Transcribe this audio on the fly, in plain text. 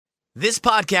This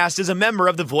podcast is a member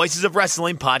of the Voices of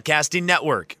Wrestling Podcasting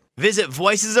Network. Visit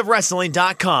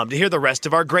voicesofwrestling.com to hear the rest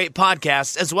of our great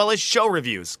podcasts, as well as show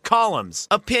reviews, columns,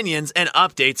 opinions, and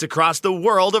updates across the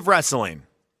world of wrestling.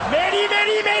 Many,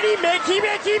 Mickey,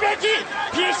 Pishy.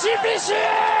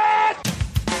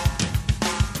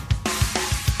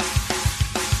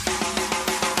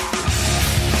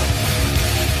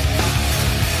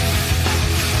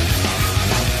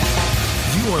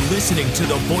 You are listening to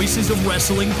the Voices of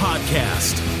Wrestling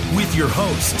podcast with your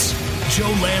hosts, Joe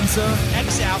Lanza.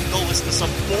 X out and go listen to some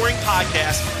boring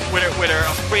podcast where they're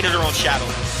afraid of their own shadow.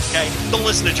 Okay? Don't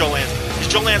listen to Joe Lanza, because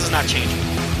Joe Lanza's not changing.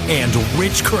 And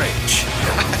Rich Craich.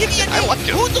 I like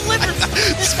him. Who delivers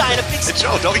this guy in a big spot?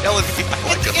 Joe, don't yell at me. I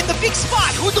like him. In the big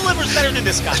spot, who delivers better than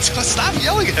this guy? Stop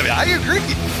yelling at me. I agree.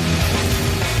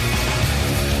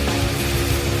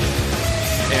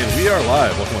 And we are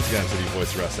live. Welcome once again to the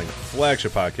Voice of Wrestling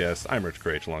flagship podcast. I'm Rich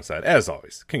Craich, alongside, as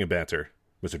always, King of Banter,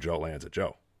 Mr. Joe Lanza.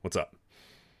 Joe, what's up?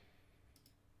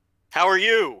 How are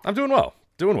you? I'm doing well.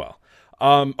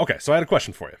 Okay, so I had a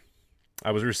question for you.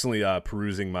 I was recently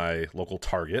perusing my local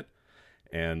Target,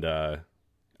 and I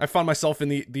found myself in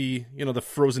the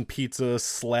frozen pizza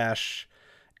slash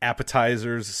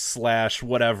appetizers slash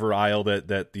whatever aisle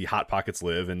that the Hot Pockets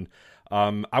live, and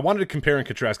I wanted to compare and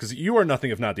contrast, because you are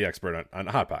nothing if not the expert on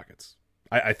Hot Pockets.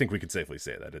 I think we could safely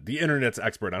say that. The internet's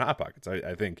expert on Hot Pockets.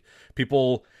 I think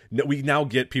we now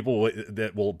get people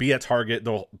that will be at Target,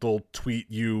 they'll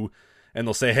tweet you, and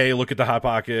they'll say, hey, look at the Hot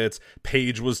Pockets.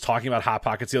 Paige was talking about Hot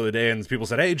Pockets the other day, and people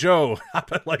said, hey, Joe,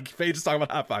 like, Paige is talking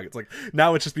about Hot Pockets. Like,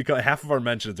 now it's just because half of our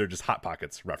mentions are just Hot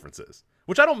Pockets references,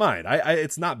 which I don't mind.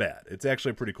 It's not bad. It's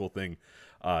actually a pretty cool thing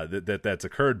that's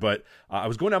occurred. But I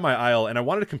was going down my aisle, and I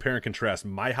wanted to compare and contrast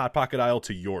my Hot Pocket aisle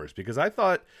to yours, because I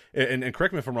thought, and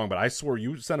correct me if I'm wrong, but I swore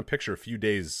you sent a picture a few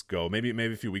days ago, maybe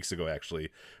a few weeks ago actually,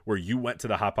 where you went to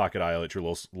the Hot Pocket aisle at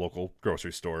your local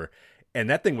grocery store, and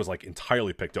that thing was like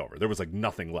entirely picked over. There was like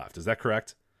nothing left. Is that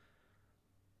correct?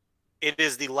 It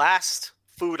is the last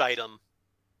food item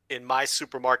in my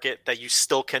supermarket that you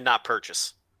still cannot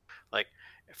purchase. Like,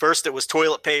 first it was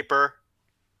toilet paper,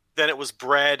 then it was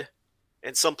bread.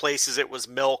 In some places it was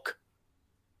milk.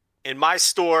 In my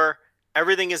store,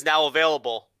 everything is now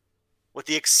available with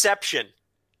the exception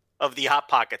of the Hot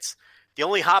Pockets. The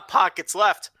only Hot Pockets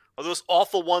left are those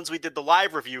awful ones we did the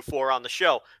live review for on the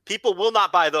show. People will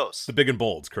not buy those. The big and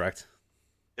bolds, correct?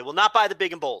 They will not buy the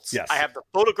big and bolds. Yes. I have the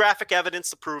photographic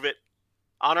evidence to prove it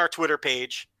on our Twitter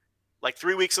page, like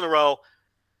 3 weeks in a row.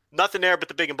 Nothing there but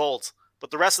the big and bolds.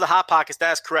 But the rest of the Hot Pockets,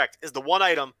 that is correct, is the one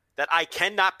item that I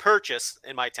cannot purchase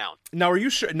in my town. Now, are you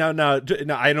sure? Now,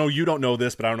 I know you don't know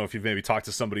this, but I don't know if you've maybe talked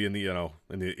to somebody in the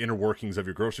inner workings of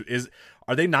your grocery.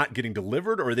 Are they not getting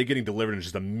delivered, or are they getting delivered and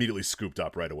just immediately scooped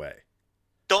up right away?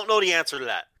 Don't know the answer to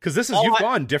that. Because you've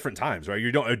gone different times, right?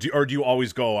 You don't, or do you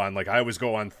always go on, like, I always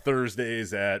go on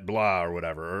Thursdays at blah or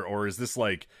whatever, or is this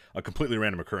like a completely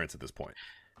random occurrence at this point?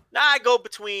 Now I go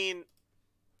between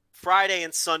Friday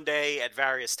and Sunday at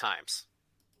various times.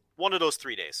 One of those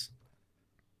 3 days.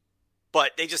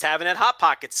 But they just haven't had Hot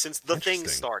Pockets since the thing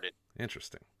started.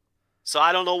 Interesting. So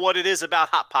I don't know what it is about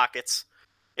Hot Pockets.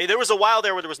 Hey, there was a while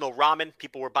there where there was no ramen.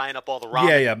 People were buying up all the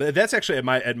ramen. Yeah, but that's actually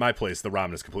at my place. The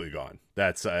ramen is completely gone.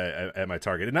 That's at my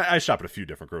Target, and I shop at a few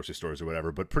different grocery stores or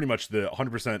whatever. But pretty much the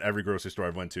 100% every grocery store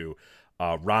I've went to,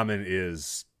 ramen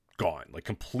is gone, like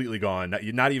completely gone.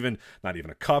 Not even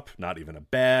a cup, not even a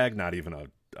bag, not even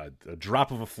a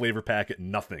drop of a flavor packet.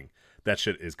 Nothing. That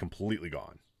shit is completely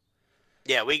gone.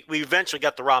 Yeah, we eventually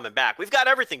got the ramen back. We've got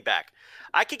everything back.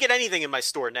 I could get anything in my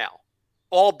store now.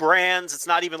 All brands. It's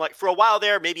not even like, for a while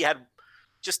there, maybe you had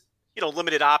just,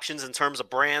 limited options in terms of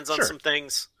brands on some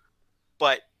things.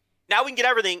 But now we can get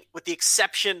everything with the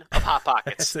exception of Hot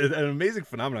Pockets. It's an amazing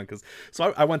phenomenon, because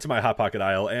I went to my Hot Pocket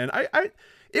aisle, and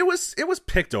it was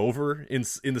picked over in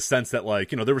the sense that, like,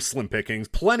 there were slim pickings,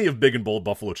 plenty of big and bold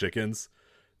buffalo chickens.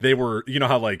 They were,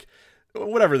 how, like,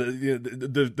 whatever,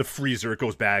 the freezer, it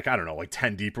goes back, I don't know, like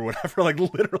 10 deep or whatever, like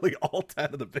literally all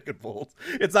 10 of the big and bolds.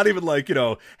 It's not even like,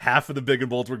 half of the big and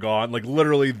bolds were gone. Like,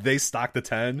 literally they stocked the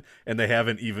 10, and they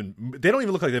don't even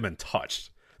look like they've been touched.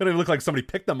 They don't even look like somebody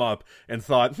picked them up and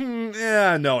thought,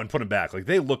 and put them back. Like,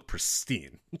 they look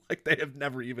pristine. Like, they have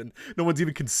no one's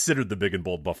even considered the big and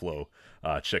bold buffalo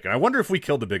chicken. I wonder if we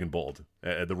killed the big and bold,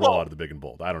 the rollout of the big and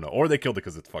bold. I don't know. Or they killed it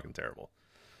because it's fucking terrible.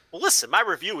 Well, listen, my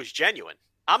review is genuine.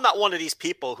 I'm not one of these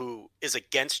people who is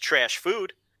against trash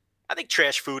food. I think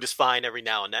trash food is fine every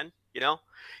now and then, You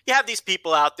have these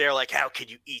people out there like, how can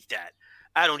you eat that?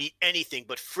 I don't eat anything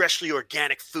but freshly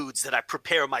organic foods that I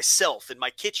prepare myself in my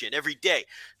kitchen every day.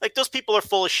 Like, those people are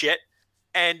full of shit.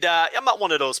 And I'm not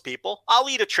one of those people. I'll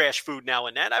eat a trash food now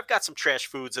and then. I've got some trash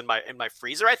foods in my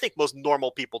freezer. I think most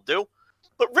normal people do.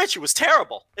 But Rich, it was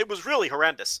terrible. It was really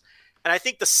horrendous. And I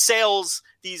think the sales,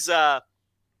 these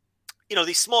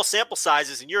small sample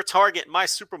sizes in your Target and my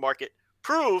supermarket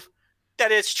prove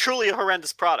that it's truly a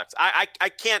horrendous product. I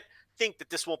can't think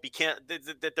that this won't be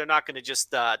that they're not going to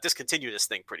just discontinue this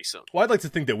thing pretty soon. Well, I'd like to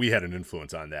think that we had an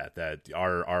influence on that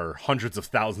our hundreds of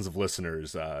thousands of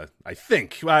listeners, I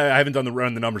think, I haven't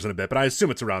run the numbers in a bit, but I assume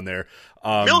it's around there.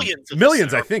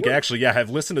 Millions, I think, actually,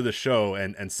 have listened to the show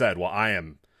and said, well,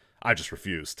 I just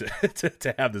refuse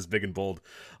to have this big and bold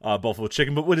buffalo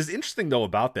chicken. But what is interesting, though,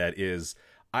 about that is,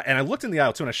 and I looked in the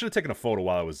aisle, too, and I should have taken a photo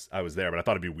while I was there, but I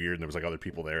thought it'd be weird, and there was, other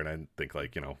people there, and I didn't think,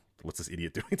 what's this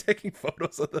idiot doing taking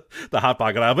photos of the Hot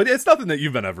Pocket aisle? But it's nothing that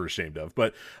you've been ever ashamed of.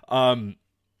 But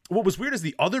what was weird is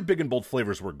the other big and bold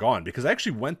flavors were gone, because I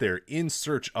actually went there in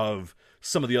search of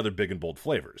some of the other big and bold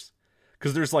flavors.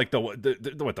 Because there's,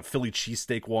 the Philly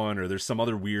cheesesteak one, or there's some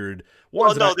other weird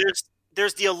ones. Well, no,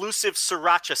 there's the elusive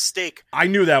sriracha steak. I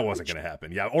knew that wasn't going to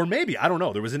happen. Yeah, or maybe, I don't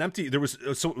know.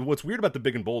 So what's weird about the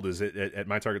big and bold is at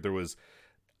my Target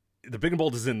the big and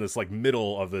bold is in this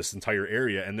middle of this entire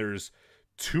area, and there's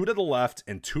 2 to the left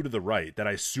and 2 to the right that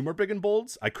I assume are big and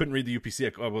bolds. I couldn't read the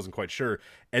UPC. I wasn't quite sure.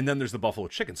 And then there's the buffalo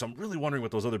chicken. So I'm really wondering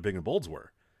what those other big and bolds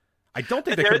were. I don't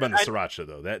think they could have been the sriracha,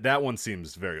 though. That one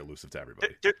seems very elusive to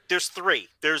everybody. There's 3.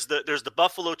 There's the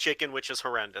buffalo chicken, which is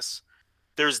horrendous.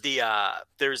 There's the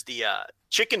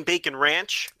chicken bacon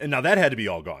ranch. And now that had to be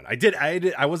all gone.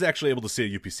 I was actually able to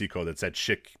see a UPC code that said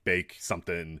chick bake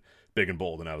something big and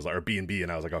bold, and I was like, or B&B, and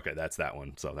I was like, okay, that's that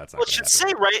one. So that's not. Well,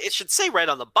 it should say right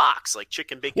on the box,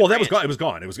 chicken bacon. Well, that ranch. was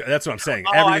gone. It was gone. That's what I'm saying.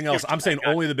 Everything else, I'm saying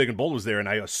only the big and bold was there, and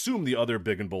I assume the other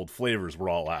big and bold flavors were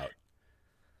all out.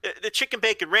 The chicken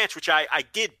bacon ranch, which I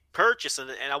did purchase, and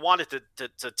I wanted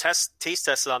to taste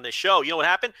test it on this show. You know what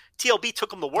happened? TLB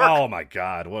took them to work. Oh my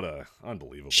God, what a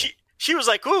unbelievable. She was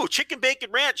like, "Ooh, chicken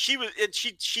bacon ranch." She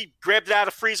grabbed it out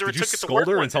of the freezer and took it to work.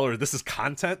 Did you scold her and tell her this is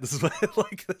content? This is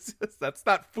that's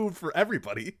not food for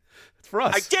everybody. It's for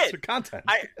us. I did. It's content.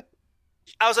 I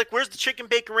was like, "Where's the chicken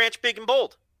bacon ranch big and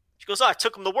bold?" She goes, "Oh, I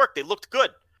took them to work. They looked good."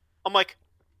 I'm like,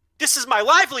 "This is my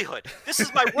livelihood. This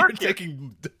is my work." You're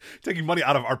taking money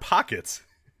out of our pockets.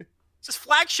 This is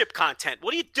flagship content.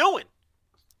 What are you doing?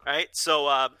 Right? So,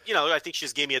 I think she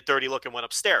just gave me a dirty look and went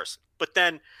upstairs. But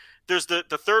then there's the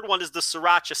third one is the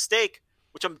sriracha steak,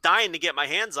 which I'm dying to get my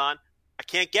hands on. I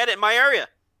can't get it in my area.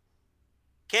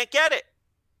 Can't get it.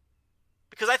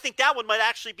 Because I think that one might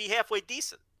actually be halfway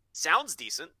decent. Sounds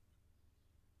decent.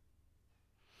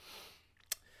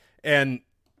 And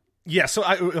yeah, so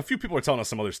a few people are telling us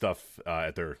some other stuff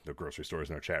at their grocery stores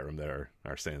in our chat room that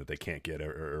are saying that they can't get it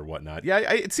or whatnot. Yeah,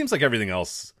 it seems like everything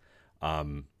else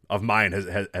of mine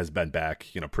has been back,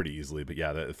 pretty easily. But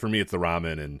yeah, for me, it's the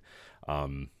ramen,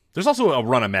 and there's also a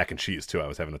run on mac and cheese too. I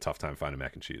was having a tough time finding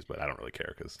mac and cheese, but I don't really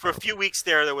care because for a few weeks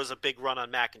there was a big run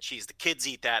on mac and cheese. The kids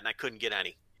eat that, and I couldn't get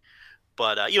any.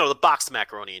 But the boxed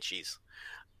macaroni and cheese.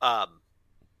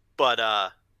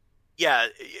 Yeah,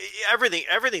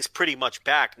 everything's pretty much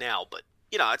back now. But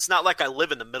it's not like I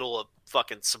live in the middle of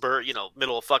fucking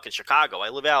middle of fucking Chicago. I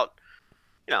live out,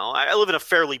 I live in a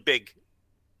fairly big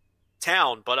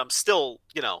town, but I'm still,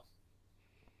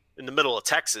 in the middle of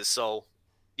Texas. So,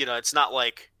 it's not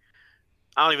like,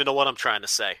 I don't even know what I'm trying to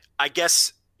say. I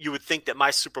guess you would think that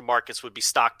my supermarkets would be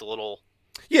stocked a little.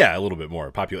 Yeah, a little bit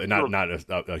more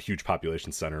not a huge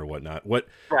population center or whatnot.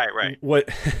 Right. What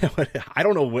I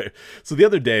don't know what. So the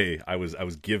other day I was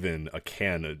given a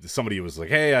can. Somebody was like,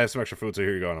 "Hey, I have some extra food, so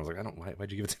here you go." And I was like,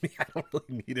 why'd you give it to me? I don't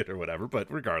really need it or whatever.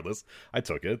 But regardless, I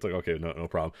took it. It's like, okay, no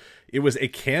problem. It was a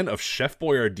can of Chef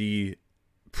Boyardee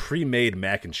pre-made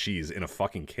mac and cheese in a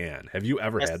fucking can. Have you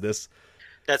ever had this?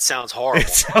 That sounds horrible. It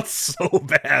sounds so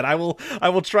bad. I will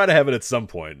try to have it at some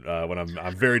point when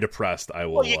I'm very depressed. I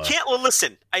will. Well, you can't. Well,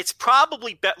 listen. It's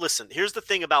probably listen. Here's the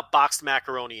thing about boxed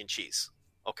macaroni and cheese.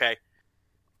 Okay,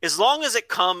 as long as it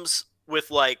comes with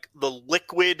the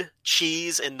liquid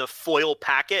cheese in the foil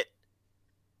packet,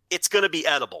 it's going to be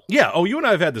edible. Yeah. Oh, you and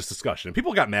I have had this discussion, and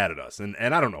people got mad at us, and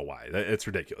I don't know why. It's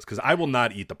ridiculous because I will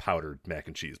not eat the powdered mac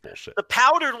and cheese bullshit. The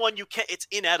powdered one, you can't. It's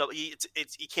inedible. It's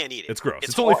you can't eat it. It's gross.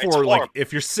 It's only for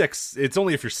if you're 6. It's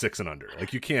only if you're 6 and under.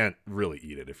 You can't really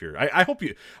eat it if you're. I hope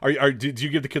you are. Do you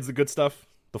give the kids the good stuff?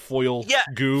 The foil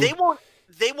goo. They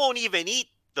won't even eat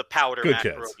the powdered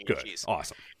macaroni and cheese.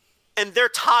 Awesome. And they're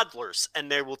toddlers, and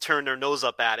they will turn their nose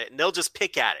up at it, and they'll just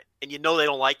pick at it, and they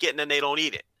don't like it, and then they don't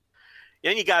eat it.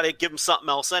 Then you got to give them something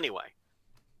else anyway.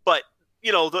 But,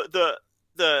 the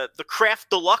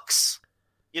Kraft Deluxe,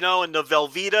 and the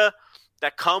Velveeta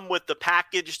that come with the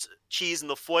packaged cheese and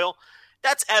the foil,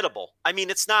 that's edible. I mean,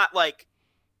 it's not like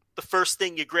the first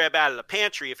thing you grab out of the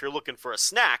pantry if you're looking for a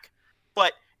snack,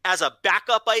 but as a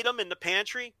backup item in the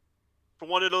pantry for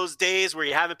one of those days where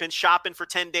you haven't been shopping for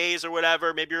 10 days or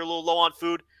whatever, maybe you're a little low on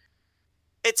food,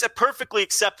 it's a perfectly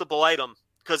acceptable item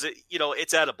because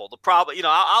it's edible. The problem,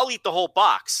 I'll eat the whole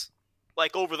box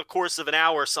like over the course of an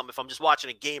hour or something if I'm just watching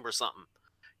a game or something.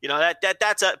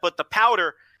 But the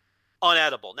powder,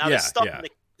 unedible. Now the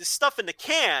stuff in the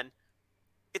can,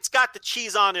 it's got the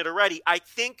cheese on it already. I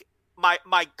think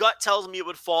my gut tells me it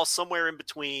would fall somewhere in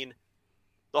between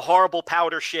the horrible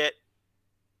powder shit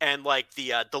and like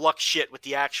the deluxe shit with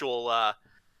the actual. I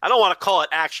don't want to call it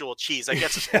actual cheese. I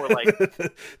guess it's more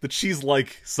like the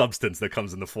cheese-like substance that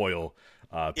comes in the foil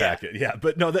packet. Yeah,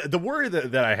 but no, the worry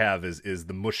that I have is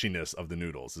the mushiness of the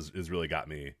noodles is really got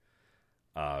me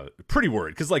pretty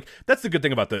worried, because like that's the good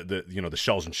thing about the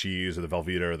shells and cheese or the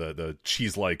Velveeta or the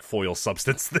cheese-like foil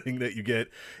substance thing that you get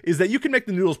is that you can make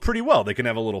the noodles pretty well. They can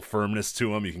have a little firmness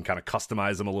to them. You can kind of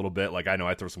customize them a little bit. Like I know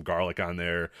I throw some garlic on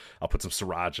there. I'll put some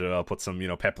siracha. I'll put some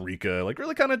paprika. Like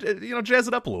really kind of jazz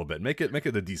it up a little bit. Make it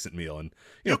a decent meal, and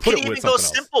put it with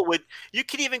something else. You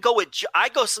can even go with. I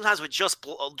go sometimes with just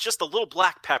a little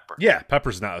black pepper. Yeah,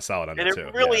 pepper's not a salad on that too. And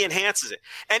it really enhances it.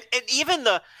 And even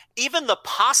the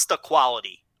pasta quality.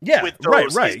 Yeah,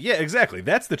 right. Yeah, exactly.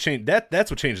 That's the change.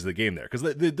 That's what changes the game there, because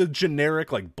the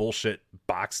generic like bullshit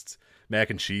boxed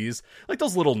mac and cheese, like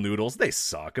those little noodles, they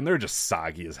suck and they're just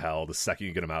soggy as hell the second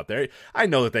you get them out there. I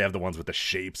know that they have the ones with the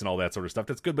shapes and all that sort of stuff.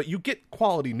 That's good, but you get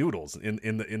quality noodles in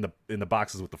the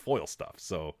boxes with the foil stuff.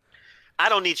 So I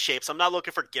don't need shapes. I'm not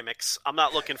looking for gimmicks. I'm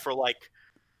not looking for like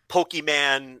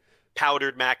Pokemon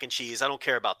powdered mac and cheese. I don't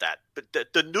care about that. But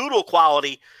the noodle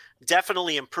quality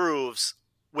definitely improves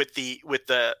with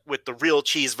the real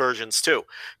cheese versions too,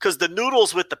 because the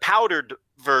noodles with the powdered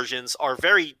versions are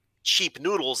very cheap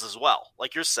noodles as well.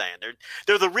 Like you're saying,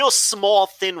 they're the real small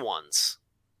thin ones,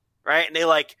 right? And they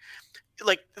like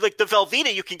the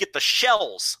Velveeta, you can get the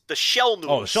shell noodles.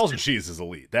 Oh, the shells and cheese is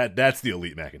elite. That's the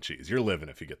elite mac and cheese. You're living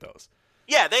if you get those.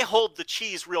 Yeah, they hold the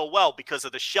cheese real well because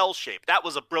of the shell shape. That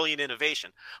was a brilliant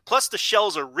innovation. Plus the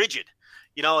shells are rigid.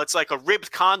 It's like a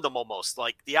ribbed condom almost.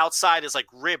 Like the outside is like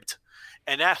ribbed.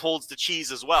 And that holds the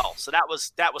cheese as well. So that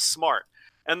was smart.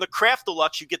 And the Kraft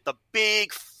Deluxe, you get the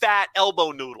big fat elbow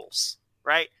noodles,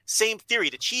 right? Same theory.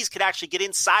 The cheese could actually get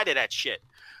inside of that shit.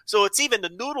 So it's even the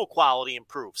noodle quality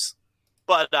improves.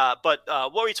 But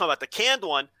what were you talking about? The canned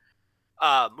one?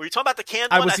 Were you talking about the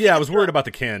canned one? I was worried about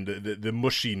the canned, the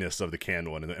mushiness of the canned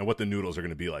one and what the noodles are going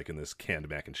to be like in this canned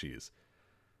mac and cheese.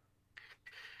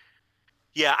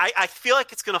 Yeah, I feel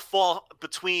like it's going to fall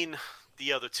between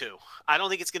the other two. I don't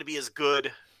think it's going to be as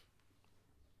good.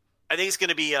 I think it's going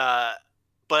to be, but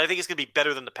I think it's going to be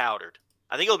better than the powdered.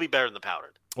 I think it'll be better than the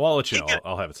powdered. Well, I'll let you know.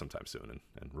 I'll have it sometime soon.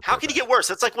 And how can you get worse?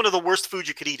 That's like one of the worst foods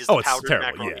you could eat is the powdered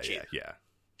macaroni and cheese. Yeah.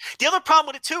 The other problem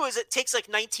with it too is it takes like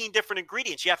 19 different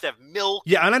ingredients. You have to have milk.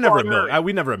 Yeah, and I never have milk.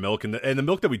 We never have milk, and the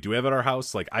milk that we do have at our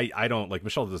house, like I don't like.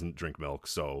 Michelle doesn't drink milk,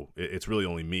 so it's really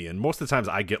only me. And most of the times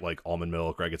I get like almond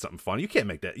milk or I get something fun. You can't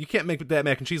make that. You can't make that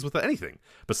mac and cheese with anything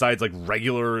besides like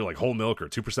regular like whole milk or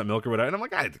 2% milk or whatever. And I'm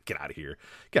like, get out of here.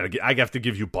 I have to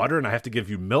give you butter and I have to give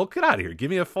you milk. Get out of here. Give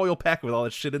me a foil pack with all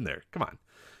that shit in there. Come on.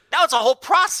 Now it's a whole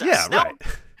process. Yeah, right.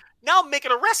 Now I'm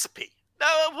making a recipe.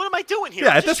 What am I doing here?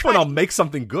 Yeah, at this point, I'll make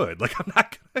something good. Like, I'm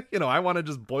not gonna, I want to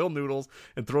just boil noodles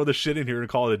and throw the shit in here and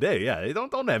call it a day. Yeah,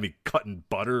 don't have me cutting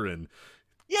butter and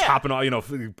topping all,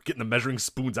 getting the measuring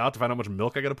spoons out to find out how much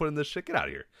milk I got to put in this shit. Get out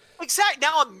of here. Exactly.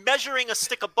 Now I'm measuring a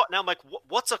stick of butter. Now I'm like,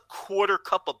 what's a quarter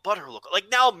cup of butter look like?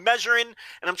 Now I'm measuring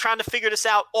and I'm trying to figure this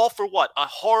out. All for what? A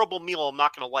horrible meal I'm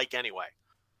not going to like anyway.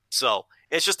 So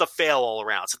it's just a fail all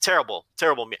around. It's a terrible,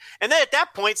 terrible meal. And then at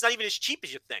that point, it's not even as cheap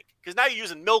as you think, because now you're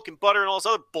using milk and butter and all this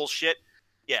other bullshit.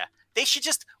 Yeah, they should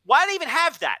just. Why do they even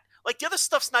have that? Like the other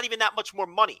stuff's not even that much more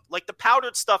money. Like the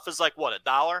powdered stuff is like what,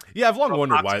 $1? Yeah, I've long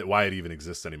wondered why it even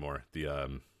exists anymore. The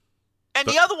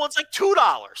other one's like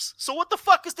 $2. So what the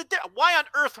fuck is the difference? Why on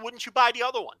earth wouldn't you buy the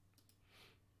other one?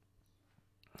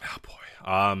 Oh boy.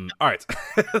 All right.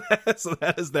 So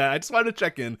that is that. I just wanted to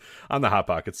check in on the Hot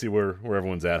Pocket, see where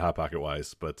everyone's at Hot Pocket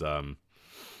wise. But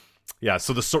yeah.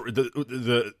 So the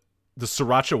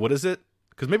sriracha, what is it?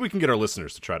 Because maybe we can get our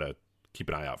listeners to try to keep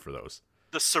an eye out for those.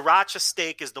 The sriracha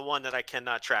steak is the one that I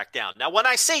cannot track down. Now, when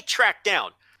I say track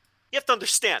down, you have to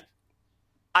understand.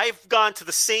 I've gone to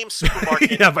the same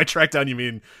supermarket. Yeah, by track down, you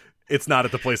mean it's not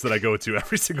at the place that I go to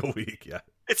every single week. Yeah.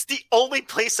 It's the only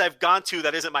place I've gone to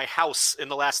that isn't my house in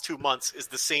the last 2 months is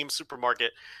the same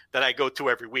supermarket that I go to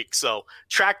every week. So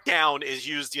track down is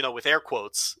used, with air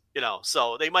quotes,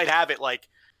 so they might have it like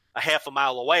a half a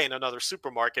mile away in another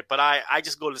supermarket, but I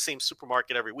just go to the same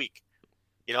supermarket every week.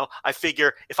 You know, I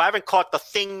figure if I haven't caught the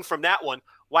thing from that one,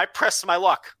 why press my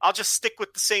luck? I'll just stick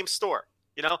with the same store.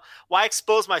 You know, why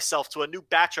expose myself to a new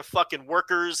batch of fucking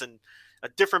workers and a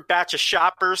different batch of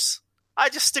shoppers? I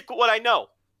just stick with what I know.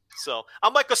 So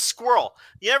I'm like a squirrel.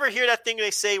 You ever hear that thing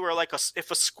they say where like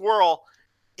if a squirrel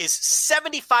is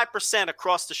 75%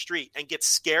 across the street and gets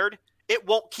scared, it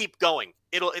won't keep going.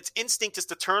 Its instinct is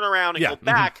to turn around and go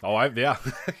back.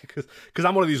 Mm-hmm. Because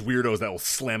I'm one of these weirdos that will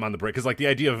slam on the brake. Because like the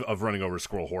idea of running over a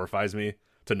squirrel horrifies me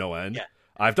to no end. Yeah.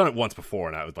 I've done it once before,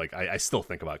 and I was like, I still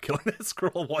think about killing that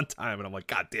squirrel one time, and I'm like,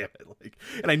 God damn it! Like,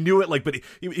 and I knew it, like, but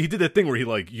he did that thing where he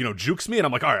like, you know, jukes me, and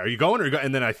I'm like, all right, are you going?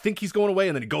 And then I think he's going away,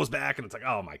 and then he goes back, and it's like,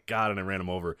 oh my God, and I ran him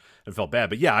over and felt bad.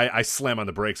 But yeah, I slam on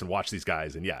the brakes and watch these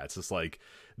guys, and yeah, it's just like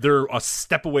they're a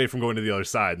step away from going to the other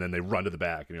side, and then they run to the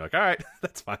back, and you're like, all right,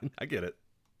 that's fine, I get it.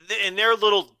 And they're a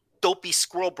little dopey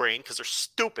squirrel brain because they're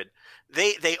stupid.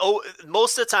 They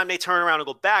most of the time they turn around and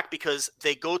go back because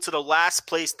they go to the last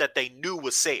place that they knew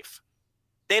was safe.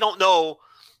 They don't know.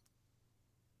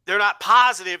 They're not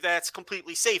positive that it's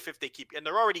completely safe if they keep, and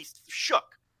they're already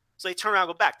shook. So they turn around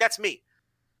and go back. That's me.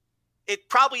 It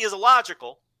probably is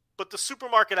illogical, but the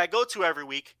supermarket I go to every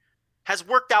week has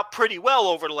worked out pretty well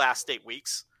over the last 8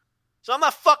 weeks. So I'm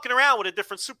not fucking around with a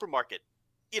different supermarket,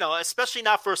 you know, especially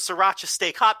not for a Sriracha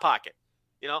Steak Hot Pocket.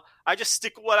 You know, I just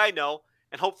stick with what I know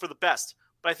and hope for the best.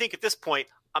 But I think at this point,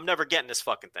 I'm never getting this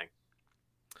fucking thing.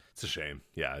 It's a shame.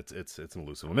 Yeah, it's an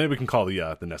elusive one. Maybe we can call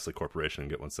the Nestle Corporation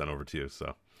and get one sent over to you.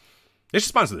 So they should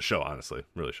sponsor the show, honestly.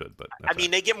 Really should. But I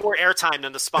mean, they get more airtime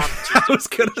than the sponsors. I was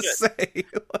gonna say,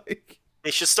 like,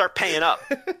 they should start paying up.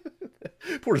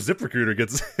 Poor ZipRecruiter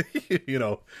gets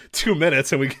 2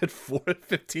 minutes, and we get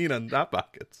 15 on Hot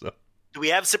Pocket. So do we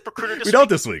have ZipRecruiter this week? We don't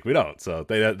this week. We don't. So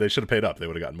they should have paid up. They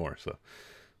would have gotten more. So.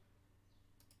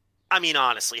 I mean,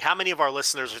 honestly, how many of our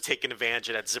listeners are taking advantage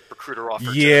of that ZipRecruiter offer?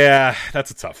 Yeah,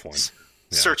 that's a tough one.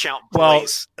 Yeah. Search out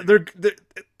Blaze. Well,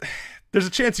 there's a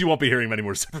chance you won't be hearing many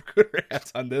more ZipRecruiter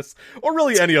ads on this, or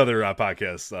really any other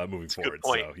podcast moving forward.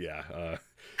 So yeah.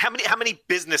 How many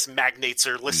business magnates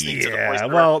are listening to the voice? Yeah,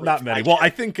 well, not many. Well, I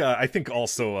think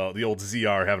also the old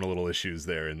ZR having a little issues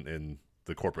there in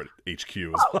the corporate HQ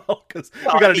as well, because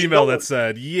we got an email that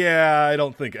said, "Yeah, I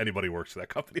don't think anybody works for that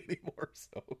company anymore."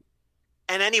 So.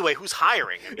 And anyway, who's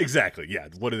hiring? Exactly. Yeah.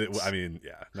 What did it? I mean,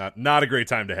 yeah. Not a great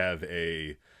time to have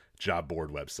a job board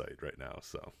website right now.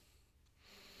 So.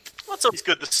 Well, it's always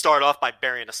good to start off by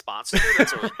burying a sponsor.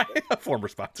 That's a former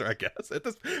sponsor, I guess.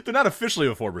 They're not officially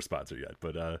a former sponsor yet,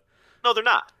 but no, they're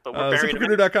not. But we're burying them.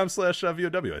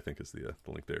 ZipRecruiter.com/VOW, I think, is the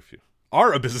link there. If you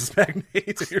are a business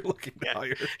magnate and you're looking now,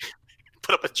 you're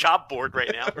put up a job board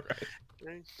right now.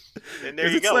 Right. And there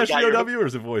is you go. Is it /VOW or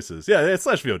is it Voices? Yeah, it's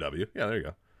 /VOW. Yeah, there you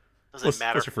go. Doesn't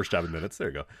matter. What's your first job in minutes? There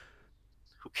you go.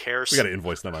 Who cares? We got to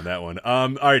invoice them on that one. All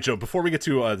right, Joe. Before we get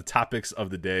to the topics of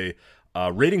the day,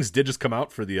 ratings did just come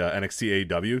out for the NXT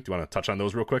AEW. Do you want to touch on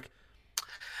those real quick?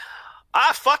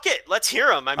 Fuck it. Let's hear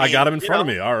them. I got them in front of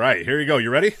me. All right, here you go. You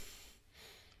ready?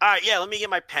 All right, yeah. Let me get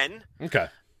my pen. Okay.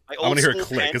 I want to hear a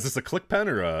click. Pen. Is this a click pen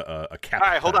or a cap? All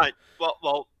right, hold pen? on.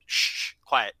 Well, shh,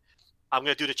 quiet. I'm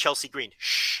gonna do the Chelsea Green.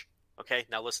 Shh. Okay,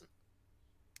 now listen.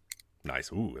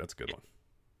 Nice. Ooh, that's a good one.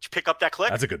 Did you pick up that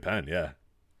click? That's a good pen, yeah.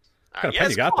 What kind of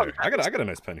pen you got there? I got a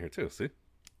nice pen here too. See,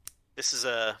 this is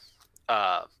a.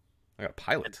 I got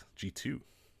Pilot G2.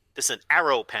 This is an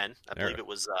Arrow pen. I believe it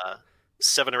was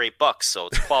 $7 or $8, so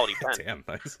it's a quality pen. Damn,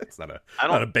 nice. It's not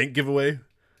a bank giveaway.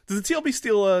 Does the TLB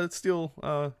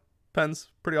steal pens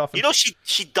pretty often? You know,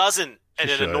 she doesn't, and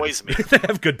it annoys me. They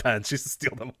have good pens. She should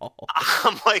steal them all.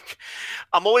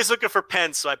 I'm always looking for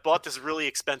pens, so I bought this really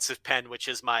expensive pen, which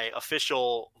is my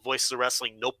official Voices of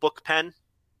Wrestling notebook pen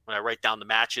when I write down the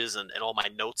matches and all my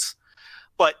notes.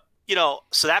 But, you know,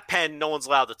 so that pen no one's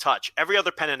allowed to touch. Every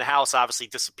other pen in the house obviously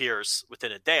disappears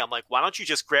within a day. I'm like, why don't you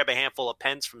just grab a handful of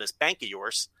pens from this bank of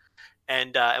yours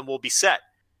and we'll be set.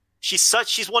 She's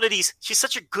such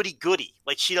a goody.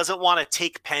 Like, she doesn't want to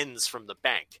take pens from the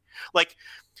bank. Like,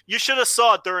 you should have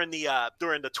saw during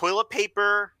the toilet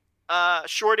paper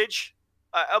shortage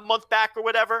a month back or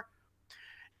whatever.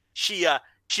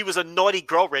 She was a naughty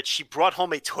girl, Rich. She brought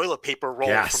home a toilet paper roll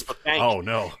from the bank. Oh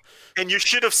no! And you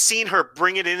should have seen her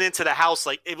bring it into the house.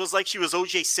 Like, it was like she was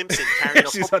O.J. Simpson carrying a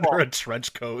She's football. under a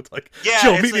trench coat. Like,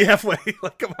 Joe, meet me halfway.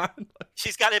 Like, come on.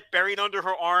 She's got it buried under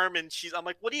her arm, and I'm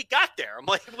like, what do you got there? I'm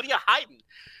like, what are you hiding?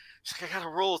 She's like, I got a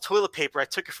roll of toilet paper. I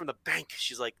took it from the bank.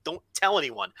 She's like, don't tell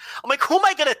anyone. I'm like, who am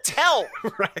I gonna tell?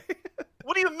 Right.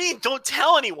 What do you mean? Don't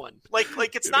tell anyone.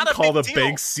 Like it's not a call big the deal.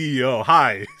 bank CEO.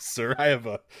 Hi, sir. I have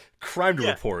a crime to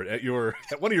report at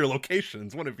one of your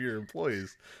locations. One of your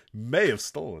employees may have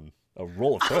stolen a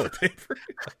roll of toilet paper.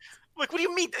 Like, what do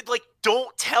you mean? Like,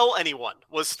 don't tell anyone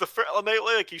was the first.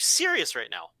 Like, you serious right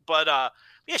now? But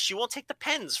yeah, she won't take the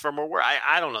pens from her work.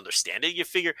 I don't understand it. You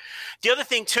figure. The other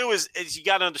thing too is you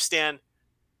got to understand,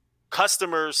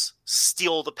 customers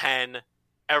steal the pen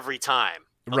every time.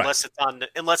 Unless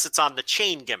it's on the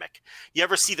chain gimmick. You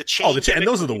ever see the chain? Oh, and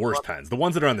those are the worst pens. The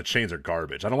ones that are on the chains are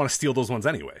garbage. I don't want to steal those ones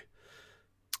anyway.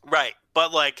 Right,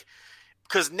 but like,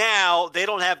 because now they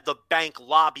don't have the bank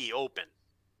lobby open.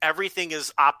 Everything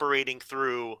is operating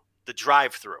through the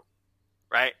drive-through,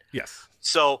 right? Yes.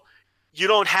 So you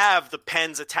don't have the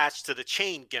pens attached to the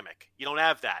chain gimmick. You don't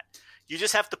have that. You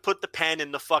just have to put the pen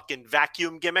in the fucking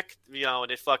vacuum gimmick,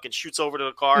 and it fucking shoots over to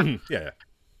the car. Mm-hmm. Yeah.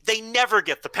 They never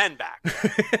get the pen back.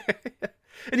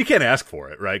 And you can't ask for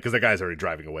it, right? Because that guy's already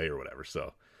driving away or whatever.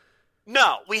 So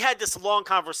no, we had this long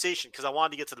conversation because I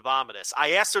wanted to get to the bottom of this.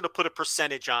 I asked her to put a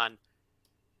percentage on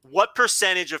what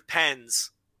percentage of pens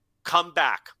come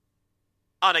back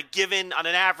on an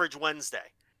average Wednesday.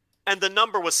 And the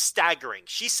number was staggering.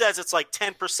 She says it's like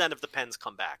 10% of the pens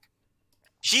come back.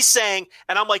 She's saying,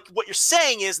 and I'm like, what you're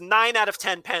saying is 9 out of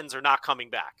 10 pens are not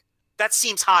coming back. That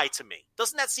seems high to me.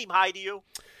 Doesn't that seem high to you?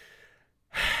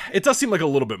 It does seem like a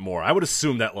little bit more. I would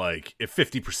assume that like if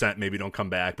 50% maybe don't come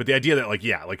back, but the idea that like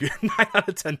 9 out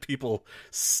of 10 people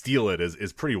steal it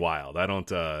is pretty wild. I don't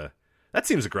that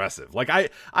seems aggressive. Like I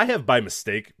have by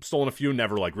mistake stolen a few,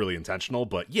 never like really intentional,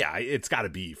 but yeah, it's got to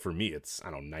be for me. It's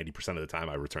 90% of the time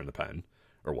I return the pen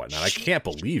or whatnot. I can't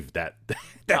believe that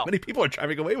many people are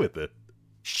driving away with it.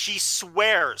 She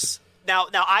swears. Now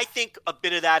I think a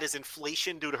bit of that is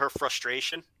inflation due to her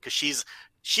frustration because she's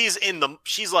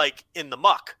like in the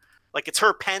muck. Like it's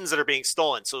her pens that are being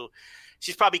stolen. So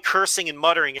she's probably cursing and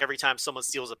muttering every time someone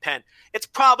steals a pen. It's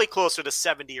probably closer to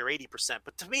 70 or 80%.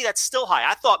 But to me, that's still high.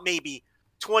 I thought maybe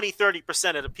 20,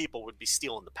 30% of the people would be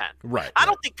stealing the pen. Right. I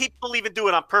don't think people even do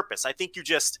it on purpose. I think you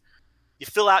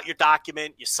fill out your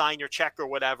document, you sign your check or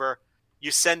whatever, you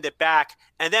send it back.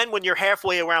 And then when you're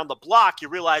halfway around the block, you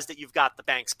realize that you've got the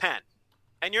bank's pen.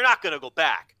 And you're not going to go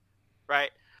back,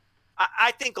 right?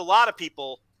 I think a lot of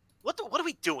people. What are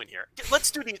we doing here?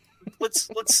 Let's do the. Let's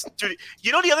do.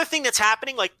 The other thing that's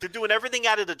happening, like they're doing everything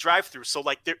out of the drive-through. So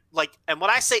like they're like, and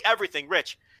when I say everything,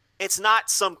 Rich, it's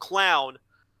not some clown,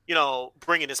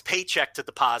 bringing his paycheck to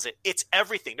deposit. It's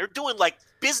everything. They're doing like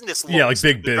business loans. Yeah, like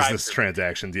big business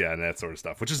transactions, yeah, and that sort of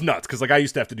stuff, which is nuts. Because like I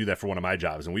used to have to do that for one of my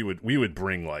jobs, and we would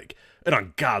bring like an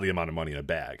ungodly amount of money in a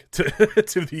bag to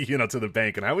the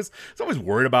bank, and I was always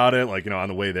worried about it, like on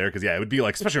the way there, because yeah, it would be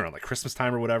like especially around like Christmas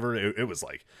time or whatever. It was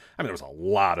like there was a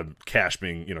lot of cash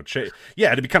being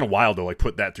yeah, it'd be kind of wild to like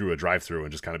put that through a drive-through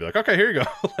and just kind of be like, okay, here you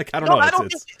go. Like I don't know. I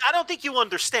don't think you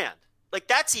understand. Like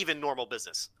that's even normal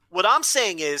business. What I'm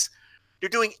saying is you're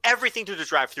doing everything through the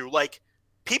drive-through. Like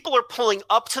people are pulling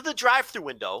up to the drive-through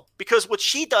window because what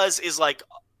she does is like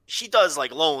she does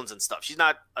like loans and stuff. She's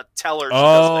not a teller.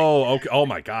 Okay. Oh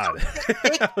my God.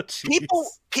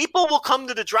 People will come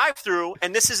to the drive-through,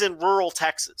 and this is in rural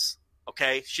Texas.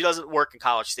 Okay, she doesn't work in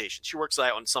College Station. She works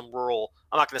on some rural.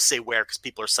 I'm not going to say where because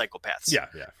people are psychopaths. Yeah.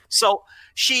 So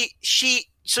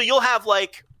so you'll have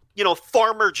like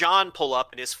Farmer John pull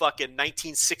up in his fucking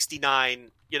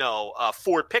 1969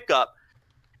 Ford pickup,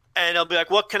 and he'll be like,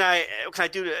 "What can I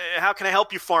do? How can I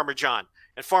help you, Farmer John?"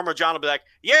 And Farmer John will be like,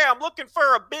 "Yeah, I'm looking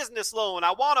for a business loan.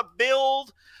 I want to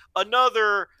build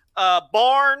another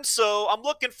barn, so I'm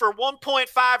looking for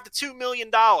 $1.5 to $2 million."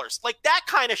 Like that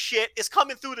kind of shit is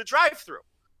coming through the drive-through.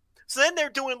 So then they're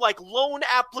doing like loan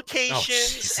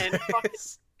applications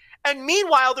and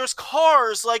meanwhile there's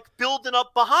cars like building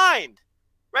up behind,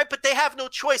 right? But they have no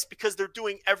choice because they're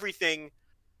doing everything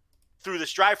through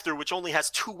this drive-through, which only has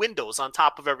 2 windows on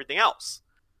top of everything else.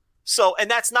 So, and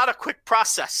that's not a quick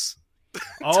process.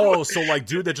 Oh, so like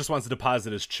dude that just wants to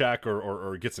deposit his check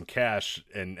or get some cash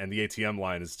and the ATM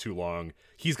line is too long,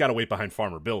 he's got to wait behind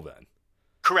Farmer Bill then.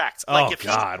 Correct. Like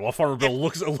while Farmer Bill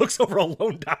looks over a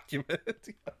loan document.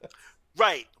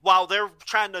 Right. While they're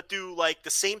trying to do like the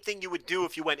same thing you would do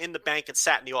if you went in the bank and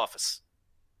sat in the office.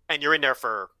 And you're in there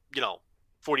for,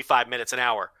 45 minutes, an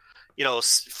hour,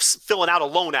 filling out a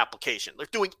loan application. They're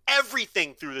doing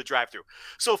everything through the drive-thru.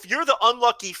 So if you're the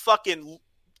unlucky fucking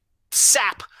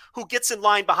sap who gets in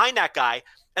line behind that guy,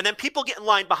 and then people get in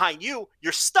line behind you,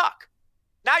 you're stuck.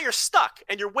 Now you're stuck,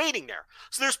 and you're waiting there.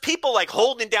 So there's people like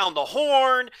holding down the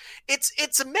horn.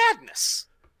 It's a madness.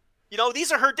 You know,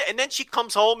 these are her. And then she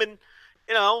comes home and,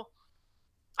 you know,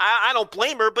 I don't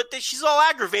blame her, but she's all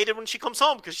aggravated when she comes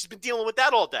home because she's been dealing with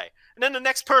that all day. And then the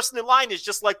next person in line is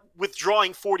just like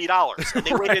withdrawing $40, and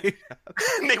they waited,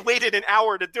 they waited an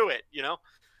hour to do it. You know,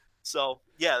 so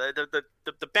yeah,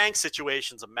 the bank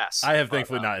situation's a mess. I have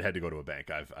thankfully not had to go to a bank.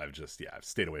 I've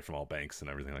stayed away from all banks and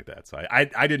everything like that. So I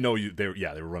didn't know they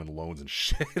were running loans and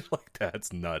shit like that.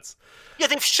 It's nuts. Yeah,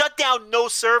 they've shut down no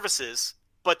services,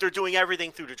 but they're doing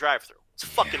everything through the drive-through. It's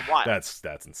fucking wild. That's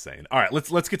insane. All right,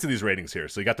 let's get to these ratings here.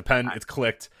 So you got the pen, it's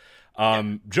clicked.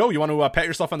 Joe, you want to pat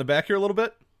yourself on the back here a little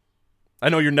bit? I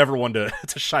know you're never one to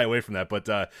shy away from that, but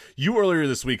you earlier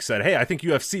this week said, hey, I think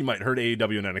UFC might hurt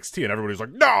AEW and NXT, and everybody was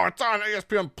like, no, it's on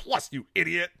ESPN Plus, you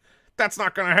idiot. That's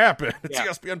not going to happen. It's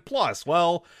ESPN Plus.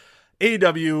 Well,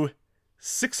 AEW,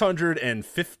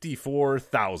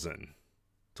 654,000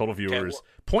 total viewers,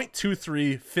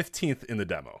 0.23, 15th in the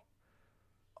demo.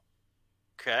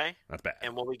 Okay. That's bad.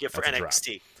 And what we get for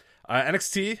NXT?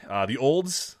 NXT, the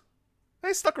olds,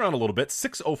 they stuck around a little bit.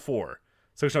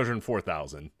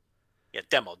 604,000. Yeah,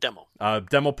 demo. Demo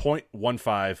 0.15,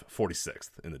 46th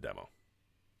in the demo.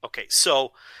 Okay,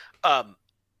 so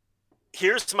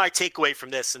here's my takeaway from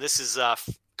this, and this is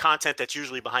content that's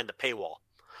usually behind the paywall,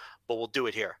 but we'll do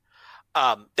it here.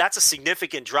 That's a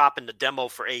significant drop in the demo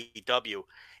for AEW,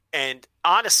 and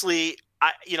honestly,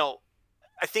 I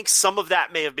think some of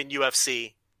that may have been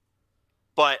UFC,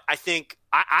 but I think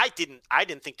I didn't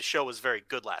think the show was very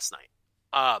good last night.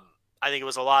 I think it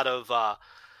was a lot of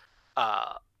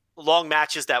long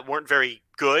matches that weren't very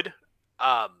good.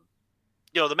 The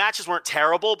matches weren't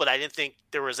terrible, but I didn't think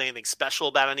there was anything special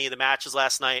about any of the matches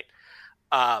last night.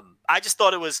 I just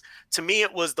thought it was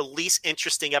the least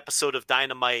interesting episode of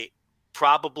Dynamite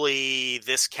probably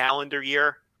this calendar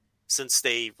year since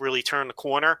they really turned the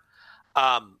corner.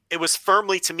 It was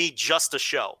firmly, to me, just a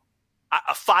show,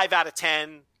 a 5 out of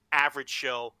 10 average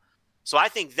show. So I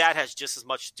think that has just as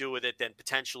much to do with it than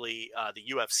potentially the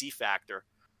UFC factor.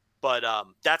 But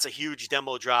that's a huge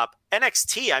demo drop.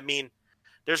 NXT, I mean,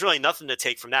 there's really nothing to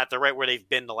take from that. They're right where they've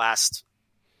been the last,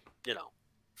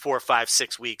 4, 5,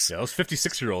 6 weeks. Yeah, those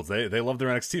 56-year-olds, they love their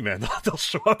NXT, man. They'll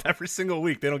show up every single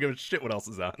week. They don't give a shit what else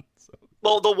is on. So.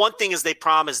 Well, the one thing is they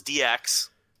promised DX,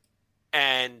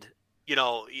 and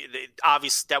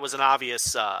obvious that was an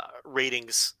obvious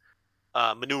ratings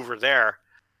maneuver there.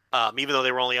 Even though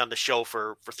they were only on the show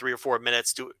for 3 or 4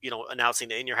 minutes, announcing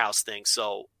the In Your House thing.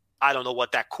 So I don't know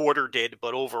what that quarter did,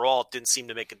 but overall it didn't seem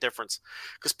to make a difference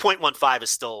because 0.15 is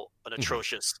still an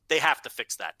atrocious. They have to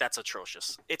fix that. That's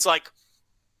atrocious. It's like,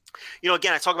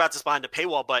 again, I talk about this behind the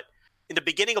paywall, but in the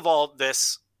beginning of all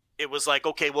this, it was like,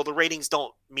 okay, well, the ratings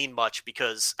don't mean much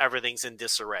because everything's in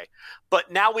disarray.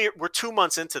 But now we're 2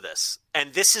 months into this,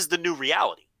 and this is the new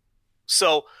reality.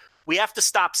 So we have to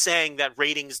stop saying that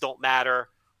ratings don't matter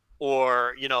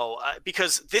or,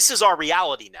 because this is our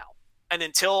reality now. And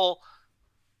until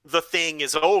the thing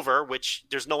is over, which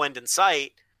there's no end in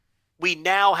sight, we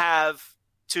now have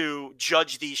to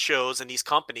judge these shows and these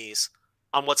companies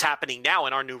on what's happening now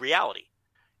in our new reality.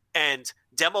 And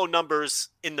demo numbers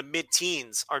in the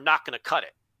mid-teens are not going to cut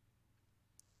it.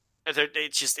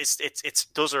 It's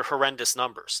those are horrendous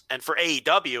numbers. And for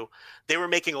AEW, they were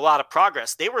making a lot of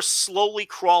progress. They were slowly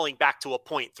crawling back to a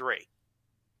 0.3.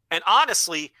 And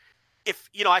honestly, if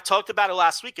I talked about it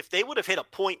last week, if they would have hit a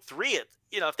 0.3,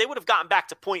 if they would have gotten back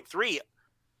to 0.3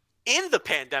 in the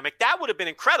pandemic, that would have been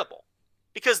incredible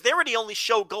because they were the only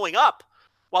show going up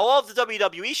while all of the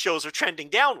WWE shows are trending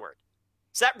downward.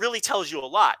 So that really tells you a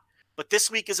lot. But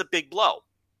this week is a big blow.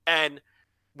 And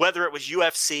whether it was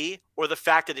UFC or the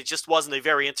fact that it just wasn't a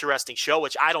very interesting show,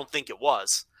 which I don't think it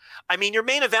was. I mean, your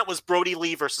main event was Brody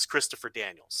Lee versus Christopher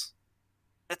Daniels.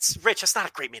 That's not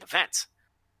a great main event.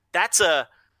 That's a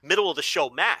middle of the show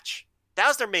match. That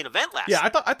was their main event last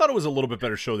night. night. I thought it was a little bit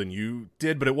better show than you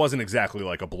did, but it wasn't exactly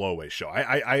like a blow-away show.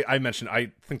 I mentioned,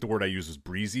 I think the word I used was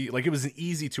breezy. Like, it was an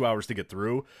easy 2 hours to get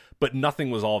through, but nothing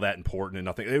was all that important and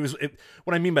nothing.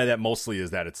 What I mean by that mostly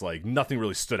is that it's like nothing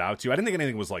really stood out to you. I didn't think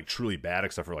anything was like truly bad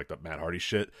except for like the Matt Hardy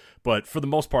shit, but for the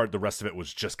most part, the rest of it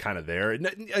was just kind of there.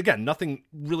 And again, nothing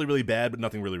really, really bad, but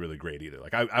nothing really, really great either.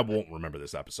 Like, I won't remember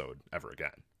this episode ever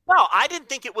again. No, I didn't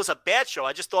think it was a bad show.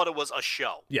 I just thought it was a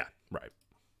show. Yeah, right.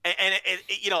 And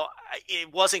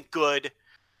it wasn't good.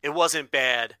 It wasn't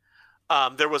bad.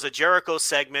 There was a Jericho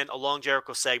segment, a long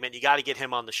Jericho segment. You got to get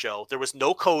him on the show. There was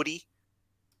no Cody.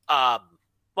 I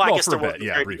guess there was.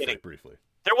 Yeah, briefly.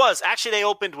 There was. Actually, they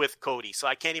opened with Cody, so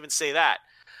I can't even say that.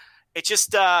 It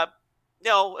just, it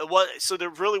was. So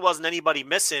there really wasn't anybody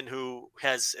missing who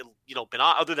has, been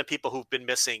on, other than people who've been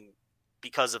missing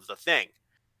because of the thing,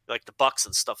 like the Bucks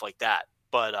and stuff like that.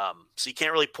 But so you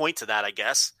can't really point to that, I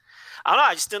guess. I don't know.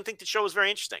 I just didn't think the show was very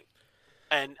interesting.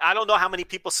 And I don't know how many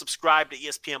people subscribe to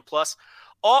ESPN Plus.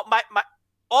 All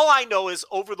I know is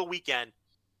over the weekend,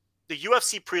 the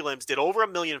UFC prelims did over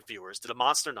 1 million viewers, did a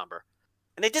monster number.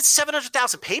 And they did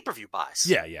 700,000 pay-per-view buys.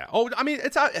 Yeah. Oh, I mean,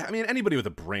 anybody with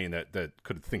a brain that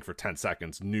could think for 10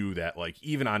 seconds knew that, like,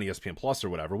 even on ESPN Plus or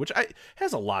whatever, which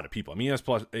has a lot of people. I mean,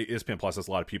 ESPN Plus has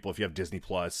a lot of people. If you have Disney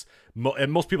Plus,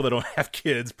 and most people that don't have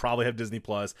kids probably have Disney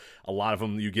Plus. A lot of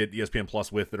them, you get ESPN Plus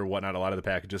with it or whatnot, a lot of the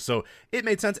packages. So it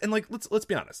made sense. And, like, let's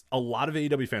be honest. A lot of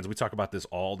AEW fans, we talk about this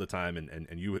all the time, and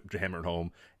you hammer it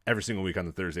home every single week on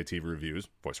the Thursday TV reviews,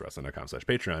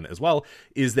 voicewrestling.com/Patreon as well,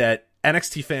 is that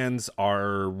NXT fans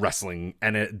are wrestling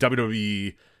and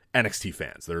WWE NXT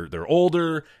fans. They're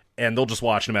older and they'll just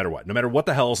watch no matter what. No matter what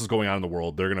the hell else is going on in the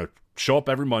world, they're going to show up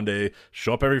every Monday,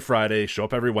 show up every Friday, show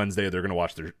up every Wednesday. They're going to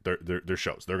watch their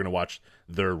shows. They're going to watch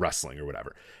their wrestling or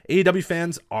whatever. AEW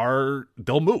fans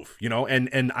they'll move,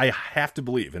 and I have to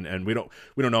believe, and we don't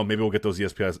know, maybe we'll get those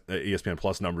ESPN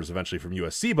Plus numbers eventually from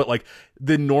USC, but like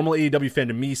the normal AEW fan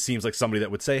to me seems like somebody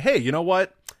that would say, hey, you know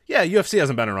what? Yeah, UFC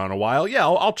hasn't been around a while. Yeah,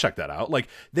 I'll check that out. Like,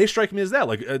 they strike me as that.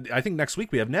 Like, I think next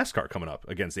week we have NASCAR coming up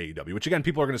against AEW, which again,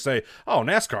 people are going to say, oh,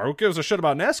 NASCAR, who gives a shit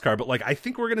about NASCAR? But like, I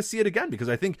think we're going to see it again, because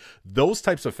I think those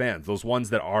types of fans, those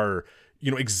ones that are,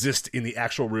 exist in the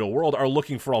actual real world, are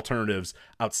looking for alternatives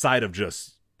outside of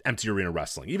just empty arena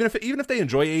wrestling. Even if they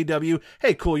enjoy AEW,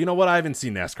 hey, cool, you know what? I haven't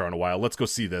seen NASCAR in a while. Let's go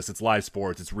see this. It's live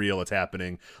sports. It's real. It's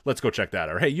happening. Let's go check that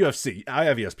out. Or hey, UFC, I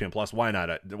have ESPN Plus. Why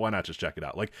not just check it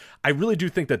out? Like, I really do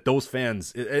think that those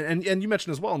fans, and you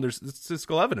mentioned as well, and there's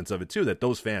statistical evidence of it too, that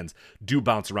those fans do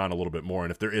bounce around a little bit more. And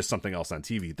if there is something else on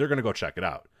TV, they're going to go check it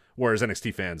out. Whereas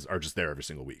NXT fans are just there every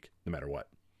single week, no matter what.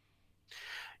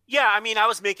 Yeah, I mean, I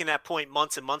was making that point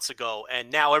months and months ago, and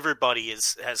now everybody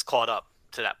has caught up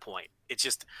to that point. It's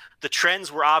just the trends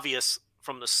were obvious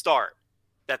from the start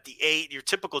that your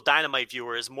typical Dynamite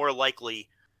viewer is more likely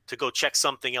to go check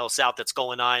something else out that's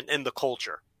going on in the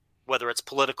culture, whether it's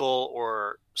political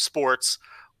or sports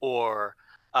or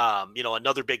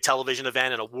another big television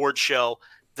event, an award show.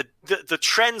 The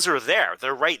trends are there;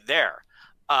 they're right there.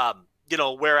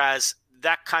 Whereas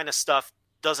that kind of stuff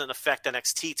doesn't affect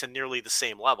NXT to nearly the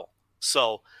same level.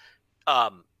 So,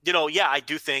 I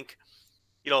do think,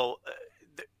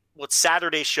 what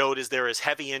Saturday showed is there is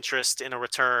heavy interest in a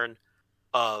return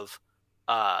of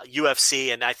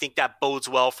UFC, and I think that bodes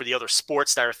well for the other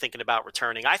sports that are thinking about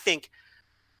returning. I think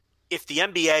if the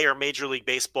NBA or Major League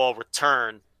Baseball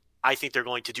return, I think they're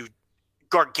going to do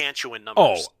gargantuan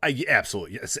numbers. Oh,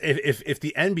 absolutely. Yes. If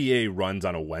the NBA runs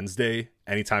on a Wednesday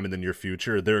anytime in the near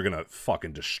future, they're going to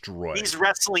fucking destroy. These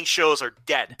wrestling shows are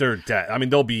dead. They're dead. I mean,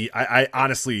 they'll be, I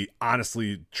honestly,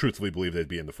 truthfully believe they'd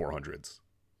be in the 400s.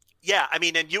 Yeah. I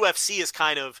mean, and UFC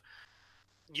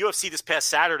this past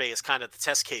Saturday is kind of the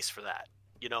test case for that,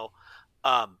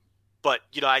 but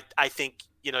I think,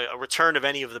 a return of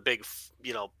any of the big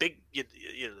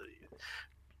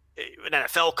when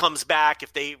NFL comes back,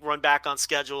 if they run back on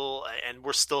schedule and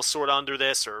we're still sort of under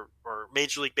this, or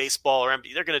Major League Baseball or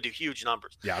NBA, they're going to do huge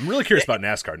numbers. Yeah, I'm really curious about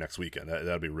NASCAR next weekend.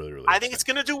 That'll be really, really I think it's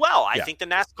going to do well. I think the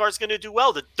NASCAR is going to do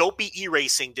well. The Dopey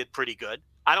E-Racing did pretty good.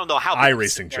 I don't know how.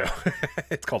 iRacing, Joe.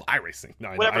 It's called iRacing.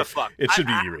 No, whatever the fuck. It should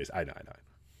be E-Racing. I know.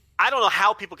 I don't know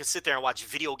how people can sit there and watch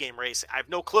video game racing. I have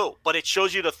no clue, but it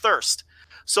shows you the thirst.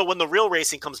 So when the real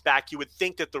racing comes back, you would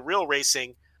think that the real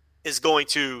racing is going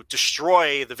to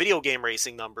destroy the video game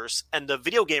racing numbers, and the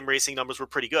video game racing numbers were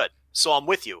pretty good. So I'm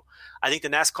with you. I think the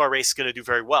NASCAR race is going to do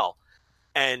very well.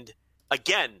 And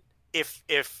again, if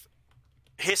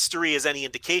history is any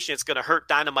indication, it's going to hurt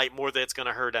Dynamite more than it's going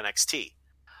to hurt NXT.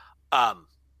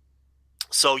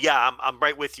 So yeah, I'm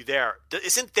right with you there.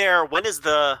 When is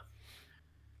the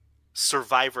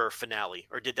Survivor finale,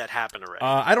 or did that happen already?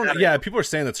 I don't know. Yeah, people are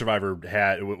saying that Survivor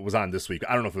was on this week.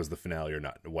 I don't know if it was the finale or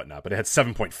not, whatnot, but it had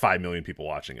 7.5 million people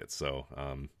watching it. So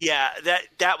yeah,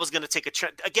 that was going to take a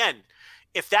trend again.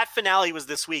 If that finale was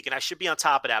this week, and I should be on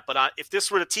top of that, but if this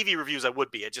were the TV reviews, I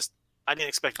would be. I didn't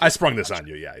expect. I sprung this on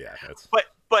you. Yeah.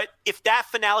 But if that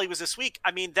finale was this week,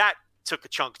 I mean, that took a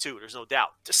chunk too. There's no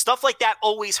doubt. Stuff like that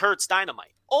always hurts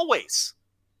Dynamite. Always.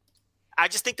 I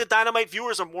just think the Dynamite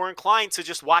viewers are more inclined to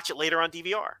just watch it later on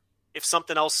DVR if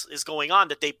something else is going on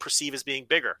that they perceive as being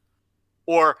bigger.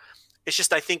 Or it's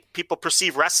just, I think people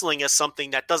perceive wrestling as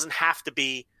something that doesn't have to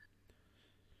be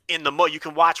in the you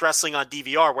can watch wrestling on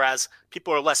DVR, whereas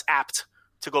people are less apt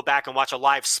to go back and watch a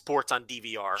live sport on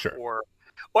DVR. Sure. Or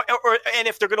and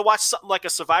if they're going to watch something like a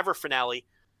Survivor finale,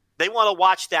 they want to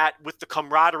watch that with the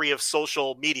camaraderie of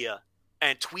social media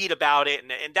and tweet about it.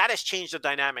 And that has changed the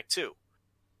dynamic too.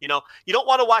 You don't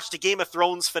want to watch the Game of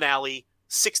Thrones finale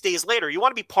 6 days later. You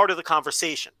want to be part of the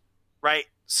conversation, right?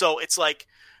 So it's like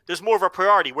there's more of a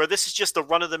priority where this is just a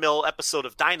run-of-the-mill episode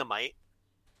of Dynamite.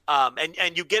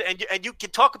 And you can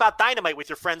talk about Dynamite with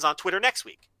your friends on Twitter next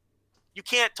week. You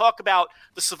can't talk about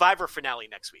the Survivor finale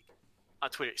next week on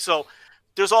Twitter. So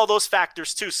there's all those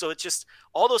factors too. So it's just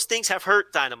all those things have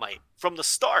hurt Dynamite from the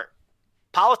start.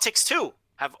 Politics too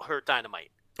have hurt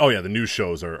Dynamite. Oh yeah, the news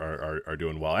shows are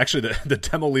doing well. Actually, the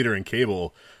demo leader in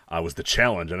cable was The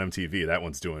Challenge on MTV. That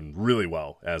one's doing really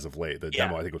well as of late. The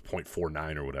demo I think was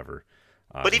 0.49 or whatever.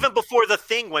 But even before the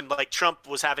thing, when like Trump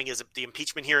was having the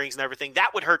impeachment hearings and everything,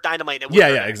 that would hurt Dynamite.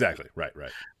 Yeah, exactly. Right.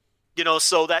 You know,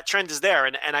 so that trend is there,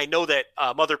 and I know that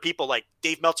other people like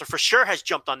Dave Meltzer for sure has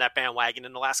jumped on that bandwagon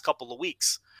in the last couple of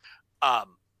weeks.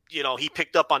 You know, he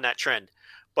picked up on that trend,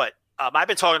 but I've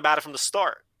been talking about it from the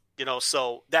start. You know,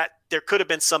 so that there could have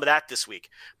been some of that this week,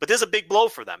 but there's a big blow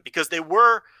for them because they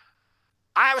were.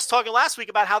 I was talking last week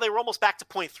about how they were almost back to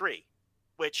 0.3,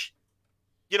 which,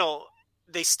 you know,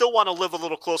 they still want to live a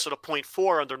little closer to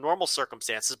 0.4 under normal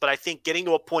circumstances, but I think getting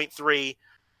to a 0.3,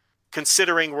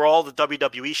 considering where all the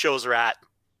WWE shows are at,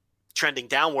 trending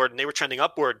downward and they were trending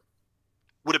upward,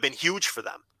 would have been huge for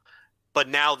them. But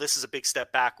now this is a big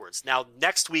step backwards. Now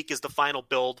next week is the final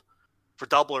build for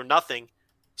Double or Nothing,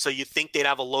 so you think they'd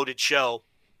have a loaded show,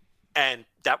 and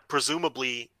that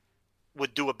presumably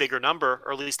would do a bigger number,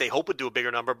 or at least they hope would do a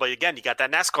bigger number. But again, you got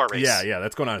that NASCAR race. Yeah,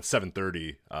 that's going on at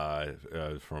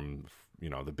 7:30 from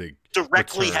the big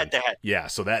directly return. head to head. Yeah,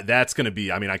 so that's going to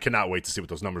be. I mean, I cannot wait to see what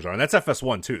those numbers are, and that's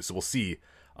FS1 too. So we'll see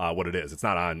what it is. It's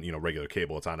not on regular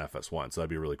cable. It's on FS1. So that'd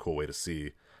be a really cool way to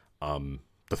see the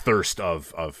thirst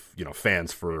of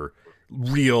fans for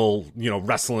real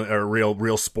wrestling or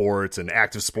real sports and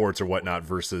active sports or whatnot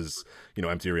versus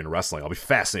empty arena wrestling. I'll be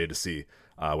fascinated to see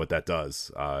what that does.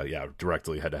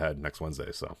 Directly head to head next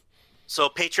Wednesday. So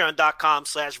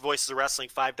patreon.com/Voices of Wrestling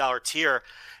 $5 tier.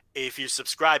 If you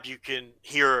subscribe, you can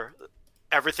hear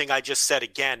everything I just said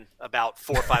again about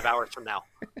 4 or 5 hours from now,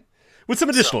 with some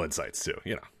additional insights too.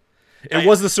 It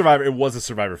was the Survivor. It was a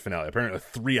Survivor finale. Apparently,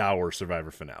 a 3-hour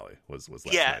Survivor finale was last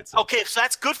night. So. Okay, so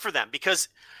that's good for them because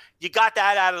you got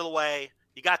that out of the way.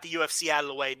 You got the UFC out of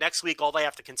the way. Next week, all they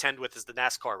have to contend with is the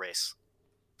NASCAR race.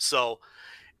 So,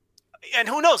 and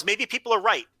who knows? Maybe people are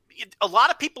right. A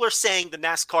lot of people are saying the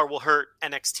NASCAR will hurt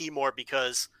NXT more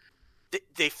because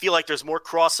they feel like there's more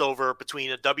crossover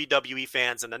between the WWE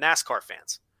fans and the NASCAR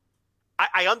fans.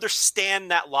 I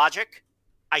understand that logic.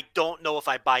 I don't know if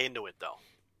I buy into it, though.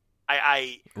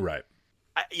 Right.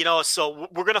 So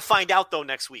we're going to find out, though,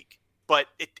 next week. But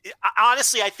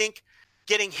honestly, I think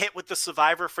getting hit with the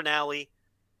Survivor finale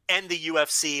and the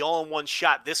UFC all in one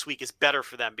shot this week is better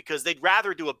for them because they'd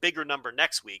rather do a bigger number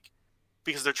next week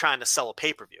because they're trying to sell a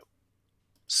pay-per-view.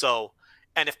 So,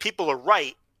 and if people are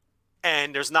right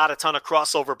and there's not a ton of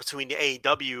crossover between the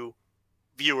AEW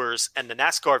viewers and the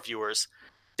NASCAR viewers,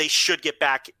 they should get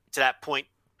back to that 0.25,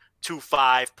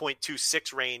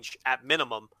 0.26 range at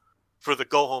minimum for the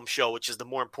go-home show, which is the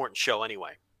more important show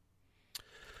anyway.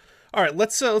 All right,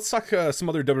 let's talk some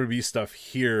other WWE stuff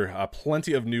here.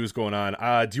 Plenty of news going on.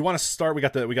 Do you want to start? We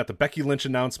got the Becky Lynch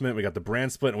announcement. We got the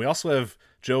brand split, and we also have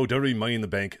WWE Money in the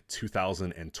Bank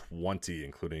 2020,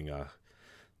 including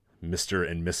Mr.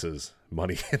 and Mrs.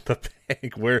 Money in the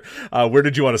Bank. Where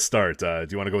did you want to start? Do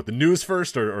you want to go with the news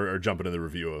first, or jump into the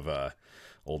review of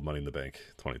old Money in the Bank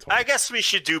 2020? I guess we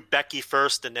should do Becky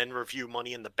first and then review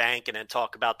Money in the Bank and then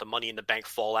talk about the Money in the Bank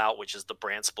fallout, which is the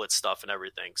brand split stuff and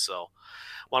everything. So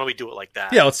why don't we do it like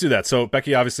that? Yeah, let's do that. So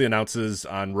Becky obviously announces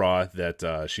on Raw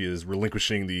that she is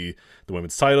relinquishing the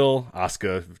women's title.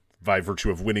 Asuka, by virtue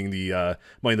of winning the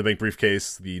Money in the Bank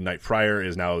briefcase the night prior,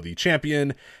 is now the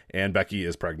champion, and Becky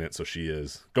is pregnant, so she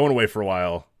is going away for a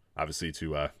while, obviously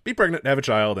to be pregnant and have a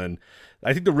child. And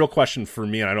I think the real question for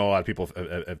me, and I know a lot of people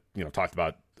have talked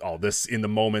about all this in the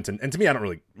moment, and to me, I don't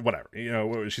really, whatever,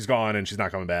 she's gone and she's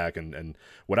not coming back and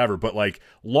whatever, but like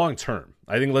long term,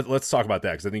 I think let's talk about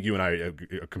that, because I think you and I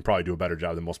can probably do a better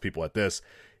job than most people at this.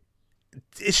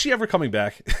 Is she ever coming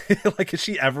back? Like, is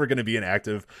she ever going to be an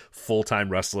active full-time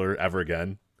wrestler ever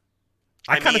again?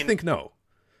 I kind of think no.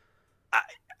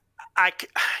 I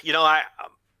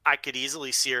could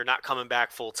easily see her not coming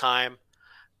back full-time.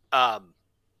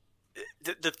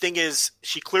 The thing is,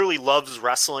 she clearly loves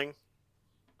wrestling,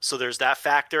 so there's that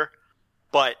factor.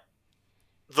 But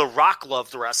The Rock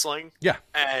loved wrestling. Yeah,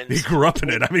 and he grew up in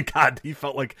it. I mean, God, he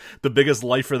felt like the biggest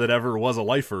lifer that ever was a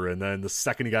lifer, and then the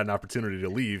second he got an opportunity to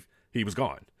leave, he was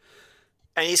gone.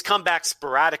 And he's come back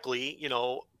sporadically,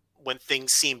 when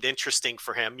things seemed interesting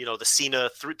for him. The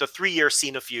 3-year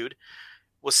Cena feud,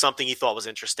 was something he thought was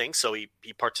interesting, so he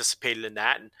participated in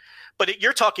that. But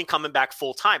you're talking coming back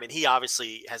full time, and he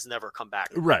obviously has never come back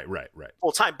Right.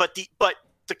 full time. But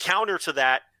the counter to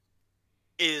that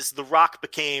is The Rock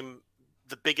became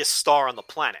the biggest star on the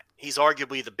planet. He's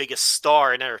arguably the biggest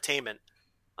star in entertainment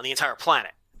on the entire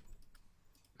planet.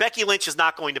 Becky Lynch is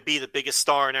not going to be the biggest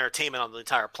star in entertainment on the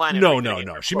entire planet.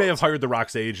 No. She may have hired The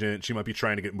Rock's agent. She might be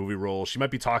trying to get movie roles. She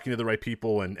might be talking to the right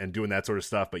people and doing that sort of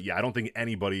stuff. But yeah, I don't think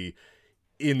anybody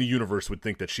in the universe would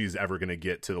think that she's ever going to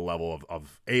get to the level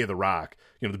of The Rock,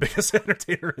 the biggest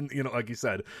entertainer and, like you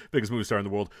said, biggest movie star in the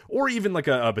world, or even like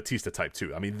a Batista type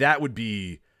too. I mean, that would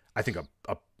be, I think,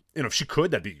 if she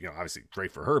could, that'd be, obviously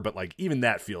great for her, but like even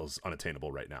that feels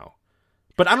unattainable right now.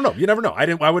 But I don't know. You never know. I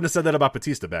wouldn't have said that about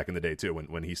Batista back in the day too,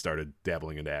 when he started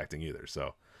dabbling into acting either.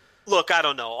 So, look, I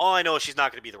don't know. All I know is she's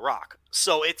not going to be The Rock.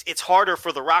 So it's harder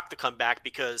for The Rock to come back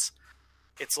because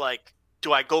it's like,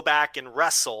 do I go back and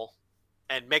wrestle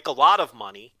and make a lot of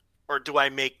money, or do I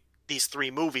make these 3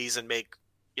 movies and make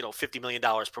 $50 million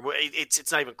per movie?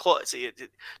 It's not even close.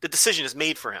 The decision is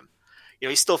made for him.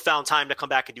 He still found time to come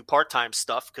back and do part-time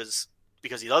stuff because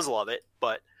he does love it,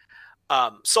 but.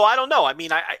 So I don't know. I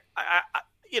mean, I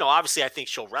obviously I think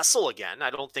she'll wrestle again. I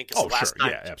don't think it's the last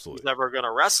time she's ever going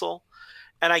to wrestle.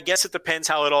 And I guess it depends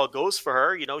how it all goes for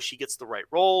her. She gets the right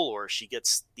role, or she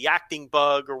gets the acting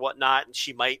bug or whatnot, and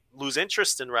she might lose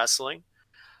interest in wrestling.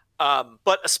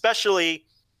 But especially,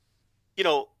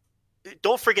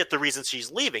 don't forget the reason she's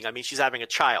leaving. I mean, she's having a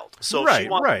child. So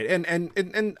right.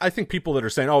 And I think people that are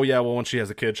saying, oh yeah, well, once she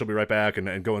has a kid, she'll be right back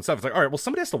and go and stuff. It's like, all right, well,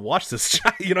 somebody has to watch this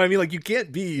child. You know what I mean? Like, you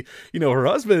can't be, her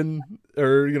husband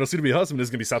or, soon to be husband is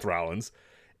going to be Seth Rollins.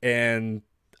 And,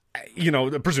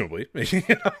 presumably,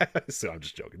 so I'm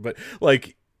just joking, but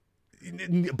like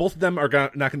both of them are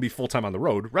not going to be full-time on the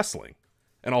road wrestling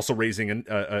and also raising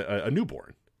a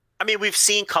newborn. I mean, we've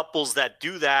seen couples that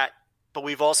do that, but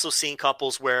we've also seen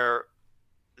couples where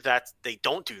that they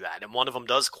don't do that, and one of them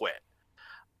does quit.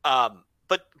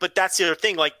 But that's the other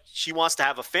thing. Like, she wants to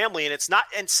have a family,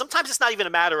 and sometimes it's not even a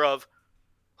matter of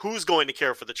who's going to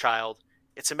care for the child.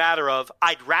 It's a matter of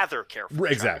I'd rather care for the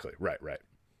exactly. child. Right.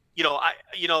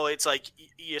 It's like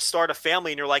you start a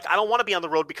family, and you're like, I don't want to be on the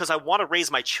road because I want to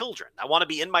raise my children. I want to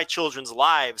be in my children's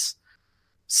lives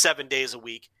 7 days a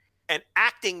week. And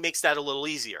acting makes that a little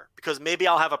easier because maybe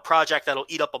I'll have a project that'll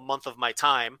eat up a month of my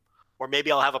time, or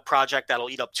maybe I'll have a project that'll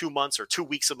eat up 2 months or 2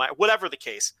 weeks of whatever the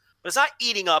case. But it's not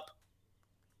eating up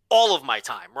all of my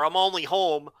time, where I'm only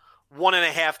home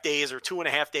 1.5 days or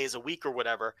 2.5 days a week or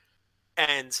whatever.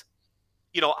 And,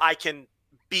 I can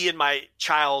be in my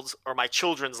child's or my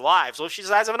children's lives. Well, if she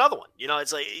decides to have another one,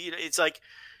 it's like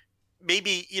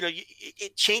maybe,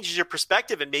 it changes your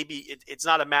perspective, and maybe it's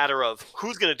not a matter of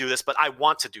who's going to do this, but I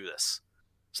want to do this.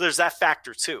 So there's that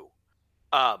factor too.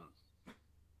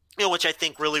 Which I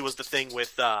think really was the thing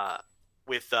with Bella,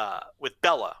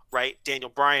 right? Daniel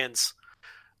Bryan's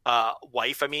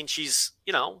wife. I mean, she's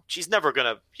never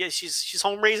going to, she's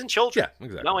home raising children. Yeah,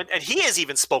 exactly. And he has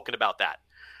even spoken about that,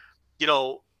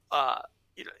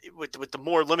 with the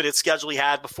more limited schedule he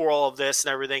had before all of this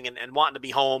and everything, and wanting to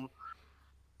be home,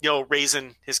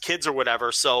 raising his kids or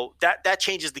whatever. So that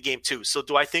changes the game too. So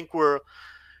do I think we're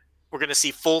going to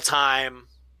see full-time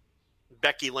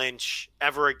Becky Lynch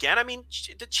ever again? I mean,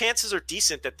 the chances are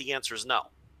decent that the answer is no.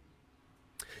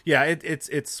 Yeah,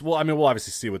 it's well, I mean, we'll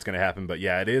obviously see what's going to happen, but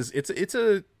yeah, it's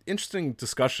a interesting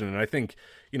discussion. And I think,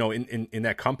 in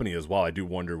that company as well, I do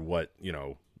wonder what,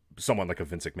 someone like a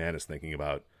Vince McMahon is thinking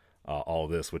about all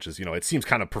of this, which is, it seems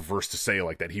kind of perverse to say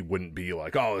like that he wouldn't be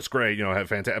like, oh, it's great, have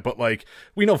fantastic, but like,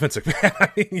 we know Vince McMahon. I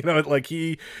mean,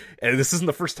 and this isn't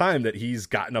the first time that he's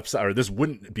gotten upset, or this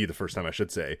wouldn't be the first time, I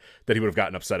should say, that he would have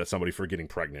gotten upset at somebody for getting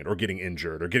pregnant or getting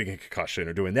injured or getting a concussion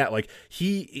or doing that. Like,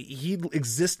 he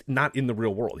exists not in the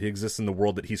real world. He exists in the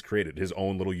world that he's created, his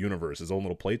own little universe, his own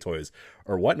little play toys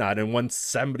or whatnot. And when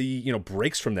somebody,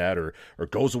 breaks from that or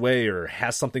goes away or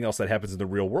has something else that happens in the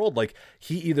real world, like,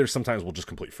 he either sometimes will just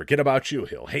completely forget about you,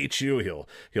 he'll hate you,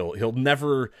 he'll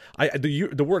never,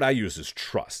 the word I use is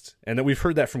trust. And then we've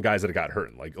heard that from guys that got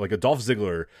hurt. Like a Dolph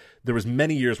Ziggler, there was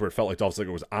many years where it felt like Dolph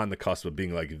Ziggler was on the cusp of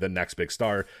being like the next big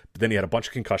star, but then he had a bunch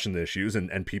of concussion issues,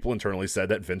 and people internally said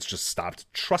that Vince just stopped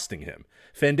trusting him.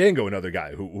 Fandango, another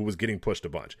guy who was getting pushed a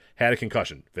bunch, had a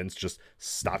concussion. Vince just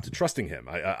stopped trusting him.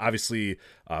 Obviously,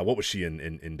 what was she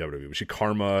in WWE? Was she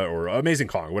Karma or Amazing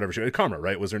Kong or whatever? Karma,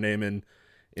 right? Was her name in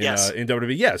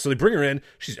WWE. Yeah, so they bring her in.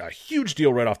 She's a huge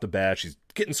deal right off the bat. She's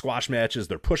getting squash matches.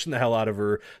 They're pushing the hell out of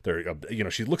her. They're,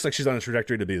 she looks like she's on a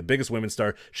trajectory to be the biggest women's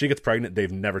star. She gets pregnant. They've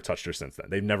never touched her since then.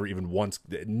 They've never even once,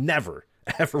 never,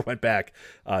 ever went back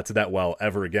to that well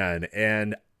ever again.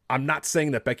 And I'm not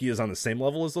saying that Becky is on the same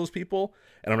level as those people,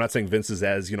 and I'm not saying Vince is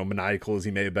as, maniacal as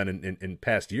he may have been in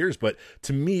past years, but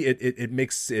to me, it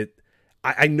makes it.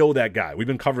 I know that guy. We've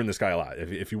been covering this guy a lot.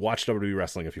 If you watch WWE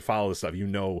wrestling, if you follow this stuff, you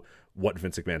know what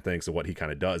Vince McMahon thinks and what he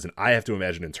kind of does. And I have to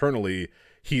imagine internally,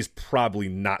 he's probably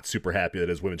not super happy that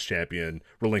his women's champion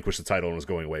relinquished the title and was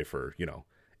going away for,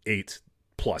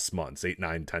 8+ months, 8,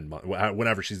 9, 10 months,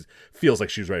 whenever she feels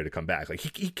like she's ready to come back. Like,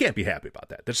 he can't be happy about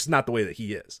that. That's just not the way that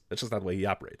he is. That's just not the way he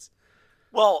operates.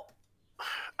 Well,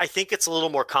 I think it's a little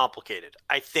more complicated.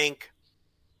 I think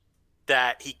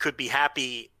that he could be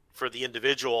happy for the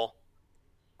individual,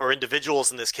 or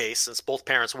individuals in this case, since both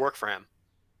parents work for him.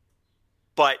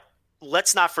 But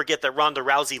let's not forget that Ronda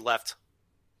Rousey left,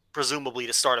 presumably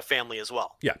to start a family as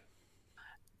well. Yeah.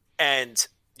 And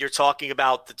you're talking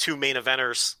about the 2 main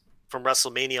eventers from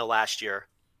WrestleMania last year.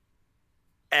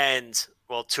 And,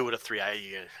 well, 2 of the 3. I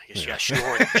guess you got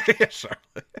shoehorn.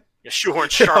 Shoehorn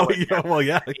Charlotte.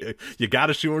 You got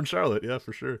to shoehorn Charlotte. Yeah,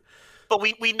 for sure. But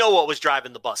we know what was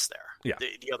driving the bus there. Yeah.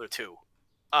 The other 2.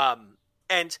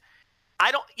 And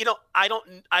I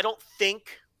don't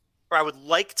think, or I would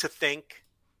like to think,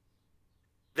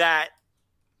 that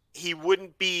he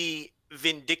wouldn't be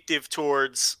vindictive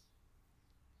towards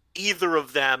either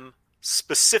of them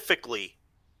specifically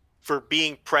for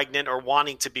being pregnant or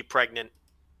wanting to be pregnant.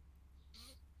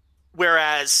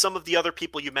 Whereas some of the other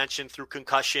people you mentioned through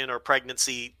concussion or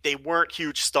pregnancy, they weren't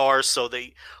huge stars. So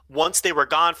once they were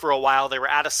gone for a while, they were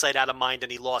out of sight, out of mind,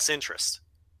 and he lost interest,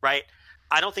 right?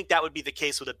 I don't think that would be the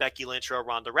case with a Becky Lynch or a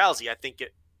Ronda Rousey. I think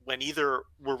when either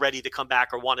were ready to come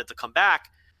back or wanted to come back,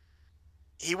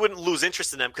 he wouldn't lose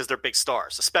interest in them because they're big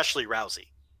stars, especially Rousey.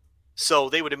 So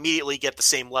they would immediately get the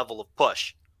same level of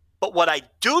push. But what I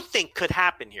do think could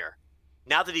happen here,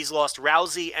 now that he's lost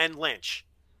Rousey and Lynch,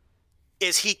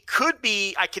 is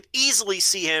I could easily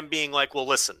see him being like, well,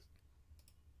 listen,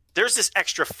 there's this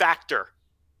extra factor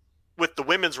with the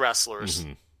women's wrestlers.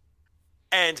 Mm-hmm.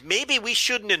 And maybe we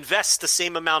shouldn't invest the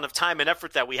same amount of time and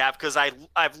effort that we have because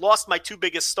I've lost my 2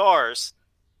 biggest stars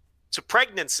to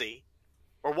pregnancy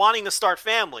or wanting to start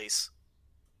families.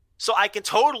 So I can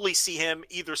totally see him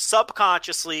either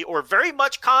subconsciously or very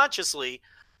much consciously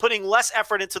putting less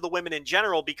effort into the women in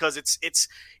general because it's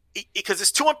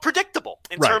too unpredictable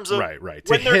in terms of right.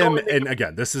 To him, and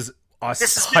again, this is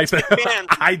us.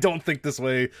 I don't think this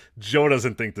way. Joe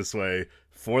doesn't think this way,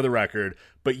 for the record.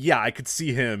 But yeah, I could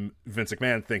see him, Vince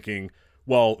McMahon, thinking,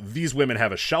 well, these women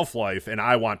have a shelf life, and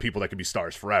I want people that can be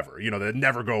stars forever. That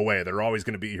never go away. They're always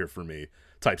going to be here for me,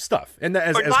 type stuff. And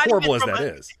as horrible as that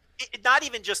is, not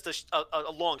even just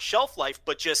a long shelf life,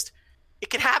 but just it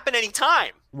can happen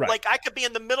anytime. Right. Like I could be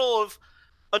in the middle of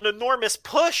an enormous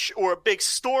push or a big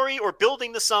story or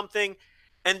building to something,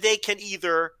 and they can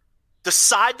either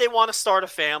decide they want to start a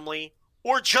family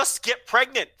or just get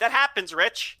pregnant. That happens,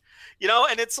 Rich.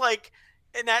 And it's like,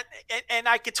 and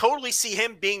I could totally see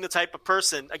him being the type of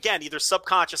person, again, either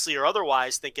subconsciously or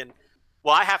otherwise, thinking,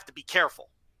 well, I have to be careful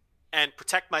and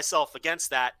protect myself against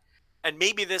that. And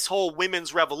maybe this whole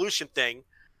women's revolution thing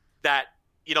that,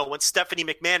 when Stephanie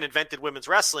McMahon invented women's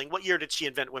wrestling, what year did she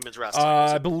invent women's wrestling?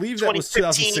 I believe that was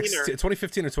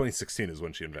 2015 or 2016 is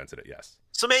when she invented it, yes.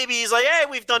 So maybe he's like, hey,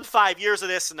 we've done 5 years of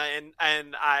this, and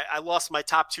I lost my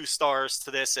top 2 stars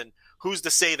to this, and who's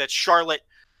to say that Charlotte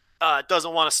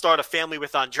doesn't want to start a family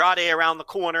with Andrade around the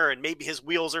corner, and maybe his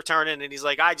wheels are turning, and he's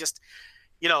like, I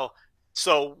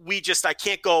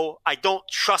don't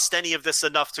trust any of this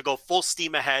enough to go full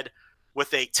steam ahead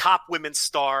with a top women's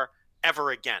star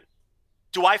ever again.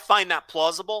 Do I find that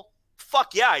plausible?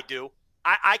 Fuck yeah, I do.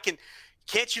 I can.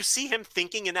 Can't you see him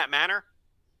thinking in that manner?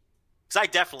 Because I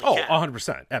definitely can.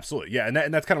 100%. Absolutely. Yeah,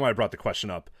 and that's kind of why I brought the question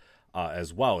up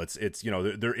as well. It's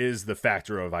there is the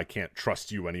factor of I can't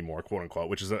trust you anymore, quote unquote,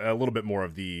 which is a little bit more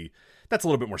of that's a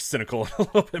little bit more cynical, a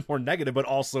little bit more negative, but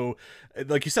also,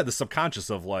 like you said, the subconscious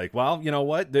of like, well, you know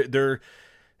what, the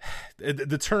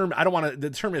term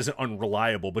isn't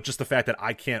unreliable, but just the fact that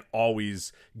I can't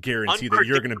always guarantee that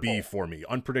you're going to be for me.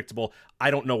 Unpredictable. I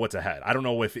don't know what's ahead. I don't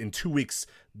know if in 2 weeks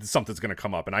something's going to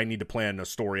come up and I need to plan a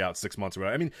story out 6 months or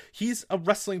whatever. I mean, he's a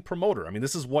wrestling promoter. I mean,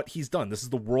 this is what he's done. This is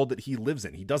the world that he lives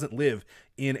in. He doesn't live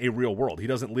in a real world. He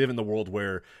doesn't live in the world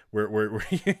where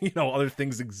other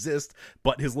things exist,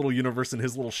 but his little universe and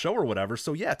his little show or whatever.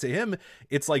 So yeah, to him,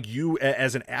 it's like you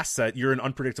as an asset, you're an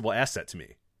unpredictable asset to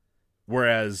me.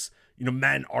 Whereas,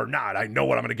 men are not. I know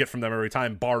what I'm going to get from them every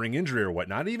time, barring injury or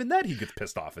whatnot. Even that, he gets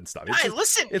pissed off and stuff.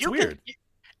 It's weird.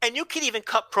 And you can even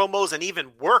cut promos and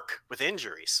even work with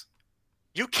injuries.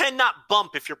 You cannot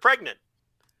bump if you're pregnant.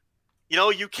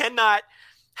 You cannot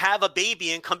have a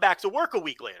baby and come back to work a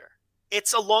week later.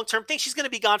 It's a long-term thing. She's going to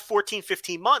be gone 14,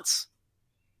 15 months.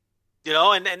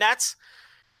 And that's,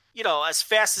 as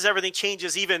fast as everything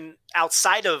changes, even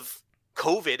outside of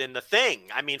COVID and the thing,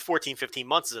 14, 15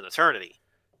 months is an eternity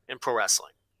in pro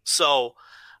wrestling. So,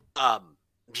 I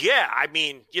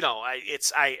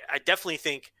definitely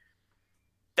think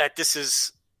that this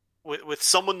is with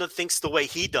someone that thinks the way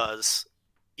he does,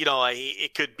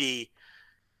 it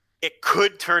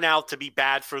could turn out to be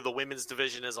bad for the women's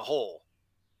division as a whole.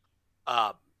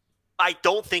 I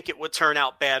don't think it would turn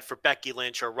out bad for Becky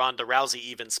Lynch or Ronda Rousey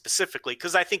even specifically,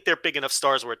 because I think they're big enough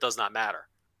stars where it does not matter.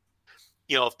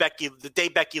 If the day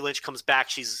Becky Lynch comes back,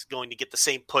 she's going to get the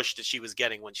same push that she was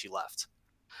getting when she left.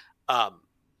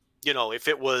 If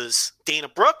it was Dana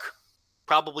Brooke,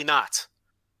 probably not.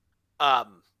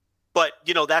 But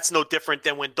that's no different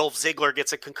than when Dolph Ziggler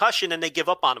gets a concussion and they give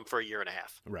up on him for a year and a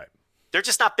half. Right. They're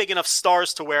just not big enough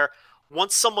stars to where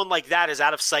once someone like that is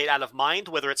out of sight, out of mind,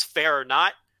 whether it's fair or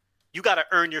not, you got to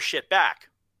earn your shit back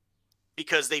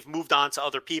because they've moved on to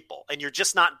other people. And you're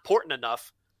just not important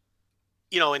enough,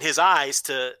 in his eyes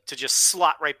to just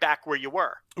slot right back where you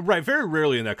were. Right. Very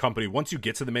rarely in that company, once you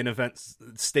get to the main event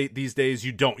state these days,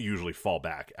 you don't usually fall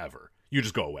back ever. You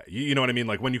just go away. You know what I mean?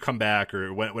 Like when you come back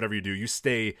or whatever you do, you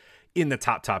stay in the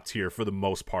top tier for the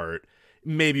most part.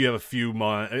 Maybe you have a few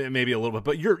months, maybe a little bit,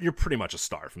 but you're pretty much a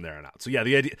star from there on out. So yeah,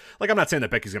 the idea, like I'm not saying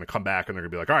that Becky's going to come back and they're going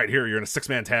to be like, all right, here, you're in a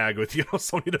 6-man tag with,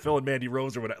 Sonya Deville and Mandy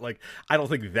Rose or whatever. Like, I don't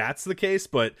think that's the case,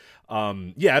 but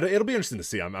yeah, it'll be interesting to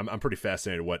see. I'm pretty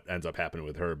fascinated what ends up happening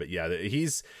with her, but yeah,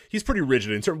 he's pretty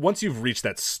rigid in terms. Once you've reached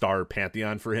that star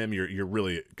pantheon for him, you're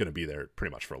really going to be there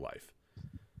pretty much for life.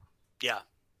 Yeah.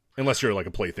 Unless you're like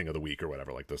a plaything of the week or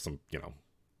whatever, like there's some,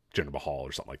 Jinder Mahal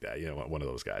or something like that, one of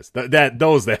those guys.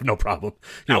 Those they have no problem,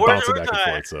 bouncing back and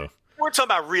forth. So we're talking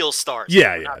about real stars.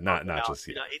 Yeah, not just.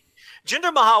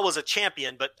 Jinder Mahal was a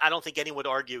champion, but I don't think anyone would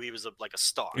argue he was like a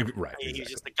star. Right, exactly. He was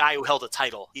just a guy who held a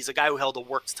title. He's a guy who held a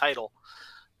works title,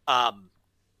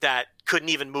 that couldn't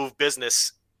even move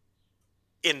business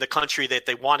in the country that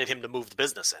they wanted him to move the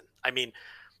business in.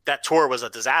 That tour was a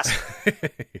disaster.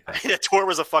 That tour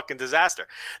was a fucking disaster.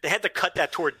 They had to cut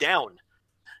that tour down.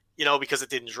 Because it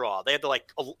didn't draw. They had to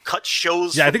cut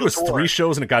shows. Yeah, I think it was 3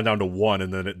 shows and it got down to 1,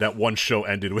 and then that one show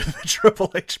ended with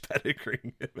Triple H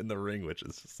pedigreeing him in the ring, which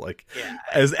is just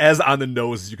as on the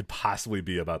nose as you could possibly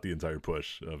be about the entire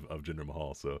push of Jinder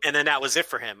Mahal. So, and then that was it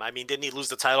for him. Didn't he lose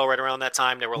the title right around that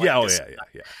time? They were like,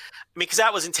 yeah. Because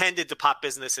that was intended to pop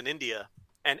business in India,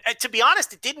 and to be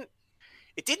honest, it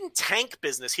didn't tank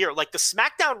business here. Like the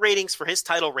SmackDown ratings for his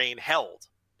title reign held.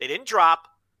 They didn't drop.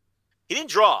 He didn't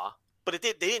draw. But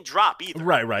they didn't drop either.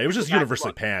 Right. It was just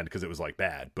universally panned because it was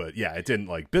bad. But yeah, it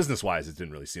didn't business wise. It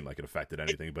didn't really seem like it affected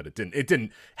anything. But it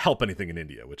didn't help anything in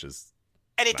India, which is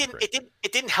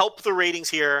it didn't help the ratings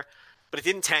here, but it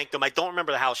didn't tank them. I don't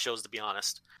remember the house shows, to be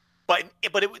honest. But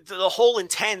the whole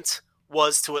intent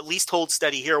was to at least hold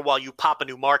steady here while you pop a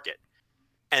new market,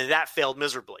 and that failed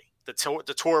miserably. The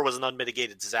tour was an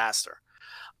unmitigated disaster,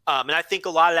 and I think a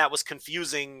lot of that was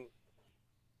confusing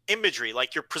imagery.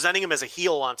 Like you're presenting him as a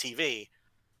heel on TV,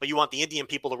 but you want the Indian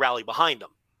people to rally behind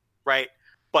him, right?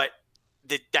 But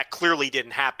that clearly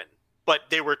didn't happen. But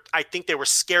I think they were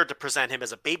scared to present him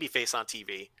as a babyface on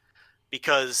TV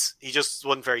because he just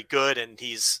wasn't very good, and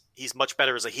he's much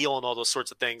better as a heel and all those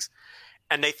sorts of things.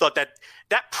 And they thought that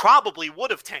probably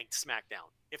would have tanked SmackDown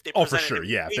if they presented for sure,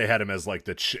 yeah. If they had him as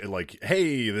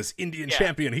hey, this Indian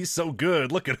champion, he's so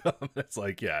good. Look at him. It's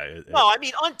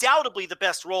undoubtedly the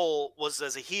best role was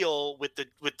as a heel with the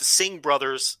Singh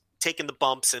brothers taking the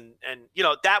bumps, and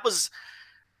that was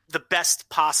the best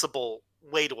possible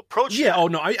way to approach it. Yeah. Oh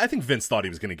no, I think Vince thought he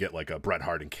was going to get like a Bret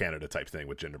Hart in Canada type thing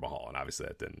with Jinder Mahal, and obviously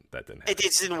that didn't happen. It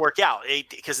didn't work out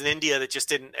because in India that just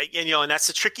didn't. And that's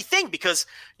the tricky thing because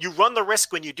you run the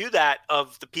risk when you do that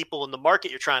of the people in the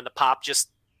market you're trying to pop just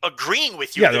agreeing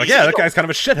with you. Yeah, they're like, that guy's kind of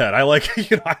a shithead. I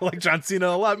like John Cena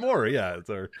a lot more. Yeah,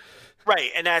 right,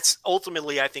 and that's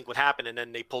ultimately I think what happened. And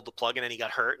then they pulled the plug, and then he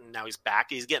got hurt, and now he's back.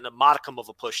 He's getting a modicum of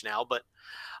a push now, but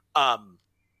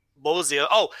what was the?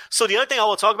 Oh, so the other thing I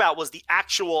want to talk about was the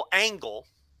actual angle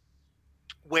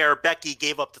where Becky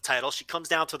gave up the title. She comes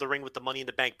down to the ring with the Money in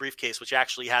the Bank briefcase, which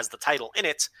actually has the title in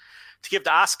it, to give to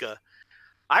Asuka.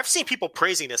 I've seen people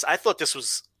praising this. I thought this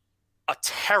was a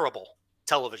terrible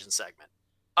television segment.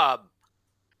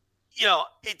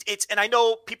 It's and I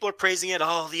know people are praising it.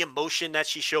 Oh, the emotion that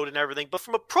she showed and everything. But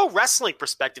from a pro wrestling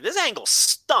perspective, this angle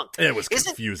stunk. It was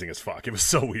confusing as fuck. It was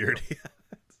so weird.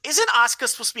 Isn't Asuka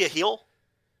supposed to be a heel?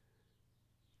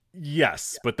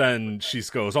 Yes, but then she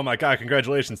goes, "Oh my god,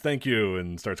 congratulations, thank you,"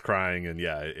 and starts crying. And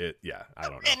I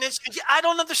don't know. And I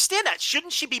don't understand that.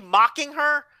 Shouldn't she be mocking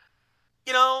her?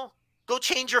 Going, Go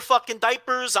change your fucking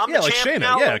diapers. I'm Yeah, the like champ Shayna.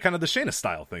 now. Yeah, kind of the Shayna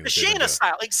style thing. The Shayna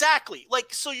style, exactly.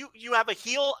 Like, so you have a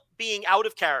heel being out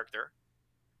of character.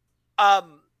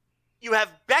 You have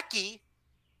Becky,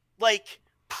 like,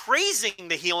 praising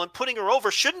the heel and putting her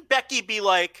over. Shouldn't Becky be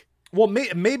like... Well,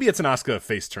 maybe it's an Asuka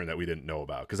face turn that we didn't know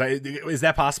about. Because is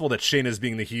that possible that Shayna's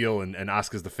being the heel and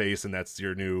Asuka's the face, and that's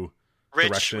your new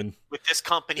direction? With this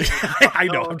company. I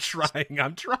know, I'm trying.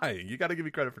 You got to give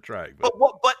me credit for trying. But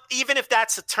even if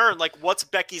that's a turn, like, what's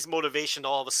Becky's motivation to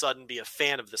all of a sudden be a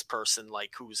fan of this person?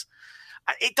 Like,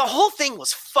 the whole thing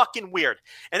was fucking weird.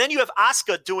 And then you have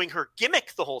Asuka doing her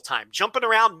gimmick the whole time, jumping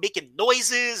around, making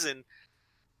noises, and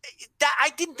that I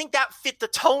didn't think that fit the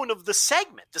tone of the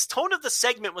segment. This tone of the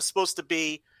segment was supposed to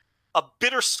be a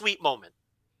bittersweet moment.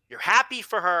 You're happy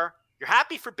for her, you're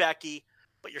happy for Becky,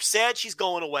 but you're sad she's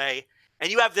going away.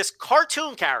 And you have this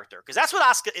cartoon character, because that's what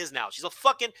Asuka is now. She's a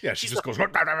fucking... Yeah, she just goes... Yeah,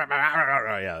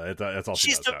 that's all she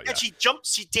does now, yeah. And she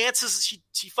jumps, she dances,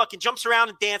 she fucking jumps around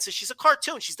and dances. She's a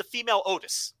cartoon. She's the female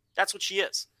Otis. That's what she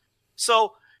is.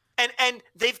 So, and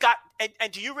they've got...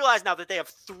 And do you realize now that they have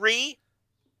 3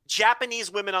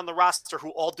 Japanese women on the roster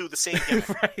who all do the same gimmick?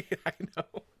 Right, I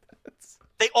know.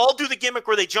 They all do the gimmick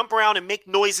where they jump around and make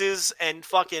noises and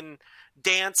fucking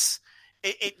dance.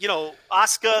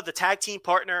 Asuka, the tag team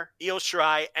partner, Io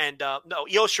Shirai, and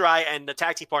the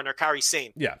tag team partner, Kairi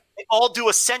Sane. Yeah. They all do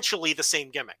essentially the same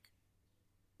gimmick.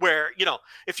 Where,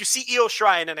 if you see Io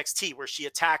Shirai in NXT, where she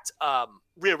attacked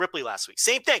Rhea Ripley last week,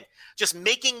 same thing. Just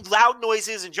making loud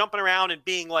noises and jumping around and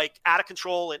being, like, out of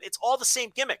control, and it's all the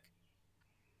same gimmick.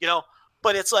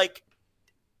 But it's like,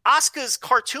 Asuka's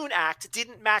cartoon act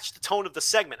didn't match the tone of the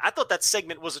segment. I thought that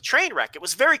segment was a train wreck. It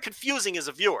was very confusing as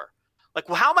a viewer. Like,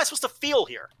 well, how am I supposed to feel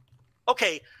here?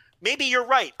 Okay, maybe you're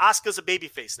right. Asuka's a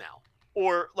babyface now.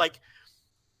 Or, like,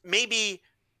 maybe,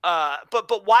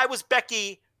 but why was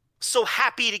Becky so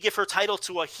happy to give her title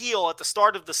to a heel at the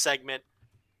start of the segment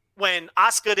when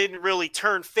Asuka didn't really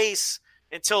turn face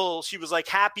until she was, like,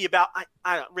 happy about,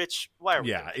 I don't, Rich, why are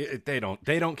we they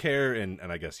don't care, and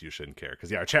I guess you shouldn't care,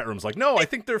 because our chat room's like, no, I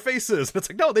think they're faces, and it's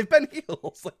like, no, they've been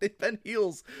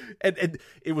heels, and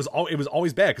it was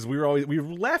always bad, because we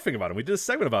were laughing about it. We did a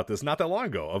segment about this not that long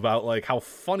ago, about, like, how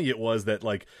funny it was that,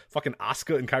 like, fucking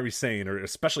Asuka and Kairi Sane, or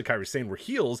especially Kairi Sane, were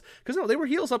heels, because they were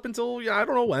heels up until, I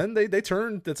don't know when, they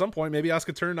turned at some point, maybe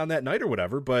Asuka turned on that night or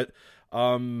whatever, but,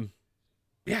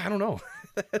 yeah, I don't know.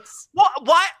 Well,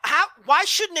 why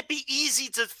shouldn't it be easy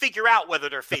to figure out whether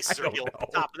they're faces or heels on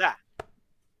top of that?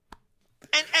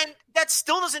 And that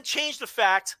still doesn't change the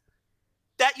fact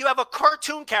that you have a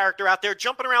cartoon character out there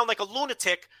jumping around like a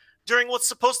lunatic during what's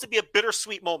supposed to be a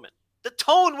bittersweet moment. The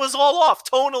tone was all off.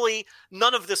 Tonally,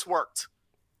 none of this worked.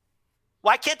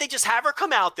 Why can't they just have her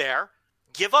come out there,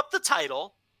 give up the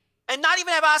title, and not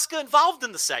even have Asuka involved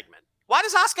in the segment? Why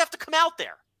does Asuka have to come out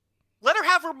there? Let her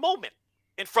have her moment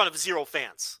in front of 0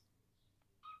 fans,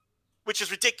 which is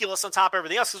ridiculous on top of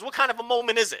everything else, because what kind of a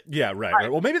moment is it? Yeah,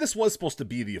 right. Well, maybe this was supposed to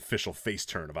be the official face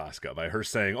turn of Asuka, by her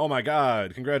saying, oh my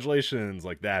god, congratulations,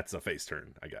 like, that's a face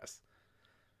turn, I guess.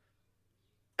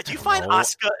 Do you find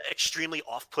Asuka extremely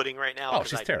off-putting right now? Oh,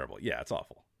 she's terrible. Yeah, it's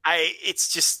awful.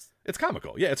 It's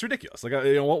comical. Yeah, it's ridiculous. Like,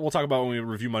 we'll talk about when we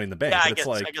review Money in the Bank. Yeah,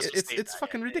 but it's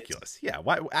fucking ridiculous. Yeah,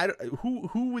 why?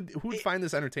 Who would find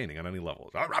this entertaining on any level?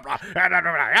 Yeah.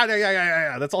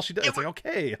 That's all she does. It's like,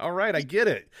 okay, all right, I get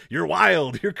it. You're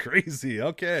wild. You're crazy.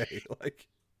 Okay, like,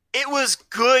 it was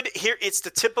good. Here, it's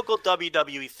the typical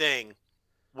WWE thing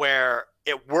where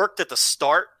it worked at the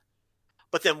start,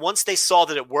 but then once they saw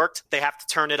that it worked, they have to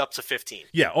turn it up to 15.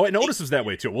 Yeah. Oh, and Otis was that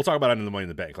way too. We'll talk about it in the Money in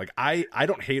the Bank. Like, I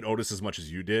don't hate Otis as much as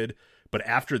you did, but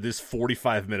after this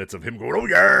 45 minutes of him going, oh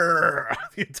yeah,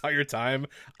 the entire time,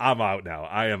 I'm out now.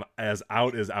 I am as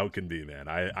out can be, man.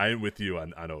 I am with you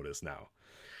on Otis now.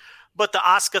 But the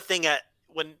Asuka thing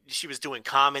when she was doing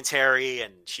commentary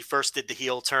and she first did the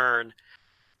heel turn,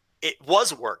 it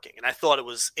was working, and I thought it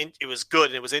was good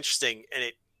and it was interesting, and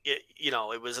it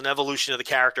was an evolution of the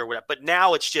character or whatever. But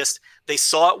now it's just, they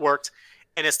saw it worked,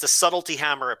 and it's the subtlety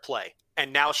hammer at play.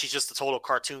 And now she's just a total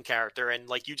cartoon character. And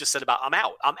like you just said about, I'm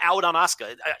out on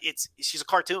Asuka. She's a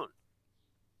cartoon.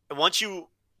 And once you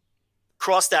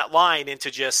cross that line into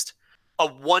just a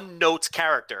one-note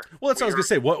character. Well, that's what I was going to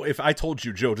say. What if I told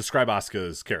you, Joe, describe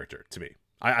Asuka's character to me?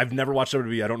 I've never watched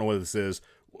WWE. I don't know what this is.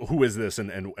 Who is this,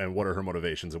 and what are her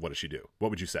motivations, and what does she do?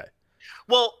 What would you say?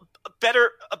 Well, a better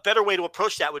way to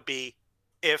approach that would be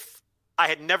if I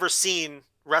had never seen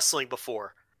wrestling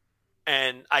before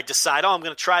and I decide, I'm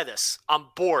going to try this. I'm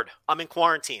bored. I'm in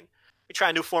quarantine. Let me try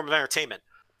a new form of entertainment.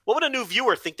 What would a new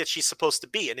viewer think that she's supposed to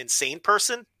be? An insane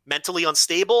person? Mentally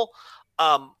unstable?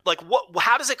 How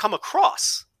does it come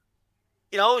across?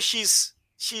 You know,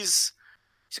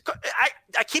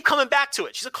 I keep coming back to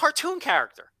it. She's a cartoon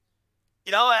character.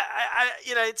 You know,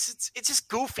 it's just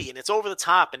goofy and it's over the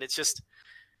top and it's just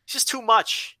too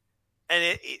much.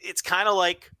 And it's kind of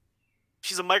like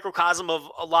she's a microcosm of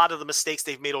a lot of the mistakes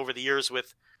they've made over the years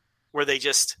with where they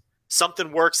just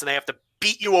something works and they have to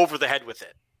beat you over the head with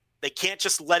it. They can't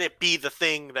just let it be the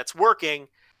thing that's working.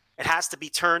 It has to be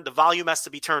turned. The volume has to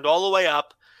be turned all the way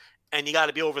up and you got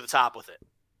to be over the top with it.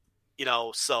 You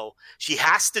know, so she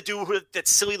has to do that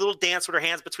silly little dance with her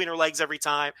hands between her legs every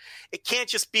time. It can't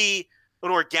just be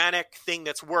an organic thing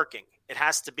that's working. It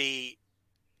has to be,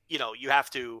 you know, you have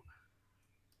to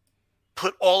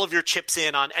put all of your chips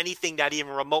in on anything that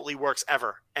even remotely works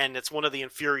ever. And it's one of the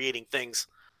infuriating things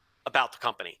about the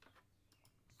company.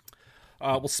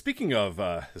 Well, speaking of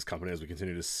this company, as we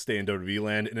continue to stay in WWE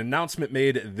land, an announcement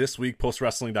made this week,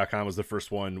 postwrestling.com was the first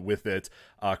one with it.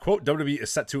 Quote, WWE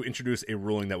is set to introduce a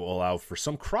ruling that will allow for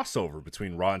some crossover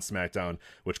between Raw and SmackDown,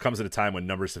 which comes at a time when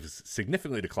numbers have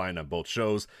significantly declined on both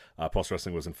shows. Post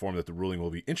Wrestling was informed that the ruling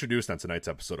will be introduced on tonight's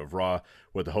episode of Raw,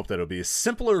 with the hope that it'll be a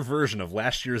simpler version of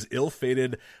last year's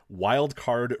ill-fated wild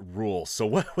card rule. So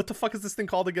what the fuck is this thing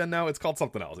called again now? It's called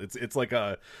something else. It's like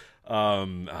a... let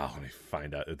me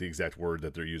find out the exact word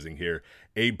that they're using here.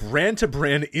 A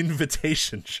brand-to-brand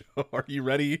invitation show. Are you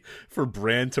ready for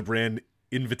brand-to-brand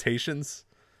invitations?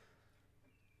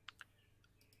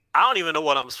 I don't even know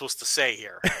what I'm supposed to say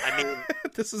here. I mean,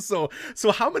 this is so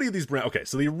how many of these brand? Okay,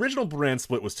 so the original brand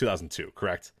split was 2002,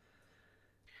 correct?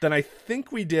 Then I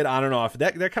think we did on and off.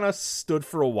 That kind of stood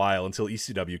for a while until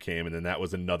ECW came, and then that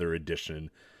was another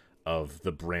edition of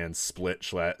the brand split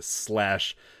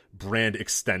slash brand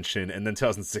extension. And then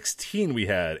 2016 we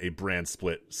had a brand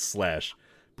split slash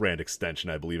brand extension,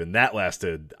 I believe, and that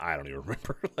lasted, I don't even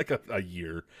remember, like a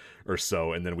year or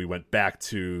so. And then we went back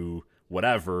to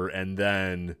whatever, and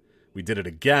then we did it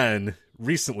again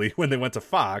recently when they went to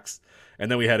Fox, and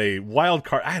then we had a wild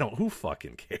card. Who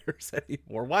fucking cares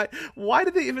anymore? Why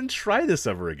did they even try this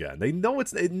ever again? They know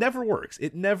it never works.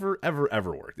 It never ever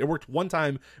worked. It worked one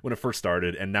time when it first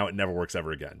started, and now it never works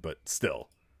ever again. But still,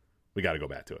 we got to go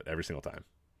back to it every single time.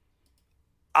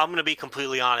 I'm going to be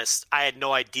completely honest. I had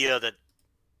no idea that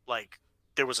like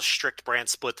there was a strict brand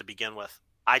split to begin with.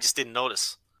 I just didn't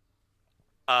notice.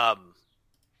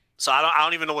 So I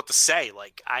don't even know what to say.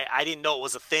 Like I didn't know it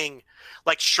was a thing.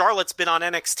 Like Charlotte's been on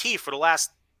NXT for the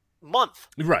last month.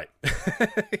 Right.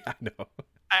 I know.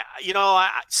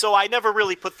 So I never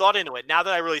really put thought into it. Now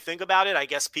that I really think about it, I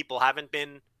guess people haven't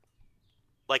been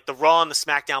like the Raw and the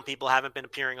SmackDown people haven't been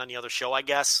appearing on the other show, I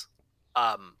guess.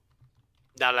 Now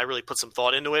that I really put some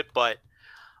thought into it, but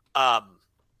how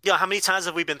many times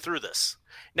have we been through this?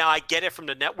 Now I get it from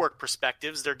the network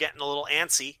perspectives. They're getting a little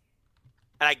antsy.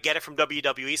 And I get it from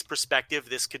WWE's perspective.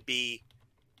 This could be,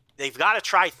 they've got to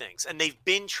try things. And they've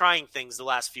been trying things the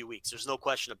last few weeks. There's no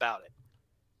question about it.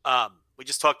 We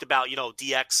just talked about,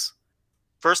 DX.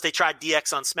 First, they tried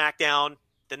DX on SmackDown.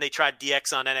 Then they tried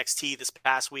DX on NXT this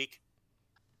past week.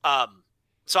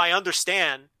 So I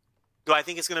understand. Do I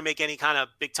think it's going to make any kind of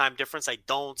big time difference? I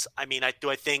don't. I mean,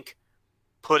 do I think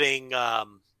putting,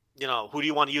 who do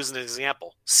you want to use as an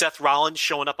example? Seth Rollins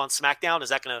showing up on SmackDown, is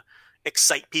that going to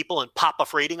excite people and pop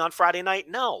off rating on Friday night?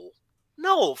 No,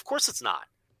 of course it's not.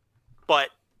 But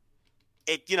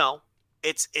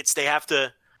it's they have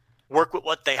to work with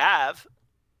what they have,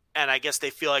 and I guess they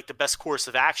feel like the best course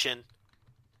of action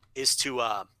is to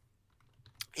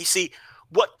you see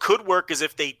what could work is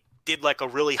if they did like a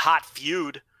really hot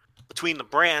feud between the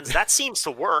brands. That seems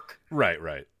to work.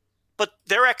 Right. But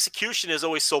their execution is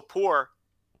always so poor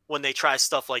when they try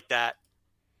stuff like that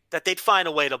they'd find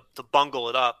a way to bungle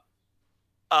it up.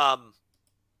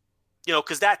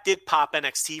 Because that did pop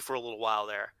NXT for a little while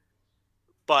there,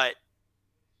 but,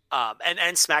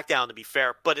 and SmackDown, to be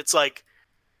fair, but it's like,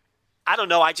 I don't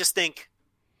know. I just think,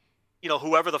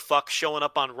 whoever the fuck showing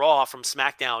up on Raw from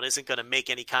SmackDown isn't going to make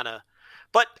any kind of,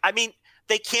 but I mean,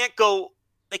 they can't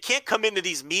come into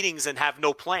these meetings and have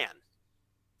no plan.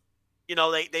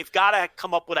 They've got to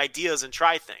come up with ideas and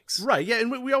try things. Right, yeah,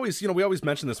 and we always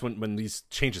mention this when these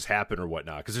changes happen or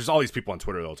whatnot, because there's all these people on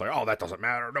Twitter that's like, oh, that doesn't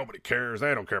matter, nobody cares,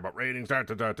 they don't care about ratings,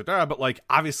 but like,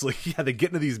 obviously, yeah, they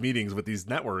get into these meetings with these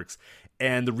networks,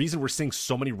 and the reason we're seeing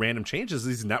so many random changes is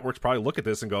these networks probably look at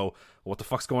this and go, well, what the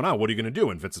fuck's going on? What are you going to do?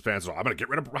 And Vince's fans are, I'm going to get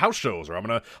rid of house shows, or I'm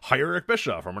going to hire Eric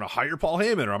Bischoff, or I'm going to hire Paul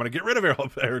Heyman, or I'm going to get rid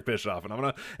of Eric Bischoff, and I'm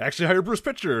going to actually hire Bruce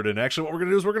Pritchard, and actually what we're going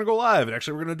to do is we're going to go live, and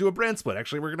actually we're going to do a brand split,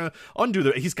 actually we're going to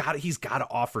undo he's got to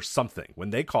offer something.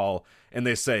 When they call and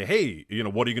they say, hey,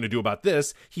 what are you going to do about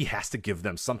this? He has to give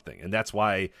them something. And that's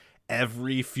why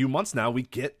every few months now we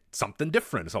get something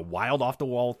different. It's a wild off the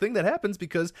wall thing that happens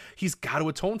because he's got to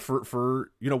atone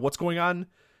for what's going on,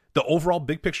 the overall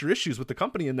big picture issues with the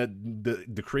company, and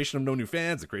the creation of no new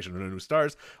fans, the creation of no new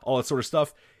stars, all that sort of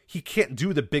stuff. He can't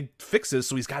do the big fixes,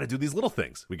 so he's got to do these little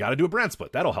things. We got to do a brand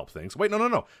split. That'll help things. Wait,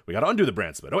 no. We got to undo the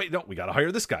brand split. Oh, wait, no. We got to hire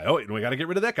this guy. Oh, wait, we got to get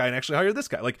rid of that guy and actually hire this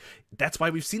guy. Like, that's why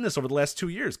we've seen this over the last 2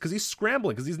 years, because he's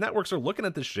scrambling, because these networks are looking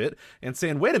at this shit and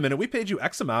saying, wait a minute, we paid you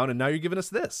X amount, and now you're giving us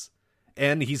this.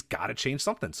 And he's got to change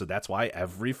something. So that's why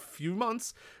every few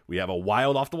months we have a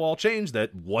wild off-the-wall change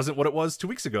that wasn't what it was 2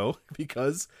 weeks ago,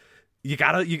 because you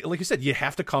gotta, like you said, you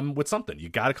have to come with something. You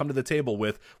got to come to the table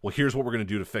with, well, here's what we're going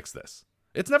to do to fix this.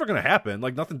 It's never going to happen.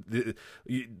 Like, nothing,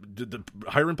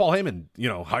 hiring Paul Heyman,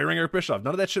 hiring Eric Bischoff,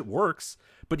 none of that shit works,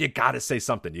 but you got to say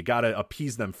something. You got to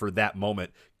appease them for that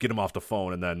moment, get them off the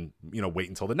phone, and then, wait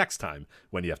until the next time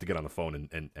when you have to get on the phone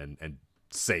and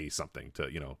say something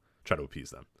to, try to appease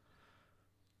them.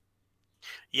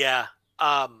 Yeah.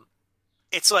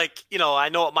 It's like, I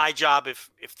know at my job,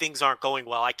 if things aren't going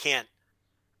well, I can't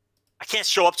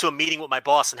show up to a meeting with my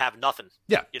boss and have nothing.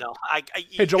 Yeah.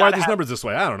 Hey, Joe, why are these numbers this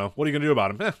way? I don't know. What are you going to do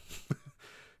about them?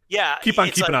 Yeah. Keep on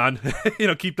keeping on.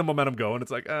 Keep the momentum going. It's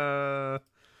like, I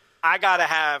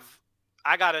have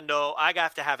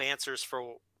to have answers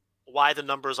for why the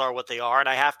numbers are what they are, and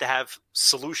I have to have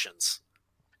solutions.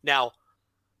 Now,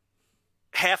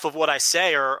 half of what I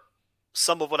say or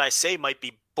some of what I say might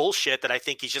be bullshit that I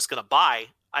think he's just going to buy.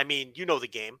 I mean, the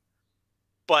game.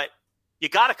 But you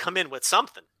got to come in with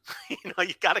something.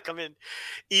 You got to come in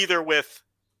either with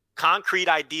concrete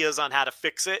ideas on how to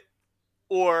fix it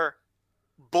or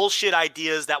bullshit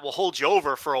ideas that will hold you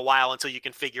over for a while until you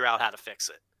can figure out how to fix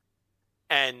it.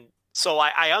 And so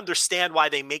I understand why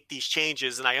they make these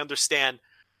changes, and I understand,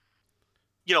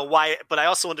 why, but I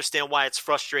also understand why it's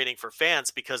frustrating for fans,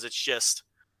 because it's just,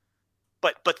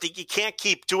 you can't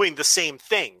keep doing the same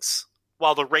things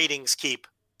while the ratings keep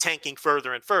tanking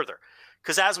further and further.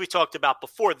 Because as we talked about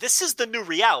before, this is the new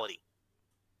reality.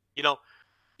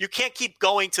 You can't keep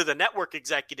going to the network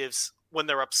executives when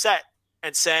they're upset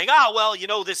and saying, oh,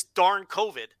 well, this darn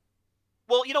COVID.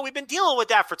 Well, we've been dealing with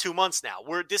that for 2 months now.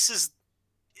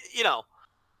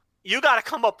 You got to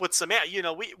come up with some,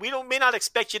 we may not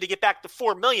expect you to get back to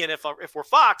 4 million if we're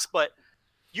Fox, but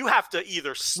you have to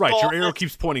either stall. Right, your arrow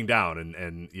keeps pointing down,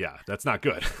 and yeah, that's not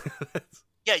good.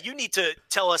 Yeah, you need to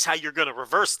tell us how you're going to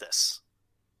reverse this.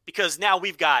 Because now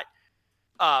we've got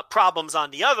problems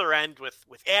on the other end with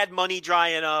ad money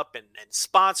drying up and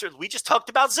sponsors. We just talked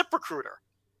about ZipRecruiter.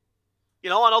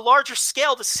 On a larger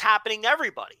scale, this is happening to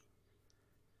everybody.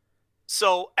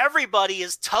 So everybody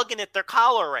is tugging at their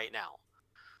collar right now.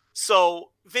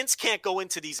 So Vince can't go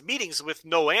into these meetings with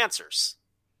no answers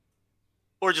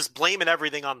or just blaming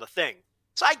everything on the thing.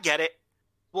 So I get it.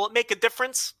 Will it make a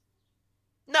difference?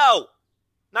 No.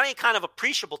 Not any kind of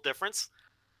appreciable difference.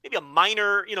 Maybe a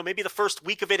minor, maybe the first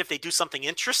week of it, if they do something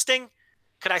interesting,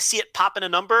 could I see it pop in a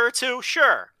number or two?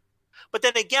 Sure. But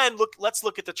then again, let's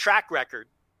look at the track record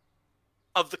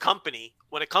of the company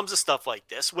when it comes to stuff like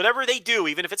this. Whatever they do,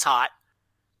 even if it's hot,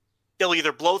 they'll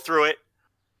either blow through it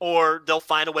or they'll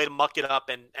find a way to muck it up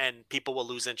and people will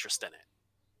lose interest in it.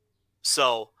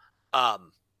 So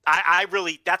I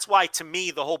really, that's why to me,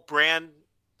 the whole brand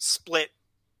split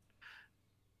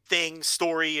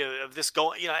story of this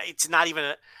going, it's not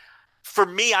even for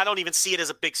me, I don't even see it as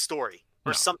a big story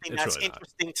or something that's really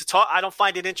interesting to talk. I don't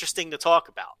find it interesting to talk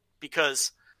about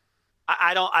because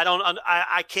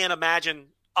I can't imagine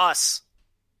us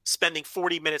spending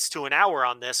 40 minutes to an hour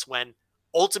on this when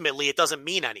ultimately it doesn't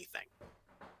mean anything.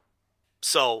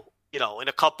 So, in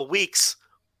a couple weeks,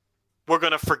 we're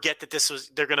going to forget that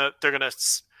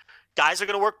guys are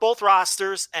going to work both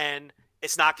rosters and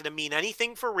it's not going to mean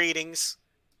anything for ratings.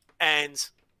 And,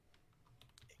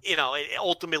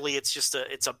 ultimately it's just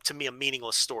to me a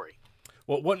meaningless story.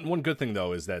 Well, one good thing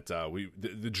though is that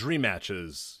the dream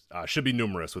matches should be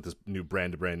numerous with this new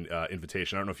brand-to-brand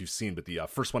invitation. I don't know if you've seen, but the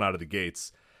first one out of the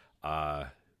gates,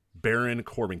 Baron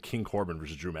Corbin, King Corbin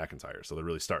versus Drew McIntyre. So they're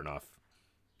really starting off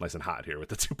nice and hot here with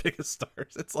the two biggest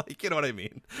stars. It's like, you know what I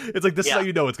mean? It's like, this is how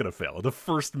you know it's going to fail. The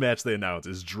first match they announce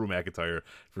is Drew McIntyre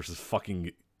versus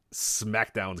fucking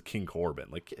SmackDown's King Corbin.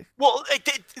 Like, well,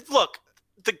 look,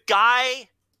 the guy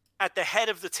at the head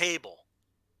of the table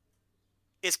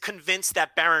is convinced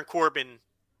that Baron Corbin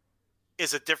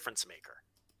is a difference maker.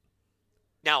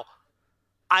 Now,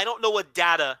 I don't know what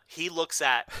data he looks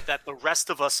at that the rest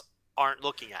of us aren't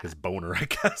looking at. His boner, I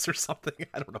guess, or something.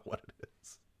 I don't know what it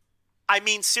is. I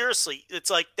mean, seriously, it's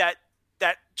like that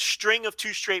string of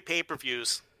 2 straight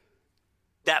pay-per-views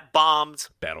that bombed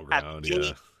Battleground,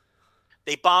 yeah.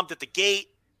 They bombed at the gate.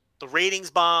 The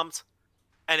ratings bombed.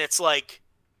 And it's like,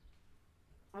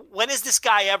 when is this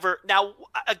guy ever... Now,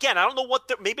 again, I don't know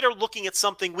what... Maybe they're looking at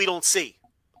something we don't see.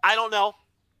 I don't know.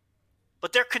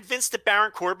 But they're convinced that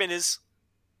Baron Corbin is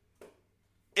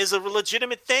a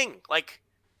legitimate thing. Like,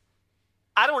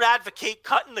 I don't advocate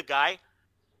cutting the guy.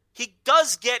 He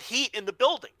does get heat in the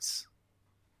buildings.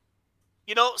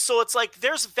 You know, so it's like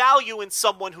there's value in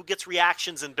someone who gets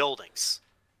reactions in buildings.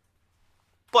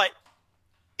 But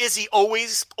is he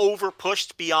always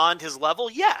over-pushed beyond his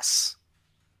level? Yes.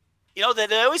 You know, that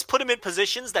they always put him in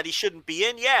positions that he shouldn't be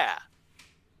in? Yeah.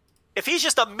 If he's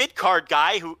just a mid-card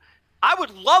guy who... I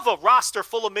would love a roster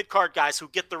full of mid-card guys who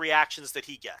get the reactions that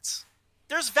he gets.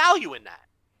 There's value in that.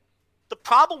 The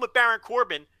problem with Baron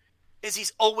Corbin is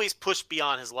he's always pushed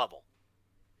beyond his level.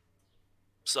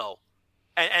 So,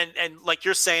 and like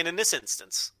you're saying in this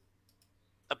instance,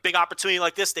 a big opportunity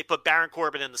like this, they put Baron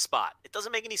Corbin in the spot. It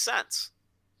doesn't make any sense.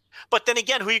 But then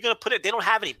again, who are you going to put it? They don't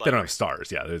have anybody. They don't have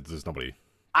stars. Yeah, there's nobody.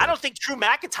 I don't think Drew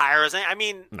McIntyre is. I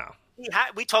mean, no.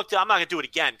 We talked. I'm not going to do it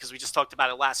again because we just talked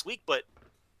about it last week. But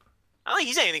I don't think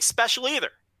he's anything special either.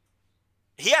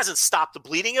 He hasn't stopped the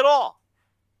bleeding at all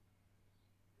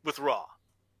with Raw.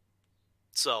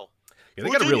 So yeah,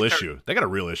 they got a real issue. They got a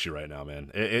real issue right now,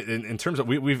 man. In terms of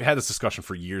we've had this discussion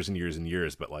for years and years and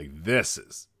years, but like this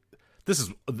is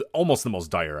almost the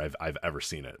most dire I've ever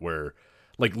seen it. Where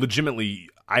like legitimately,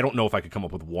 I don't know if I could come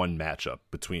up with one matchup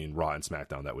between Raw and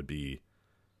SmackDown that would be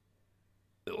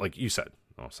like you said.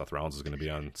 Oh, Seth Rollins is going to be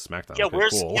on SmackDown. Yeah, okay,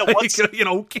 cool. Yeah, what's, you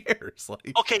know, who cares?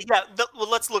 Like, okay, yeah. Well,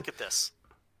 let's look at this.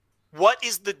 What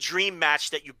is the dream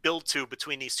match that you build to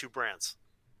between these two brands?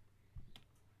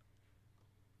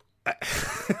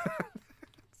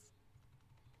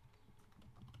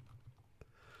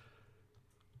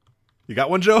 You got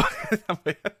one, Joe?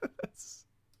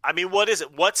 I mean, what is it?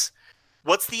 What's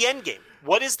the end game?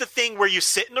 What is the thing where you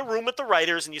sit in a room with the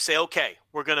writers and you say, okay,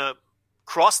 we're going to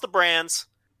cross the brands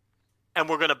and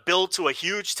we're going to build to a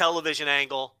huge television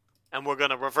angle and we're going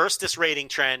to reverse this rating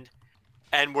trend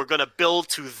and we're going to build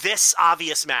to this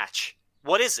obvious match.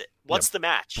 What is it? What's the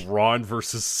match? Braun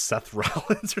versus Seth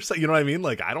Rollins or something. You know what I mean?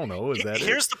 Like, I don't know.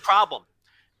 Here's the problem.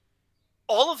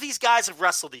 All of these guys have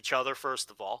wrestled each other,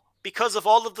 first of all, because of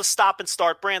all of the stop and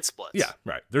start brand splits. Yeah,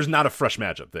 right. There's not a fresh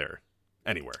matchup there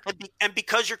anywhere. And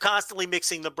because you're constantly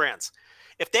mixing the brands.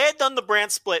 If they had done the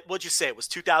brand split, what'd you say? It was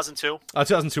 2002?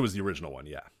 2002 was the original one,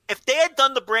 yeah. If they had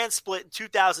done the brand split in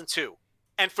 2002,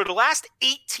 and for the last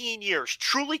 18 years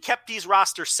truly kept these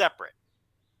rosters separate,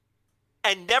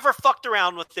 and never fucked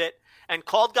around with it, and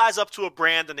called guys up to a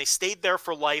brand, and they stayed there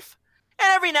for life, and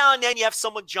every now and then you have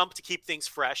someone jump to keep things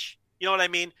fresh. You know what I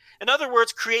mean? In other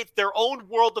words, create their own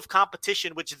world of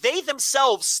competition, which they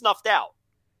themselves snuffed out.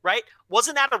 Right?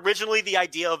 Wasn't that originally the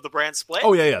idea of the brand split?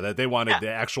 Oh, yeah. That they wanted the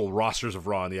actual rosters of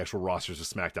Raw and the actual rosters of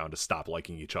SmackDown to stop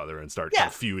liking each other and start kind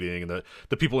of feuding, and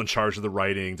the people in charge of the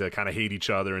writing to kind of hate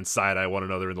each other and side-eye one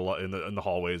another in the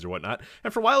hallways or whatnot.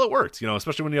 And for a while it worked, you know,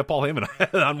 especially when you have Paul Heyman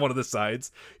on one of the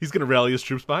sides. He's going to rally his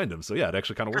troops behind him. So, yeah, it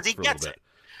actually kind of worked for a little bit.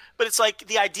 But it's like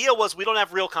the idea was we don't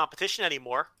have real competition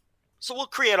anymore, so we'll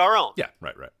create our own. Yeah,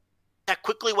 right. That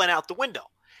quickly went out the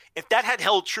window. If that had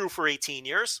held true for 18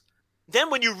 years... Then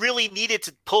when you really needed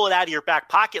to pull it out of your back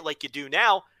pocket like you do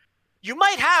now, you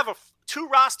might have two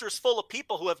rosters full of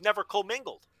people who have never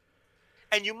commingled.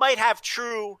 And you might have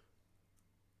true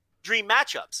dream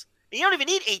matchups. And you don't even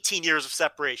need 18 years of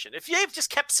separation. If they've just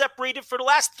kept separated for the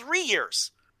last 3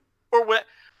 years.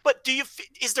 But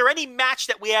is there any match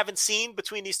that we haven't seen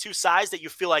between these two sides that you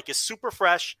feel like is super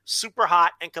fresh, super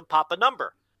hot, and can pop a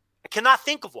number? I cannot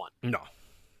think of one. No.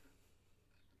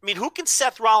 I mean, who can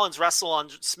Seth Rollins wrestle on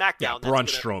SmackDown? Yeah, Braun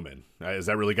Strowman. Has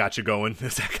that really got you going?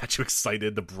 Has that got you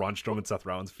excited? The Braun Strowman-Seth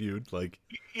Rollins feud? Like,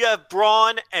 you have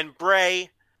Braun and Bray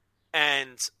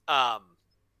and I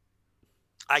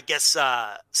guess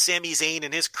Sami Zayn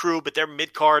and his crew, but they're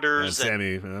mid-carders.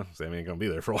 And Sami ain't going to be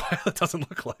there for a while. It doesn't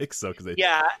look like so.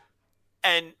 Yeah,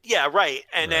 right.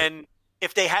 And then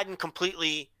if they hadn't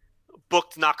completely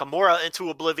booked Nakamura into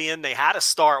oblivion, they had a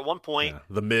star at one point. Yeah.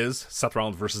 The Miz, Seth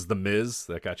Rollins versus The Miz,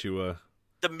 that got you.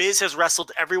 The Miz has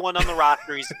wrestled everyone on the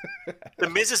roster. The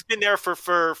Miz has been there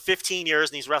for 15 years,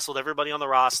 and he's wrestled everybody on the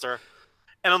roster.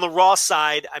 And on the Raw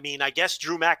side, I mean, I guess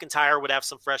Drew McIntyre would have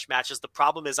some fresh matches. The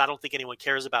problem is I don't think anyone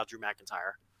cares about Drew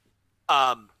McIntyre.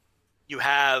 You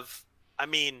have, I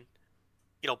mean,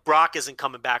 you know, Brock isn't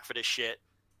coming back for this shit.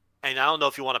 And I don't know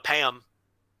if you want to pay him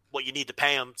what you need to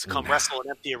pay him to come wrestle an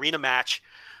empty arena match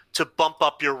to bump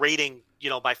up your rating, you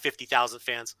know, by 50,000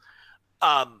 fans.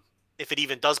 If it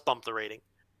even does bump the rating.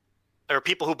 There are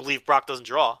people who believe Brock doesn't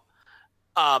draw.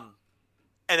 And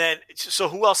then, so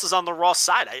who else is on the Raw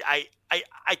side?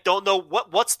 I don't know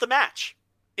what's the match.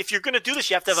 If you're going to do this,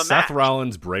 you have to have a match. Seth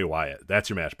Rollins, Bray Wyatt. That's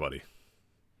your match, buddy.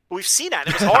 We've seen that.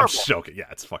 It was horrible. I'm joking. Yeah,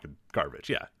 it's fucking garbage.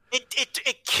 Yeah.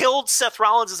 It killed Seth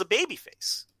Rollins as a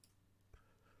babyface.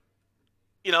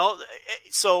 You know,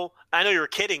 so I know you were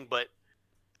kidding, but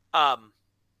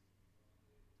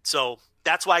so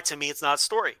that's why to me it's not a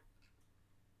story.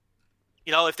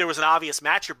 You know, if there was an obvious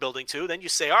match you're building to, then you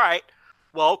say, all right,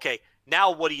 well, okay,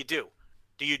 now what do you do?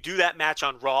 Do you do that match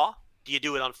on Raw? Do you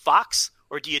do it on Fox?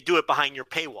 Or do you do it behind your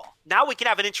paywall? Now we can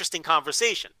have an interesting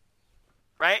conversation,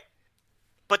 right?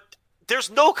 But there's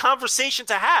no conversation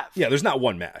to have. Yeah, there's not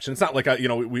one match. And it's not like,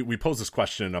 we pose this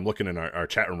question. I'm looking in our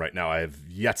chat room right now. I have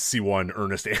yet to see one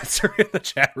earnest answer in the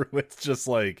chat room. It's just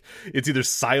like, it's either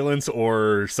silence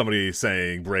or somebody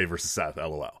saying Bray versus Seth,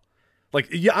 LOL. Like,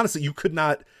 yeah, honestly, you could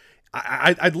not...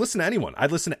 I'd listen to anyone.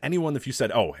 I'd listen to anyone if you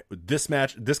said, "Oh, this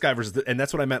match, this guy versus," and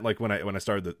that's what I meant. Like when I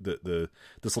started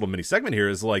this little mini segment here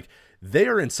is like they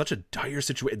are in such a dire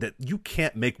situation that you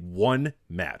can't make one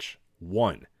match,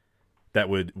 that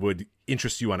would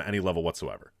interest you on any level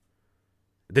whatsoever.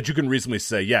 That you can reasonably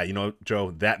say, yeah, you know,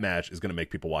 Joe, that match is going to make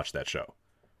people watch that show,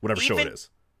 whatever show it is.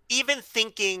 Even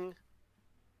thinking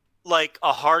like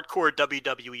a hardcore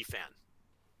WWE fan,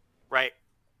 right?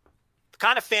 The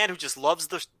kind of fan who just loves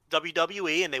the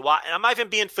WWE and they watch, and I'm not even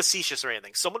being facetious or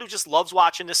anything. Someone who just loves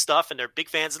watching this stuff and they're big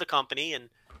fans of the company. And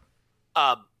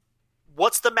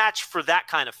what's the match for that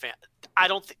kind of fan? I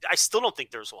still don't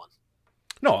think there's one.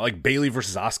 No, like Bayley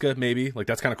versus Asuka, maybe. Like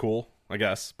that's kind of cool, I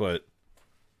guess. But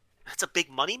that's a big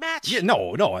money match. Yeah,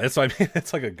 no, that's what I mean.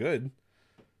 It's like a good.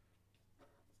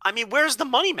 I mean, where's the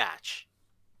money match?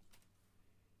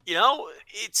 You know,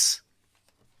 it's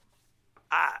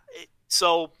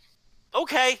so.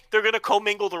 Okay, they're going to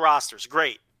commingle the rosters.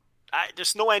 Great.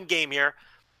 There's no end game here,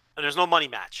 and there's no money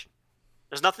match.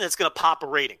 There's nothing that's going to pop a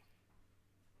rating.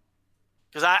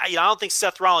 Because I don't think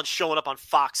Seth Rollins showing up on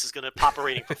Fox is going to pop a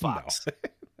rating for Fox.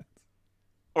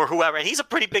 Or whoever. And he's a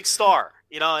pretty big star.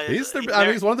 You know, he's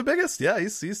one of the biggest. Yeah,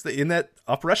 he's in that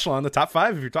upper echelon, the top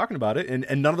 5 if you're talking about it.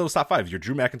 And none of those top 5. Your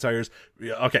Drew McIntyre's.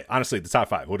 Okay, honestly, the top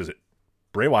 5. What is it?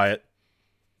 Bray Wyatt,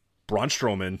 Braun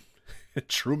Strowman,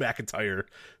 Drew McIntyre,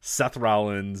 Seth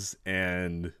Rollins,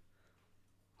 and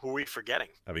who are we forgetting?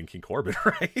 I mean, King Corbin,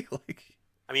 right?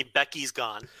 Becky's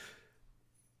gone.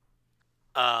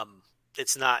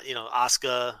 It's not,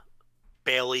 Asuka,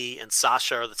 Bayley, and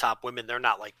Sasha are the top women. They're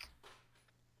not like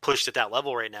pushed at that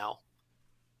level right now.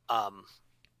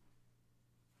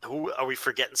 Who are we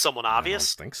forgetting? Someone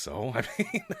obvious? I don't think so. I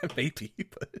mean, maybe,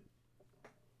 but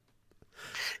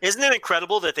isn't it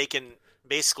incredible that they can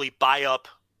basically buy up?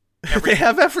 They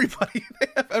have everybody. They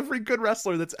have every good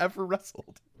wrestler that's ever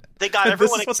wrestled. They got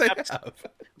everyone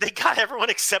they got everyone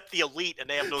except the Elite, and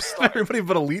they have no stars. Everybody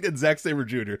but Elite and Zack Sabre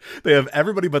Jr. They have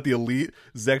everybody but the Elite,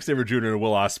 Zack Sabre Jr. and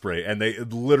Will Ospreay, and they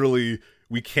literally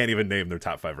we can't even name their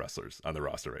top 5 wrestlers on the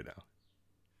roster right now.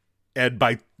 And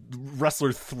by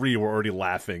wrestler 3, we're already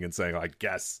laughing and saying, "I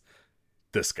guess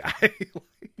this guy."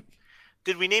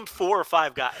 Did we name 4 or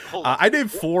 5 guys? I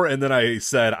named 4, and then I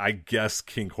said, "I guess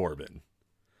King Corbin."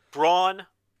 Braun,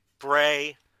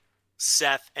 Bray,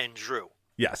 Seth, and Drew.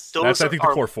 Yes, that's I think the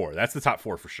core 4. That's the top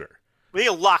 4 for sure. We need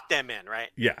to lock them in, right?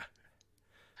 Yeah.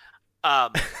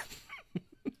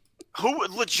 Who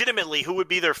would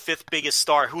be their 5th biggest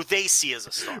star? Who they see as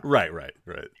a star? Right.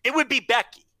 It would be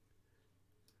Becky.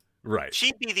 Right.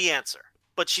 She'd be the answer,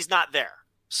 but she's not there.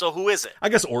 So who is it? I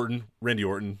guess Randy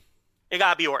Orton. It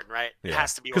gotta be Orton, right? Yeah. It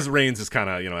has to be Orton. Because Reigns is kind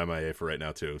of MIA for right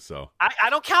now too. So I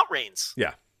don't count Reigns.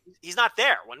 Yeah. He's not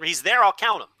there. When he's there, I'll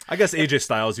count him. I guess AJ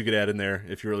Styles you could add in there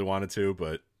if you really wanted to,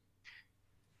 but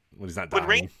when he's not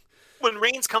dying. When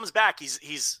Reigns comes back,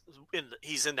 he's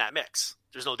in that mix.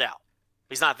 There's no doubt.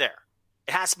 He's not there.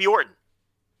 It has to be Orton.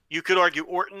 You could argue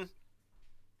Orton,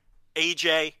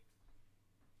 AJ.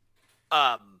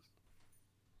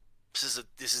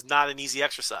 This is not an easy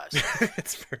exercise.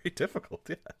 It's very difficult.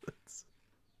 Yeah.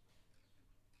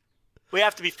 We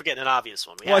have to be forgetting an obvious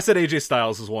one. I said AJ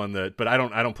Styles is one but I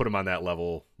don't put him on that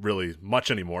level really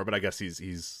much anymore. But I guess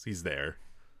he's there.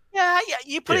 Yeah.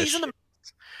 You put he's in the.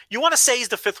 You want to say he's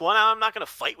the 5th one? I'm not going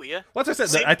to fight with you. Well, as I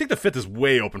said, I think the 5th is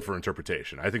way open for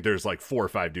interpretation. I think there's like 4 or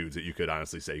 5 dudes that you could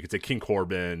honestly say. You could say King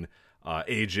Corbin,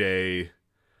 AJ.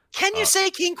 Can you say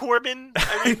King Corbin?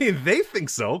 I mean, they think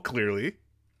so. Clearly,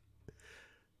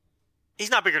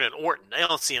 he's not bigger than Orton. They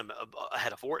don't see him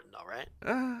ahead of Orton, though, right?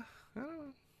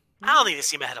 I don't think they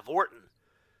see him ahead of Orton.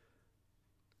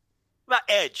 What about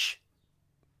Edge?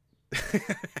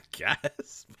 I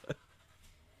guess. But...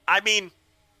 I mean,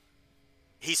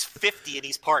 he's 50 and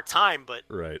he's part-time, but...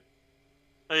 Right.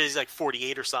 He's like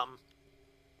 48 or something.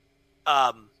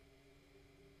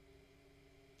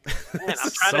 Man, This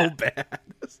is so bad.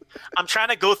 I'm trying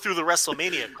to go through the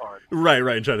WrestleMania card. Right,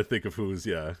 and try to think of who's,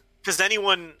 yeah. Because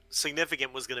anyone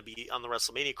significant was going to be on the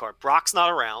WrestleMania card. Brock's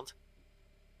not around.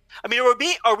 I mean,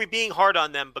 are we being hard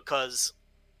on them because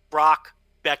Brock,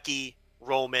 Becky,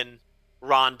 Roman,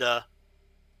 Ronda?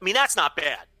 I mean, that's not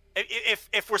bad.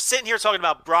 If we're sitting here talking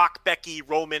about Brock, Becky,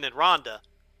 Roman, and Ronda,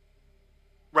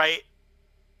 right,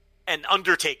 and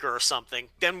Undertaker or something,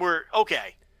 then we're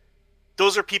okay.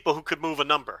 Those are people who could move a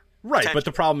number. Right, but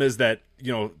the problem is that,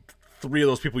 3 of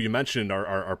those people you mentioned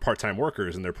are part-time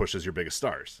workers, and they're pushed as your biggest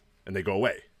stars, and they go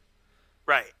away.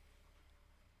 Right.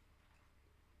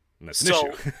 And that's an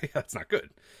issue. Yeah, that's not good.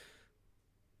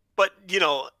 But,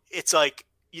 it's like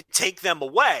you take them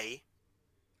away,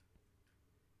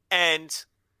 and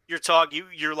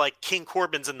you're like King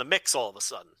Corbin's in the mix all of a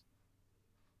sudden.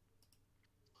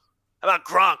 How about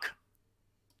Gronk?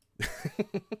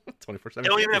 24/7. They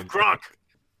don't even have Gronk.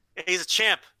 He's a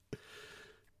champ.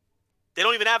 They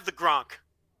don't even have the Gronk.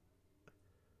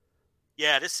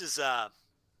 Yeah, this is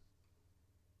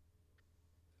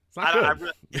It's not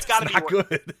good. It's got to be not Orton.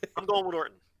 good. I'm going with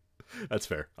Orton. That's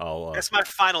fair. That's my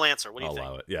final answer. What do you I'll think?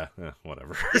 allow it. Yeah,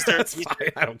 whatever. There, That's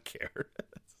fine. I don't care.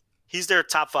 He's their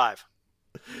top 5.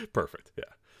 Perfect. Yeah.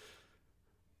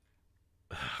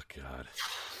 Oh God.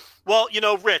 Well,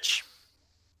 Rich,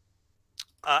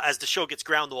 as the show gets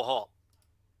ground to a halt.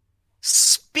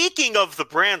 Speaking of the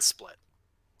brand split,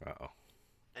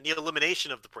 and the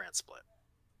elimination of the brand split,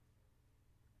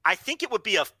 I think it would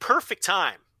be a perfect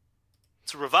time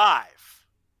to revive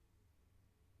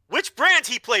which brand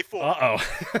he played for.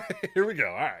 Here we go.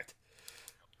 All right.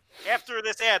 After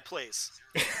this ad plays.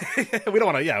 We don't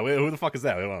want to. Yeah. Who the fuck is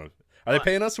that? We don't wanna, are they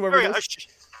paying us? Whoever it is?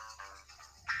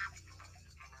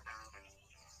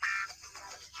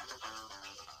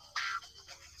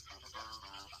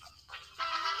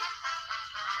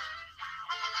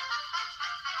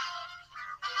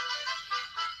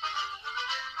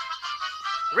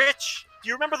 Rich, do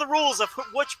you remember the rules of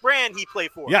which brand he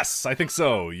played for? Yes, I think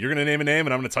so. You're going to name a name,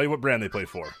 and I'm going to tell you what brand they played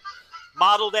for.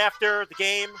 Modeled after the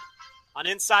game on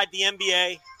Inside the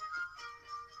NBA,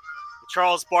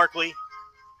 Charles Barkley,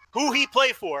 who he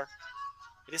played for.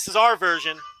 This is our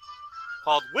version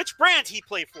called Which Brand He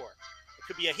Played For. It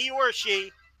could be a he or a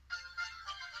she.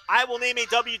 I will name a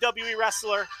WWE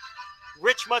wrestler.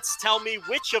 Rich must tell me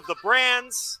which of the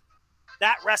brands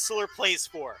that wrestler plays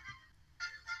for.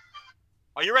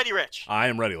 Are you ready, Rich? I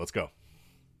am ready. Let's go.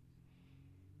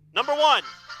 Number 1.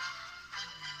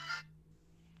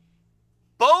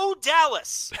 Bo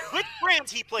Dallas. Which brand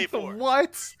he play for?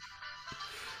 What?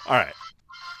 All right.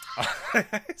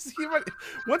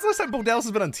 When's the last time Bo Dallas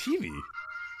has been on TV?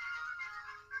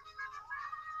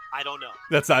 I don't know.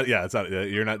 That's not. Yeah, it's not.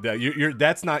 You're not. You're.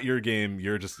 That's not your game.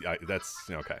 You're just. That's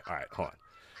okay. All right. Hold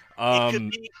on.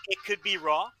 It could be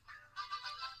Raw.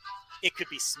 It could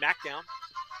be SmackDown.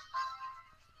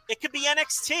 It could be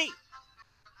NXT.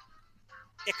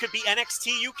 It could be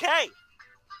NXT UK.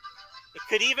 It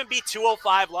could even be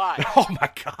 205 Live. Oh my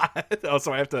God! Oh,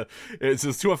 so I have to. It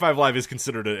says 205 Live is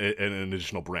considered an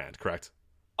additional brand, correct?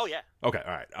 Oh yeah. Okay.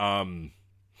 All right.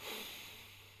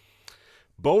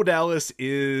 Bo Dallas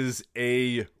is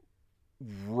a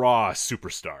Raw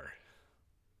superstar.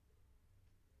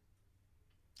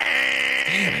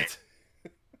 Damn it.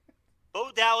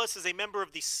 Bo Dallas is a member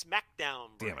of the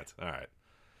SmackDown brand. Damn it. All right.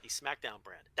 The SmackDown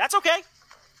brand. That's okay.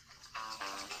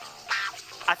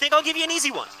 I think I'll give you an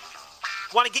easy one.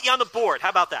 Want to get you on the board. How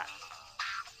about that?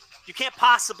 You can't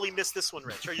possibly miss this one,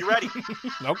 Rich. Are you ready?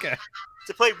 Okay.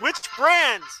 To play which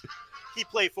brand he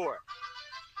played for?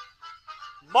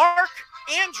 Mark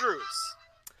Andrews.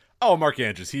 Oh, Mark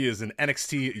Andrews. He is an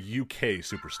NXT UK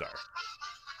superstar.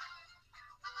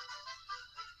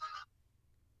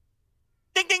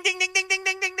 Ding, ding, ding, ding, ding, ding,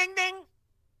 ding, ding, ding, ding.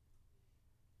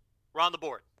 We're on the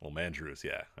board. Well, Andrews,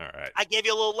 yeah. All right. I gave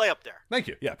you a little layup there. Thank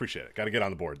you. Yeah, appreciate it. Got to get on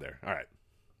the board there. All right.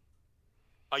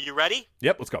 Are you ready?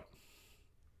 Yep, let's go.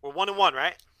 We're 1-1,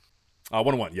 right?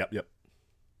 1-1. Yep.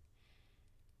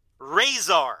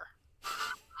 Razor.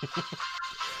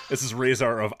 This is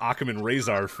Razor of Occam and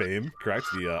Razor fame, correct?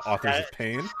 The authors of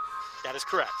Pain. That is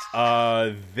correct.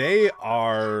 They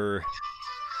are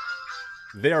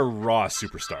Raw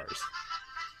superstars.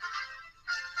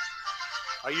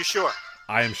 Are you sure?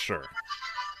 I am sure.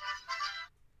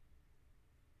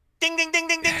 Ding, ding, ding,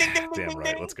 ding, ding, ding, ding, Damn ding, right.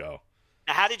 ding. Let's go.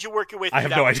 Now, how did you work your way through I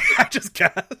have that no one? idea. I just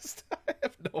guessed. I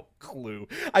have no clue.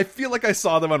 I feel like I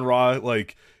saw them on Raw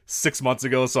like 6 months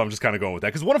ago, so I'm just kind of going with that.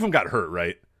 Because one of them got hurt,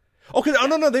 right? Okay, oh,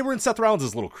 no, they were in Seth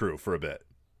Rollins' little crew for a bit.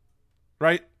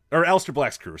 Right? Or Aleister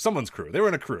Black's crew. Someone's crew. They were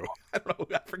in a crew. I don't know.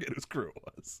 I forget whose crew it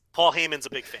was. Paul Heyman's a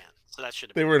big fan. So that should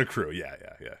have They been. were in a crew. Yeah.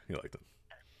 You liked them.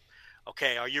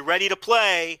 Okay, are you ready to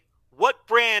play what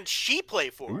brand she play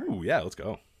for? Ooh, yeah, let's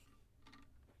go.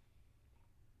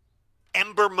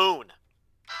 Ember Moon.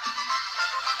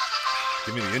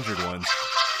 Give me the injured ones.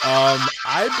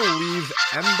 I believe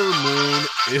Ember Moon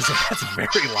is... That's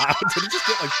very loud. Did it just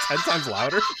get like 10 times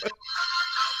louder?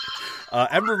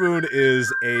 Ember Moon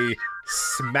is a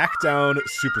SmackDown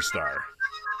superstar.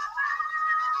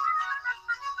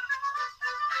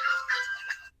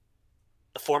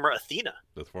 The former Athena.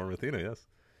 The former Athena, yes.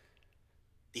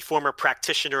 The former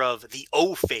practitioner of the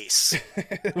O-Face.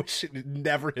 Which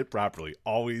never hit properly.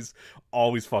 Always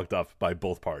fucked up by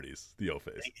both parties. The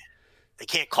O-Face. They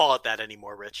can't call it that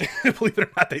anymore, Rich. Believe it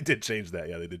or not, they did change that.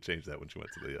 Yeah, they did change that when she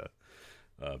went to the...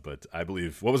 but I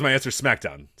believe... What was my answer?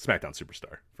 SmackDown. SmackDown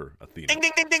superstar for Athena. Ding,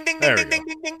 ding, ding, ding, ding, There ding, we ding, go.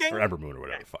 ding, ding, ding. Or Ember Moon or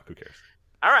whatever the fuck. Who cares?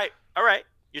 All right.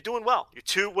 You're doing well. You're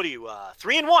 2, what are you,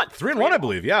 3-1? 3-1, I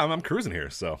believe. Yeah, I'm cruising here,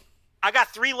 so... I got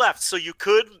 3 left, so you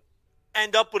could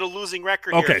end up with a losing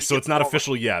record here. Okay, if so you it's get not them all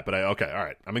official yet, but all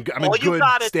right. I'm in All you good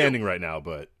gotta standing right now,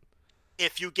 but... right.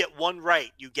 If you get one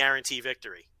right, you guarantee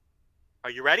victory. Are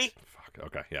you ready? Fuck,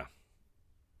 okay, yeah.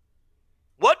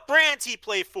 What brand he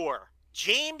play for?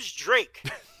 James Drake.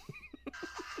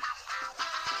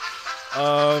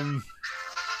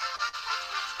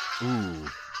 Ooh.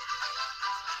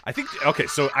 I think, okay,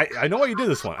 so I know why you did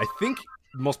this one. I think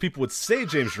most people would say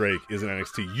James Drake is an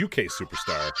NXT UK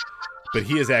superstar, but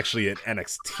he is actually an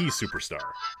NXT superstar.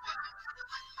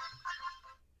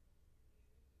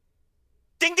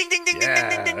 Ding, ding, ding, ding, Yeah,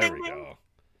 ding, ding, ding, there ding, we ding. go.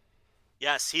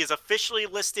 Yes, he is officially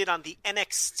listed on the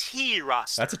NXT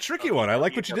roster. That's a tricky one. I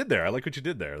like what you did there.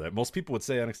 That most people would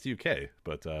say NXT UK,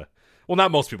 but well, not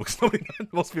most people, because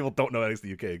most people don't know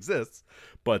NXT UK exists.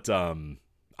 But an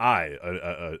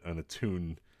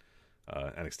attuned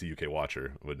NXT UK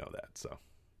watcher would know that. So,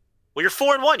 well, you're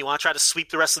 4-1. You want to try to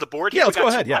sweep the rest of the board? yeah, here? let's We go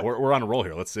got ahead. two Yeah, left. we're on a roll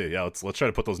here. Let's see. Yeah, let's try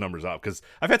to put those numbers up, because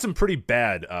I've had some pretty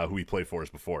bad who he played for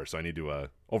us before. So I need to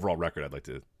overall record. I'd like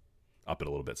to up it a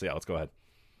little bit. So yeah, let's go ahead.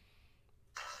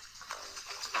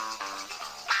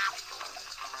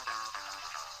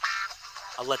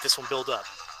 I'll let this one build up.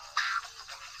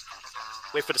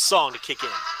 Wait for the song to kick in.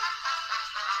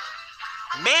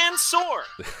 Mansoor.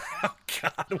 Oh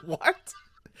God, what?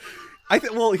 I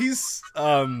think. Well, he's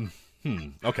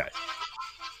okay.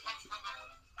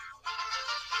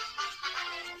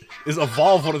 Is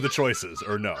Evolve one of the choices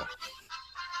or no?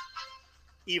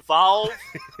 Evolve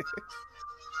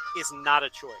is not a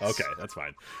choice. Okay, that's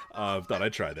fine. Thought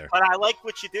I'd try there. But I like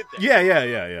what you did there.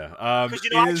 Yeah. Because you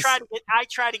know, I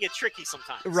try to get tricky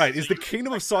sometimes. Right. So Is the you-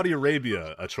 Kingdom of Saudi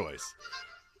Arabia a choice?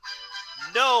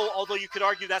 No, although you could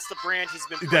argue that's the brand he's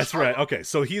been. pushed That's right. on. Okay,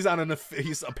 so he's on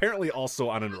he's apparently also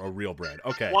on a real brand.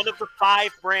 Okay. One of the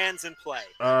 5 brands in play.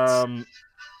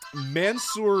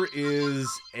 Mansoor is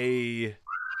a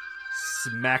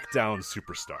SmackDown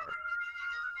superstar.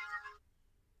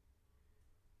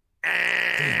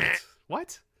 Damn it.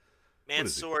 What?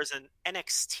 Mansoor is an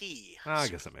NXT. I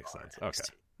guess that makes sense. NXT. Okay,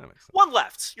 that makes sense. One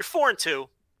left. You're 4-2.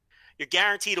 You're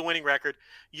guaranteed a winning record.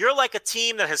 You're like a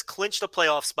team that has clinched a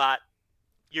playoff spot.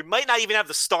 You might not even have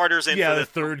the starters in. Yeah, for the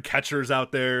third catcher's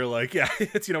out there. Like, yeah,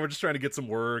 it's we're just trying to get some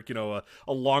work. A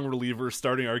long reliever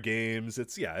starting our games.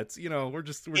 It's we're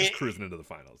just cruising into the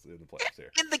finals in the playoffs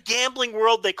here. In the gambling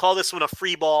world, they call this one a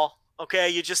free ball.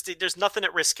 Okay, there's nothing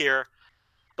at risk here,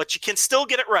 but you can still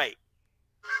get it right.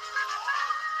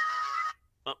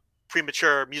 Oh,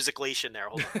 premature musicalation there.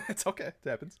 Hold on. It's okay. It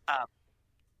happens.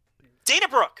 Dana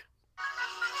Brooke.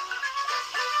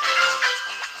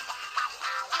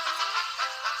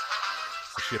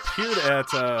 So she appeared at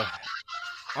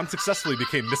unsuccessfully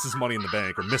became Mrs. Money in the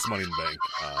Bank or Miss Money in the Bank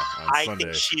on I Sunday.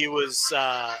 think she was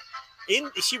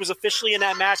she was officially in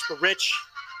that match, but Rich,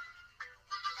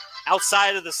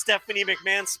 outside of the Stephanie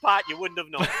McMahon spot, you wouldn't have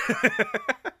known.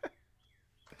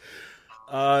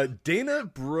 Dana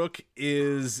Brooke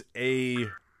is a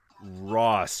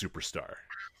Raw superstar.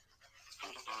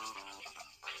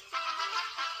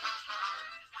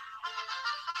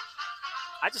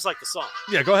 I just like the song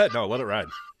Yeah, go ahead. No, let it ride.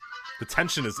 The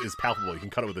tension is palpable. You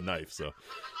can cut it with a knife. So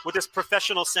with this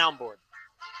professional soundboard.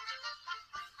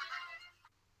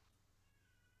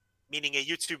 Meaning a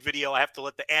YouTube video, I have to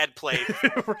let the ad play.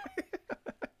 Right.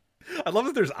 I love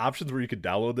that there's options where you could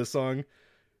download this song,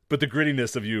 but the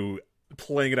grittiness of you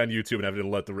playing it on YouTube and having to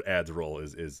let the ads roll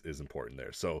is important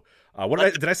there. So,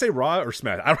 did I say Raw or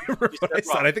Smack? I don't remember what I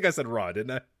said. Raw. I think I said Raw,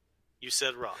 didn't I? You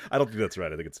said Raw. I don't think that's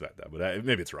right. I think it's SmackDown, but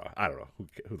maybe it's Raw. I don't know.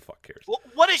 Who the fuck cares? Well,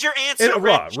 what is your answer?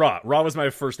 Raw. Rich? Raw was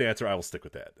my first answer. I will stick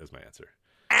with that as my answer.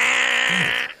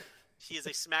 She is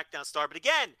a SmackDown star, but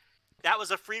again, That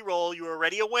was a free roll. You were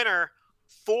already a winner.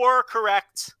 4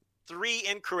 correct, 3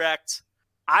 incorrect.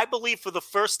 I believe for the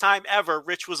first time ever,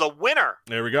 Rich was a winner.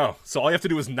 There we go. So all you have to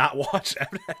do is not watch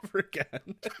ever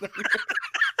again.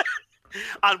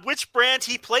 On which brand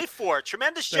he played for.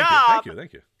 Tremendous job.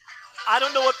 Thank you. I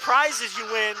don't know what prizes you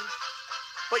win,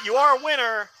 but you are a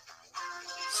winner.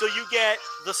 So you get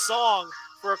the song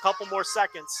for a couple more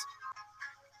seconds.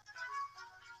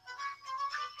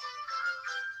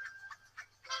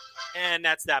 And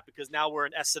that's that, because now we're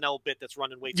an SNL bit that's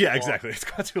running way too long. Yeah, exactly. It's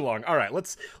got too long. All right,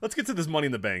 let's get to this Money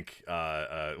in the Bank.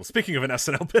 Speaking of an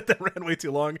SNL bit that ran way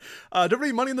too long,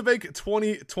 WWE Money in the Bank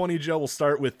 2020. Joe, we'll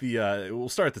start at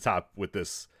the top with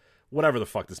this, whatever the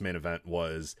fuck this main event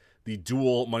was. The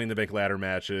dual Money in the Bank ladder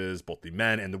matches, both the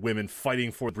men and the women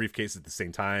fighting for the briefcase at the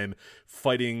same time,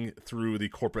 fighting through the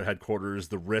corporate headquarters.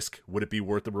 The risk, would it be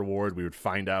worth the reward? We would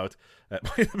find out at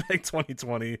Money in the Bank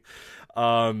 2020.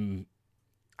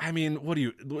 I mean,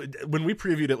 when we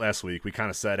previewed it last week, we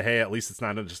kind of said, hey, at least it's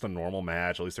not just a normal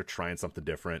match. At least they're trying something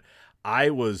different.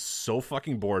 I was so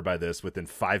fucking bored by this within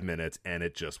 5 minutes, and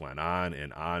it just went on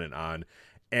and on and on.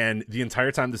 And the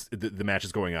entire time the match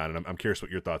is going on, and I'm curious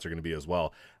what your thoughts are going to be as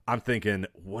well. I'm thinking,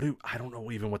 I don't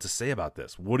know even what to say about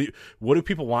this. What do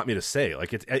people want me to say?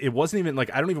 Like, it wasn't even like,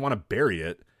 I don't even want to bury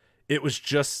it. It was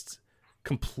just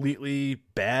completely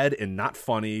bad and not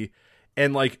funny.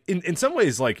 And, like, in some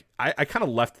ways, like, I kind of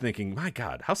left thinking, my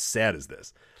God, how sad is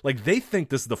this? Like, they think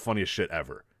this is the funniest shit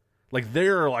ever. Like,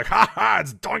 they're like,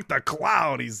 it's Doink the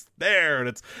Clown. He's there. And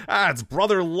it's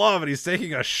Brother Love, and he's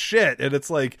taking a shit. And it's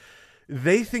like,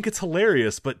 they think it's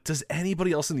hilarious, but does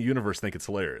anybody else in the universe think it's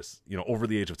hilarious? You know, over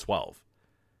the age of 12.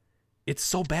 It's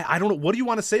so bad. I don't know. What do you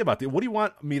want to say about it? What do you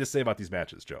want me to say about these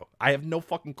matches, Joe? I have no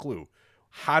fucking clue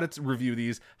how to review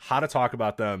these, how to talk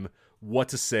about them, what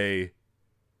to say.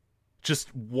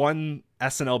 Just one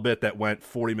SNL bit that went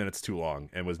 40 minutes too long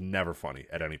and was never funny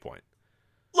at any point.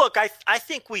 Look, I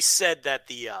think we said that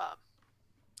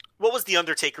what was the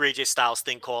Undertaker AJ Styles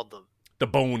thing called? The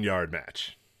Boneyard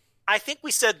match. I think we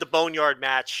said the Boneyard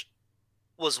match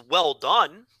was well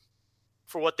done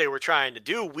for what they were trying to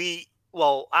do. I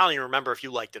don't even remember if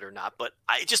you liked it or not, but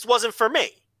it just wasn't for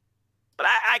me. But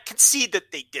I concede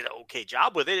that they did an okay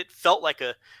job with it. It felt like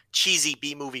a cheesy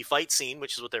B-movie fight scene,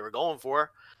 which is what they were going for.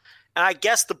 And I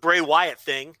guess the Bray Wyatt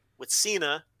thing with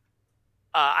Cena,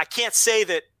 I can't say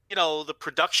that, the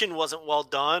production wasn't well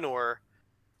done or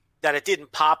that it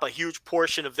didn't pop a huge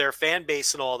portion of their fan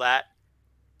base and all that.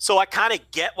 So I kind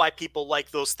of get why people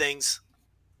like those things,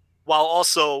 while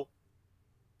also,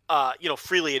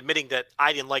 freely admitting that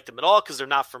I didn't like them at all because they're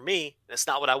not for me. That's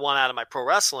not what I want out of my pro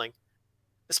wrestling.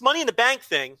 This Money in the Bank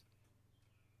thing,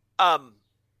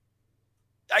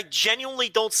 I genuinely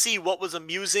don't see what was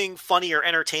amusing, funny, or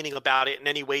entertaining about it in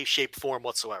any way, shape, form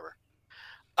whatsoever.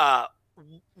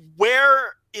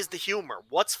 Where is the humor?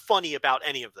 What's funny about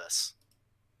any of this?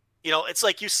 It's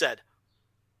like you said,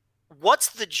 what's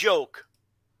the joke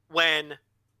when,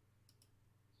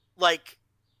 like,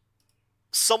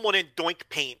 someone in Doink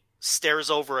paint stares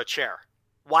over a chair?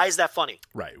 Why is that funny?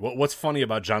 Right. What's funny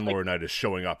about John Laurinaitis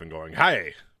showing up and going,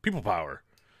 "Hi, people power"?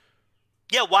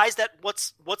 Yeah, why is that?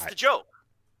 What's the joke?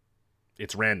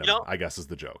 It's random, I guess, is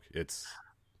the joke. It's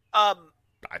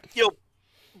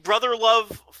Brother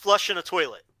Love flushing a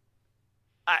toilet.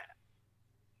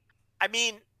 I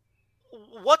mean,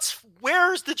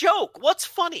 where's the joke? What's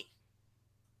funny?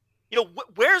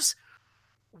 Where is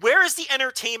the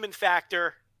entertainment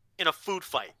factor in a food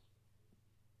fight?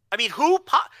 I mean,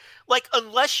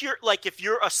 unless you're, like, if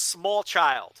you're a small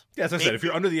child. Yeah, as I said, if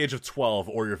you're under the age of 12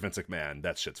 or you're Vince McMahon,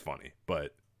 that shit's funny.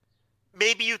 But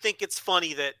maybe you think it's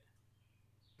funny that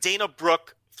Dana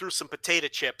Brooke threw some potato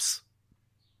chips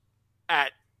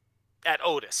at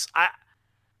Otis.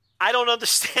 I don't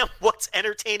understand what's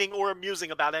entertaining or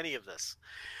amusing about any of this.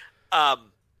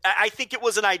 I think it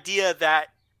was an idea that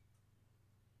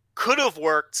could have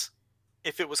worked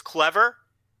if it was clever,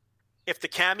 if the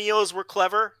cameos were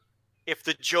clever, if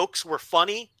the jokes were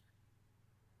funny.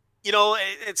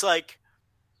 It's like,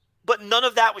 but none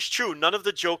of that was true. None of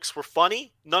the jokes were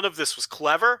funny. None of this was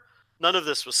clever. None of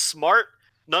this was smart.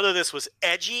 None of this was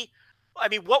edgy. I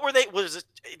mean, what were they?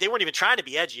 They weren't even trying to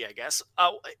be edgy, I guess.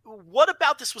 What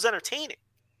about this was entertaining?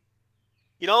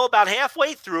 About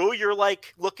halfway through, you're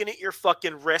like looking at your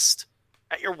fucking wrist,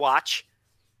 at your watch,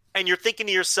 and you're thinking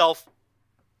to yourself,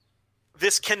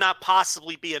 this cannot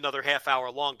possibly be another half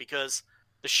hour long because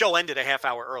the show ended a half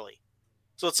hour early.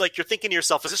 So it's like you're thinking to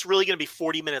yourself, is this really going to be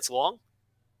 40 minutes long?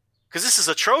 Because this is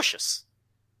atrocious.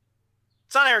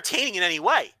 It's not entertaining in any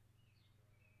way.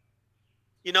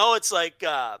 It's like,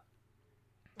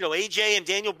 AJ and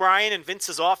Daniel Bryan in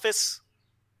Vince's office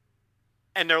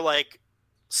and they're like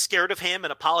scared of him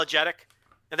and apologetic.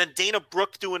 And then Dana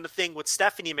Brooke doing the thing with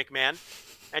Stephanie McMahon,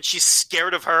 and she's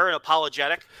scared of her and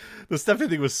apologetic. The Stephanie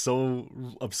thing was so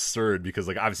absurd because,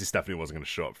 like, obviously Stephanie wasn't going to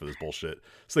show up for this bullshit.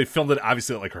 So they filmed it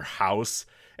obviously at like her house,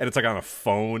 and it's like on a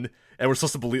phone, and we're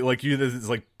supposed to believe like this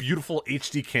like beautiful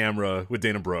HD camera with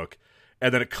Dana Brooke,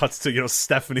 and then it cuts to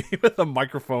Stephanie with a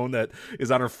microphone that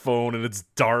is on her phone, and it's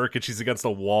dark, and she's against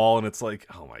a wall, and it's like,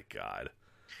 oh my god.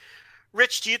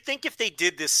 Rich, do you think if they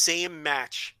did this same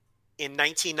match in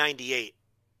 1998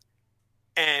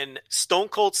 and Stone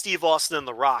Cold Steve Austin and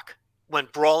The Rock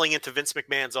went brawling into Vince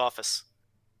McMahon's office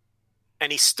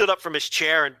and he stood up from his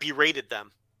chair and berated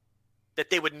them, that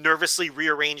they would nervously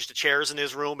rearrange the chairs in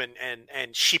his room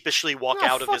and sheepishly walk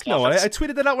out of his office? I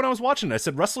tweeted that out when I was watching it. I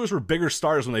said wrestlers were bigger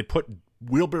stars when they put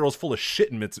wheelbarrows full of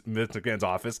shit in Vince McMahon's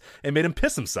office and made him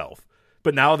piss himself.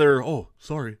 But now they're, oh,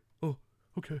 sorry. Oh,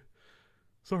 okay.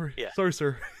 Sorry. Yeah. Sorry,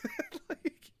 sir.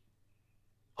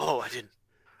 Oh, I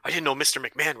didn't know Mr.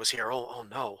 McMahon was here. Oh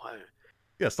no.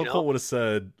 Yeah, Stone Cold would have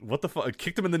said, what the fuck,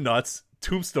 kicked him in the nuts,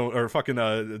 tombstone, or fucking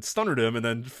stunnered him, and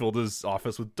then filled his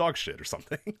office with dog shit or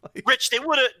something. Rich, they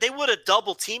would have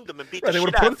double teamed him and beat the shit out of him. They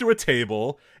would have put him through a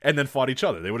table and then fought each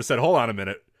other. They would have said, hold on a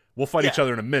minute, we'll fight each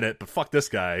other in a minute, but fuck this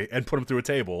guy, and put him through a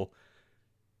table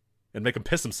and make him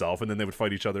piss himself, and then they would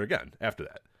fight each other again after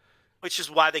that. Which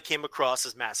is why they came across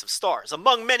as massive stars,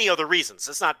 among many other reasons.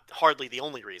 It's not hardly the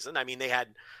only reason. I mean, they had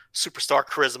superstar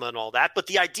charisma and all that. But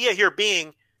the idea here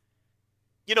being,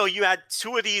 you had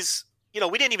two of these,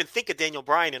 we didn't even think of Daniel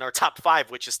Bryan in our top 5,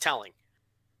 which is telling.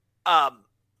 But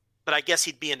I guess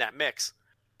he'd be in that mix.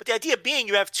 But the idea being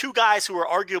you have two guys who are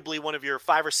arguably one of your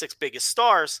 5 or 6 biggest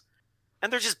stars,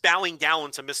 and they're just bowing down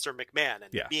to Mr. McMahon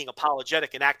and being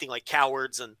apologetic and acting like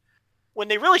cowards, and when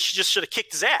they really should have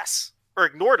kicked his ass or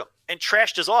ignored him and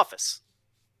trashed his office.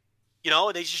 They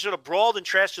just should have brawled and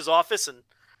trashed his office.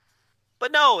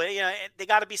 But no, they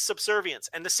got to be subservient.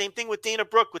 And the same thing with Dana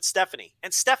Brooke with Stephanie.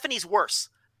 And Stephanie's worse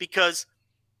because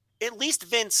at least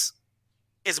Vince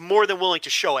is more than willing to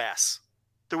show ass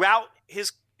throughout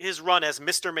his run as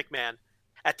Mr. McMahon.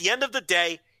 At the end of the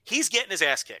day, he's getting his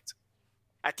ass kicked.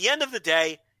 At the end of the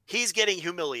day, he's getting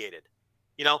humiliated.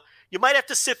 You might have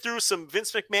to sit through some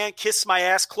Vince McMahon Kiss My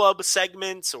Ass Club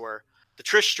segments or the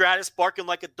Trish Stratus barking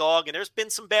like a dog, and there's been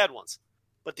some bad ones.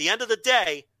 But at the end of the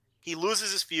day, he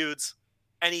loses his feuds,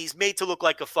 and he's made to look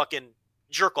like a fucking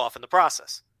jerk-off in the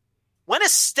process. When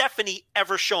has Stephanie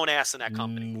ever shown ass in that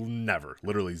company? Never.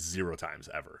 Literally 0 times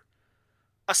ever.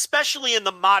 Especially in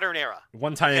the modern era.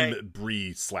 One time,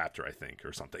 Brie slapped her, I think,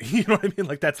 or something. You know what I mean?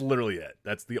 Like, that's literally it.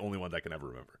 That's the only one that I can ever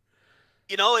remember.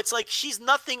 It's like she's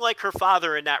nothing like her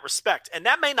father in that respect. And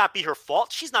that may not be her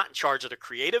fault. She's not in charge of the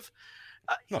creative.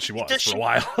 No, she was for a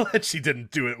while. And she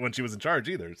didn't do it when she was in charge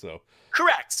either. So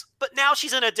correct. But now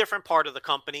she's in a different part of the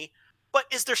company. But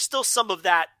is there still some of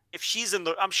that? If she's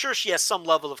I'm sure she has some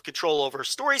level of control over her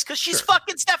stories because she's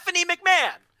fucking Stephanie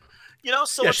McMahon.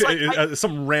 So it's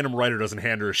some random writer doesn't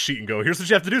hand her a sheet and go, here's what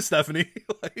you have to do, Stephanie.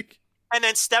 And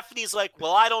then Stephanie's like,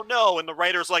 well, I don't know. And the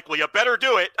writer's like, well, you better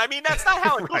do it. I mean, that's not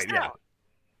how it goes down.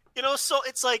 So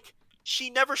it's like she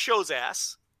never shows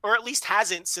ass, or at least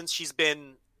hasn't since she's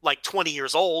been like 20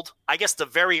 years old. I guess the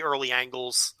very early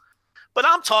angles. But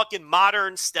I'm talking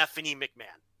modern Stephanie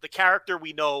McMahon, the character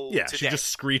we know today. She just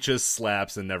screeches,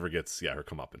 slaps, and never gets her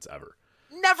comeuppance ever.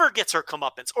 Never gets her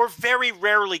comeuppance, or very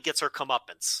rarely gets her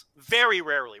comeuppance. Very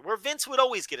rarely, where Vince would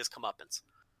always get his comeuppance.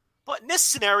 But in this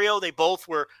scenario, they both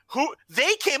were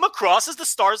they came across as the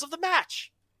stars of the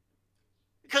match.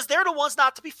 Because they're the ones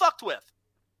not to be fucked with.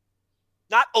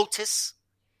 Not Otis,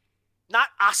 not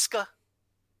Asuka,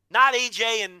 not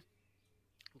AJ and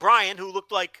Brian, who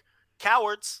looked like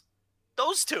cowards.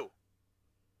 Those two.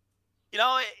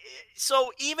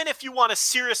 So even if you want to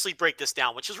seriously break this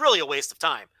down, which is really a waste of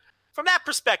time, from that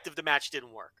perspective, the match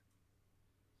didn't work.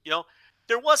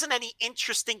 There wasn't any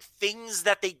interesting things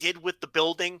that they did with the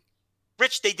building.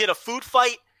 Rich, they did a food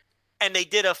fight, and they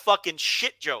did a fucking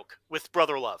shit joke with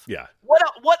Brother Love. Yeah.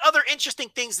 What other interesting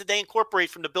things did they incorporate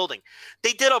from the building?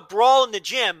 They did a brawl in the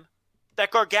gym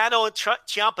that Gargano and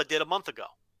Ciampa did a month ago,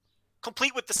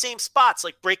 complete with the same spots,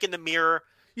 like breaking the mirror.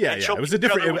 Yeah. It was a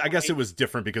different. I guess it was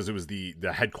different because it was the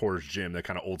headquarters gym, that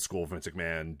kind of old school Vince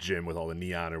McMahon gym with all the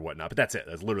neon or whatnot. But that's it.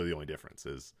 That's literally the only difference.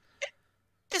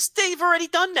 They've already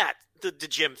done that, the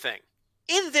gym thing,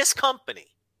 in this company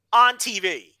on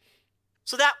TV.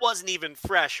 So that wasn't even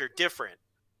fresh or different.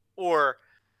 Or,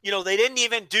 they didn't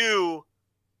even do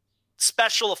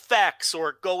special effects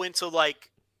or go into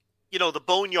the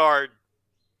boneyard,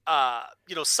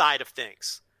 side of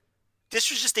things. This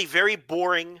was just a very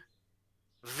boring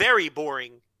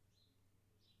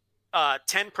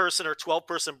 10-person or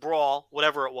 12-person brawl,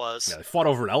 whatever it was. Yeah, they fought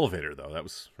over an elevator though. That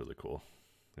was really cool.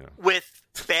 Yeah. With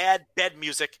bad bed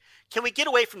music. Can we get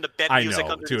away from the bed music? I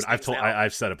know, dude.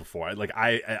 I've said it before.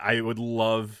 I would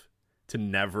love to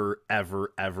never,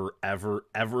 ever, ever, ever,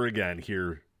 ever again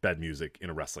hear bed music in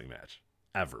a wrestling match.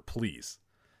 Ever, please.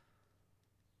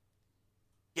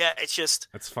 Yeah, it's just...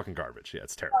 That's fucking garbage. Yeah,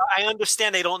 it's terrible. I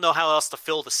understand they don't know how else to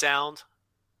fill the sound.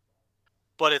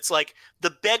 But it's like the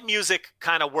bed music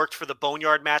kind of worked for the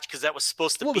Boneyard match because that was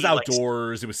supposed to be... It was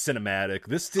outdoors. It was cinematic.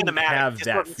 This didn't have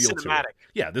that feel to it.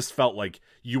 Yeah, this felt like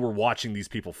you were watching these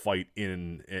people fight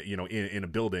in a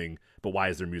building, but why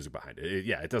is there music behind it?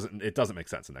 It doesn't make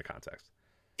sense in that context.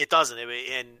 It doesn't.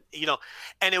 And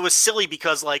it was silly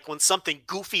because like when something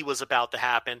goofy was about to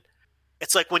happen,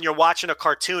 it's like when you're watching a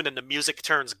cartoon and the music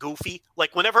turns goofy.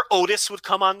 Like whenever Otis would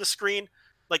come on the screen,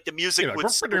 like the music would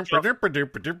something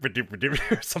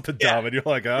dumb, and you're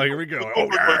like, oh, here we go. Oh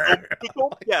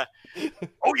yeah.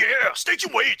 Oh yeah,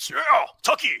 station weights. Yeah,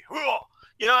 Tucky.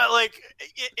 And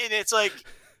it's like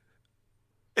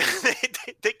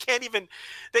they can't even.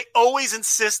 They always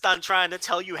insist on trying to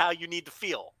tell you how you need to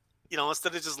feel.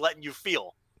 Instead of just letting you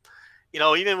feel.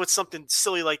 Even with something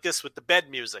silly like this with the bed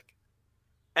music,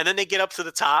 and then they get up to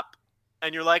the top,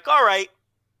 and you're like, all right,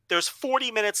 there's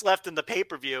 40 minutes left in the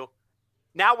pay-per-view.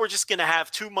 Now we're just going to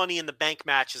have 2 Money in the Bank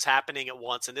matches happening at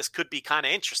once, and this could be kind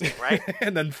of interesting, right?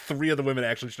 And then 3 of the women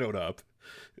actually showed up.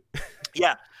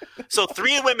 Yeah. So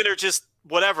 3 of the women are just,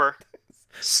 whatever,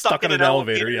 stuck in an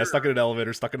elevator. Yeah, stuck in an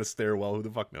elevator, stuck in a stairwell. Who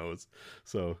the fuck knows?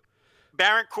 So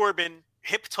Baron Corbin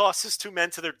hip tosses 2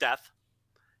 men to their death,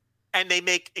 and they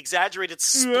make exaggerated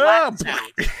splat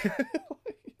sounds.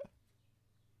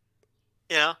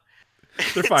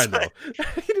 They're fine, though.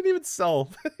 He didn't even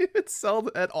sell. He didn't sell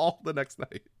at all the next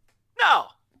night. No.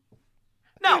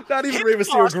 Not even Rey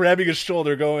Mysterio grabbing his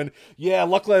shoulder going, yeah,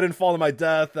 luckily I didn't fall to my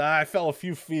death. I fell a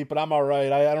few feet, but I'm all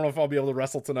right. I don't know if I'll be able to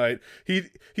wrestle tonight. He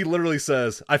literally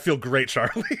says, I feel great,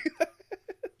 Charlie.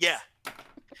 Yeah.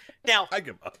 Now. I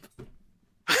give up.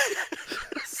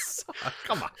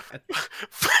 Come on.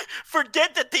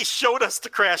 Forget that they showed us the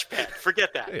crash pad.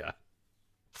 Forget that. Yeah.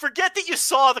 Forget that you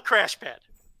saw the crash pad.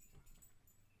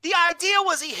 The idea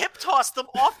was he hip tossed them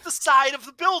off the side of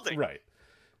the building. Right.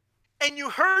 And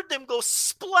you heard them go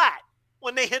splat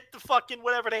when they hit the fucking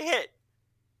whatever they hit.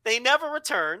 They never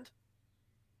returned.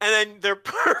 And then they're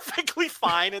perfectly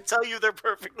fine and tell you they're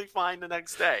perfectly fine the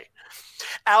next day.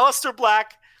 Aleister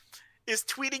Black is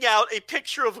tweeting out a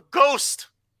picture of a ghost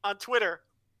on Twitter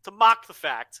to mock the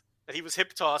fact that he was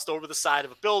hip tossed over the side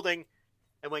of a building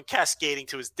and went cascading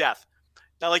to his death.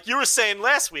 Now, like you were saying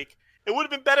last week, it would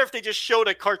have been better if they just showed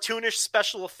a cartoonish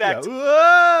special effect. Yeah,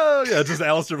 whoa! Yeah, just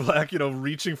Aleister Black,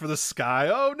 reaching for the sky.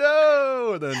 Oh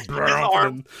no! And then his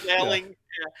arm flailing,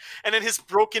 yeah. And then his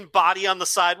broken body on the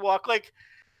sidewalk. Like,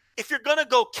 if you're gonna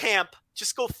go camp,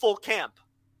 just go full camp,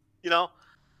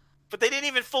 But they didn't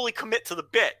even fully commit to the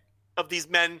bit of these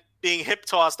men being hip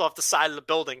tossed off the side of the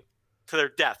building to their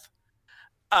death.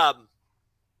 And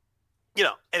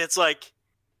it's like,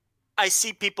 I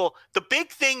see people. The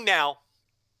big thing now.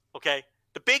 Okay,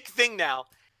 the big thing now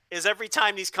is every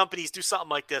time these companies do something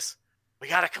like this, we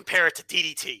got to compare it to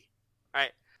DDT,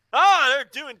 right? Oh, they're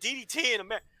doing DDT in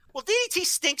America. Well, DDT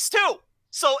stinks too.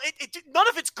 So none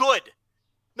of it's good.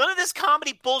 None of this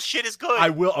comedy bullshit is good. I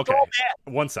will. Okay,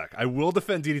 1 sec. I will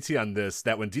defend DDT on this.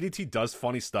 That when DDT does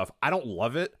funny stuff, I don't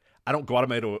love it. I don't go out of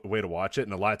my way to watch it,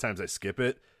 and a lot of times I skip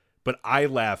it. But I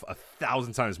laugh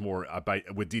 1,000 times more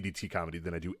with DDT comedy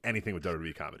than I do anything with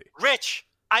WWE comedy. Rich.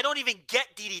 I don't even get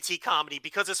DDT comedy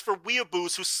because it's for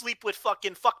weeaboos who sleep with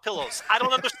fucking fuck pillows. I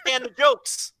don't understand the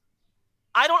jokes.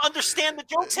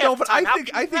 No, but I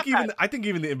think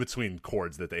even the in between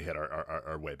chords that they hit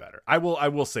are way better. I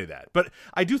will say that. But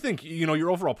I do think your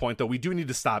overall point though, we do need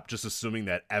to stop just assuming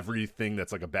that everything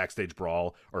that's like a backstage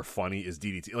brawl or funny is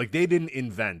DDT. Like they didn't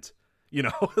invent,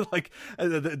 like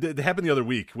it happened the other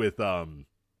week with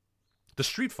the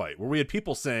street fight where we had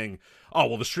people saying, oh,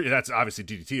 well, that's obviously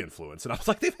DDT influence. And I was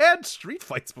like, they've had street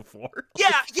fights before. Yeah.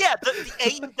 The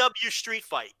AEW street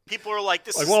fight. People are like,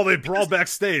 they brawl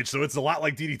backstage, so it's a lot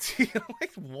like DDT. I'm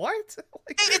like, what?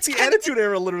 It's the Attitude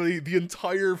Era, literally the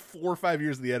entire 4 or 5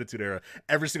 years of the Attitude Era,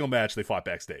 every single match they fought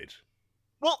backstage.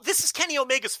 Well, this is Kenny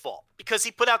Omega's fault because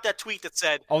he put out that tweet that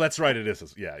said, oh, that's right, it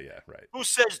is. Yeah, right. Who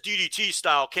says DDT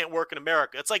style can't work in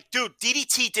America? It's like, dude,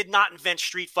 DDT did not invent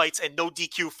street fights and no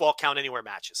DQ fall count anywhere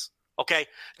matches. Okay?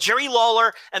 Jerry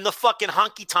Lawler and the fucking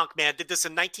Honky Tonk Man did this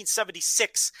in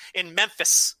 1976 in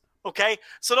Memphis. Okay?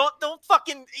 So don't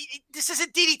fucking, this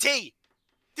isn't DDT.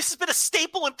 This has been a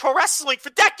staple in pro wrestling for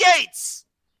decades.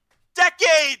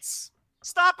 Decades.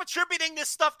 Stop attributing this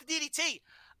stuff to DDT.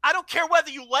 I don't care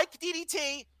whether you like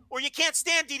DDT or you can't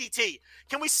stand DDT.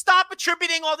 Can we stop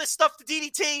attributing all this stuff to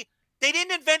DDT? They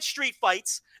didn't invent street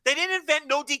fights. They didn't invent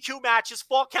no DQ matches,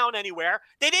 fall count anywhere.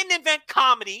 They didn't invent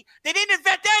comedy. They didn't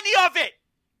invent any of it.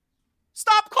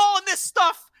 Stop calling this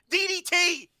stuff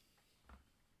DDT.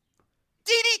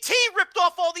 DDT ripped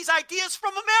off all these ideas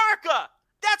from America.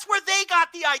 That's where they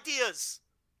got the ideas.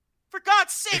 For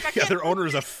God's sake, I can't. Their owner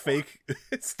is a fake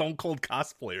Stone Cold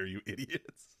cosplayer, you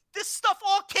idiots. This stuff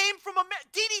all came from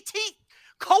DDT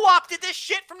co-opted this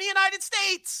shit from the United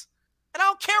States. And I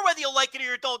don't care whether you like it or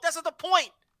you don't. That's not the point.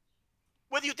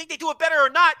 Whether you think they do it better or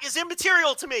not is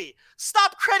immaterial to me.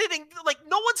 Stop crediting,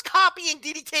 no one's copying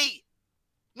DDT.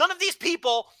 None of these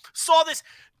people saw this.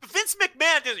 Vince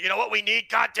McMahon did, you know what we need,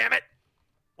 goddammit?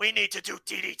 We need to do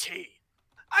DDT.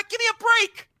 Give me a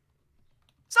break.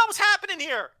 That's not what's happening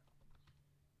here.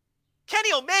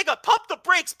 Kenny Omega, pump the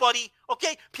brakes, buddy.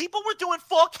 Okay? People were doing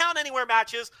fall count anywhere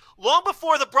matches long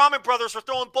before the Brahmin brothers were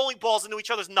throwing bowling balls into each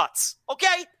other's nuts. Okay?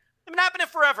 It's been happening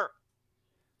forever.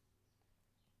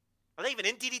 Are they even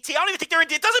in DDT? I don't even think they're in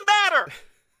DDT. It doesn't matter.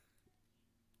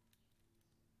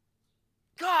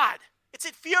 God, it's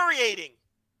infuriating.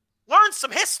 Learn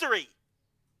some history.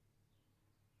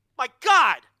 My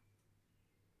God.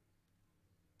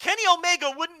 Kenny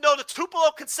Omega wouldn't know the Tupelo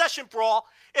concession brawl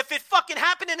if it fucking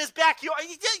happened in his backyard.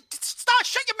 Stop,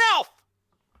 shut your mouth.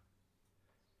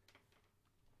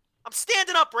 I'm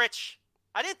standing up, Rich.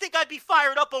 I didn't think I'd be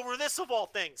fired up over this of all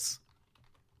things.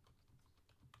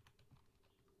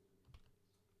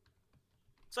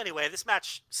 So anyway, this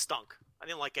match stunk. I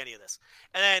didn't like any of this.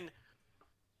 And then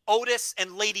Otis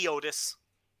and Lady Otis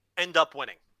end up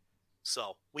winning.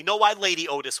 So we know why Lady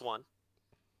Otis won.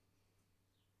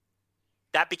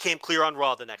 That became clear on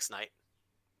Raw the next night.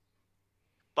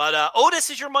 But Otis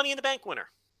is your Money in the Bank winner.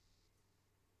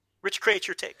 Rich, create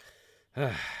your take.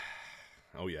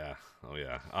 Oh, yeah.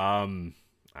 I don't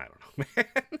know, man.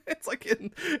 It's like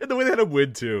in the way they had him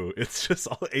win, too. It's just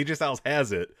AJ Styles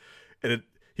has it, and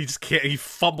he just can't. He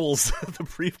fumbles the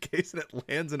briefcase, and it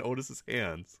lands in Otis's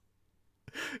hands.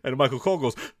 And Michael Cole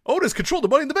goes, Otis controlled the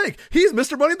Money in the Bank. He's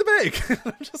Mr. Money in the Bank.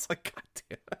 I'm just like, God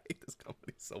damn, I hate this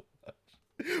company so much.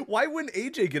 Why wouldn't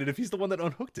AJ get it if he's the one that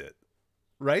unhooked it?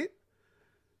 Right?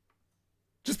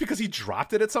 Just because he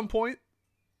dropped it at some point?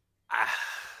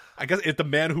 I guess if the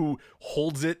man who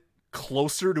holds it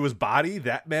closer to his body,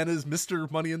 that man is Mr.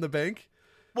 Money in the Bank?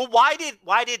 Well, why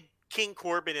did King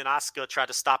Corbin and Asuka try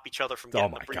to stop each other from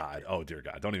getting the briefcase? Oh, my God. Oh, dear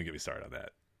God. Don't even get me started on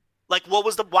that. Like, what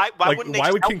was the why wouldn't they why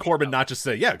just would help King each Corbin other? not just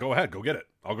say, yeah, go ahead, go get it.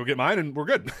 I'll go get mine and we're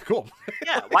good. Cool.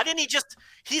 Yeah, why didn't he just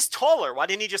he's taller. Why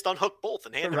didn't he just unhook both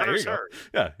and hand it Right, to her?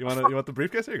 Yeah, you want the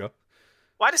briefcase? Here you go.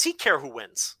 Why does he care who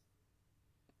wins?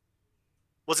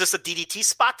 Was this a DDT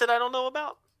spot that I don't know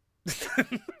about?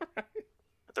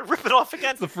 They're ripping off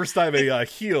again. It's the first time a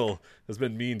heel has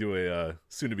been mean to a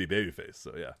soon-to-be babyface.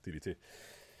 So, yeah, DDT.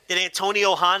 Did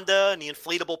Antonio Honda and the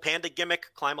inflatable panda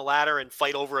gimmick climb a ladder and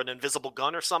fight over an invisible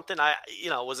gun or something?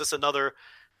 Was this another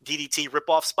DDT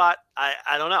ripoff spot?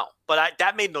 I don't know. But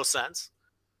that made no sense.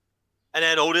 And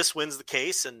then Otis wins the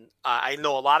case. And I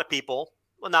know a lot of people,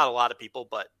 well, not a lot of people,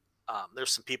 but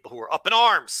there's some people who are up in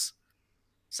arms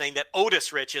saying that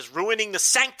Otis, Rich, is ruining the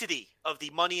sanctity of the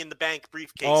Money in the Bank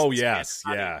briefcase. Oh, yes.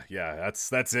 Yeah.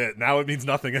 That's it. Now it means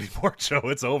nothing anymore, Joe.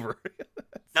 It's over.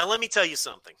 Now, let me tell you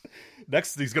something.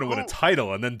 Next, he's going to win a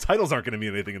title, and then titles aren't going to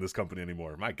mean anything in this company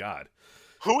anymore. My God.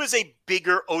 Who is a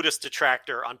bigger Otis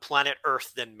detractor on planet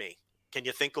Earth than me? Can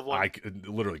you think of one? I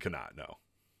literally cannot, no.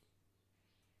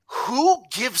 Who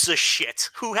gives a shit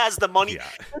who has the money? Yeah.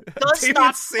 It does Damian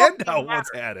not Sandow once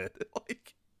had it.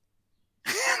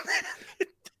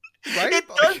 Right? It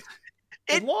does.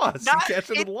 It lost. He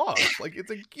cashed it and lost. Like,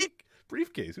 it's a geek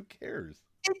briefcase. Who cares?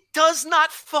 It does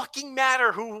not fucking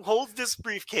matter who holds this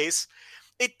briefcase.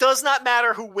 It does not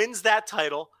matter who wins that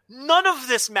title. None of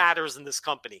this matters in this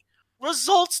company.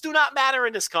 Results do not matter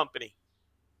in this company.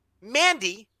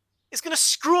 Mandy is going to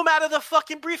screw him out of the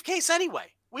fucking briefcase anyway.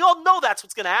 We all know that's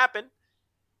what's going to happen.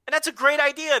 And that's a great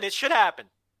idea, and it should happen.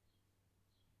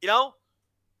 You know?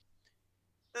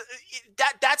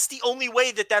 That's the only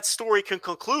way that story can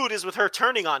conclude is with her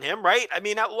turning on him, right? I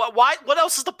mean, why? What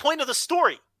else is the point of the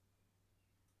story?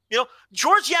 You know,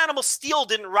 George the Animal Steel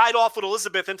didn't ride off with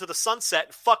Elizabeth into the sunset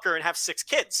and fuck her and have 6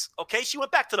 kids, okay? She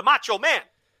went back to the Macho Man,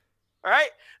 all right?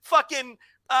 Fucking,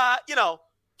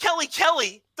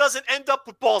 Kelly doesn't end up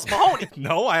with Balls Mahoney.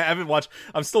 No, I haven't watched.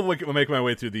 I'm still making my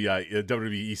way through the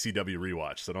WWE ECW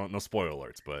rewatch, so no spoiler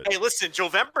alerts. But hey, listen,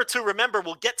 November to remember,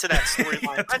 we'll get to that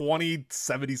storyline.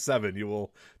 2077, you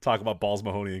will talk about Balls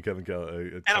Mahoney and Kevin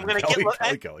Kelly. And I'm going to get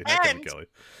Kelly, not Kevin Kelly.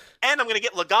 And I'm going to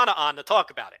get Lagana on to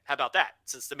talk about it. How about that?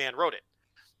 Since the man wrote it,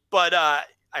 but I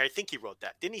think he wrote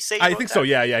that. Didn't he say? I think so.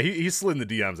 Yeah. He slid in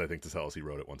the DMs. I think to tell us he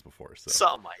wrote it once before. So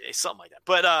something like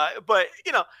that. But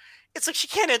you know. It's like she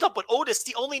can't end up with Otis.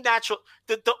 The only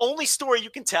the only story you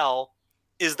can tell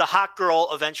is the hot girl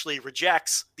eventually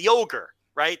rejects the ogre,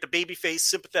 right? The babyface,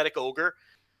 sympathetic ogre.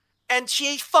 And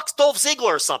she fucks Dolph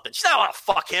Ziggler or something. She's not want to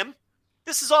fuck him.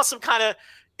 This is awesome kind of,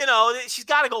 she's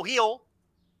got to go heel.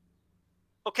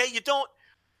 Okay,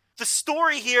 the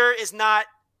story here is not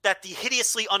that the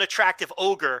hideously unattractive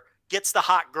ogre gets the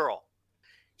hot girl.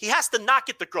 He has to not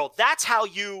get the girl. That's how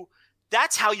you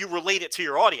relate it to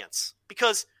your audience.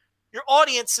 Because your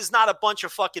audience is not a bunch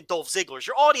of fucking Dolph Zigglers.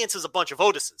 Your audience is a bunch of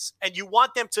Otises. And you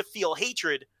want them to feel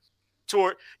hatred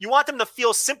you want them to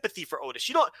feel sympathy for Otis.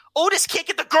 Otis can't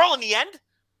get the girl in the end.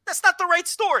 That's not the right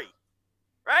story.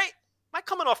 Right? Am I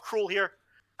coming off cruel here?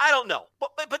 I don't know.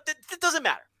 But it doesn't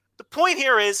matter. The point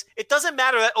here is it doesn't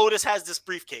matter that Otis has this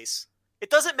briefcase. It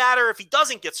doesn't matter if he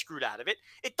doesn't get screwed out of it.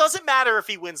 It doesn't matter if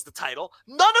he wins the title.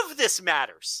 None of this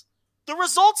matters. The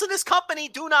results in this company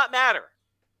do not matter.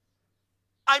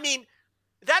 I mean,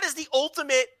 that is the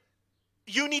ultimate.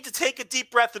 You need to take a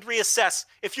deep breath and reassess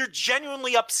if you're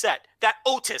genuinely upset that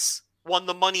Otis won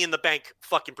the Money in the Bank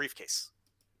fucking briefcase.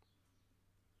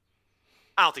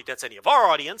 I don't think that's any of our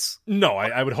audience. No,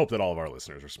 I would hope that all of our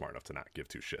listeners are smart enough to not give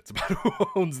two shits about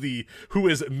who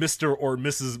is Mr. or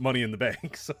Mrs. Money in the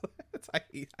Bank. So I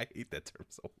hate that term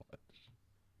so much.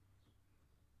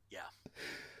 Yeah.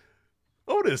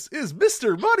 Otis is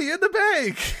Mr. Money in the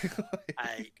Bank.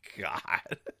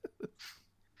 God.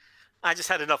 I just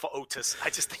had enough of Otis. I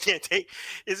just can't take.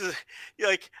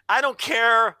 I don't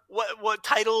care what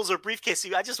titles or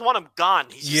briefcases. I just want him gone.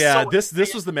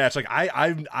 This was the match. Like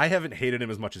I haven't hated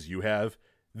him as much as you have.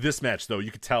 This match though,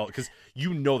 you could tell because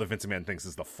that Vince McMahon thinks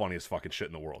is the funniest fucking shit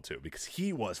in the world too. Because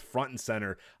he was front and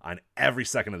center on every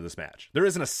second of this match. There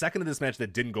isn't a second of this match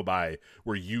that didn't go by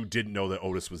where you didn't know that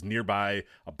Otis was nearby,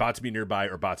 about to be nearby,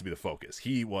 or about to be the focus.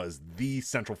 He was the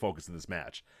central focus of this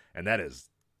match, and that is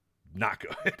not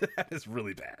good. That is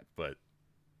really bad, but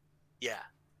yeah.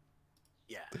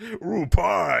 Ooh,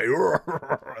 pie.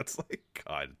 It's like,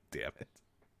 God damn it.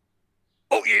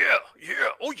 Oh yeah.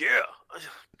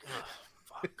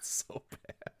 It's so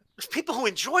bad. There's people who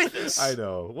enjoy this. I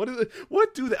know.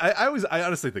 What do they? I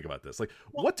honestly think about this. Like,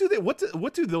 what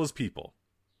do those people?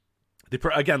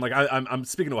 Again, like I'm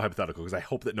speaking to a hypothetical because I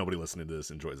hope that nobody listening to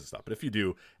this enjoys this stuff. But if you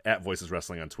do, at Voices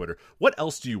Wrestling on Twitter, what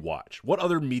else do you watch? What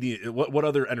other media? What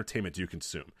other entertainment do you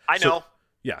consume? I know.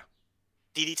 Yeah.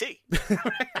 DDT.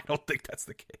 I don't think that's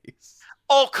the case.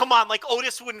 Oh, come on. Like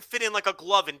Otis wouldn't fit in like a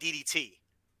glove in DDT.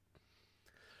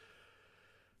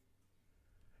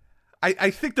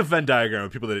 I think the Venn diagram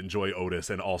of people that enjoy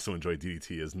Otis and also enjoy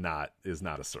DDT is not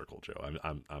a circle, Joe.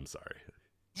 I'm sorry.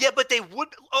 Yeah, but they would.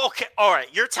 Okay, all right.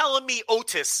 You're telling me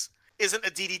Otis isn't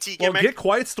a DDT gimmick? Well, get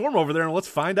Quiet Storm over there and let's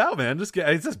find out, man. It's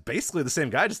just basically the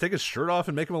same guy. Just take his shirt off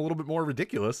and make him a little bit more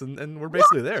ridiculous, and we're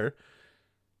basically there.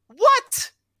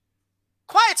 What?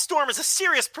 Quiet Storm is a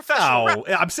serious professional. No,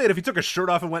 I'm saying if he took his shirt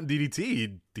off and went in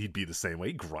DDT, he'd be the same way.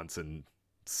 He grunts and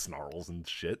snarls and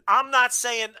shit. I'm not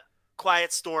saying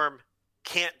Quiet Storm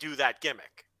can't do that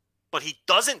gimmick, but he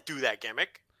doesn't do that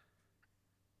gimmick.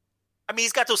 I mean,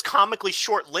 he's got those comically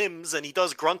short limbs and he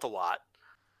does grunt a lot,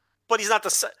 but he's not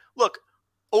look,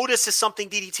 Otis is something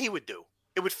DDT would do.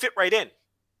 It would fit right in.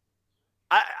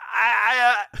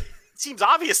 It seems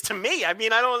obvious to me. I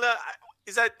mean, I don't know.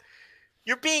 Is that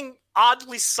you're being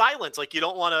oddly silent? Like you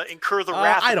don't want to incur the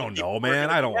wrath. I don't know, man.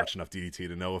 I don't watch enough DDT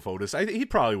to know if Otis. He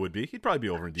probably would be. He'd probably be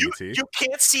over in DDT. You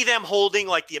can't see them holding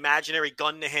like the imaginary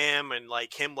gun to him and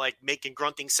like him like making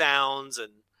grunting sounds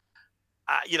and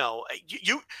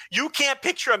you can't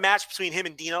picture a match between him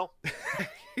and Dino.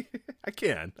 I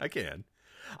can.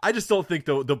 I just don't think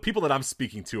the people that I'm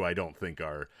speaking to, I don't think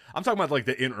are. I'm talking about like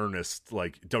the in earnest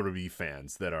like WWE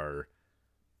fans that are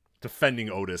defending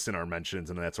Otis in our mentions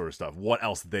and that sort of stuff. What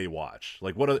else they watch?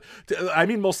 Like I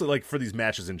mean mostly like for these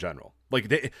matches in general.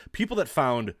 Like people that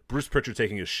found Bruce Pritchard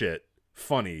taking his shit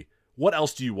funny. What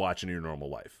else do you watch in your normal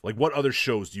life? Like what other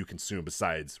shows do you consume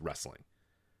besides wrestling?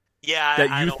 Yeah,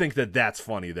 that you think that's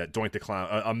funny that Doink the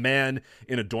Clown, a man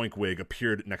in a Doink wig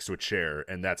appeared next to a chair,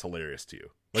 and that's hilarious to you.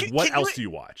 Like, what else do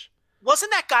you watch?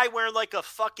 Wasn't that guy wearing like a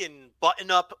fucking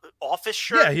button-up office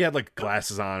shirt? Yeah, he had like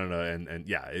glasses on and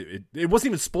yeah, it wasn't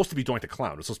even supposed to be Doink the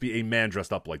Clown. It was supposed to be a man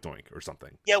dressed up like Doink or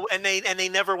something. Yeah, and they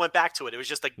never went back to it. It was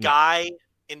just a guy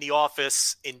in the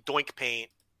office in Doink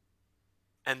paint,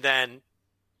 and then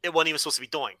it wasn't even supposed to be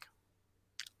Doink.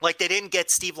 Like, they didn't get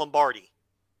Steve Lombardi,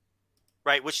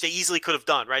 right? Which they easily could have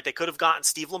done, right? They could have gotten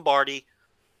Steve Lombardi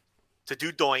to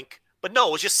do Doink, but no,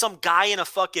 it was just some guy in a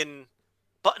fucking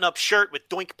button-up shirt with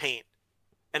Doink paint.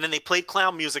 And then they played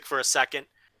clown music for a second,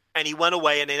 and he went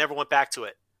away, and they never went back to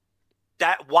it.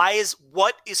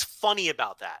 What is funny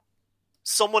about that?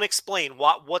 Someone explain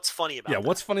what's funny about that. Yeah,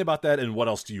 what's funny about that, and what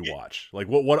else do you watch? Like,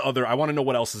 what other? I want to know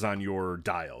what else is on your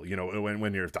dial. You know,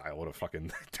 when you're dial, what a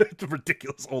fucking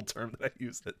ridiculous old term that I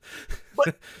used it.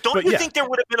 But don't you think there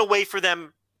would have been a way for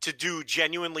them to do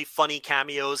genuinely funny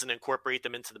cameos and incorporate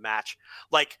them into the match?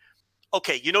 Like,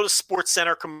 okay, you know the Sports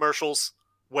Center commercials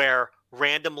where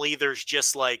randomly there's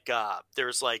just like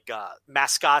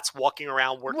mascots walking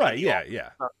around working, right? Yeah,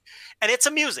 and it's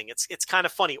amusing. It's kind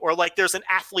of funny. Or like there's an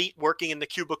athlete working in the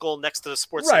cubicle next to the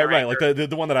Sports right, Center. Right. Like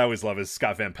the one that I always love is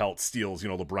Scott Van Pelt steals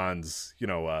LeBron's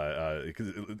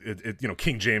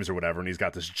King James or whatever, and he's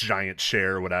got this giant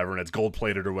chair or whatever, and it's gold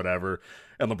plated or whatever.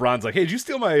 And LeBron's like, "Hey, did you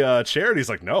steal my chair?" And he's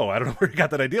like, "No, I don't know where you got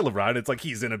that idea, LeBron." It's like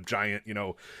he's in a giant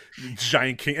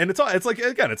king, and it's like,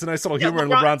 again, it's a nice little humor.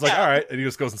 And LeBron's like, "All right," and he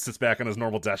just goes and sits back on his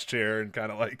normal desk chair and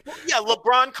kind of like,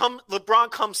 LeBron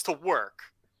comes to work,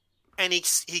 and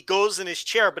he goes in his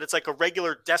chair, but it's like a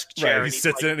regular desk chair. Right, he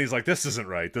sits in it and he's like, "This isn't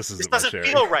right. This doesn't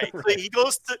feel right." Right. So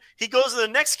he goes to the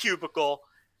next cubicle,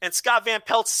 and Scott Van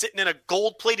Pelt's sitting in a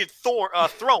gold plated throne.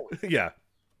 Yeah.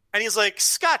 And he's like,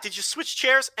 "Scott, did you switch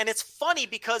chairs?" And it's funny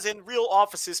because in real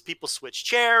offices, people switch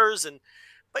chairs, and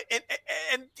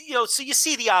so you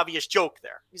see the obvious joke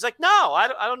there. He's like, "No, I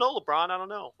don't know, LeBron. I don't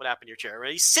know what happened to your chair."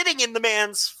 And he's sitting in the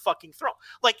man's fucking throne.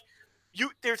 Like,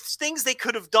 there's things they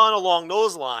could have done along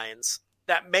those lines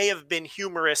that may have been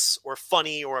humorous or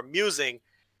funny or amusing,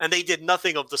 and they did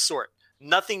nothing of the sort.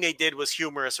 Nothing they did was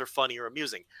humorous or funny or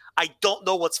amusing. I don't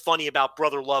know what's funny about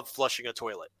Brother Love flushing a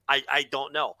toilet. I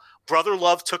don't know. Brother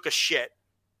Love took a shit,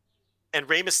 and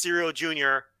Rey Mysterio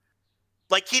Jr.,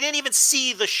 like, he didn't even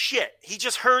see the shit. He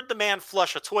just heard the man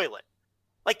flush a toilet.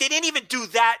 Like, they didn't even do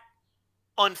that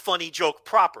unfunny joke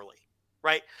properly,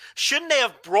 right? Shouldn't they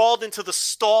have brawled into the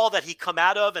stall that he come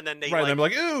out of, and then they right? And I'm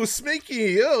like, "Ooh,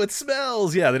 sminky! Oh, it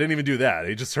smells!" Yeah, they didn't even do that.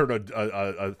 He just heard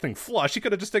a thing flush. He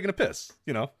could have just taken a piss,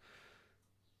 Yeah,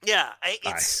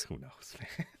 who knows,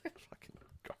 man? Fucking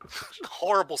garbage.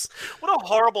 Horrible. What a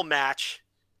horrible match.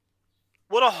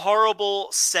 What a horrible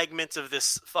segment of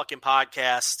this fucking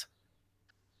podcast.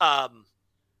 And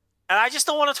I just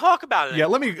don't want to talk about it. Yeah,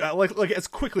 let me like as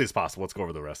quickly as possible. Let's go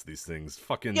over the rest of these things.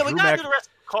 Fucking we gotta do the rest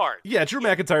of the card. Yeah, Drew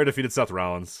McIntyre defeated Seth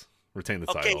Rollins, retained the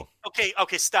title.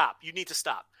 Okay, stop. You need to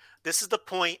stop. This is the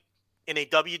point in a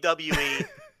WWE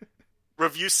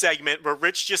review segment where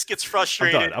Rich just gets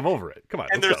frustrated. I'm done. I'm over it. Come on,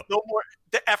 and there's no more.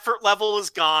 The effort level is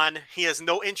gone. He has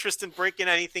no interest in breaking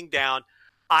anything down.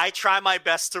 I try my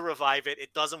best to revive it.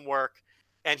 It doesn't work,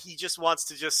 and he just wants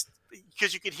to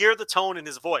because you could hear the tone in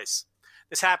his voice.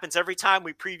 This happens every time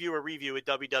we preview or review a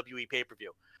WWE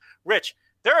pay-per-view. Rich,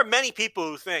 there are many people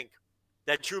who think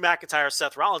that Drew McIntyre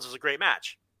Seth Rollins was a great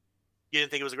match. You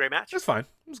didn't think it was a great match? It's fine.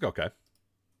 It was okay.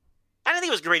 I didn't think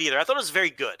it was great either. I thought it was very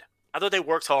good. I thought they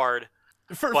worked hard.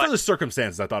 For the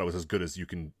circumstances, I thought it was as good as you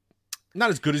can. Not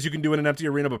as good as you can do in an empty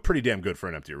arena, but pretty damn good for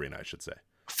an empty arena, I should say.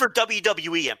 For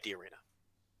WWE empty arena,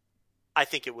 I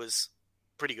think it was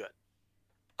pretty good.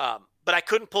 But I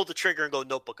couldn't pull the trigger and go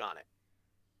Notebook on it.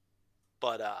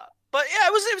 But yeah,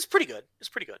 it was pretty good. It was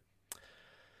pretty good.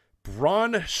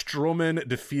 Braun Strowman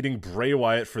defeating Bray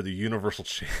Wyatt for the Universal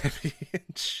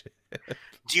Championship.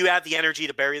 Do you have the energy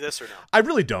to bury this or no? I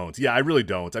really don't. Yeah, I really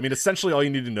don't. I mean, essentially all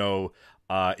you need to know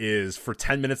is for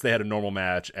 10 minutes they had a normal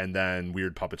match, and then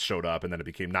weird puppets showed up, and then it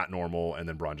became not normal, and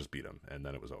then Braun just beat him, and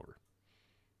then it was over.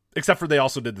 Except for they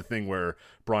also did the thing where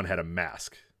Braun had a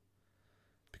mask,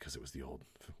 because it was the old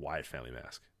Wyatt family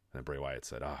mask. And then Bray Wyatt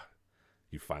said,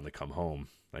 "You finally come home.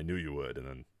 I knew you would." And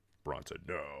then Braun said,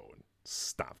 "No," and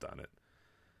stomped on it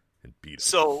and beat him.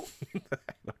 So, I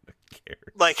don't care.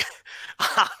 Like,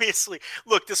 obviously,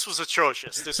 look, this was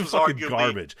atrocious. This was fucking arguably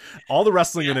garbage. All the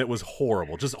wrestling in it was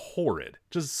horrible, just horrid,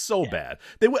 just so bad.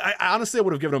 I honestly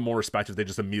would have given them more respect if they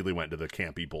just immediately went into the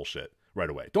campy bullshit right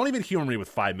away. Don't even humor me with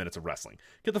 5 minutes of wrestling.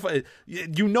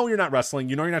 You're not wrestling.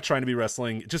 You know you're not trying to be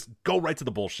wrestling. Just go right to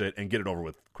the bullshit and get it over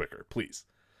with quicker, please.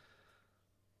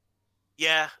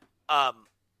 Yeah.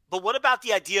 But what about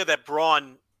the idea that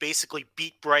Braun basically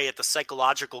beat Bray at the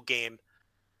psychological game?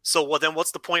 So, well, then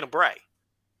what's the point of Bray?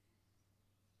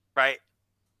 right?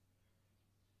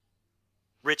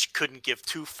 Rich couldn't give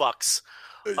two fucks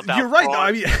about You're right. Braun. No,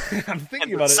 I mean, I'm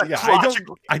thinking And about it. Yeah,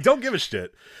 psychologically. I don't give a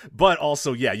shit. But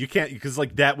also, yeah, you can't, because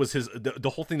like that was his the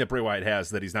whole thing that Bray Wyatt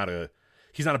has, that he's not a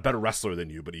better wrestler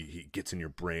than you, but he gets in your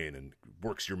brain and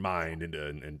works your mind into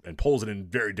and pulls it in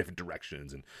very different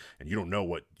directions, and you don't know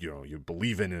what you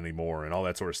believe in anymore and all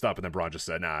that sort of stuff. And then Braun just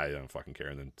said, "Nah, I don't fucking care,"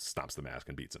 and then stomps the mask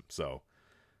and beats him. So.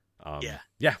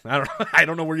 Yeah. I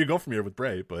don't know where you go from here with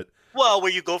Bray, but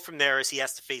Where you go from there is he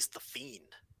has to face the Fiend.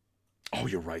 oh,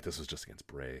 you're right. This was just against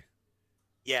Bray.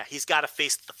 Yeah, he's got to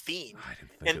face the Fiend, I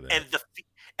didn't think of that.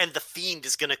 and the Fiend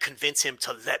is going to convince him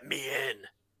to let me in.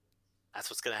 That's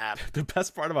what's going to happen. The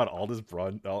best part about all this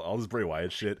Bray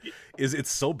Wyatt shit is it's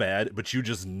so bad, but you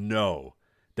just know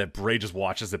that Bray just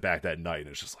watches it back that night and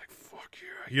it's just like, fuck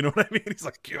yeah. You know what I mean? He's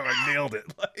like, yeah, I nailed it.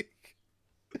 Like,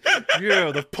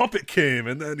 yeah, the puppet came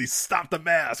and then he stopped the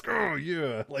mask. Oh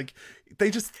yeah. Like,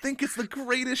 they just think it's the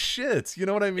greatest shit. You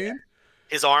know what I mean?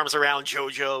 His arms around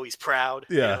JoJo. He's proud.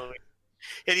 Yeah.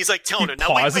 And he's like telling her, He now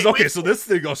pauses. wait, Okay, so this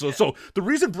thing goes. So the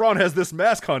reason Braun has this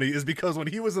mask, honey, is because when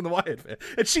he was in the Wyatt family,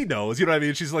 and she knows, you know what I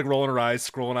mean? She's like rolling her eyes,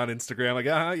 scrolling on Instagram, like,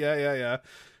 yeah.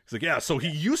 He's like, yeah, so he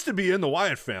used to be in the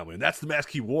Wyatt family, and that's the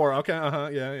mask he wore. Okay,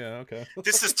 yeah, okay.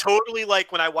 This is totally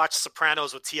like when I watched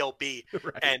Sopranos with TLB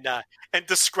Right. and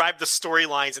described the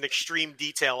storylines in extreme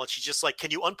detail, and she's just like, "Can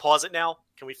you unpause it now?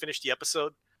 Can we finish the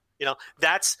episode?" You know,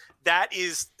 that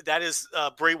is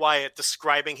Bray Wyatt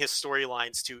describing his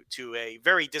storylines to a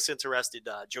very disinterested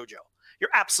JoJo.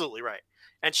 You're absolutely right.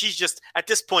 And she's just, at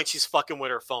this point, she's fucking with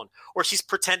her phone, or she's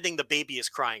pretending the baby is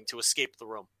crying to escape the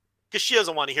room because she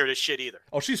doesn't want to hear this shit either.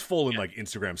 Oh, she's full in like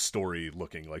Instagram story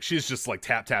looking. Like she's just like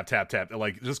tap,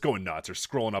 like just going nuts or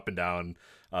scrolling up and down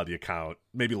the account,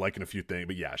 maybe liking a few things.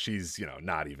 But yeah, she's,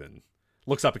 not even,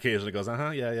 looks up occasionally and goes,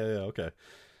 yeah, okay.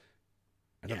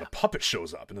 And then the puppet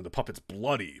shows up, and then the puppet's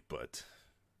bloody, but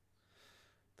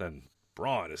then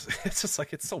Braun is, it's just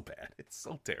like, it's so bad. It's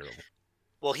so terrible.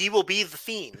 Well, he will be the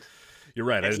Fiend. You're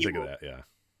right. I didn't think of that, yeah.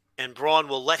 And Braun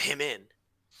will let him in.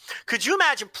 Could you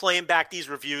imagine playing back these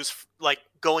reviews, like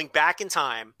going back in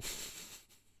time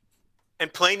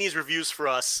and playing these reviews for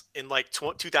us in like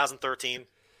 2013?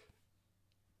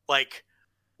 Like,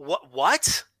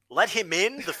 what? Let him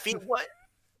in? The Fiend? What?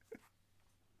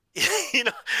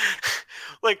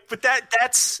 But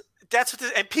that's what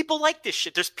this, and people like this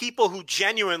shit. There's people who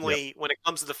genuinely, when it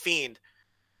comes to the Fiend,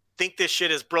 think this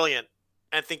shit is brilliant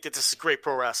and think that this is great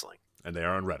pro wrestling. And they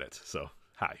are on Reddit, so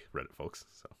hi, Reddit folks.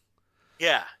 So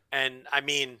yeah, and I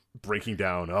mean, breaking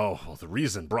down. The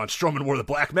reason Braun Strowman wore the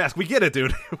black mask. We get it,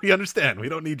 dude. We understand. We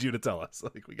don't need you to tell us.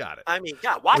 Like, we got it. I mean,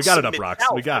 God, watch. We got it up, Mid-South. Rocks.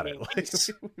 We got it. Like,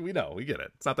 we know. We get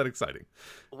it. It's not that exciting.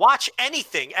 Watch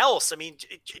anything else. I mean,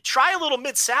 try a little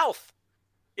Mid-South.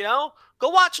 Go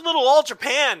watch a little All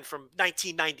Japan from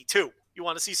 1992. You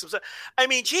want to see some stuff? I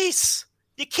mean, geez,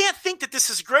 you can't think that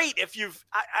this is great if you've.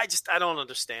 I don't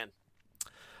understand.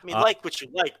 I mean, like what you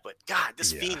like, but God,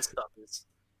 this Fiend stuff is.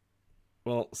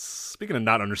 Well, speaking of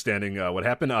not understanding what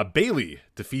happened, Bayley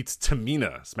defeats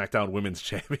Tamina, SmackDown Women's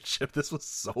Championship. This was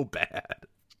so bad.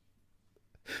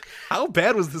 How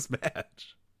bad was this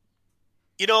match?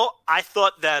 I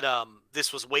thought that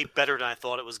this was way better than I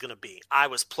thought it was going to be. I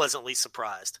was pleasantly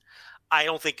surprised. I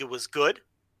don't think it was good,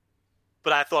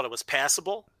 but I thought it was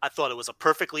passable. I thought it was a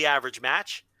perfectly average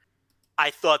match.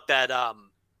 I thought that,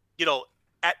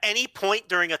 at any point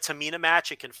during a Tamina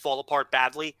match, it can fall apart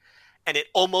badly. And it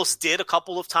almost did a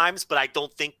couple of times, but I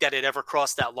don't think that it ever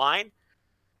crossed that line.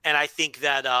 And I think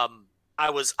that I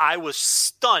was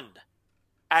stunned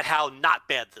at how not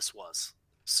bad this was.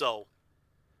 So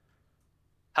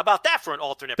how about that for an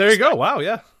alternate There you go. Wow,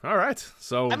 yeah. All right.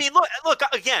 So I mean, look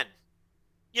again.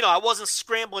 I wasn't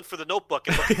scrambling for the notebook.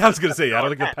 And I was going to say, I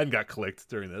don't think the pen got clicked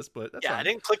during this, but that's fine. I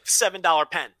didn't click the $7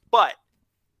 pen. But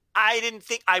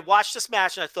I watched this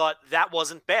match and I thought that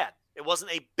wasn't bad. It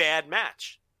wasn't a bad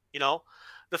match.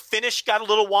 The finish got a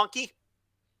little wonky,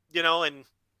 and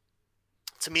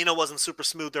Tamina wasn't super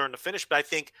smooth during the finish, but I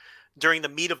think during the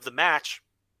meat of the match,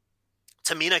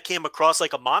 Tamina came across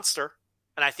like a monster,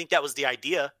 and I think that was the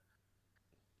idea,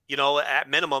 at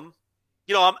minimum.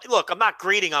 I'm not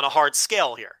grading on a hard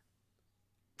scale here.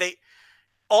 They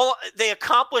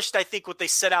accomplished, I think, what they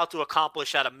set out to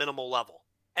accomplish at a minimal level.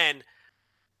 And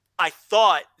I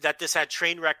thought that this had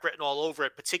train wreck written all over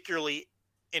it, particularly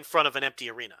in front of an empty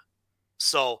arena.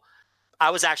 So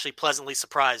I was actually pleasantly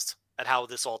surprised at how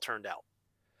this all turned out.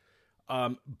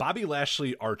 Bobby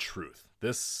Lashley, R-Truth.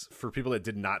 This, for people that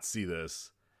did not see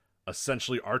this,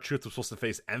 essentially R-Truth was supposed to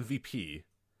face MVP,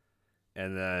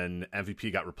 and then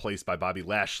MVP got replaced by Bobby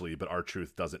Lashley, but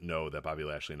R-Truth doesn't know that Bobby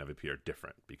Lashley and MVP are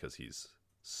different because he's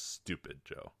Stupid,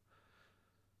 Joe.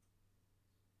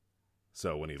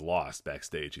 So when he lost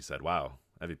backstage, he said, "Wow,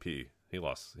 MVP, he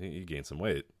lost. He gained some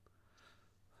weight."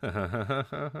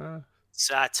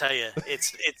 So I tell you,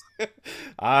 it's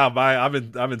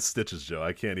I'm in stitches, Joe.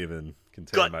 I can't even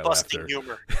contain my laughter.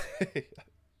 Humor.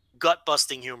 Gut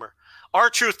busting humor.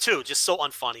 R-Truth too, just so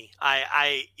unfunny.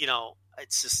 I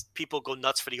it's just people go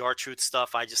nuts for the R-Truth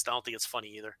stuff. I don't think it's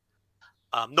funny either.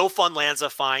 No Fun Lanza,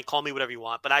 fine. Call me whatever you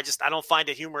want, but I don't find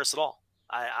it humorous at all.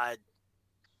 I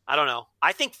don't know.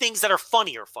 I think things that are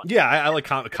funny are funny. Yeah, I like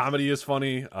comedy is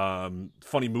funny.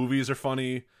 Funny movies are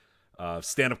funny.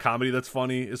 Stand-up comedy that's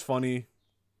funny is funny.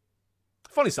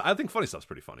 Funny stuff. I think funny stuff's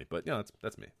pretty funny, but yeah,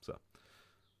 that's me. So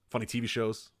funny TV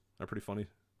shows are pretty funny.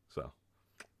 So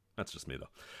that's just me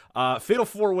though. Fatal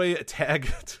 4-way tag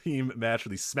team match for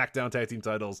the SmackDown tag team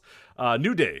titles.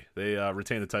 New Day, they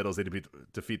retain the titles. They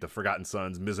defeat the Forgotten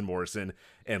Sons, Miz and Morrison,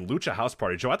 and Lucha House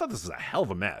Party. Joe, I thought this was a hell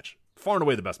of a match. Far and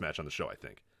away the best match on the show, I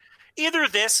think. Either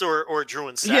this or Drew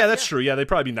and Seth. Yeah, that's true. Yeah, they'd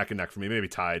probably be neck and neck for me, maybe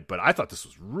tied. But I thought this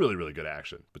was really, really good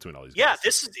action between all these guys.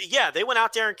 They went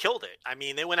out there and killed it. I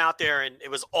mean, they went out there and it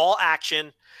was all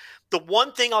action. The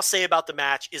one thing I'll say about the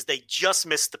match is they just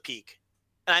missed the peak.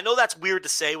 And I know that's weird to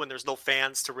say when there's no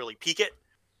fans to really peak it,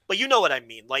 but you know what I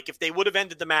mean. Like if they would have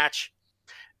ended the match,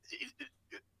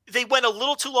 they went a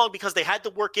little too long because they had to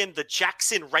work in the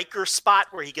Jackson Riker spot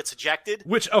where he gets ejected.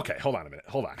 Okay, hold on a minute.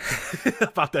 Hold on.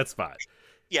 About that spot.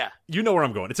 Yeah. You know where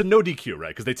I'm going. It's a no DQ,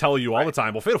 right? Because they tell you all the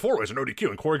time, well, Fatal 4-Way is a no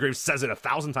DQ. And Corey Graves says it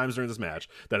 1,000 times during this match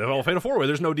that, well, Fatal 4-Way,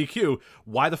 there's no DQ.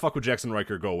 Why the fuck would Jackson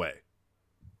Riker go away?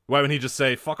 Why wouldn't he just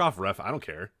say, fuck off, ref, I don't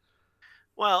care?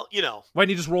 Well, why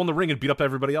didn't he just roll in the ring and beat up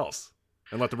everybody else?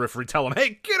 And let the referee tell him,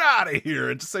 hey, get out of here,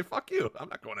 and just say, fuck you. I'm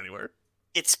not going anywhere.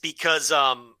 It's because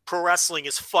pro wrestling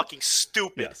is fucking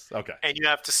stupid. Yes, okay. And you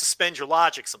have to suspend your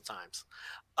logic sometimes.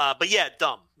 But yeah,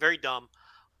 dumb. Very dumb.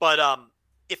 But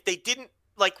if they didn't,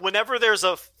 like whenever there's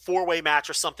a 4-way match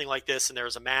or something like this and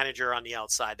there's a manager on the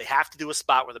outside, they have to do a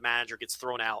spot where the manager gets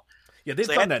thrown out. Yeah, they've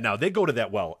done that now. They go to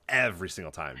that well every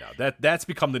single time now. That's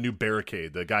become the new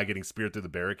barricade. The guy getting speared through the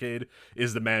barricade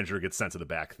is the manager gets sent to the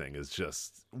back thing is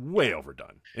just way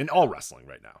overdone in all wrestling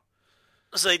right now.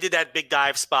 So they did that big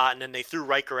dive spot and then they threw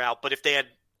Riker out. But if they had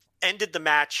ended the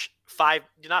match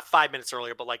not 5 minutes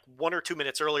earlier, but like 1 or 2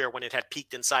 minutes earlier when it had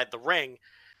peaked inside the ring,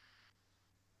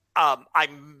 I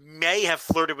may have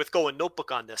flirted with going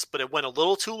Notebook on this, but it went a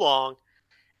little too long,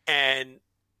 and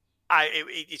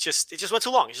it just went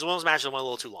too long. It's just one of those matches that went a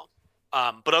little too long.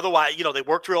 But otherwise, they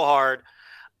worked real hard.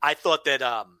 I thought that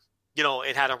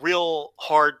it had a real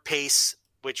hard pace,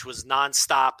 which was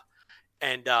nonstop,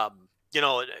 and and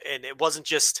it wasn't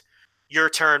just your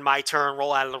turn, my turn,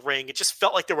 roll out of the ring. It just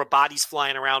felt like there were bodies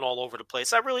flying around all over the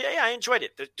place. I enjoyed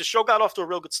it. The show got off to a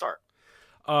real good start.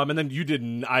 And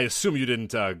then I assume you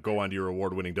didn't go onto your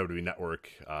award-winning WWE Network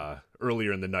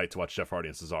earlier in the night to watch Jeff Hardy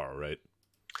and Cesaro, right?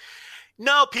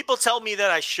 No, people tell me that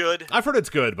I should. I've heard it's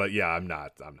good, but yeah, I'm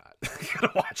not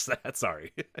gonna watch that.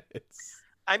 Sorry.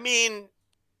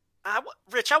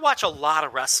 Rich, I watch a lot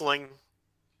of wrestling.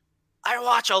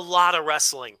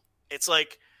 It's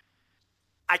like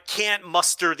I can't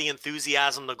muster the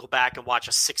enthusiasm to go back and watch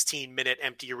a 16-minute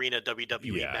empty arena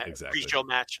WWE pre-show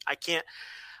match. I can't.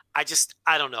 I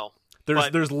don't know.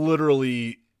 There's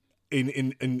literally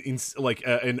an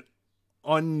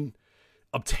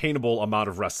unobtainable amount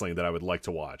of wrestling that I would like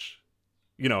to watch.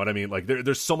 You know what I mean? Like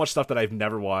there's so much stuff that I've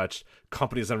never watched,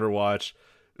 companies I've never watched,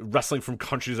 wrestling from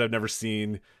countries I've never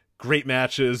seen, great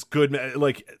matches,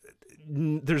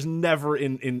 there's never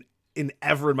in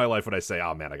ever in my life would I say,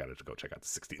 oh man, I gotta go check out the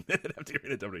 16-minute empty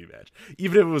arena WWE match.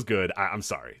 Even if it was good, I'm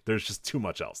sorry. There's just too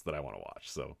much else that I want to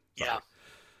watch. So sorry. Yeah.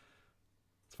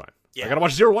 It's fine. Yeah. I gotta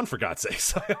watch 0-1 for God's sake,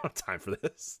 so I don't have time for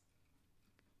this.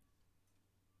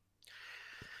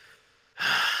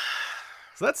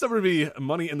 So that's going to be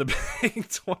Money in the Bank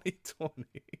 2020.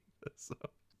 So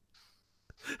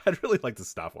I'd really like to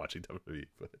stop watching WWE,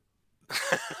 but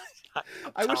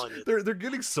I wish they're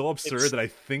getting so absurd that I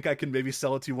think I can maybe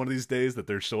sell it to you one of these days. That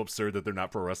they're so absurd that they're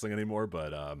not pro wrestling anymore.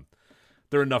 But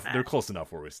they're close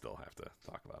enough where we still have to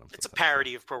talk about them. It's a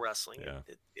parody of pro wrestling. Yeah.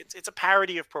 It's a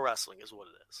parody of pro wrestling, is what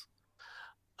it is.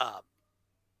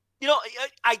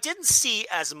 I didn't see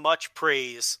as much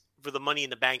praise for the Money in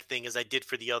the Bank thing as I did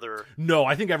for the other. No,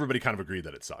 I think everybody kind of agreed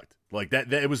that it sucked. Like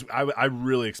that it was. I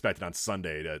really expected on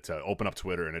Sunday to open up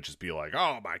Twitter and it just be like,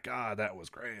 oh my god, that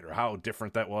was great, or how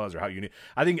different that was, or how unique.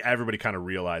 I think everybody kind of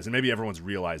realized, and maybe everyone's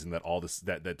realizing that all this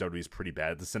that WWE is pretty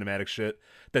bad at the cinematic shit.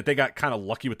 That they got kind of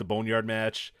lucky with the Boneyard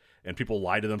match, and people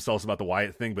lied to themselves about the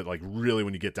Wyatt thing. But like, really,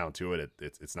 when you get down to it,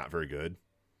 it's not very good.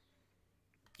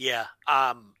 Yeah.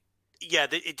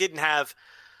 it didn't have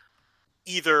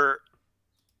either.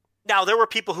 Now, there were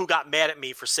people who got mad at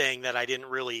me for saying that I didn't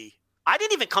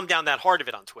even come down that hard of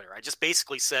it on Twitter. I just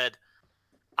basically said,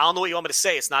 I don't know what you want me to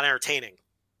say. It's not entertaining.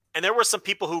 And there were some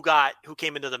people who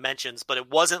came into the mentions, but it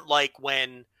wasn't like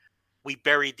when we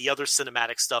buried the other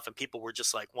cinematic stuff and people were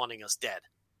just like wanting us dead.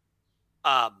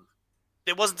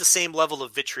 It wasn't the same level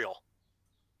of vitriol.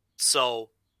 So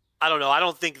I don't know. I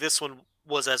don't think this one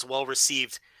was as well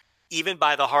received even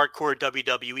by the hardcore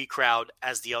WWE crowd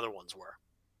as the other ones were.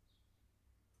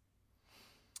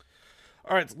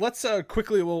 All right, let's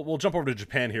quickly, we'll jump over to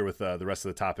Japan here with the rest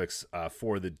of the topics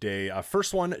for the day.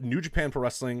 First one, New Japan Pro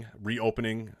Wrestling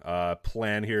reopening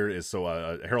plan here is, so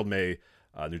Harold May,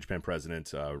 New Japan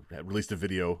president, released a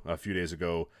video a few days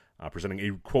ago presenting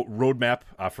a, quote, roadmap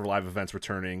for live events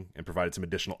returning, and provided some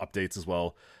additional updates as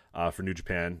well for New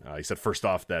Japan. He said, first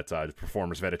off, that the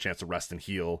performers have had a chance to rest and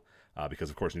heal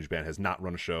because, of course, New Japan has not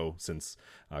run a show since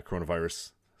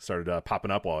coronavirus started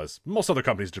popping up, while as most other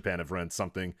companies in Japan have run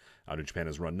something. New Japan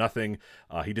has run nothing.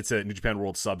 He did say that New Japan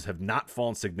World subs have not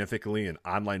fallen significantly, and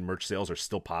online merch sales are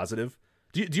still positive.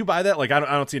 Do you buy that? Like, I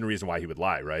don't see any reason why he would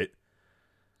lie, right?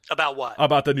 About what?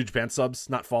 About the New Japan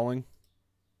subs not falling?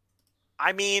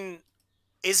 I mean,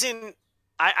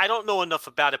 I don't know enough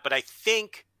about it, but I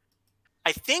think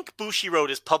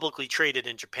Bushiroad is publicly traded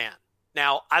in Japan.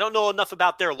 Now, I don't know enough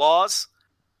about their laws.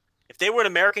 If they were an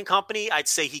American company, I'd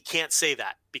say he can't say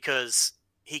that because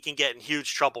he can get in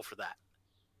huge trouble for that.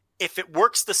 If it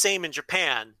works the same in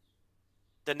Japan,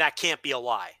 then that can't be a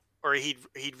lie, or he'd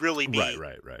really be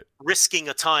right. risking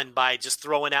a ton by just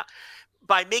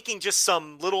by making just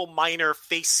some little minor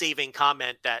face-saving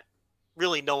comment that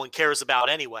really no one cares about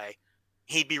anyway.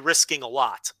 He'd be risking a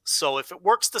lot. So if it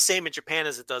works the same in Japan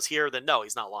as it does here, then no,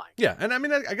 he's not lying. Yeah, and I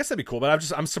mean, I guess that'd be cool,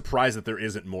 but I'm surprised that there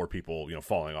isn't more people,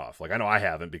 falling off. Like, I know I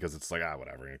haven't, because it's like,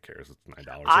 whatever, who cares? It's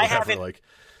 $9 or whatever.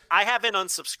 I haven't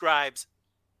unsubscribed,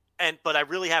 but I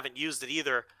really haven't used it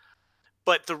either.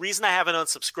 But the reason I haven't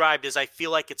unsubscribed is I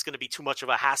feel like it's going to be too much of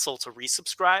a hassle to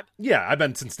resubscribe. Yeah, I've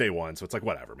been since day one, so it's like,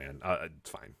 whatever, man. It's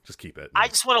fine. Just keep it. I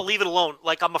just want to leave it alone.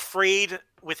 Like, I'm afraid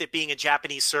with it being a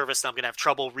Japanese service that I'm going to have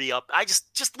trouble re-up. I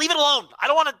just leave it alone. I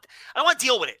don't want to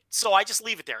deal with it. So I just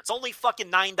leave it there. It's only fucking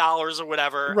 $9 or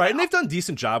whatever. Right, and they've done a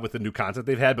decent job with the new content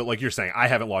they've had, but like you're saying, I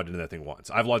haven't logged into that thing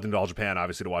once. I've logged into All Japan,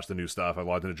 obviously, to watch the new stuff. I've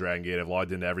logged into Dragon Gate. I've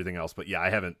logged into everything else. But yeah,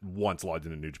 I haven't once logged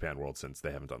into New Japan World since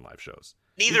they haven't done live shows.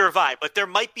 Neither have I, but there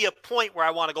might be a point where I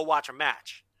want to go watch a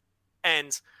match.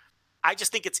 And I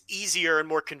just think it's easier and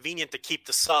more convenient to keep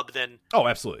the sub than... Oh,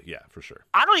 absolutely. Yeah, for sure.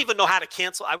 I don't even know how to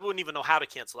cancel. I wouldn't even know how to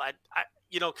cancel.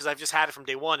 Because I've just had it from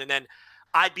day one, and then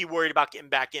I'd be worried about getting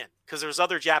back in, because there's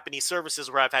other Japanese services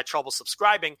where I've had trouble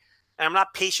subscribing, and I'm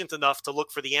not patient enough to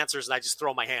look for the answers, and I just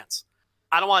throw my hands.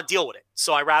 I don't want to deal with it,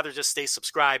 so I'd rather just stay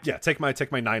subscribed. Yeah, take my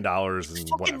 $9 and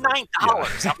whatever. $9.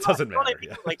 Yeah, it doesn't matter.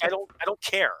 Yeah. Like, I don't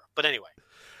care. But anyway.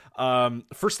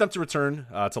 First step to return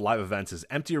to live events is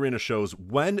empty arena shows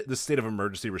when the state of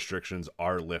emergency restrictions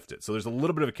are lifted. So there's a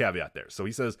little bit of a caveat there. So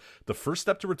he says the first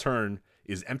step to return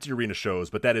is empty arena shows,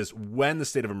 but that is when the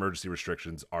state of emergency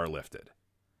restrictions are lifted.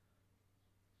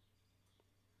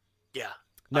 Yeah.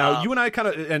 Now, you and I kind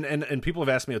of, and people have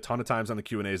asked me a ton of times on the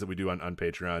Q&As that we do on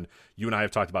Patreon. You and I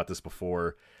have talked about this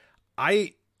before.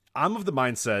 I'm of the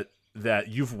mindset that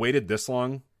you've waited this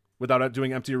long without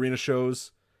doing empty arena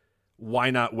shows.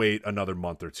 Why not wait another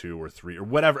month or 2 or 3 or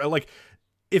whatever? Like,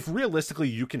 if realistically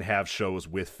you can have shows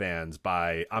with fans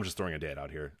by, I'm just throwing a date out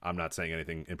here, I'm not saying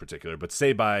anything in particular, but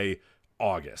say by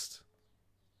August,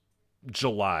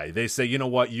 July, they say, you know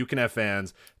what, you can have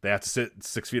fans, they have to sit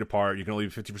 6 feet apart, you can only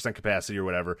be 50% capacity or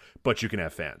whatever, but you can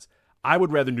have fans. I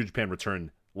would rather New Japan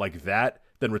return like that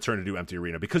than return to do empty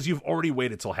arena, because you've already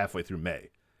waited till halfway through May.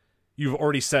 You've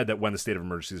already said that when the state of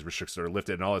emergency restrictions are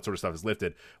lifted and all that sort of stuff is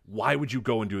lifted, why would you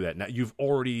go and do that? Now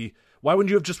why wouldn't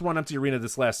you have just run empty arena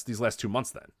these last 2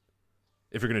 months then?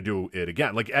 If you're going to do it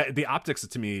again, like the optics,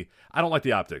 to me, I don't like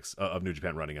the optics of New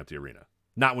Japan running empty arena.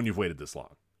 Not when you've waited this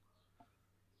long.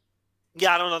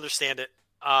 Yeah, I don't understand it.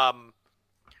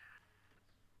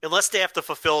 Unless they have to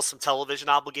fulfill some television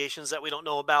obligations that we don't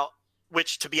know about,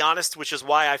 which, to be honest, which is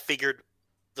why I figured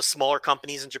the smaller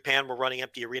companies in Japan were running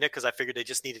empty arena, because I figured they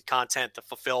just needed content to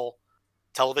fulfill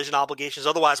television obligations.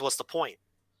 Otherwise, what's the point?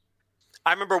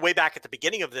 I remember way back at the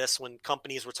beginning of this when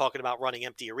companies were talking about running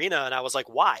empty arena, and I was like,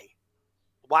 why?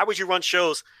 Why would you run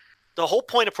shows? The whole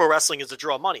point of pro wrestling is to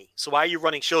draw money. So why are you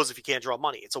running shows if you can't draw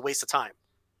money? It's a waste of time.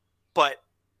 But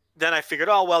then I figured,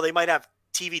 oh, well, they might have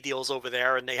TV deals over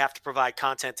there, and they have to provide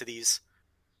content to these,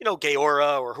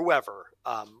 Gaora or whoever,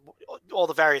 all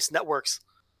the various networks.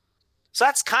 So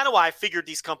that's kind of why I figured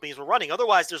these companies were running.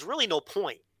 Otherwise, there's really no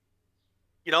point.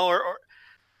 or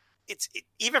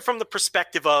even from the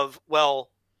perspective of, well,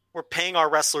 we're paying our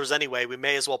wrestlers anyway, we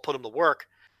may as well put them to work.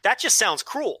 That just sounds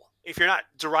cruel if you're not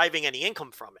deriving any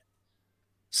income from it.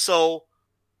 So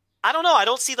I don't know. I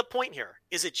don't see the point here.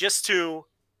 Is it just do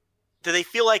they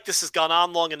feel like this has gone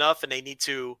on long enough and they need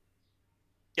to,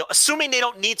 assuming they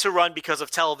don't need to run because of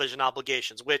television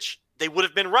obligations, which they would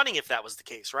have been running if that was the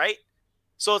case, right?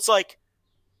 So it's like,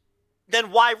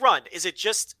 then why run? Is it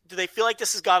just, do they feel like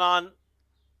this has gone on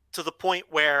to the point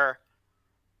where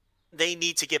they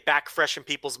need to get back fresh in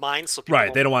people's minds? So people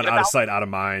right. They don't want out of sight, out of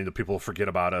mind. The people forget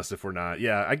about us if we're not.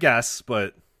 Yeah, I guess,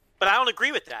 but I don't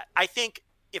agree with that. I think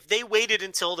if they waited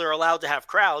until they're allowed to have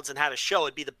crowds and had a show,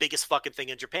 it'd be the biggest fucking thing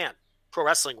in Japan, pro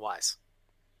wrestling wise.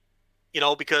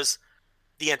 Because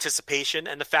the anticipation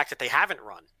and the fact that they haven't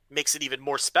run makes it even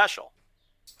more special.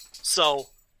 So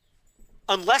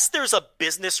unless there's a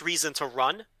business reason to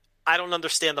run, I don't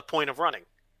understand the point of running.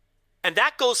 And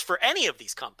that goes for any of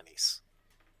these companies.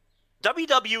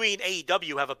 WWE and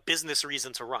AEW have a business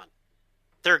reason to run.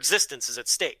 Their existence is at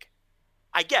stake.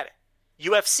 I get it.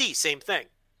 UFC, same thing.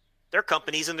 Their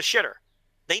company's in the shitter.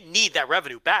 They need that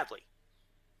revenue badly.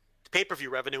 The pay-per-view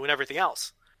revenue and everything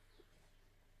else.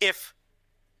 If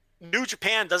New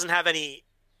Japan doesn't have any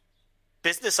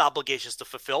business obligations to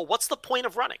fulfill, what's the point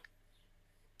of running?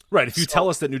 Right. If you tell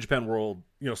us that New Japan World,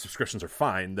 subscriptions are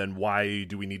fine, then why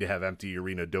do we need to have empty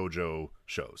arena dojo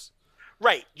shows?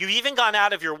 Right. You've even gone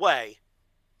out of your way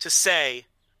to say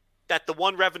that the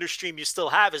one revenue stream you still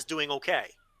have is doing okay.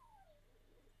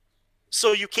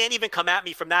 So you can't even come at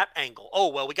me from that angle. Oh,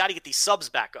 well, we got to get these subs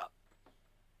back up.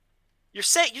 You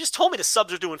just told me the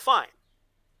subs are doing fine.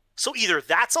 So either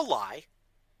that's a lie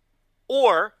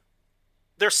or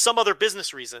there's some other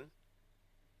business reason,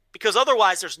 because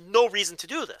otherwise there's no reason to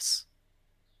do this.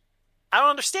 I don't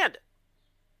understand it.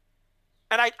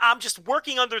 And I'm just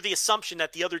working under the assumption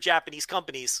that the other Japanese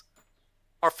companies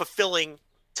are fulfilling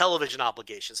television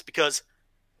obligations, because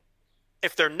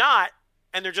if they're not,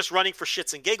 and they're just running for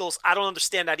shits and giggles, I don't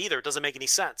understand that either. It doesn't make any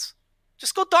sense.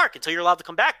 Just go dark until you're allowed to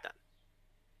come back then.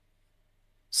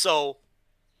 So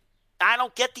I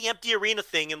don't get the empty arena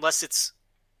thing unless it's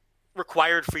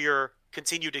required for your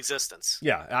continued existence.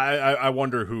 Yeah, I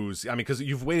wonder because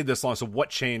you've waited this long, so what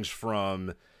changed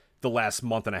from the last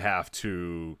month and a half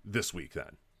to this week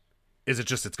then? Is it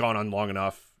just it's gone on long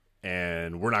enough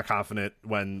and we're not confident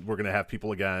when we're going to have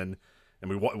people again,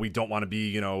 and we don't want to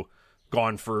be,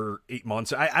 gone for 8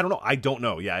 months? I don't know. I don't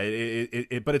know. Yeah,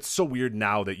 but it's so weird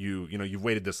now that you've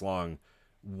waited this long.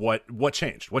 What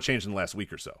changed? What changed in the last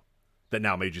week or so that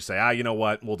now made you say, you know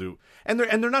what, we'll do? And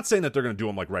they're not saying that they're going to do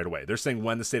them like right away. They're saying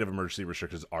when the state of emergency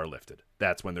restrictions are lifted,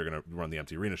 that's when they're going to run the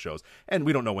empty arena shows. And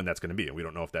we don't know when that's going to be. And we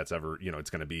don't know if that's ever, it's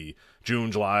going to be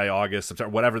June, July, August, September,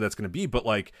 whatever that's going to be. But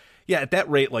at that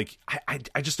rate,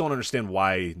 I just don't understand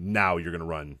why now you're going to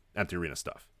run empty arena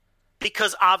stuff.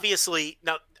 Because obviously,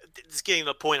 now this is getting to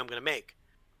the point I'm going to make.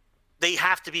 They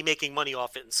have to be making money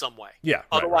off it in some way. Yeah.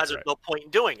 Otherwise, there's no point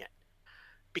in doing it.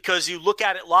 Because you look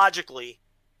at it logically,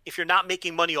 if you're not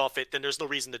making money off it, then there's no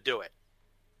reason to do it.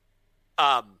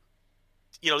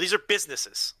 These are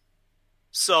businesses.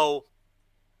 So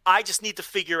I just need to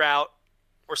figure out,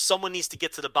 or someone needs to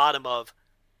get to the bottom of,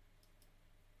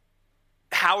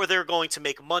 how are they going to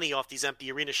make money off these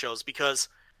empty arena shows? Because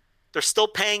they're still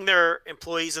paying their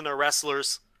employees and their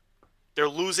wrestlers. They're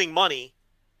losing money.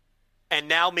 And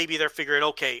now maybe they're figuring,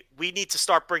 okay, we need to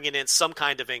start bringing in some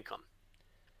kind of income,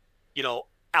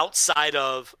 outside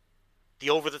of the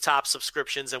over-the-top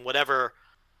subscriptions and whatever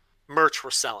merch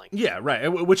we're selling. Yeah, right.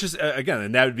 Which is, again,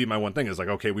 and that would be my one thing is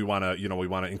okay, we want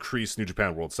to increase New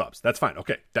Japan World subs. That's fine.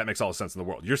 Okay, that makes all the sense in the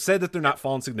world. You're saying that they're not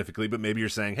falling significantly, but maybe you're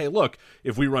saying, hey, look,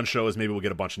 if we run shows, maybe we'll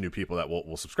get a bunch of new people that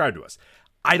will subscribe to us.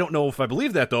 I don't know if I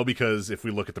believe that, though, because if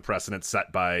we look at the precedent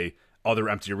set by other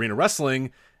empty arena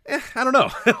wrestling, I don't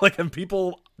know. And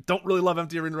people don't really love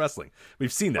empty arena wrestling.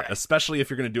 We've seen that, right. Especially if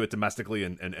you're going to do it domestically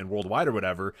and worldwide or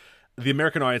whatever. The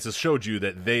American audience has showed you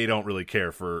that they don't really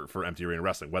care for empty arena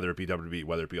wrestling, whether it be WWE,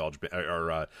 whether it be All Japan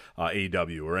or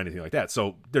AEW or anything like that.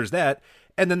 So there's that.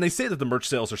 And then they say that the merch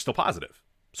sales are still positive.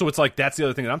 So it's that's the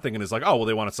other thing that I'm thinking is they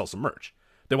want to sell some merch.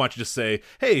 They want you to just say,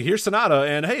 hey, here's Sonata,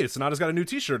 and hey, Sonata's got a new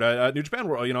t-shirt at New Japan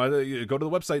World. Go to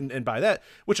the website and buy that,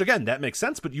 which, again, that makes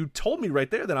sense. But you told me right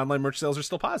there that online merch sales are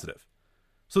still positive.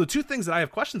 So the two things that I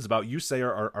have questions about, you say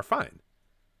are fine.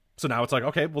 So now it's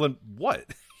okay, well, then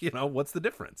what? What's the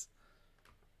difference?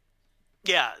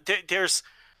 Yeah, there's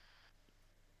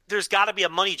got to be a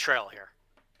money trail here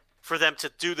for them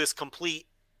to do this complete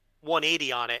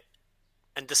 180 on it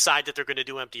and decide that they're going to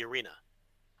do empty arena.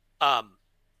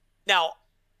 Now,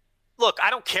 look,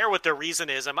 I don't care what their reason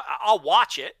is. I'll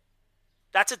watch it.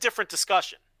 That's a different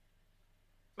discussion.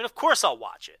 I mean, of course I'll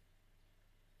watch it.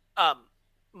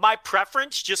 My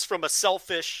preference, just from a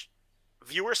selfish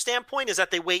viewer standpoint, is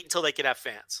that they wait until they can have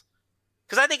fans.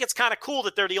 Because I think it's kind of cool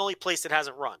that they're the only place that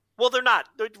hasn't run. Well, they're not.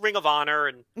 They're Ring of Honor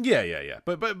and yeah.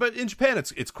 But in Japan,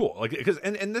 it's cool. Like, because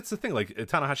and that's the thing. Like,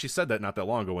 Tanahashi said that not that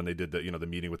long ago when they did the the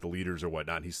meeting with the leaders or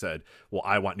whatnot. And he said, "Well,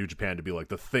 I want New Japan to be like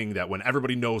the thing that when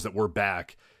everybody knows that we're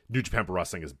back, New Japan Pro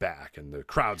Wrestling is back, and the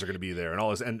crowds are going to be there and all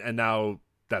this." And now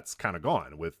that's kind of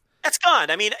gone. That's gone.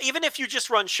 I mean, even if you just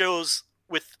run shows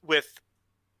with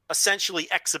essentially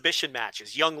exhibition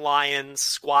matches, young lions,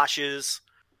 squashes,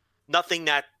 nothing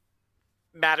that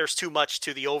matters too much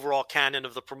to the overall canon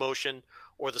of the promotion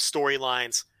or the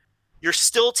storylines, you're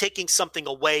still taking something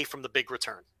away from the big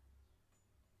return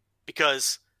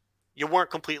because you weren't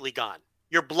completely gone.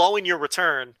 You're blowing your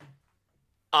return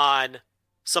on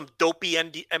some dopey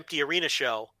empty arena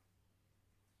show,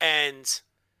 and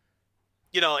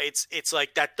it's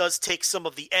like that does take some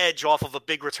of the edge off of a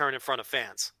big return in front of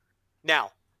fans.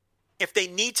 Now, if they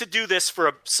need to do this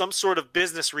for some sort of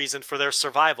business reason for their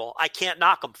survival, I can't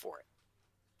knock them for it.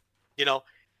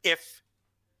 If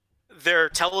their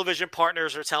television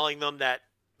partners are telling them that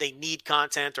they need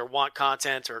content or want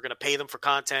content or are going to pay them for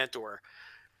content, or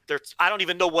I don't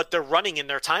even know what they're running in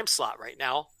their time slot right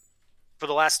now for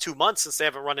the last 2 months since they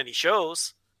haven't run any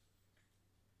shows,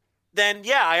 then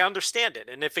yeah, I understand it.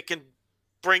 And if it can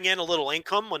bring in a little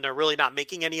income when they're really not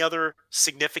making any other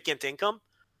significant income,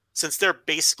 since they're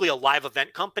basically a live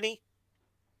event company,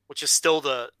 which is still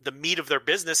the meat of their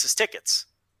business is tickets.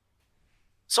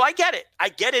 So I get it. I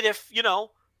get it if,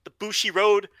 the Bushi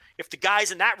Road, if the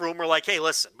guys in that room are like, hey,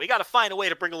 listen, we got to find a way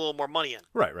to bring a little more money in.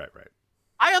 Right.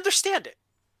 I understand it.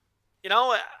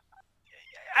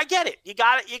 I get it. You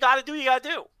got to do what you got to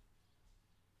do.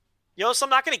 So I'm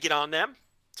not going to get on them.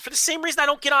 For the same reason I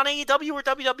don't get on AEW or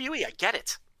WWE. I get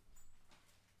it.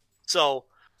 So,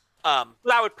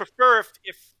 but I would prefer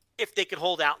if they could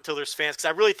hold out until there's fans, because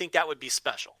I really think that would be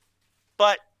special.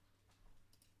 But,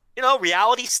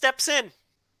 reality steps in.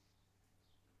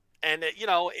 And,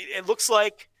 it looks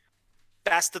like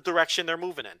that's the direction they're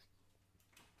moving in.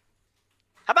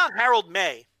 How about Harold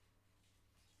May?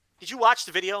 Did you watch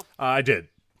the video? I did.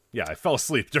 Yeah, I fell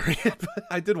asleep during it, but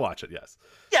I did watch it, yes.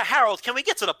 Yeah, Harold, can we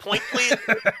get to the point, please?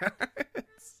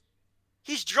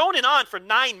 He's droning on for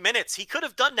 9 minutes. He could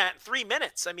have done that in 3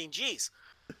 minutes. I mean, geez.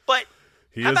 But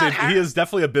he is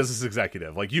definitely a business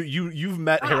executive. Like you've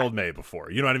met Harold May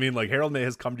before. You know what I mean? Like Harold May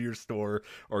has come to your store,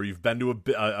 or you've been to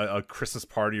a Christmas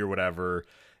party or whatever,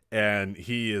 and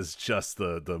he is just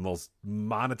the most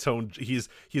monotone. He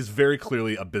is very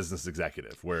clearly a business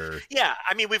executive. Where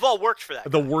I mean, we've all worked for that.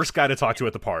 The worst guy to talk to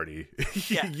at the party.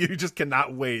 Yeah. You just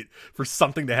cannot wait for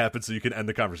something to happen so you can end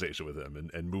the conversation with him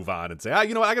and move on and say, I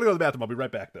gotta go to the bathroom. I'll be right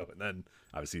back though. And then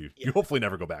obviously you hopefully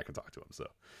never go back and talk to him. So.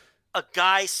 A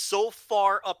guy so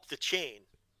far up the chain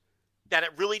that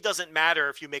it really doesn't matter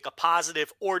if you make a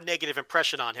positive or negative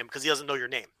impression on him because he doesn't know your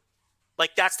name.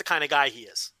 Like, that's the kind of guy he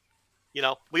is.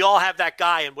 We all have that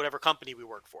guy in whatever company we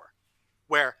work for,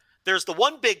 where there's the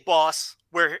one big boss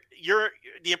where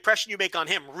the impression you make on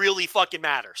him really fucking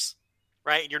matters,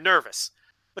 right? And you're nervous.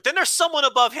 But then there's someone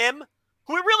above him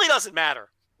who it really doesn't matter.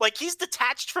 Like, he's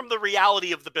detached from the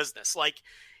reality of the business. Like,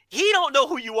 he don't know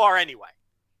who you are anyway.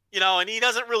 And he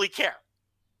doesn't really care.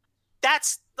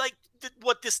 That's like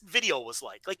what this video was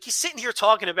like. Like, he's sitting here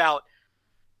talking about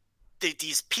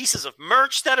these pieces of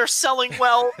merch that are selling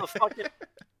well.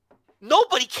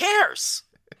 Nobody cares.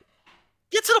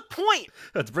 Get to the point.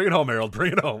 Let's bring it home, Harold.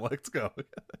 Bring it home. Let's go.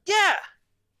 Yeah.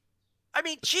 I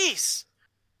mean, jeez.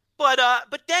 But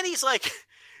then he's like,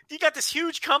 you got this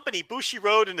huge company, Bushi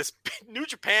Road, and this New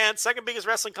Japan, second biggest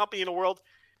wrestling company in the world.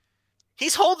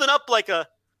 He's holding up like a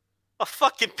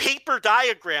fucking paper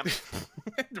diagram.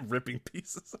 Ripping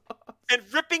pieces off. And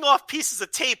ripping off pieces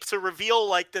of tape to reveal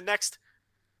like the next.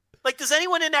 Like, does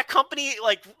anyone in that company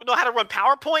like know how to run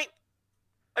PowerPoint?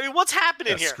 I mean, what's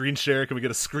happening here? Screen share. Can we get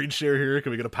a screen share here?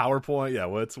 Can we get a PowerPoint? Yeah,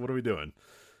 what are we doing?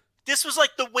 This was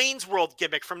like the Wayne's World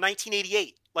gimmick from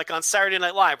 1988, like on Saturday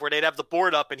Night Live, where they'd have the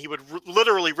board up and he would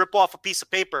literally rip off a piece of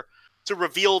paper to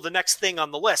reveal the next thing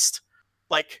on the list.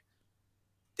 Like,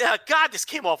 God, this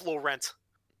came off low rent.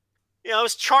 It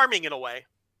was charming in a way,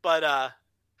 but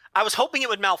I was hoping it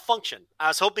would malfunction. I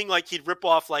was hoping like he'd rip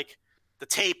off like the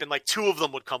tape and like two of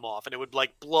them would come off and it would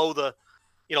like blow the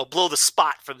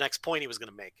spot for the next point he was going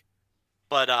to make.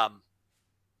 But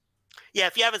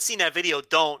if you haven't seen that video,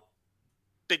 don't.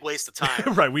 Big waste of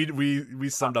time. Right. We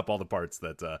summed up all the parts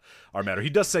that are matter.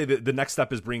 He does say that the next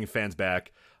step is bringing fans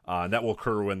back. And that will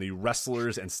occur when the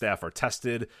wrestlers and staff are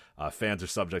tested. Fans are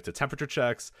subject to temperature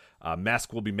checks.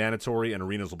 Masks will be mandatory, and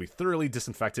arenas will be thoroughly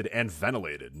disinfected and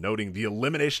ventilated, noting the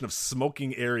elimination of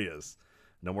smoking areas.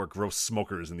 No more gross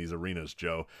smokers in these arenas,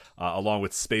 Joe. Along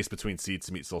with space between seats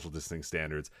to meet social distancing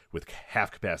standards, with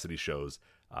half-capacity shows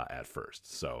at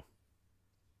first. So,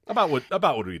 about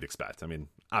what we'd expect. I mean,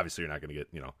 obviously you're not going to get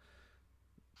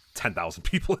 10,000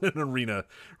 people in an arena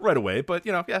right away, but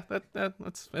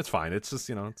that's fine. It's just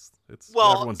it's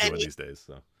what everyone's doing these days.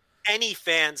 So any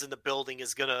fans in the building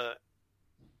is gonna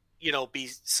be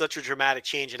such a dramatic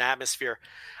change in atmosphere.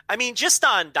 I mean, just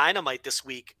on Dynamite this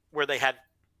week, where they had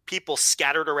people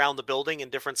scattered around the building in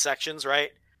different sections,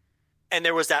 right? And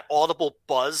there was that audible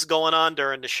buzz going on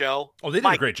during the show. Oh, they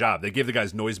did a great job. They gave the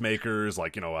guys noisemakers,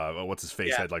 like, what's his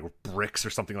face had like bricks or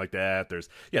something like that.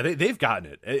 They've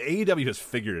gotten it. AEW has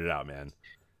figured it out, man.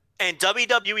 And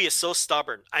WWE is so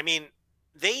stubborn. I mean,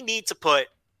 they need to put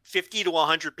 50 to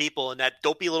 100 people in that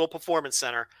dopey little performance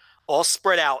center, all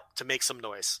spread out to make some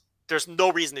noise. There's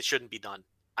no reason it shouldn't be done.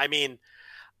 I mean,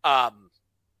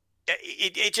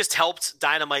 it just helped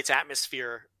Dynamite's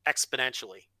atmosphere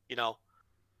exponentially,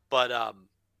 But,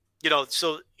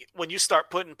 so when you start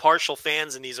putting partial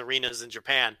fans in these arenas in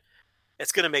Japan,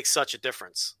 it's going to make such a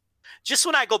difference. Just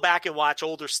when I go back and watch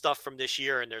older stuff from this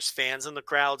year and there's fans in the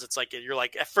crowds, it's like,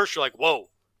 at first you're like, whoa,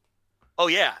 oh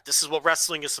yeah, this is what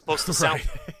wrestling is supposed to sound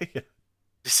like.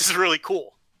 This is really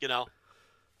cool,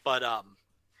 But, I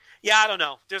don't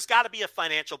know. There's got to be a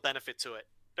financial benefit to it.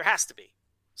 There has to be.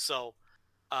 So,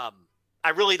 I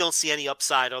really don't see any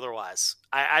upside otherwise.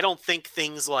 I don't think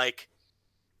things like,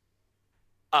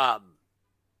 I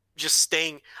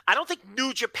don't think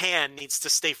New Japan needs to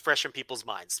stay fresh in people's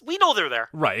minds. We know they're there.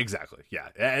 Right, exactly. Yeah.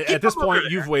 At this point,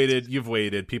 you've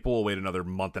waited. People will wait another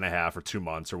month and a half or 2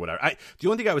 months or whatever. The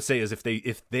only thing I would say is if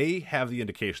they have the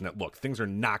indication that, look, things are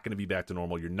not going to be back to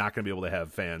normal, you're not going to be able to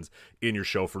have fans in your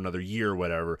show for another year or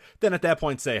whatever, then at that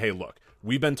point say, hey, look,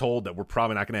 we've been told that we're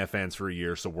probably not going to have fans for a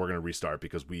year, so we're going to restart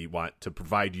because we want to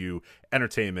provide you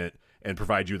entertainment and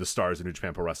provide you the stars of New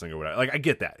Japan Pro Wrestling or whatever. Like, I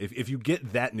get that. If you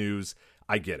get that news,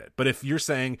 I get it. But if you're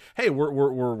saying, hey, we're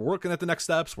working at the next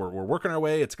steps, we're working our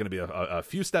way, it's going to be a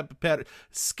few step pattern,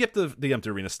 skip the empty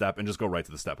arena step and just go right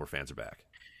to the step where fans are back.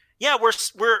 Yeah, we're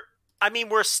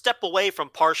a step away from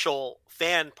partial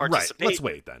fan participation. Right. Let's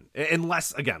wait then.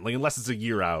 Unless it's a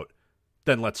year out,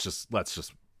 then let's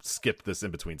just skip this in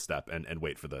between step and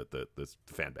wait for the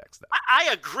fan back step. I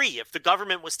agree. If the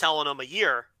government was telling them a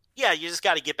year, yeah, you just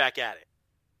got to get back at it.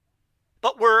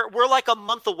 But we're like a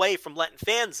month away from letting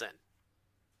fans in.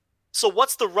 So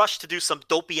what's the rush to do some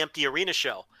dopey empty arena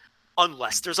show?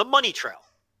 Unless there's a money trail.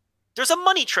 There's a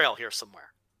money trail here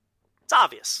somewhere. It's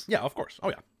obvious. Yeah, of course. Oh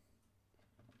yeah.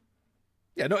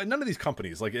 Yeah, no, none of these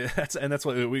companies that's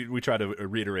what we tried to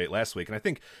reiterate last week, and I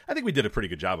think we did a pretty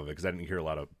good job of it because I didn't hear a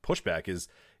lot of pushback. Is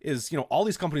all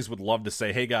these companies would love to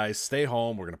say, hey guys, stay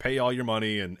home, we're going to pay you all your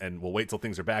money, and we'll wait till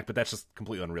things are back, but that's just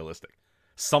completely unrealistic.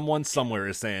 Someone somewhere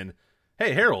is saying,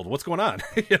 hey Harold, what's going on?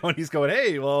 And he's going,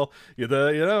 hey, well,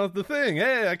 the thing,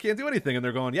 hey, I can't do anything, and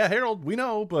they're going, yeah, Harold, we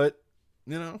know, but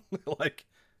like,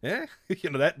 yeah,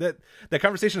 that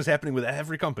conversation is happening with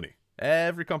every company.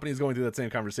 Every company is going through that same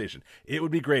conversation. It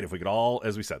would be great if we could all,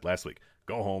 as we said last week,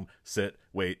 go home, sit,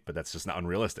 wait, but that's just not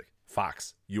unrealistic.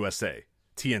 Fox, USA,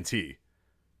 TNT,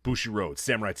 Bushiroad,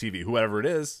 Samurai TV, whoever it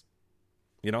is,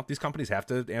 these companies have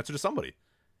to answer to somebody,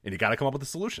 and you got to come up with a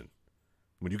solution.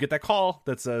 When you get that call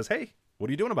that says, hey, what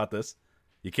are you doing about this?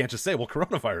 You can't just say, well,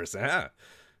 coronavirus.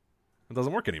 It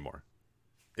doesn't work anymore.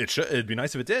 It'd be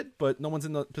nice if it did, but no one's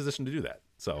in the position to do that.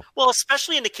 So, well,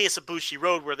 especially in the case of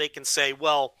Bushiroad, where they can say,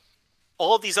 well,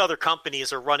 all of these other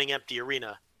companies are running empty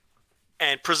arena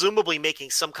and presumably making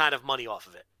some kind of money off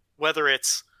of it, whether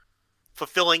it's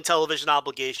fulfilling television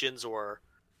obligations or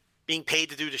being paid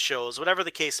to do the shows, whatever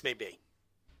the case may be.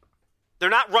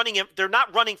 They're not running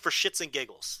for shits and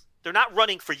giggles. They're not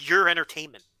running for your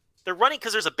entertainment. They're running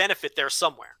because there's a benefit there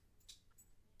somewhere.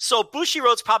 So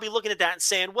Bushiroad's probably looking at that and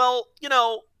saying, well,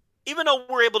 even though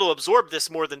we're able to absorb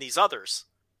this more than these others,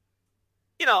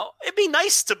 it'd be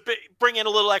nice to bring in a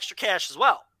little extra cash as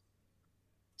well.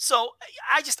 So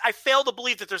I fail to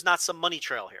believe that there's not some money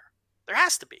trail here. There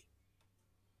has to be.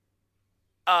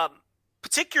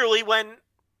 Particularly when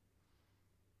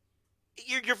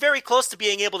you're very close to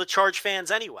being able to charge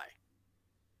fans anyway.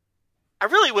 I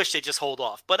really wish they'd just hold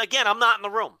off. But again, I'm not in the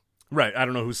room. Right. I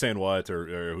don't know who's saying what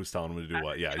or who's telling them to do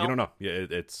what. Yeah, you don't know. Yeah,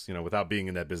 it's, without being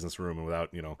in that business room and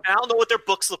without, I don't know what their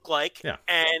books look like. Yeah.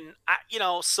 And, I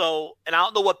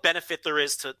don't know what benefit there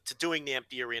is to doing the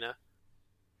empty arena.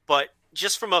 But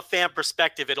just from a fan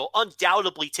perspective, it'll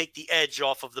undoubtedly take the edge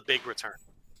off of the big return.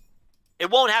 It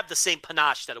won't have the same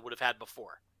panache that it would have had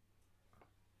before.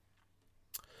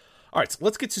 All right, so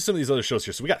let's get to some of these other shows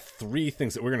here. So we got 3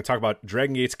 things that we're going to talk about.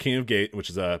 Dragon Gate's King of Gate, which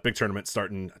is a big tournament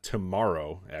starting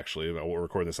tomorrow, actually. We're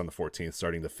recording this on the 14th,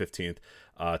 starting the 15th.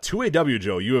 2AW,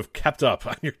 Joe, you have kept up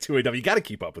on your 2AW. You got to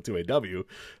keep up with 2AW.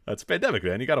 It's a pandemic,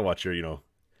 man. You got to watch your,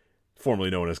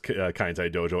 formerly known as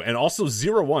Kaientai Dojo. And also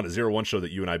 01, a 01 show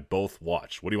that you and I both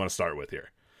watch. What do you want to start with here?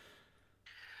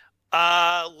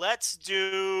 Let's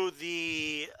do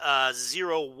the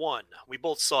 01. We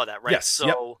both saw that, right? Yes.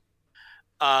 So,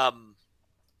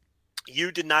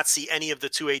 you did not see any of the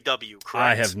 2AW, correct?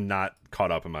 I have not caught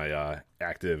up in my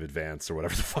active advance or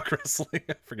whatever the fuck wrestling.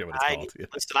 I forget what it's called. Yeah.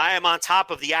 Listen, I am on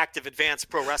top of the active advanced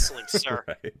pro wrestling, sir.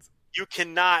 Right. You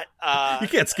cannot. You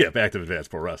can't skip active advanced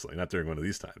pro wrestling, not during one of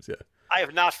these times, yeah. I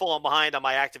have not fallen behind on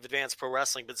my active advanced pro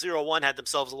wrestling, but 01 had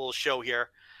themselves a little show here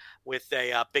with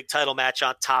a big title match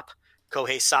on top.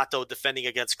 Kohei Sato defending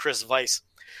against Chris Weiss.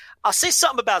 I'll say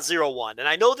something about 01, and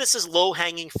I know this is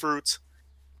low-hanging fruit,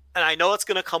 and I know it's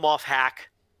going to come off hack,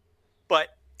 but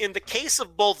in the case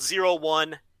of both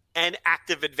 01 and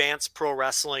active advanced pro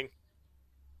wrestling,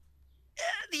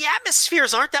 the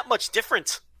atmospheres aren't that much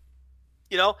different.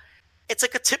 It's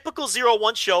like a typical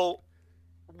 01 show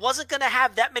wasn't going to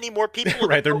have that many more people.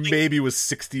 Right, there maybe was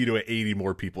 60 to 80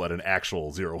 more people at an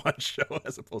actual 01 show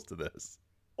as opposed to this.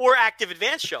 Or active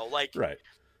advanced show. Like, right.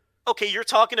 Okay, you're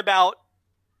talking about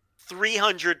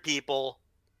 300 people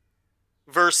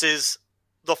versus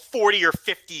the 40 or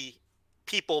 50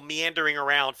 people meandering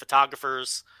around,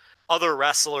 photographers, other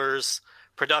wrestlers,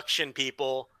 production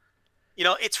people.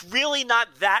 It's really not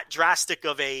that drastic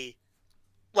of a,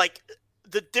 like,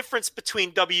 the difference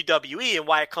between WWE and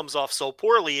why it comes off so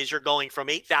poorly is you're going from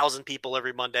 8,000 people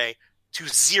every Monday to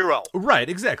 0. Right,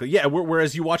 exactly. Yeah,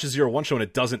 whereas you watch a 01 show and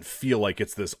it doesn't feel like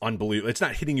it's this unbelievable. It's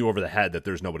not hitting you over the head that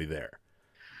there's nobody there.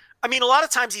 I mean, a lot of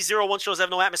times these 01 shows have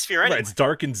no atmosphere anyway. Right, it's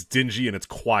dark and it's dingy and it's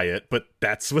quiet, but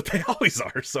that's what they always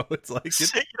are. So it's like, so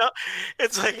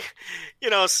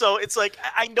it's like,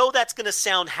 I know that's going to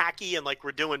sound hacky and like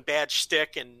we're doing bad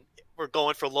shtick and we're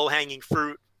going for low-hanging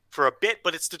fruit for a bit,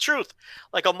 but it's the truth.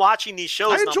 Like, I'm watching these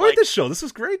shows. I enjoyed this show. This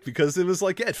was great because it was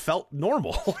like, it felt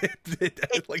normal.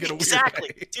 Like in exactly.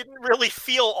 A weird way. It didn't really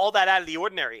feel all that out of the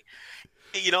ordinary.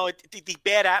 The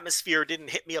bad atmosphere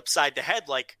didn't hit me upside the head.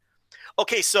 Like,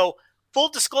 okay, so full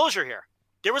disclosure here.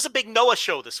 There was a big Noah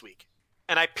show this week,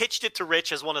 and I pitched it to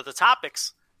Rich as one of the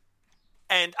topics.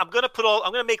 And I'm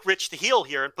gonna make Rich the heel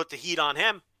here and put the heat on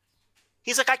him.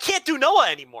 He's like, I can't do Noah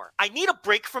anymore. I need a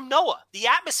break from Noah. The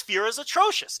atmosphere is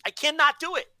atrocious. I cannot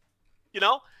do it.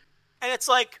 And it's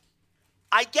like,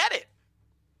 I get it.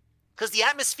 Because the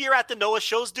atmosphere at the Noah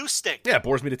shows do stink. Yeah, it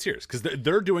bores me to tears. Because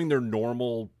they're doing their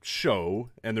normal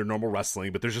show and their normal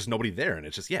wrestling, but there's just nobody there. And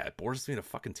it's just, it bores me to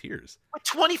fucking tears. With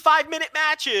 25-minute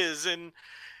matches. And,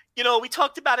 we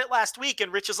talked about it last week.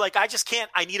 And Rich is like, I just can't.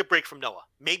 I need a break from Noah.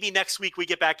 Maybe next week we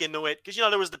get back into it. Because,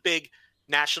 there was the big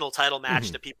national title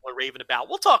match that people are raving about.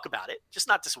 We'll talk about it, just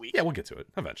not this week. Yeah, we'll get to it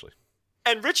eventually.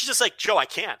 And Rich is just like, Joe, I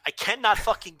cannot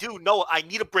fucking do Noah. I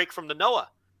need a break from the Noah.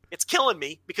 It's killing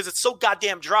me because it's so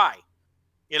goddamn dry,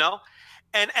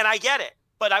 and I get it.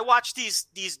 But I watched these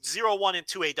 01 and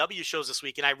 2AW shows this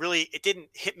week, and it didn't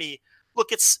hit me.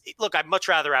 Look, I'd much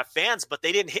rather have fans, but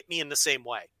they didn't hit me in the same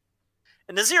way.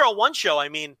 And the 01 show, I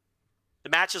mean, the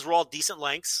matches were all decent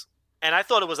lengths. And I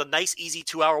thought it was a nice, easy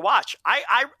 2-hour watch.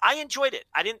 I enjoyed it.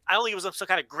 I don't think it was some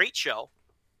kind of great show.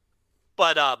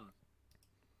 But,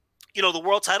 the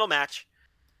world title match,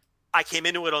 I came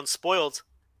into it unspoiled.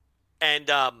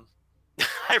 And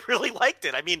I really liked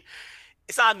it. I mean,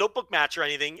 it's not a notebook match or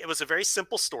anything. It was a very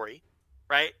simple story,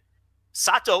 right?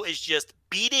 Sato is just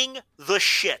beating the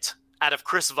shit out of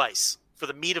Chris Weiss for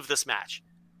the meat of this match.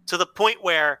 To the point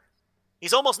where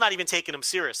he's almost not even taking him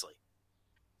seriously.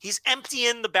 He's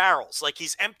emptying the barrels. Like,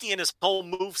 he's emptying his whole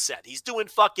moveset. He's doing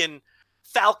fucking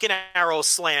Falcon Arrow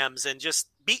slams and just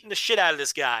beating the shit out of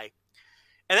this guy.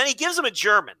 And then he gives him a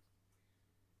German.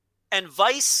 And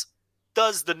Weiss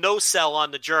does the no-sell on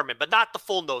the German, but not the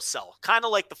full no-sell. Kind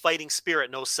of like the Fighting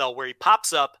Spirit no-sell, where he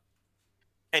pops up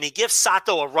and he gives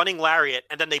Sato a running lariat,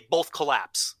 and then they both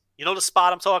collapse. You know the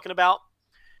spot I'm talking about?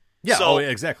 Yeah,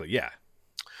 exactly, yeah.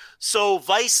 So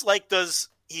Weiss,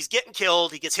 he's getting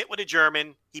killed. He gets hit with a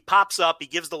German. He pops up. He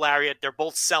gives the lariat. They're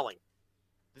both selling.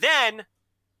 Then,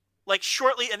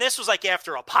 shortly, and this was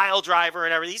after a pile driver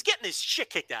and everything. He's getting his shit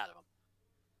kicked out of him.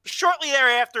 Shortly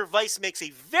thereafter, Weiss makes a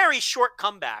very short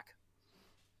comeback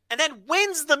and then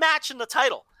wins the match and the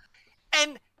title.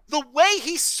 And the way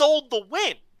he sold the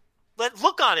win,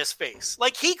 look on his face.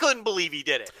 Like, he couldn't believe he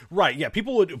did it. Right, yeah.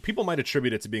 People might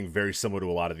attribute it to being very similar to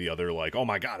a lot of the other, like, oh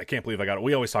my god, I can't believe I got it.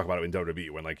 We always talk about it in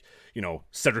WWE when, like, you know,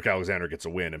 Cedric Alexander gets a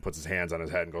win and puts his hands on his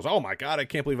head and goes, oh my god, I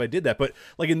can't believe I did that. But,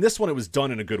 like, in this one, it was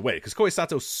done in a good way. Because Koei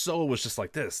Sato was just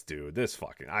like, this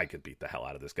I could beat the hell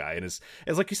out of this guy. And it's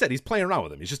like you said, he's playing around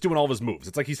with him. He's just doing all of his moves.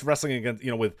 It's like he's wrestling against,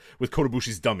 you know, with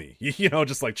Kota-Ibushi's dummy. You know,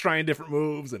 just like trying different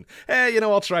moves. And, hey, you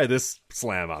know, I'll try this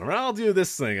slam on him. Or I'll do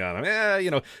this thing on him.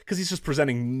 You know, because he's just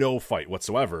presenting no fight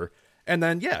whatsoever. And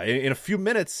then, yeah, in a few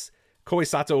minutes, Koei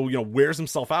Sato, you know, wears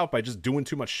himself out by just doing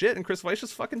too much shit, and Chris Weiss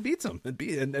just fucking beats him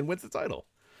and wins the title.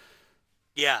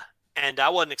 Yeah, and I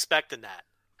wasn't expecting that.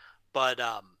 But,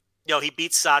 you know, he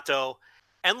beats Sato.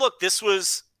 And look, this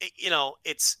was, you know,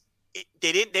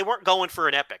 they weren't going for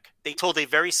an epic. They told a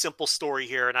very simple story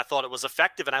here, and I thought it was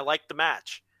effective, and I liked the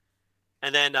match.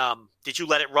 And then, did you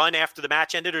let it run after the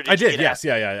match ended, or did you? I did, yes.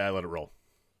 Yeah, I let it roll.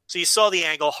 So you saw the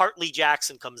angle. Hartley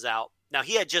Jackson comes out. Now,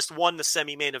 he had just won the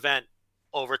semi-main event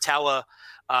over Tawa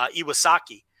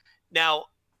Iwasaki. Now,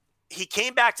 he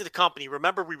came back to the company.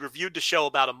 Remember, we reviewed the show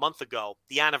about a month ago,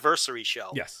 the anniversary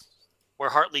show. Yes. Where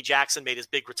Hartley Jackson made his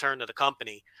big return to the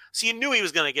company. So you knew he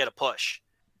was going to get a push.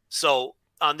 So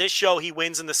on this show, he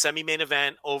wins in the semi-main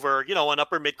event over, you know, an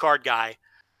upper mid-card guy.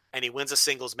 And he wins a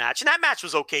singles match. And that match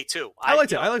was okay, too. I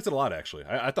liked it. I liked it a lot, actually.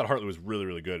 I thought Hartley was really,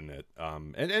 really good in it.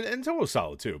 And Tawa was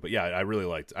solid, too. But, yeah, I really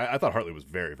liked I thought Hartley was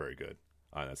very, very good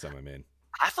on that semi-main.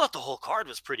 I thought the whole card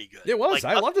was pretty good. It was.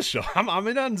 Like, I love this show. I'm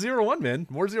in on 0-1, man.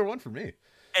 More 0-1 for me.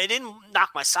 It didn't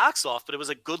knock my socks off, but it was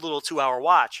a good little 2-hour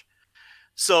watch.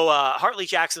 So Hartley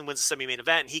Jackson wins the semi-main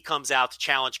event, and he comes out to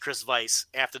challenge Chris Weiss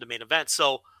after the main event.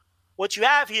 So what you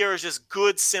have here is just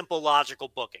good, simple,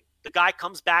 logical booking. The guy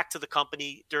comes back to the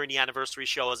company during the anniversary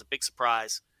show as a big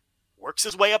surprise, works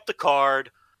his way up the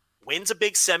card, wins a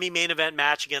big semi-main event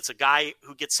match against a guy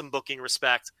who gets some booking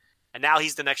respect, and now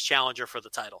he's the next challenger for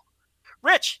the title.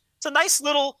 Rich, it's a nice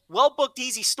little, well-booked,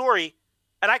 easy story,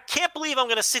 and I can't believe I'm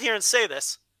going to sit here and say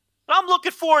this, but I'm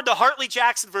looking forward to Hartley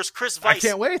Jackson versus Chris Weiss. I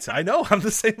can't wait. I know. I'm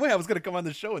the same way. I was going to come on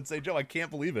the show and say, Joe, I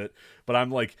can't believe it, but I'm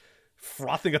like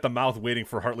frothing at the mouth waiting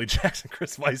for Hartley Jackson,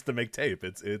 Chris Weiss to make tape.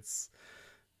 It's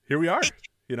here we are,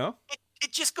 you know?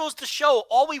 It just goes to show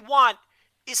all we want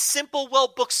is simple,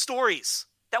 well-booked stories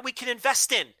that we can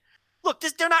invest in. Look,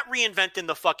 they're not reinventing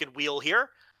the fucking wheel here.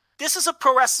 This is a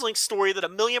pro wrestling story that a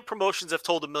million promotions have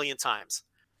told a million times.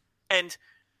 And,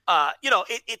 you know,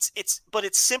 it's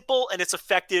simple and it's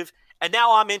effective. And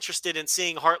now I'm interested in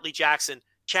seeing Hartley Jackson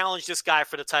challenge this guy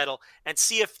for the title and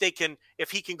see if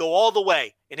he can go all the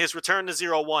way in his return to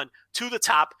 0-1 to the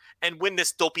top and win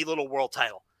this dopey little world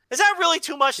title. Is that really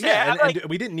too much? Yeah, and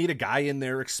we didn't need a guy in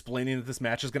there explaining that this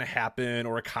match is going to happen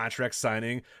or a contract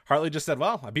signing. Hartley just said,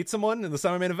 well, I beat someone in the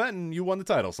semi-main event and you won the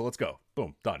title, so let's go.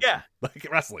 Boom, done. Yeah. Like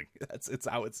wrestling. It's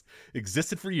how it's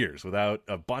existed for years without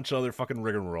a bunch of other fucking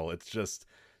rigmarole. It's just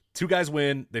two guys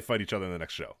win, they fight each other in the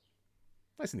next show.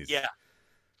 Nice and easy. Yeah.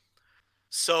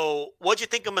 So, what'd you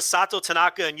think of Masato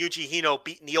Tanaka and Yuji Hino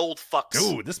beating the old fucks?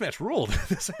 Dude, this match ruled.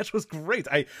 This match was great.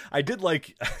 I did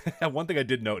like one thing I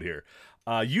did note here.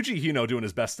 Yuji Hino doing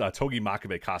his best Togi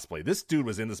Makabe cosplay. This dude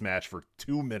was in this match for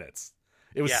 2 minutes.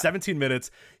 It was 17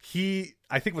 minutes.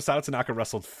 I think Masato Tanaka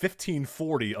wrestled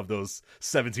 1540 of those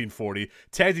 1740.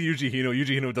 Tagged to Yuji Hino.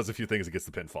 Yuji Hino does a few things and gets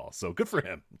the pinfall. So good for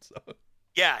him. So.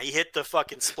 Yeah, he hit the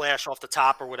fucking splash off the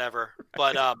top or whatever.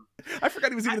 But I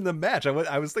forgot he was even in the match. I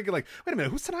was thinking like, wait a minute,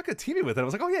 who's Tanaka teaming with? And I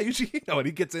was like, oh yeah, Yuji Hino. And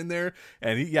he gets in there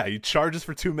and he charges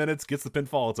for 2 minutes, gets the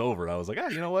pinfall, it's over. And I was like,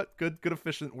 you know what? Good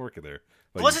efficient work in there.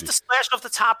 But was it the splash off the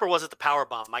top or was it the power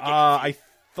bomb? I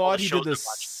thought he did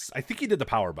this. I think he did the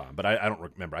power bomb, but I don't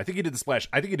remember. I think he did the splash.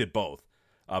 I think he did both,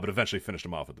 but eventually finished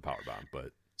him off with the power bomb.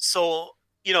 But so.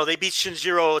 You know, they beat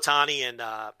Shinjiro Otani and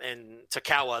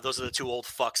Takawa. Those are the two old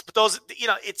fucks. But those, you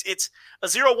know, it's a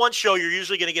 0-1 show. You're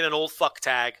usually going to get an old fuck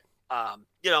tag.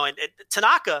 You know, and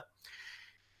Tanaka,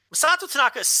 Masato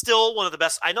Tanaka is still one of the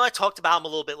best. I know I talked about him a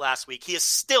little bit last week. He is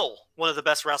still one of the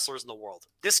best wrestlers in the world.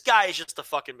 This guy is just a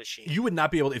fucking machine. You would not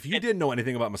be able to, if you didn't know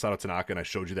anything about Masato Tanaka and I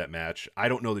showed you that match, I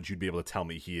don't know that you'd be able to tell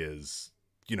me he is,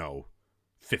 you know,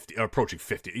 50 approaching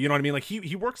 50. You know what I mean? Like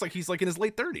he works like he's like in his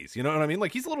late 30s. You know what I mean?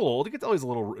 Like he's a little old. You can tell he's a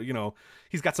little, you know,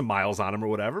 he's got some miles on him or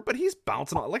whatever, but he's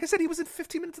bouncing on. Like I said, he was in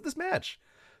 15 minutes of this match.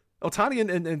 Otani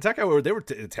and Takawa, they were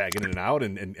tagging in and out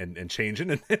and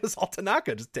changing, and it was all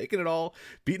Tanaka just taking it all,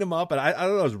 beating him up. And I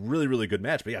don't know, it was a really, really good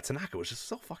match. But yeah, Tanaka was just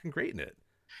so fucking great in it.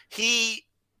 He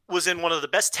was in one of the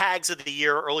best tags of the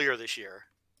year earlier this year.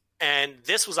 And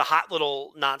this was a hot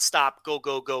little nonstop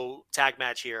go tag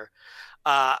match here.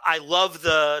 I love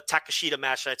the Takashita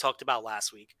match that I talked about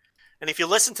last week. And if you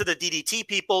listen to the DDT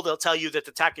people, they'll tell you that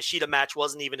the Takeshita match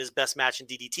wasn't even his best match in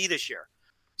DDT this year.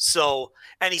 So,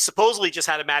 and he supposedly just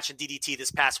had a match in DDT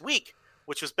this past week,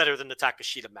 which was better than the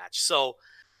Takeshita match. So,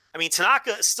 I mean,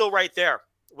 Tanaka is still right there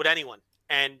with anyone.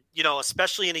 And, you know,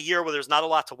 especially in a year where there's not a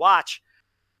lot to watch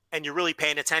and you're really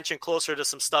paying attention closer to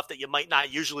some stuff that you might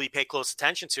not usually pay close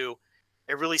attention to,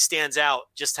 it really stands out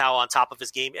just how on top of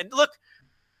his game. And look,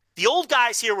 the old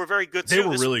guys here were very good, too. They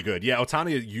were really good. Yeah,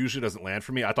 Otani usually doesn't land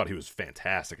for me. I thought he was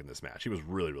fantastic in this match. He was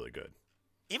really, really good.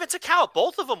 Even Takao,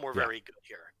 both of them were very good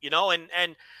here. You know,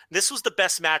 and this was the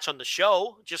best match on the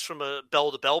show, just from a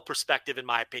bell-to-bell perspective, in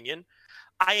my opinion.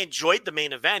 I enjoyed the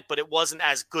main event, but it wasn't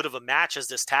as good of a match as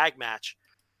this tag match.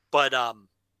 But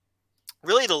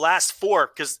really the last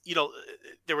four, because, you know,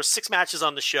 there were 6 matches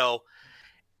on the show.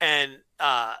 And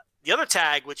the other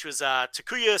tag, which was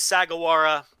Takuya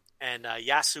Sagawara and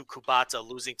Yasu Kubata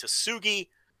losing to Sugi,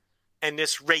 and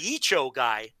this Reicho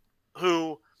guy,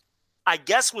 who I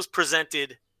guess was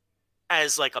presented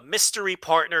as like a mystery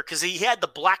partner because he had the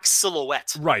black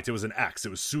silhouette. Right, it was an X. It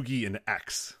was Sugi and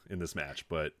X in this match.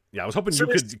 But yeah, I was hoping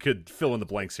you could fill in the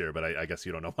blanks here, but I guess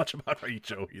you don't know much about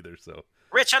Reicho either. So,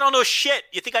 Rich, I don't know shit.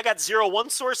 You think I got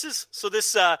 0-1 sources? So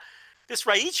this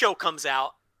Reicho comes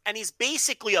out, and he's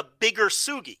basically a bigger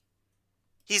Sugi.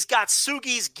 He's got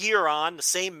Sugi's gear on, the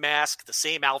same mask, the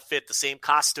same outfit, the same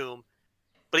costume,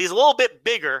 but he's a little bit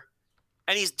bigger,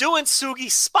 and he's doing Sugi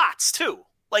spots too.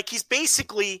 Like he's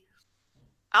basically,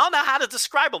 I don't know how to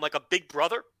describe him, like a big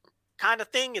brother kind of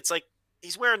thing. It's like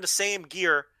he's wearing the same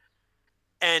gear,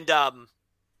 and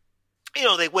you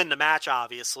know, they win the match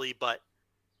obviously, but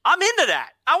I'm into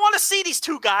that. I want to see these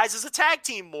two guys as a tag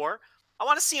team more. I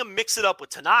want to see him mix it up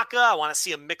with Tanaka. I want to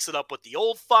see him mix it up with the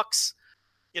old fucks,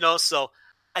 you know, so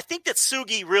I think that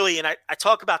Sugi really, and I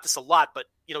talk about this a lot, but,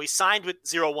 you know, he signed with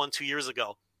 0-1 2 years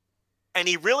ago, and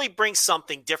he really brings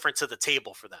something different to the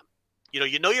table for them.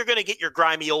 You know you're going to get your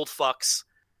grimy old fucks,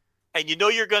 and you know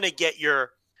you're going to get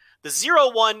the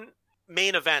 0-1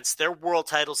 main events. Their world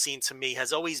title scene to me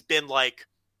has always been like,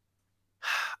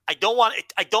 I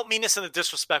don't mean this in a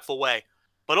disrespectful way,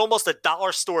 but almost a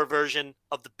dollar store version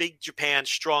of the Big Japan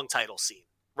strong title scene,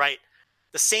 right?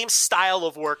 The same style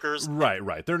of workers.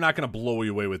 Right. They're not going to blow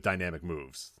you away with dynamic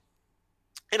moves.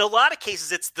 In a lot of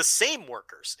cases, it's the same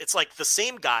workers. It's like the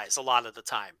same guys a lot of the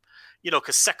time. You know,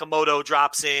 because Sekimoto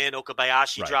drops in,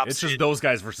 Okabayashi drops in. It's just those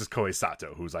guys versus Kohei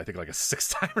Sato, who's I think like a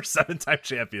 6-time or 7-time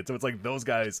champion. So it's like those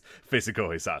guys facing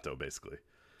Kohei Sato, basically.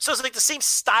 So it's like the same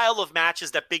style of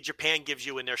matches that Big Japan gives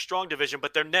you in their strong division,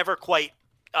 but they're never quite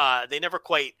land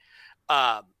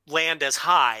as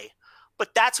high.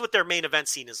 But that's what their main event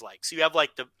scene is like. So you have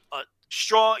like the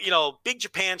strong, you know, Big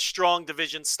Japan strong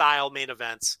division style main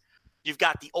events. You've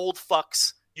got the old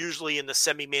fucks usually in the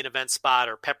semi-main event spot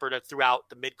or peppered throughout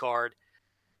the mid-card.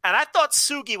 And I thought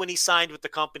Sugi, when he signed with the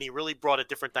company, really brought a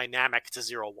different dynamic to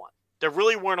 0-1. There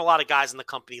really weren't a lot of guys in the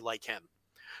company like him.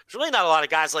 There's really not a lot of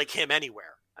guys like him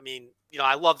anywhere. I mean, you know,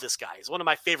 I love this guy. He's one of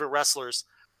my favorite wrestlers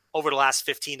over the last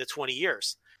 15 to 20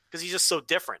 years because he's just so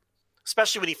different.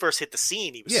 Especially when he first hit the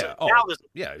scene. He was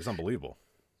he's unbelievable.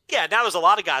 Yeah, now there's a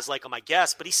lot of guys like him, I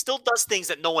guess, but he still does things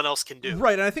that no one else can do.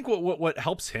 Right, and I think what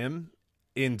helps him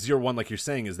in 0-1, like you're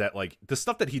saying, is that like the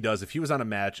stuff that he does, if he was on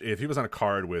a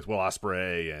card with Will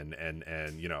Ospreay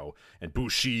and you know, and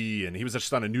Bushi, and he was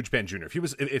just on a New Japan Junior,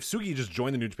 if Sugi just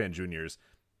joined the New Japan Juniors,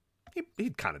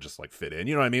 he'd kind of just like fit in,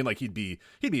 you know what I mean? Like he'd be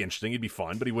interesting, he'd be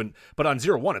fun, but he wouldn't. But on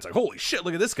 0-1, it's like, holy shit,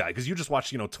 look at this guy, because you just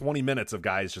watch, you know, 20 minutes of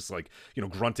guys just like, you know,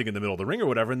 grunting in the middle of the ring or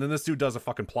whatever, and then this dude does a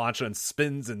fucking plancha and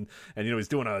spins and you know, he's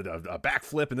doing a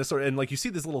backflip and this sort of, and like you see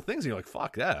these little things and you're like,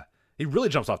 fuck yeah, he really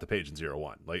jumps off the page in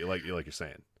 0-1, like you're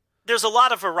saying. There's a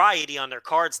lot of variety on their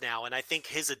cards now, and I think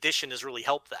his addition has really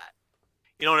helped that.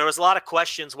 You know, there was a lot of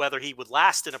questions whether he would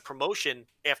last in a promotion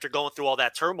after going through all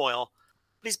that turmoil.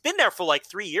 But he's been there for like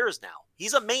 3 years now.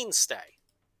 He's a mainstay.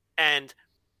 And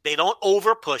they don't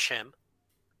over push him,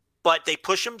 but they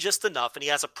push him just enough. And he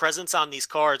has a presence on these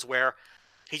cards where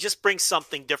he just brings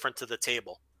something different to the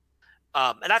table.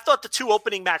 And I thought the 2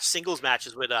 opening match singles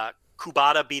matches with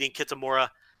Kubata beating Kitamura,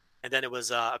 and then it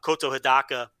was Akoto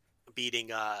Hidaka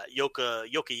beating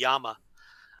Yokoyama,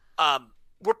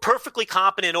 were perfectly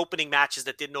competent opening matches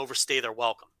that didn't overstay their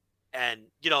welcome. And,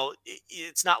 you know,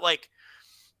 it's not like...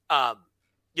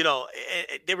 you know,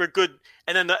 they were good.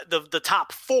 And then the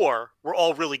top 4 were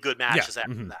all really good matches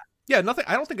after that. Yeah, nothing.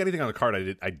 I don't think anything on the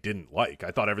card I didn't like.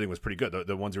 I thought everything was pretty good.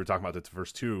 The ones you were talking about, the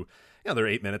first two, they're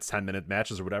 8 minutes, 10-minute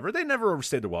matches or whatever. They never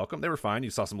overstayed their welcome. They were fine. You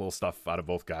saw some little stuff out of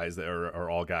both guys or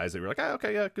all guys that were like,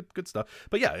 okay, yeah, good stuff.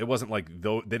 But yeah, it wasn't like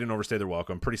though they didn't overstay their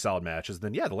welcome. Pretty solid matches.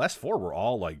 Then yeah, the last 4 were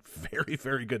all like very,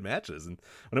 very good matches. And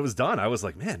when it was done, I was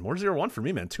like, man, more 0-1 for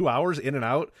me, man. 2 hours in and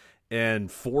out.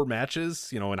 And 4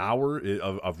 matches, an hour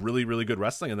of really, really good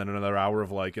wrestling, and then another hour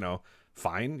of like,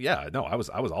 fine. Yeah, no, I was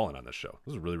all in on this show. It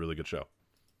was a really, really good show.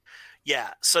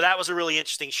 Yeah, so that was a really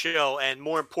interesting show, and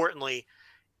more importantly,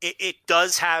 it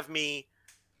does have me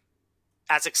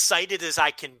as excited as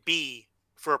I can be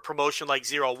for a promotion like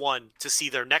 0-1 to see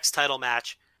their next title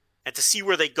match and to see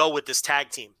where they go with this tag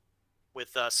team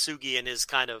with Sugi and his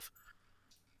kind of,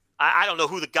 I don't know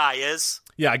who the guy is.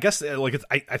 Yeah, I guess like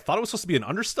I thought it was supposed to be an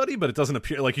understudy, but it doesn't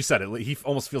appear, like you said, he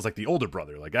almost feels like the older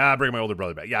brother. Like, bring my older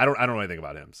brother back. Yeah, I don't know anything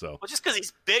about him. So, well, just because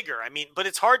he's bigger, but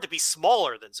it's hard to be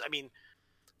smaller than.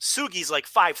 Sugi's like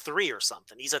 5'3" or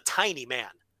something. He's a tiny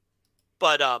man,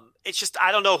 but it's just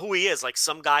I don't know who he is. Like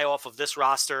some guy off of this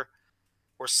roster,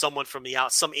 or someone from the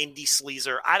out, some indie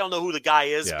sleazer. I don't know who the guy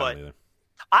is, yeah, but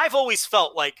I've always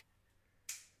felt like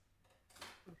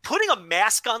putting a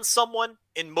mask on someone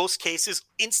in most cases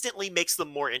instantly makes them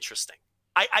more interesting.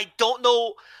 I don't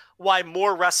know why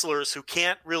more wrestlers who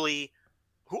aren't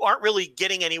really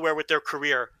getting anywhere with their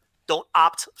career don't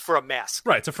opt for a mask.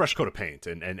 Right. It's a fresh coat of paint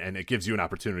and it gives you an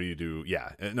opportunity to,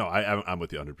 no, I'm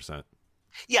with you 100%.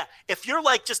 Yeah. If you're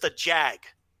like just a jag,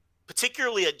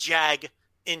 particularly a jag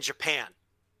in Japan,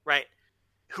 right,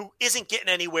 who isn't getting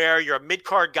anywhere, you're a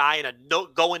mid-card guy in a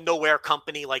going nowhere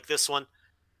company like this one,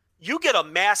 you get a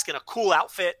mask and a cool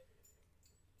outfit,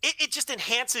 it just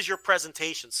enhances your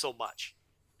presentation so much.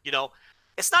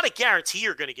 It's not a guarantee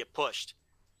you're going to get pushed,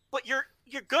 but you're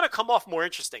going to come off more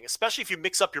interesting, especially if you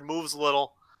mix up your moves a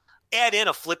little, add in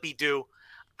a flippy do.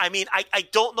 I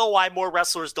don't know why more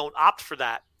wrestlers don't opt for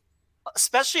that,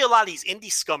 especially a lot of these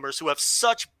indie scummers who have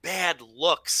such bad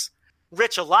looks.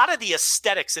 Rich, a lot of the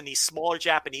aesthetics in these smaller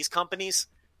Japanese companies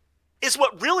is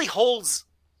what really holds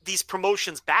these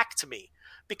promotions back to me.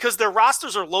 Because their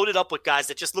rosters are loaded up with guys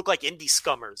that just look like indie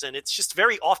scummers, and it's just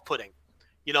very off-putting.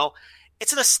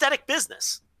 It's an aesthetic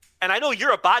business. And I know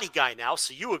you're a body guy now,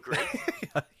 so you agree.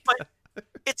 But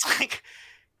it's like,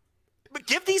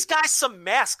 give these guys some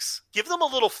masks. Give them a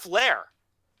little flair.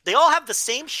 They all have the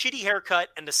same shitty haircut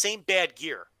and the same bad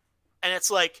gear. And it's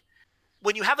like,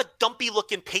 when you have a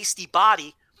dumpy-looking pasty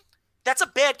body, that's a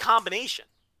bad combination,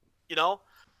 And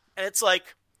it's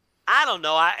like, I don't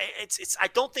know. I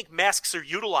don't think masks are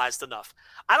utilized enough.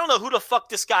 I don't know who the fuck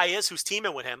this guy is who's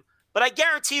teaming with him, but I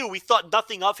guarantee you we thought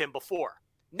nothing of him before.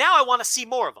 Now I want to see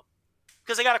more of him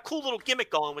because they got a cool little gimmick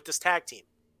going with this tag team.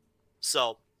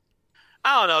 So,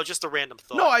 I don't know, just a random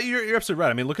thought. No, you're absolutely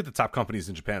right. Look at the top companies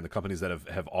in Japan, the companies that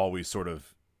have always sort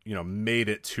of, made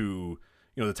it to,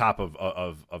 the top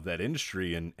of that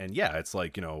industry. And yeah, it's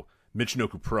like,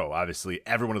 Michinoku Pro, obviously,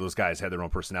 every one of those guys had their own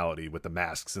personality with the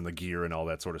masks and the gear and all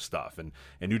that sort of stuff. And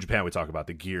in New Japan, we talk about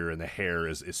the gear and the hair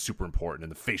is super important,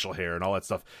 and the facial hair and all that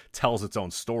stuff tells its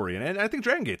own story. And I think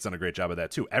Dragon Gate's done a great job of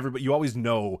that too. Everybody, you always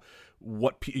know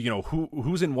what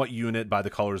who's in what unit by the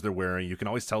colors they're wearing. You can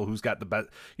always tell who's got the best.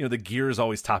 The gear is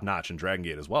always top notch in Dragon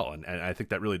Gate as well, and I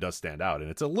think that really does stand out.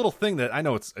 And it's a little thing that I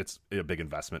know it's a big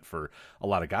investment for a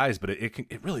lot of guys, but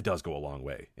it really does go a long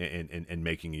way in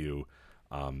making you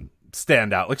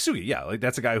stand out. Like Sugi, yeah, like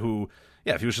that's a guy who,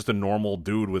 yeah, if he was just a normal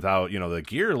dude without the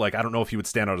gear, like I don't know if he would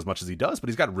stand out as much as he does, but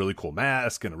he's got a really cool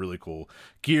mask and a really cool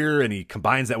gear, and he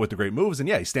combines that with the great moves, and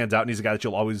yeah, he stands out, and he's a guy that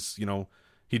you'll always,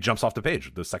 he jumps off the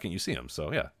page the second you see him.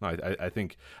 So yeah, no, I don't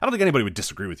think anybody would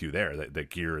disagree with you there that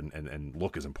gear and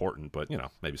look is important, but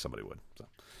maybe somebody would. So.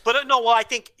 But no, well, I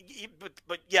think,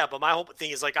 but my whole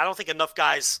thing is like I don't think enough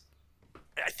guys.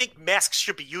 I think masks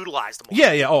should be utilized more.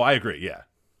 Yeah. Oh, I agree. Yeah.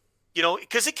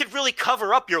 Because it could really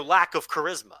cover up your lack of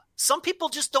charisma. Some people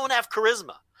just don't have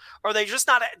charisma, or they just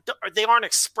or they aren't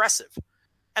expressive,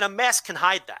 and a mask can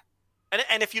hide that.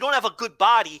 And if you don't have a good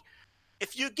body,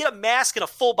 if you get a mask and a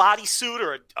full body suit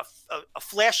or a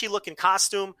flashy looking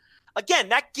costume,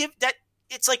 again,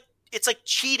 it's like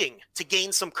cheating to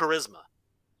gain some charisma.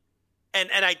 And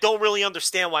I don't really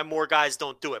understand why more guys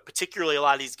don't do it, particularly a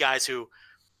lot of these guys who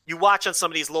you watch on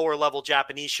some of these lower level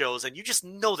Japanese shows and you just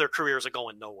know their careers are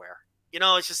going nowhere.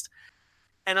 It's just,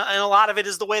 and a lot of it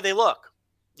is the way they look,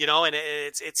 and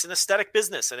it's an aesthetic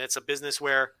business, and it's a business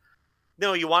where,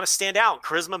 you want to stand out.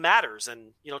 Charisma matters,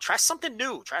 and, try something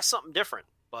new, try something different.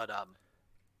 But I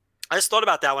just thought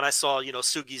about that when I saw,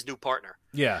 Sugi's new partner.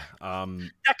 Yeah.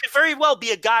 That could very well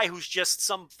be a guy who's just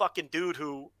some fucking dude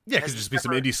who. Yeah, it could just be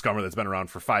some indie scummer that's been around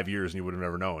for 5 years and you would have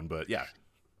never known, but yeah.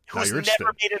 Now who's you're never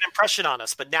interested. made an impression on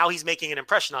us, but now he's making an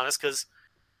impression on us because,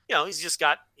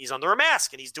 he's under a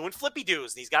mask and he's doing flippy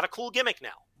doos and he's got a cool gimmick now.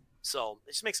 So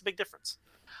it just makes a big difference.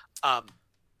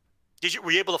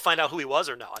 Were you able to find out who he was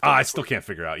or no? I still can't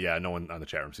figure out. Yeah, no one on the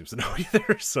chat room seems to know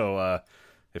either. So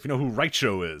if you know who Right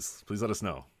Show is, please let us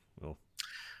know.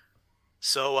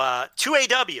 So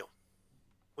 2AW.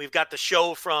 We've got the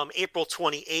show from April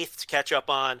 28th to catch up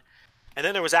on. And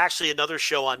then there was actually another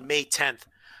show on May 10th.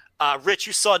 Rich,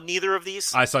 you saw neither of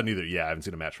these? I saw neither. Yeah, I haven't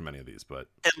seen a match from any of these. But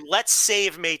and let's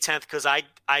save May 10th because I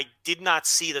did not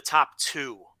see the top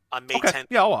two on May 10th.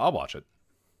 Yeah, I'll watch it.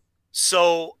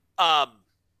 So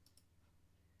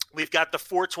we've got the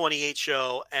 428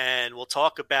 show, and we'll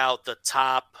talk about the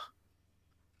top.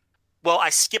 Well, I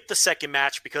skipped the second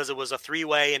match because it was a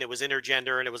three-way and it was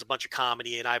intergender and it was a bunch of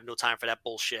comedy, and I have no time for that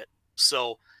bullshit.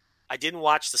 So I didn't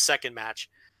watch the second match.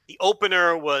 The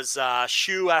opener was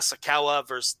Shu Asakawa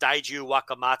versus Daiju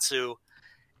Wakamatsu,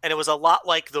 and it was a lot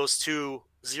like those two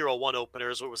 0-1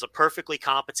 openers. Where it was a perfectly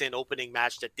competent opening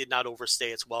match that did not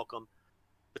overstay its welcome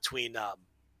between,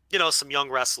 some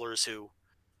young wrestlers who,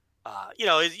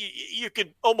 you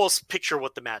could almost picture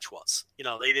what the match was.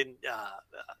 They didn't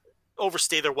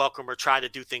overstay their welcome or try to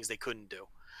do things they couldn't do.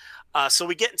 So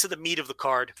we get into the meat of the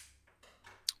card.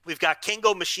 We've got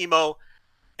Kengo Mishimo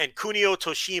and Kunio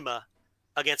Toshima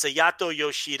against Ayato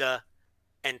Yoshida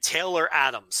and Taylor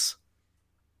Adams.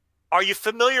 Are you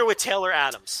familiar with Taylor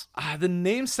Adams? The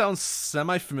name sounds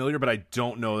semi-familiar, but I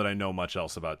don't know that I know much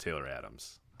else about Taylor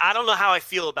Adams. I don't know how I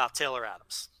feel about Taylor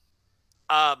Adams.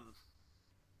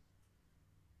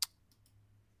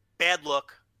 Bad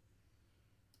look.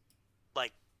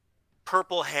 Like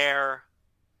purple hair,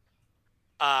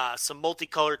 some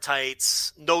multicolored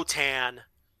tights, no tan.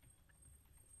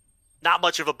 Not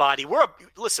much of a body. We're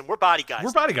body guys.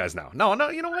 We're body guys now. No,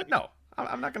 you know what? No.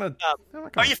 I'm not going to...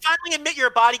 Are you finally admit you're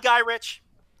a body guy, Rich?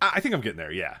 I think I'm getting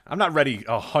there, yeah. I'm not ready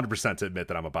 100% to admit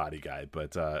that I'm a body guy,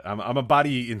 but I'm a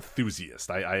body enthusiast.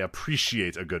 I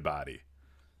appreciate a good body.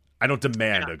 I don't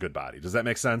demand a good body. Does that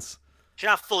make sense?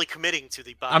 You're not fully committing to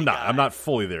the body guy. I'm not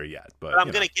fully there yet, but I'm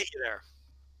going to get you there.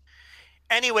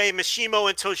 Anyway, Mishimo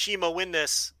and Toshima win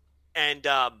this, and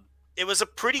it was a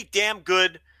pretty damn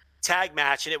good tag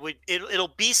match, and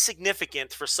it'll be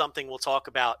significant for something we'll talk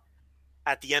about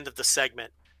at the end of the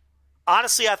segment.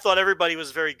 Honestly, I thought everybody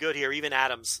was very good here, even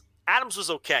Adams. Adams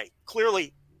was okay.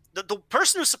 Clearly, the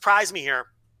person who surprised me here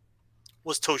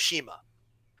was Toshima.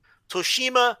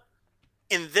 Toshima,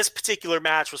 in this particular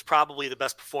match, was probably the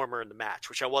best performer in the match,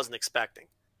 which I wasn't expecting.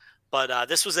 But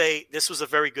this was a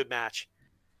very good match.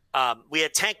 We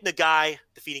had Tank Nagai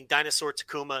defeating Dinosaur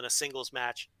Takuma in a singles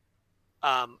match.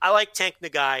 I like Tank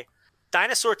Nagai.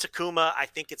 Dinosaur Takuma, I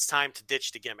think it's time to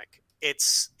ditch the gimmick.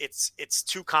 It's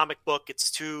too comic book.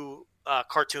 It's too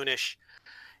cartoonish.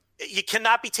 You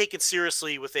cannot be taken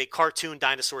seriously with a cartoon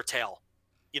dinosaur tail.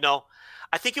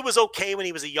 I think it was okay when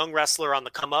he was a young wrestler on the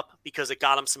come up because it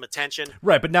got him some attention.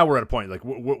 Right, but now we're at a point like,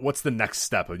 what's the next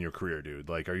step in your career, dude?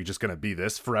 Like, are you just gonna be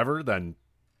this forever? Then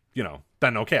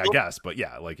okay, I guess. But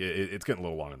yeah, like it's getting a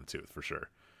little long in the tooth for sure.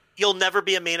 You'll never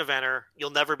be a main eventer.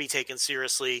 You'll never be taken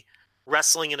seriously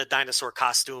wrestling in a dinosaur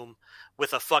costume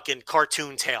with a fucking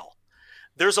cartoon tail.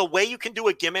 There's a way you can do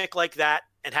a gimmick like that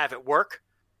and have it work.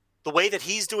 The way that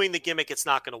he's doing the gimmick, it's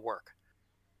not going to work.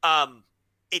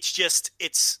 It's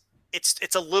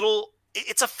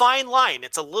a fine line.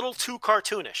 It's a little too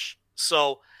cartoonish.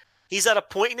 So he's at a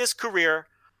point in his career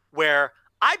where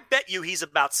I bet you he's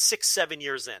about 6-7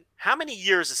 years in. How many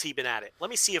years has he been at it? Let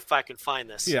me see if I can find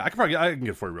this. Yeah, I can get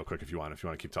it for you real quick if you want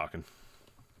to keep talking.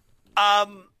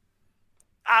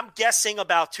 I'm guessing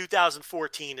about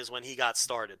 2014 is when he got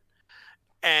started.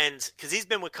 And because he's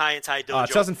been with Kaientai Dojo.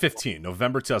 2015.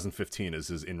 November 2015 is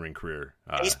his in-ring career.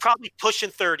 He's probably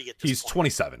pushing 30 at this point. He's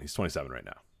 27. He's 27 right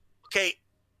now. Okay.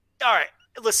 All right.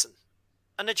 Listen.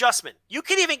 An adjustment. You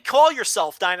could even call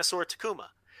yourself Dinosaur Takuma.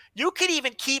 You could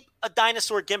even keep a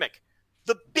dinosaur gimmick.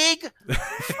 The big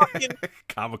fucking...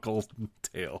 comical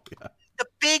tail. Yeah. The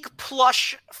big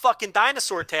plush fucking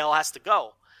dinosaur tail has to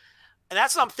go. And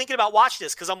that's what I'm thinking about watching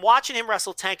this, because I'm watching him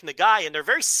wrestle Tank Nagai, and they're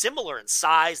very similar in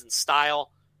size and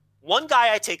style. One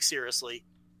guy I take seriously.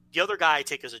 The other guy I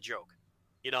take as a joke.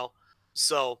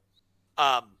 So,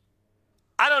 I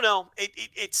don't know.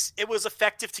 It was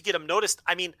effective to get him noticed.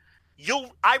 I mean,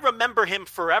 I remember him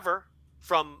forever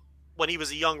from when he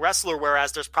was a young wrestler,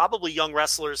 whereas there's probably young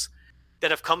wrestlers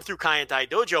that have come through Kaientai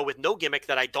Dojo with no gimmick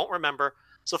that I don't remember.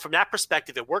 So from that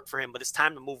perspective, it worked for him, but it's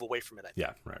time to move away from it, I think.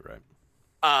 Yeah,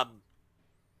 right.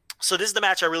 So this is the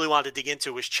match I really wanted to dig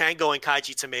into, was Chango and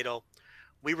Kaiji Tomato.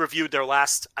 We reviewed their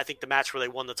last, I think, the match where they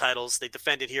won the titles. They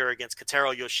defended here against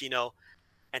Kotaro Yoshino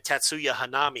and Tatsuya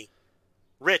Hanami.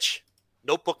 Rich,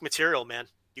 notebook material, man.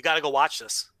 You got to go watch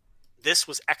this. This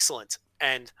was excellent.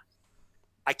 And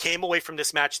I came away from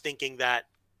this match thinking that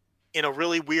in a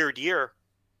really weird year,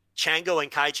 Chango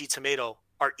and Kaiji Tomato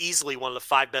are easily one of the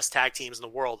 5 best tag teams in the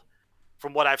world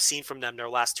from what I've seen from them their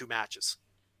last 2 matches.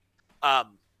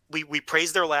 We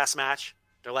praised their last match.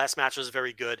 Their last match was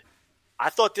very good.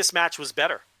 I thought this match was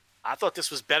better. I thought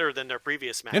this was better than their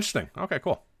previous match. Interesting. Okay,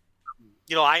 cool.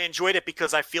 I enjoyed it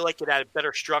because I feel like it had a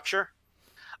better structure.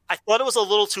 I thought it was a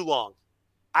little too long.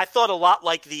 I thought a lot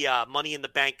like the Money in the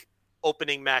Bank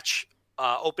opening match,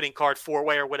 opening card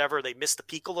 4-way or whatever. They missed the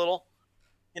peak a little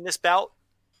in this bout,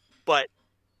 but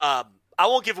I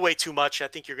won't give away too much. I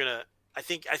think you're gonna. I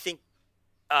think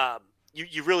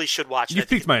you really should watch it. You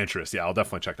piqued my interest. Yeah, I'll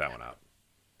definitely check that one out.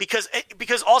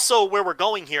 Because also where we're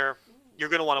going here, you're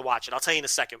gonna want to watch it. I'll tell you in a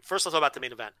second. First, I'll talk about the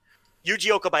main event.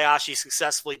 Yuji Okabayashi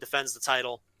successfully defends the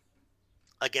title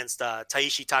against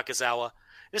Taishi Takazawa.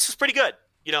 This was pretty good.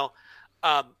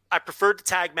 I preferred the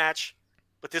tag match,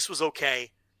 but this was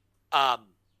okay.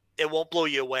 It won't blow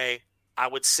you away. I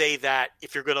would say that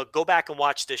if you're going to go back and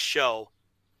watch this show,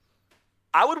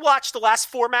 I would watch the last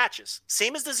 4 matches.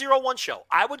 Same as the 0-1 show.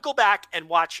 I would go back and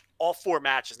watch all 4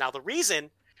 matches. Now, the reason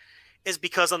is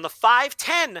because on the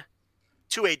 5/10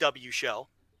 2AW show,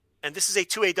 and this is a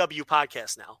 2AW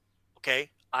podcast now,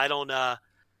 okay? I don't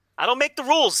make the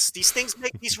rules.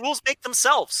 These rules make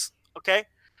themselves, okay?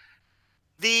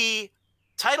 The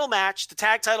title match, the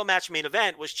tag title match main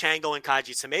event was Chango and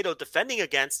Kaiji Tomato defending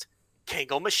against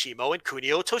Kengo Mishimo and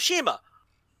Kunio Toshima,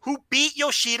 who beat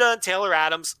Yoshida and Taylor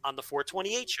Adams on the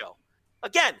 428 show.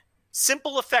 Again,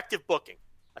 simple, effective booking.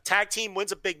 A tag team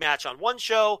wins a big match on one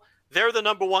show. They're the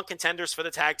number 1 contenders for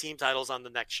the tag team titles on the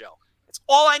next show. That's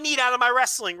all I need out of my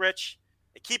wrestling, Rich.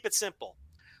 They keep it simple.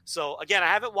 So, again, I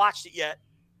haven't watched it yet,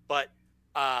 but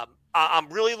I'm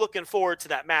really looking forward to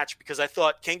that match because I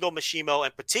thought Kengo Mishimo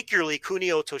and particularly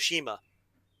Kunio Toshima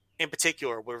in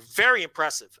particular were very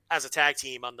impressive as a tag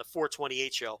team on the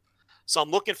 428 show. So I'm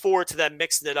looking forward to them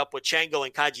mixing it up with Chango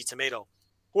and Kaiji Tomato,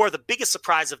 who are the biggest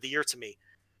surprise of the year to me.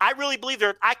 I really believe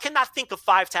I cannot think of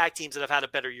 5 tag teams that have had a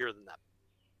better year than them.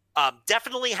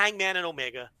 Definitely Hangman and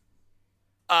Omega.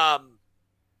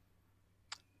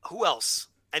 Who else?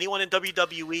 Anyone in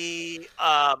WWE?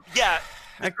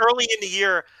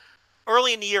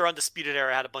 Early in the year, Undisputed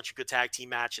Era had a bunch of good tag team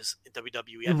matches in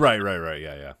WWE. Right.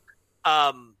 Yeah.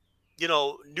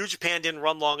 New Japan didn't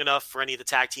run long enough for any of the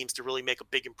tag teams to really make a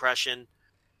big impression.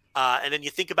 And then you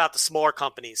think about the smaller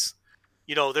companies.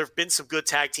 There have been some good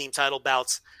tag team title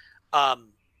bouts.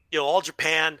 All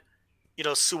Japan,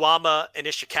 Suwama and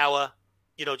Ishikawa,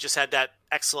 just had that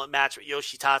excellent match with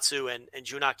Yoshitatsu and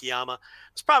Jun Akiyama.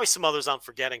 There's probably some others I'm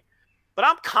forgetting. But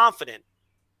I'm confident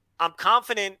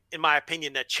in my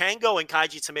opinion that Chango and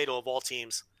Kaiji Tomato of all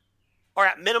teams are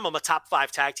at minimum a top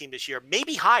 5 tag team this year,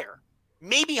 maybe higher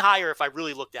if I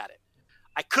really looked at it.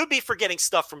 I could be forgetting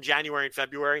stuff from January and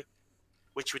February,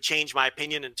 which would change my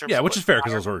opinion in terms of which is fair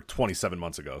because those were 27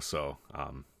 months ago. So,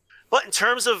 but in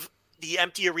terms of the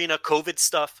empty arena COVID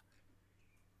stuff,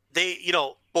 they,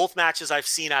 both matches I've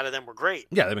seen out of them were great.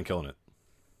 Yeah, they've been killing it.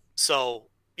 So,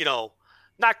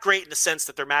 not great in the sense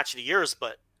that they're match of the years,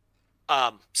 but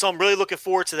so I'm really looking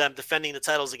forward to them defending the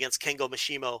titles against Kengo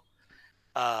Mishimo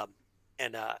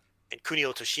and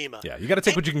Kunio Toshima. Yeah, you got to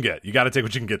take what you can get. You got to take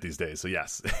what you can get these days. So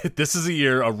yes, this is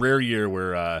a rare year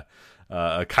where a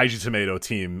Kaiji Tomato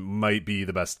team might be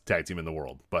the best tag team in the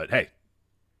world. But hey,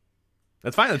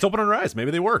 that's fine. Let's open our eyes.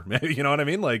 Maybe they were. Maybe, you know what I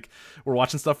mean? Like, we're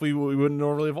watching stuff we wouldn't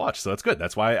normally have watched. So that's good.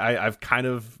 That's why I've kind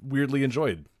of weirdly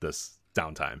enjoyed this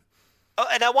downtime. Oh,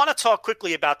 and I want to talk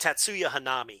quickly about Tatsuya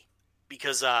Hanami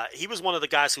because he was one of the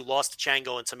guys who lost to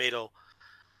Chango and Tomato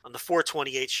on the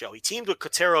 428 show. He teamed with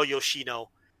Kotaro Yoshino.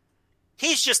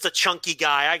 He's just a chunky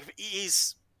guy.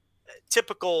 He's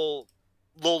typical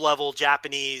low-level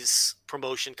Japanese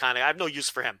promotion kind of. I have no use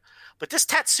for him. But this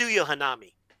Tatsuya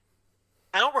Hanami,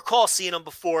 I don't recall seeing him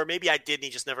before. Maybe I did, and he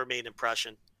just never made an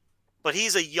impression. But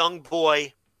he's a young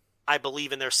boy, I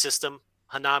believe, in their system,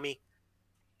 Hanami.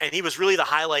 And he was really the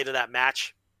highlight of that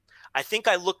match. I think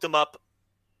I looked him up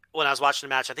when I was watching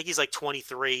the match. I think he's like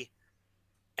 23.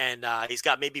 And he's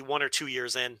got maybe 1 or 2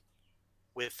 years in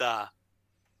with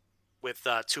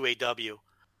 2AW.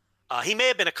 He may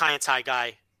have been a Kaientai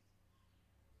guy.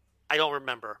 I don't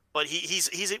remember. But he's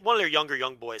one of their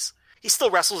young boys. He still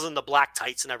wrestles in the black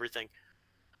tights and everything.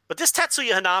 But this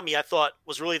Tatsuya Hanami, I thought,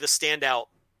 was really the standout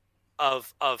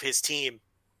of his team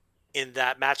in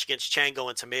that match against Chango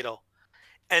and Tomato.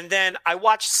 And then I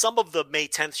watched some of the May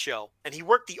 10th show, and he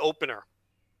worked the opener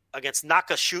against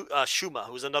Shuma,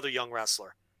 who's another young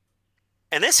wrestler.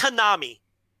 And this Hanami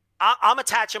I'm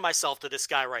attaching myself to this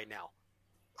guy right now.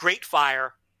 Great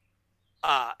fire.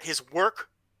 His work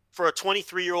for a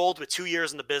 23-year-old with 2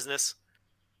 years in the business.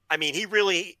 I mean,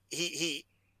 he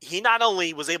not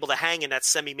only was able to hang in that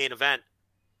semi-main event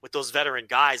with those veteran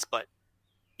guys, but,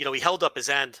 he held up his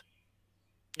end,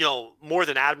 more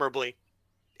than admirably.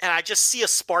 And I just see a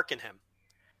spark in him.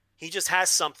 He just has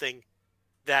something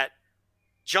that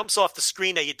jumps off the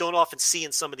screen that you don't often see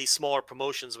in some of these smaller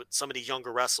promotions with some of these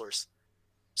younger wrestlers.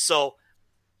 So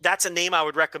that's a name I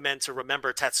would recommend to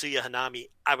remember, Tatsuya Hanami.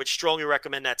 I would strongly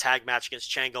recommend that tag match against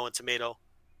Chango and Tomato,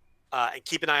 and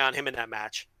keep an eye on him in that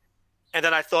match. And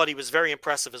then I thought he was very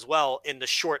impressive as well in the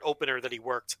short opener that he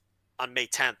worked on May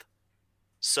 10th.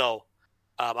 So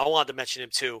I wanted to mention him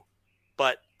too.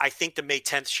 But I think the May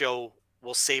 10th show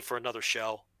we'll save for another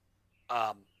show.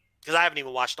 Because I haven't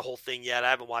even watched the whole thing yet.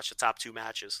 I haven't watched the top 2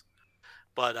 matches.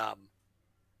 But I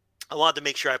wanted to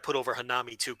make sure I put over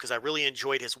Hanami too, because I really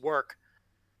enjoyed his work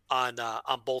on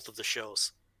both of the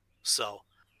shows. So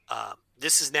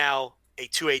this is now a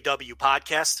 2AW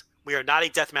podcast. We are not a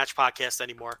deathmatch podcast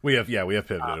anymore. We have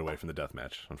pivoted away from the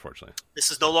deathmatch, unfortunately. This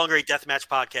is no longer a deathmatch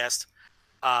podcast.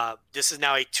 This is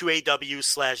now a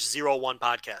 2AW/01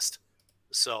 podcast.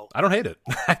 So I don't hate it.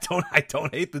 I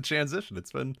don't hate the transition.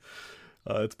 It's been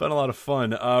a lot of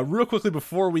fun. Real quickly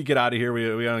before we get out of here,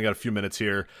 we only got a few minutes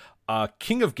here.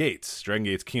 King of Gates, Dragon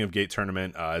Gate's King of Gate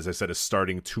tournament, as I said, is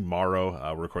starting tomorrow.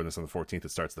 We're recording this on the 14th. It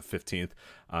starts the 15th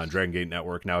on Dragon Gate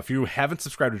Network. Now, if you haven't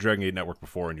subscribed to Dragon Gate Network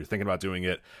before and you're thinking about doing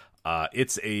it,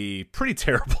 it's a pretty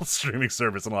terrible streaming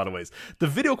service in a lot of ways. The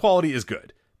video quality is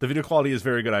good. The video quality is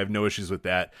very good. I have no issues with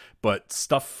that. But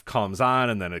stuff comes on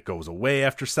and then it goes away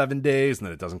after 7 days and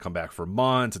then it doesn't come back for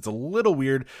months. It's a little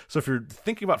weird. So if you're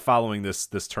thinking about following this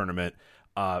tournament,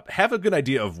 have a good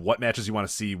idea of what matches you want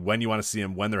to see, when you want to see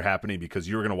them, when they're happening, because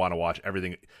you're going to want to watch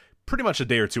everything pretty much a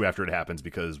day or two after it happens,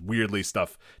 because weirdly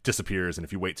stuff disappears, and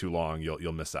if you wait too long,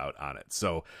 you'll miss out on it.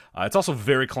 So it's also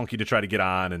very clunky to try to get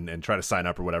on and try to sign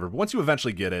up or whatever. But once you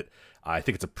eventually get it, I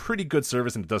think it's a pretty good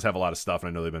service, and it does have a lot of stuff, and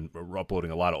I know they've been uploading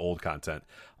a lot of old content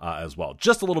as well.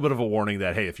 Just a little bit of a warning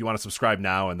that, hey, if you want to subscribe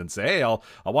now and then say, hey, I'll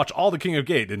watch all the King of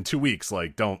Gate in 2 weeks,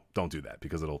 like, don't do that,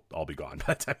 because it'll all be gone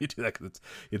by the time you do that, because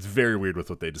it's very weird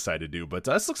with what they decide to do. But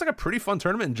this looks like a pretty fun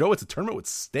tournament, and Joe, it's a tournament with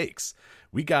stakes.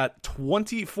 We got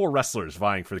 24 wrestlers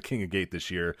vying for the King of Gate this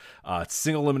year.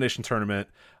 Single elimination tournament.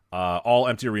 All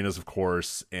empty arenas, of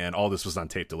course, and all this was on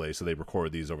tape delay, so they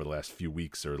recorded these over the last few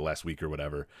weeks or the last week or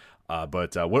whatever.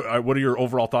 But what are your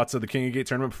overall thoughts of the King of Gate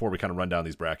tournament before we kind of run down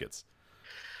these brackets?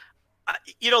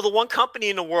 The one company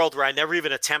in the world where I never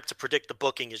even attempt to predict the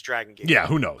booking is Dragon Gate. Yeah,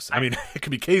 who knows? I mean, it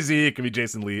could be KZ, it could be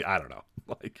Jason Lee. I don't know.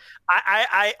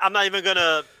 I'm not even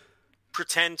gonna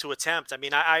pretend to attempt. I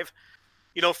mean, I've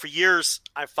for years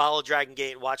I've followed Dragon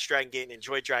Gate and watched Dragon Gate and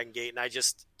enjoyed Dragon Gate, and I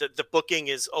just the booking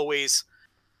is always,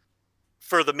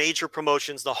 for the major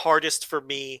promotions, the hardest for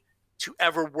me to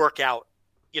ever work out.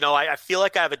 I feel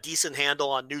like I have a decent handle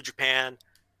on New Japan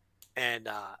and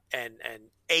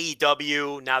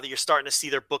AEW. Now that you're starting to see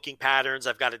their booking patterns,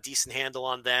 I've got a decent handle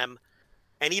on them.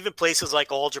 And even places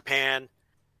like All Japan,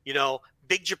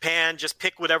 Big Japan, just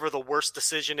pick whatever the worst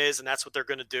decision is, and that's what they're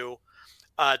going to do.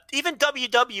 Even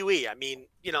WWE, I mean,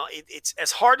 it's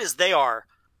as hard as they are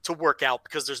to work out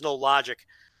because there's no logic.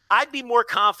 I'd be more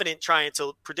confident trying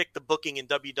to predict the booking in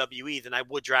WWE than I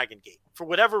would Dragon Gate. For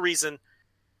whatever reason,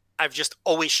 I've just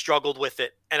always struggled with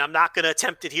it, and I'm not going to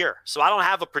attempt it here. So I don't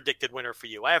have a predicted winner for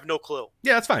you. I have no clue.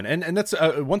 Yeah, that's fine. And that's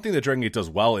one thing that Dragon Gate does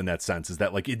well in that sense is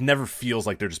that, like, it never feels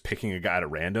like they're just picking a guy at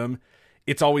random.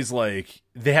 It's always like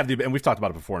they have and we've talked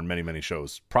about it before in many, many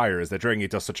shows prior, is that Dragon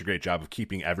Gate does such a great job of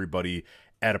keeping everybody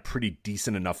at a pretty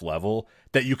decent enough level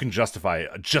that you can justify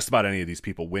just about any of these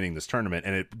people winning this tournament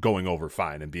and it going over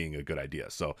fine and being a good idea.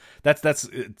 So that's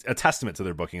a testament to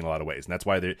their booking in a lot of ways. And that's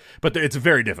why it's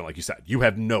very different. Like you said, you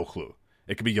have no clue.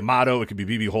 It could be Yamato, it could be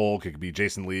BB Hulk, it could be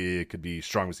Jason Lee, it could be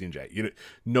Strong Machine J.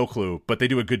 No clue, but they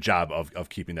do a good job of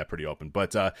keeping that pretty open.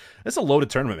 But it's a loaded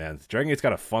tournament, man. Dragon Gate's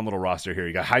got a fun little roster here.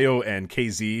 You got Hayo and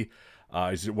KZ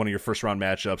is one of your first round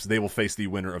matchups. They will face the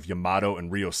winner of Yamato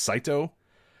and Ryo Saito.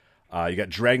 You got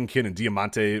Dragon Kid and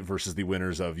Diamante versus the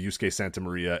winners of Yusuke Santa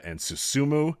Maria and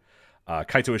Susumu.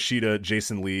 Kaito Ishida,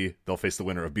 Jason Lee, they'll face the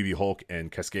winner of BB Hulk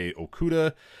and Keisuke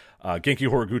Okuda. Genki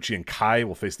Horiguchi and Kai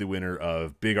will face the winner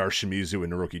of Big R Shimizu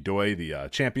and Naruki Doi, the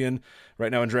champion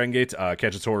right now in Dragon Gate.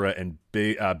 Kagetora and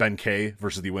Ben K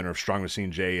versus the winner of Strong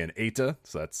Machine J and Eita.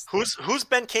 So that's who's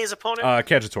Ben K's opponent?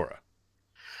 Kagetora.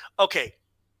 Okay,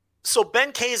 so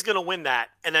Ben K is going to win that,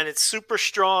 and then it's super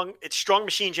strong. It's Strong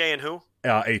Machine J and who?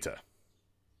 Eita.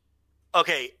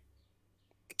 Okay,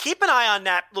 keep an eye on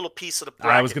that little piece of the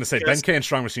bracket. I was going to say Ben K and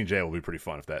Strong Machine J will be pretty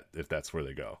fun if that's where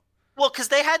they go. Well, because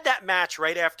they had that match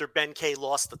right after Ben K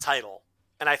lost the title,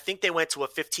 and I think they went to a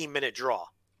 15-minute draw,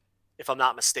 if I'm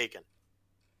not mistaken.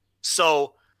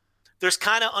 So there's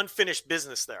kind of unfinished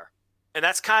business there, and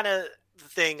that's kind of the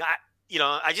thing.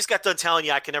 I just got done telling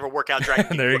you I can never work out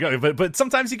Dragon. There you go. But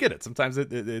sometimes you get it. Sometimes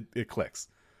it clicks.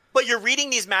 But you're reading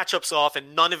these matchups off,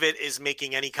 and none of it is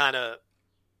making any kind of.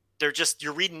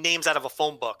 You're reading names out of a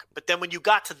phone book. But then when you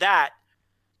got to that,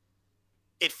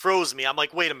 it froze me. I'm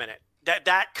like, wait a minute.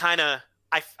 That kind of,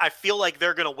 I feel like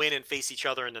they're going to win and face each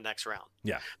other in the next round.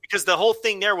 Yeah. Because the whole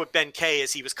thing there with Ben K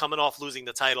is he was coming off losing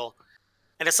the title,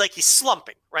 and it's like he's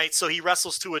slumping, right? So he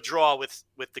wrestles to a draw with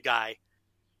the guy.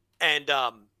 And,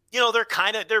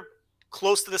 they're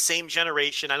close to the same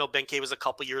generation. I know Ben K was a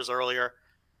couple years earlier.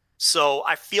 So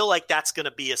I feel like that's going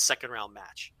to be a second round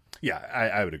match. Yeah,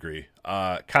 I would agree.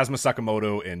 Kazuma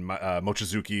Sakamoto and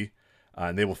Mochizuki,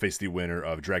 and they will face the winner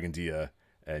of Dragon Dia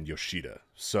and Yoshida.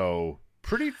 So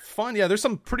pretty fun. Yeah, there's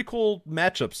some pretty cool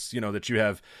matchups, that you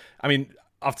have. I mean,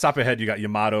 off the top of my head, you got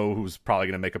Yamato, who's probably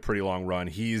going to make a pretty long run.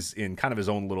 He's in kind of his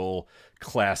own little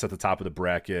class at the top of the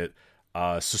bracket.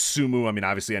 Susumu, I mean,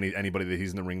 obviously anybody that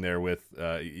he's in the ring there with,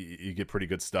 you get pretty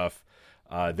good stuff.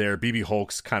 There, BB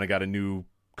Hulk's kind of got a new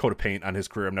coat of paint on his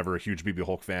career. I'm never a huge BB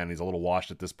Hulk fan. He's a little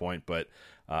washed at this point, but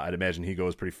I'd imagine he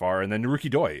goes pretty far. And then Naruki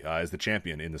Doi is the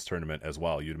champion in this tournament as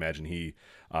well. You'd imagine he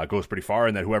goes pretty far,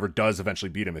 and that whoever does eventually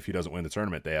beat him, if he doesn't win the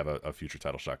tournament, they have a future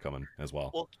title shot coming as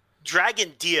well. Well,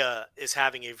 Dragon Dia is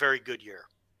having a very good year.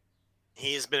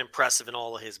 He has been impressive in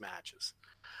all of his matches.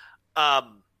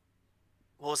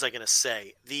 What was I going to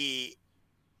say? The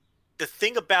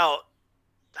thing about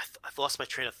I've lost my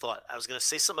train of thought. I was going to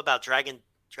say something about Dragon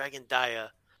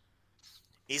Dia.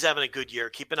 He's having a good year.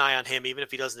 Keep an eye on him, even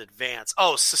if he doesn't advance.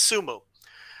 Oh, Susumu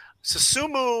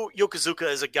Yokozuka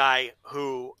is a guy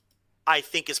who I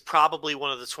think is probably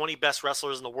one of the 20 best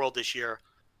wrestlers in the world this year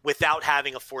without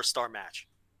having a 4-star match.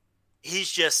 He's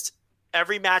just,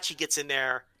 every match he gets in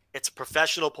there, it's a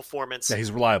professional performance. Yeah,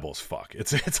 he's reliable as fuck.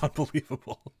 It's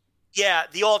unbelievable. Yeah,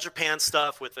 the All Japan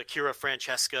stuff with Akira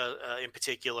Francesca in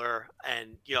particular,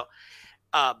 and he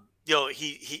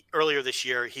earlier this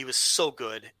year he was so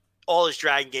good. All his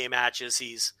Dragon Gate matches,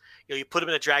 he's you put him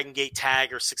in a Dragon Gate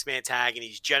tag or 6-man tag, and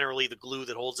he's generally the glue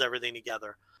that holds everything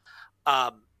together.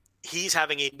 He's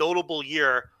having a notable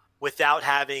year without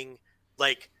having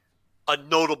like a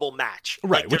notable match,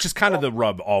 right? Like, which is kind of the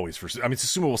rub always for. I mean,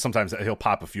 Susumu will sometimes he'll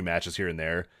pop a few matches here and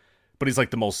there, but he's like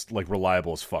the most like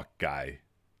reliable as fuck guy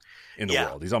in the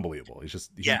world. He's unbelievable. He's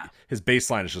just his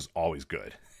baseline is just always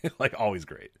good, like always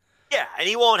great. Yeah, and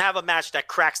he won't have a match that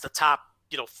cracks the top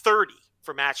 30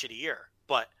 for match of the year,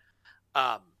 but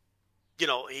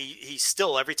he's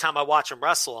still, every time I watch him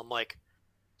wrestle, I'm like,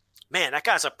 man, that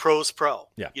guy's a pro's pro.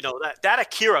 Yeah, that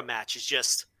Akira match is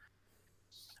just.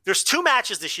 There's 2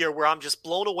 matches this year where I'm just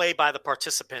blown away by the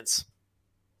participants,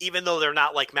 even though they're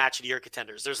not like match of the year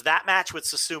contenders. There's that match with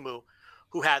Susumu,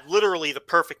 who had literally the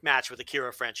perfect match with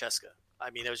Akira Francesca.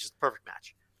 I mean, it was just a perfect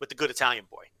match with the good Italian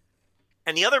boy.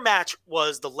 And the other match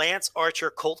was the Lance Archer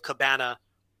Colt Cabana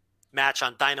match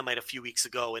on Dynamite a few weeks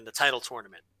ago in the title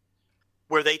tournament,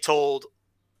 where they told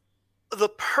the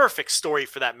perfect story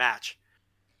for that match.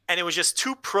 And it was just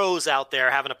 2 pros out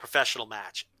there having a professional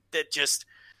match that just,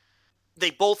 they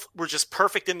both were just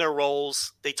perfect in their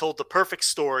roles. They told the perfect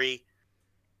story.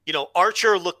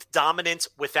 Archer looked dominant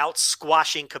without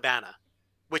squashing Cabana,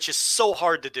 which is so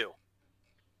hard to do.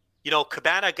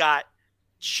 Cabana got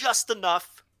just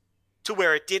enough to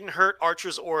where it didn't hurt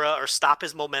Archer's aura or stop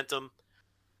his momentum,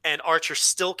 and Archer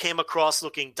still came across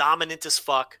looking dominant as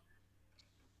fuck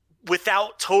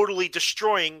without totally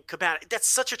destroying Cabana. That's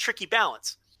such a tricky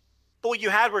balance. But what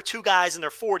you had were 2 guys in their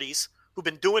 40s who've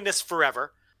been doing this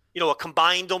forever, a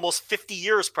combined almost 50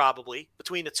 years probably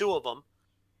between the 2 of them,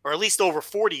 or at least over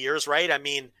 40 years, right? I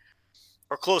mean,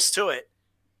 or close to it.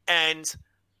 And,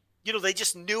 they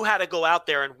just knew how to go out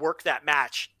there and work that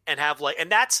match and have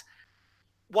and that's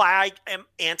why I am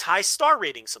anti-star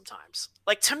rating sometimes.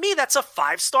 Like, to me, that's a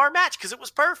 5-star match because it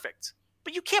was perfect.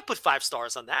 But you can't put 5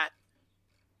 stars on that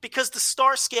because the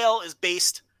star scale is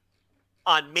based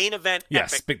on main event.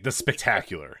 Yes, epic. the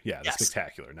spectacular. Yeah, the Yes.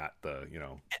 spectacular, not the,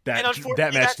 And unfortunately,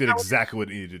 that match that's did how- exactly what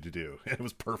it needed to do. It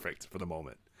was perfect for the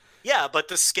moment. Yeah, but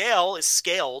the scale is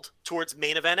scaled towards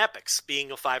main event epics being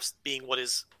what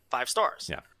is 5 stars.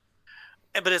 Yeah.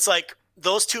 But it's like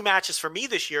those 2 matches for me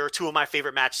this year are 2 of my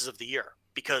favorite matches of the year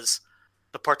because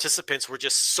the participants were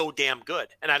just so damn good.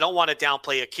 And I don't want to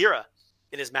downplay Akira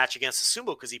in his match against Susumu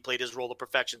because he played his role to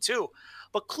perfection too.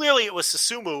 But clearly it was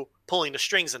Susumu pulling the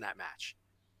strings in that match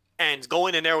and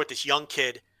going in there with this young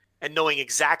kid and knowing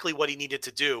exactly what he needed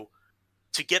to do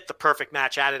to get the perfect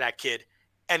match out of that kid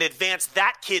and advance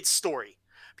that kid's story.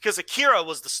 Because Akira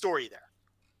was the story there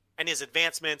and his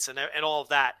advancements and all of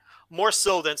that, more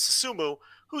so than Susumu,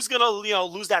 who's going to,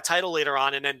 lose that title later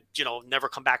on and then, never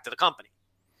come back to the company.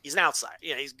 He's an outside.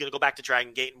 He's going to go back to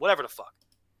Dragon Gate and whatever the fuck.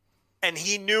 And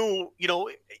he knew,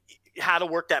 how to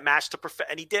work that match to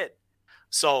perfect, and he did.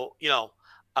 So,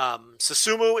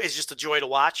 Susumu is just a joy to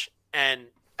watch, and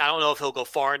I don't know if he'll go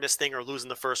far in this thing or lose in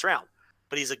the first round,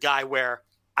 but he's a guy where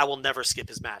I will never skip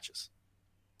his matches.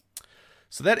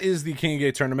 So that is the King of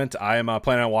Gate tournament. I am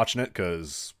planning on watching it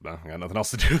because I got nothing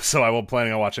else to do, so I will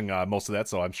planning on watching most of that.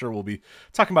 So I'm sure we'll be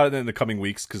talking about it in the coming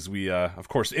weeks because we, of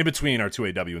course, in between our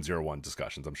 2AW and 0-1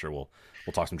 discussions, I'm sure we'll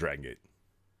talk some Dragon Gate.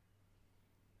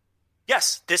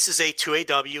 Yes, this is a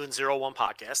 2AW and 0-1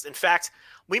 podcast. In fact,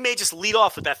 we may just lead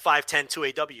off with that 510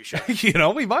 2AW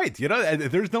show. We might.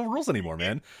 There's no rules anymore,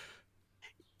 man.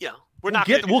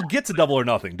 We'll get to Double or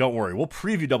Nothing. Don't worry. We'll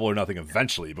preview Double or Nothing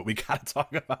eventually, but we got to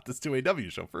talk about this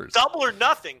 2AW show first. Double or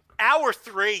Nothing, hour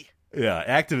 3. Yeah,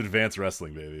 active advanced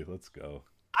wrestling, baby. Let's go.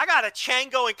 I got a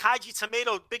Chango and Kaiji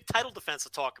Tomato big title defense to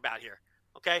talk about here.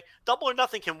 Okay? Double or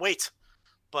Nothing can wait.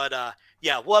 But,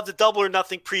 we'll have the Double or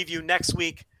Nothing preview next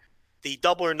week. The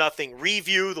Double or Nothing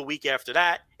review the week after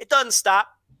that. It doesn't stop.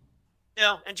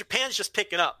 And Japan's just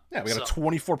picking up. Yeah, we got a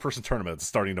 24-person tournament that's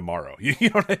starting tomorrow. You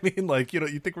know what I mean? Like,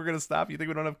 you think we're going to stop? You think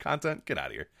we don't have content? Get out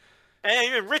of here.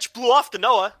 And Rich blew off the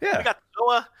Noah. Yeah. We got the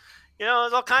Noah.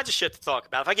 There's all kinds of shit to talk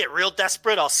about. If I get real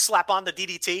desperate, I'll slap on the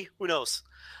DDT. Who knows?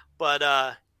 But,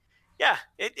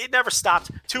 it never stopped.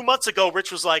 2 months ago,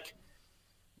 Rich was like,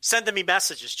 sending me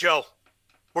messages. Joe,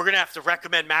 we're going to have to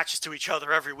recommend matches to each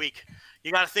other every week.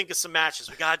 You got to think of some matches.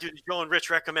 We got to do the Joe and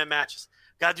Rich recommend matches.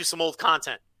 Got to do some old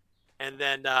content. And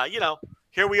then,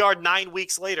 here we are 9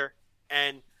 weeks later,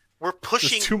 and we're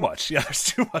pushing. There's too much. Yeah, there's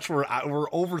too much. We're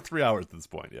over 3 hours at this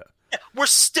point. Yeah. We're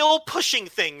still pushing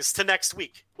things to next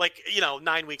week,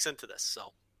 9 weeks into this.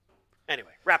 So, anyway,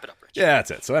 wrap it up, Rich. Yeah,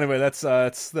 that's it. So, anyway, that's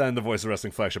then the Voices of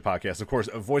Wrestling flagship podcast. Of course,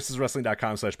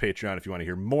 voiceswrestling.com/Patreon if you want to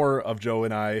hear more of Joe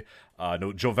and I.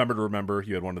 Jovember to Remember,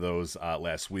 you had one of those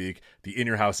last week. The In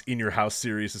Your House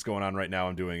series is going on right now.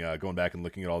 I'm doing going back and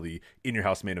looking at all the In Your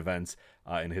House main events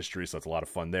in history, so it's a lot of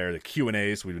fun there. The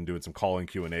Q&As, we've been doing some call-in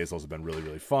Q&As. Those have been really,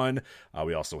 really fun.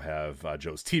 We also have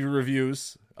Joe's TV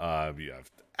reviews. We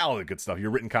have all the good stuff.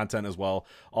 Your written content as well.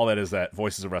 All that is at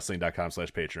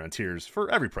voicesofwrestling.com/Patreon. Tiers for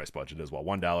every price budget as well.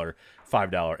 $1,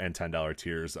 $5, and $10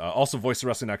 tiers. Also,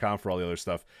 voicesofwrestling.com for all the other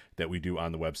stuff that we do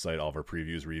on the website. All of our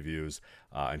previews, reviews,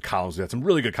 and columns. We had some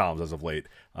really good columns as of late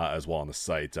as well on the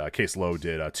site. Case Lowe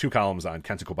did 2 columns on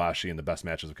Kenta Kobashi and the best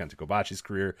matches of Kenta Kobashi's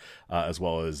career, as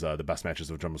well as the best matches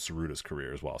of Jumbo Tsuruda's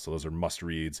career as well. So those are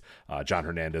must-reads. John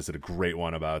Hernandez did a great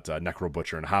one about Necro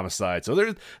Butcher and Homicide.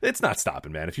 So it's not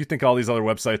stopping, man. If you think all these other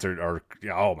websites are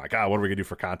oh my God, what are we going to do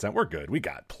for content? We're good. We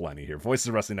got plenty here.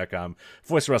 VoicesOfWrestling.com,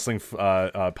 Voice Wrestling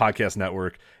Podcast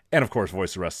Network, and of course,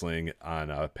 Voice of Wrestling on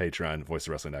Patreon,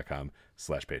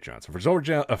 voiceofwrestling.com/Patreon. So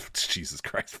for Jesus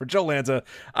Christ, for Joe Lanza,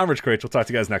 I'm Rich Craich. We'll talk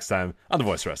to you guys next time on the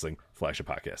Voice Wrestling Flagship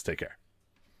Podcast. Take care.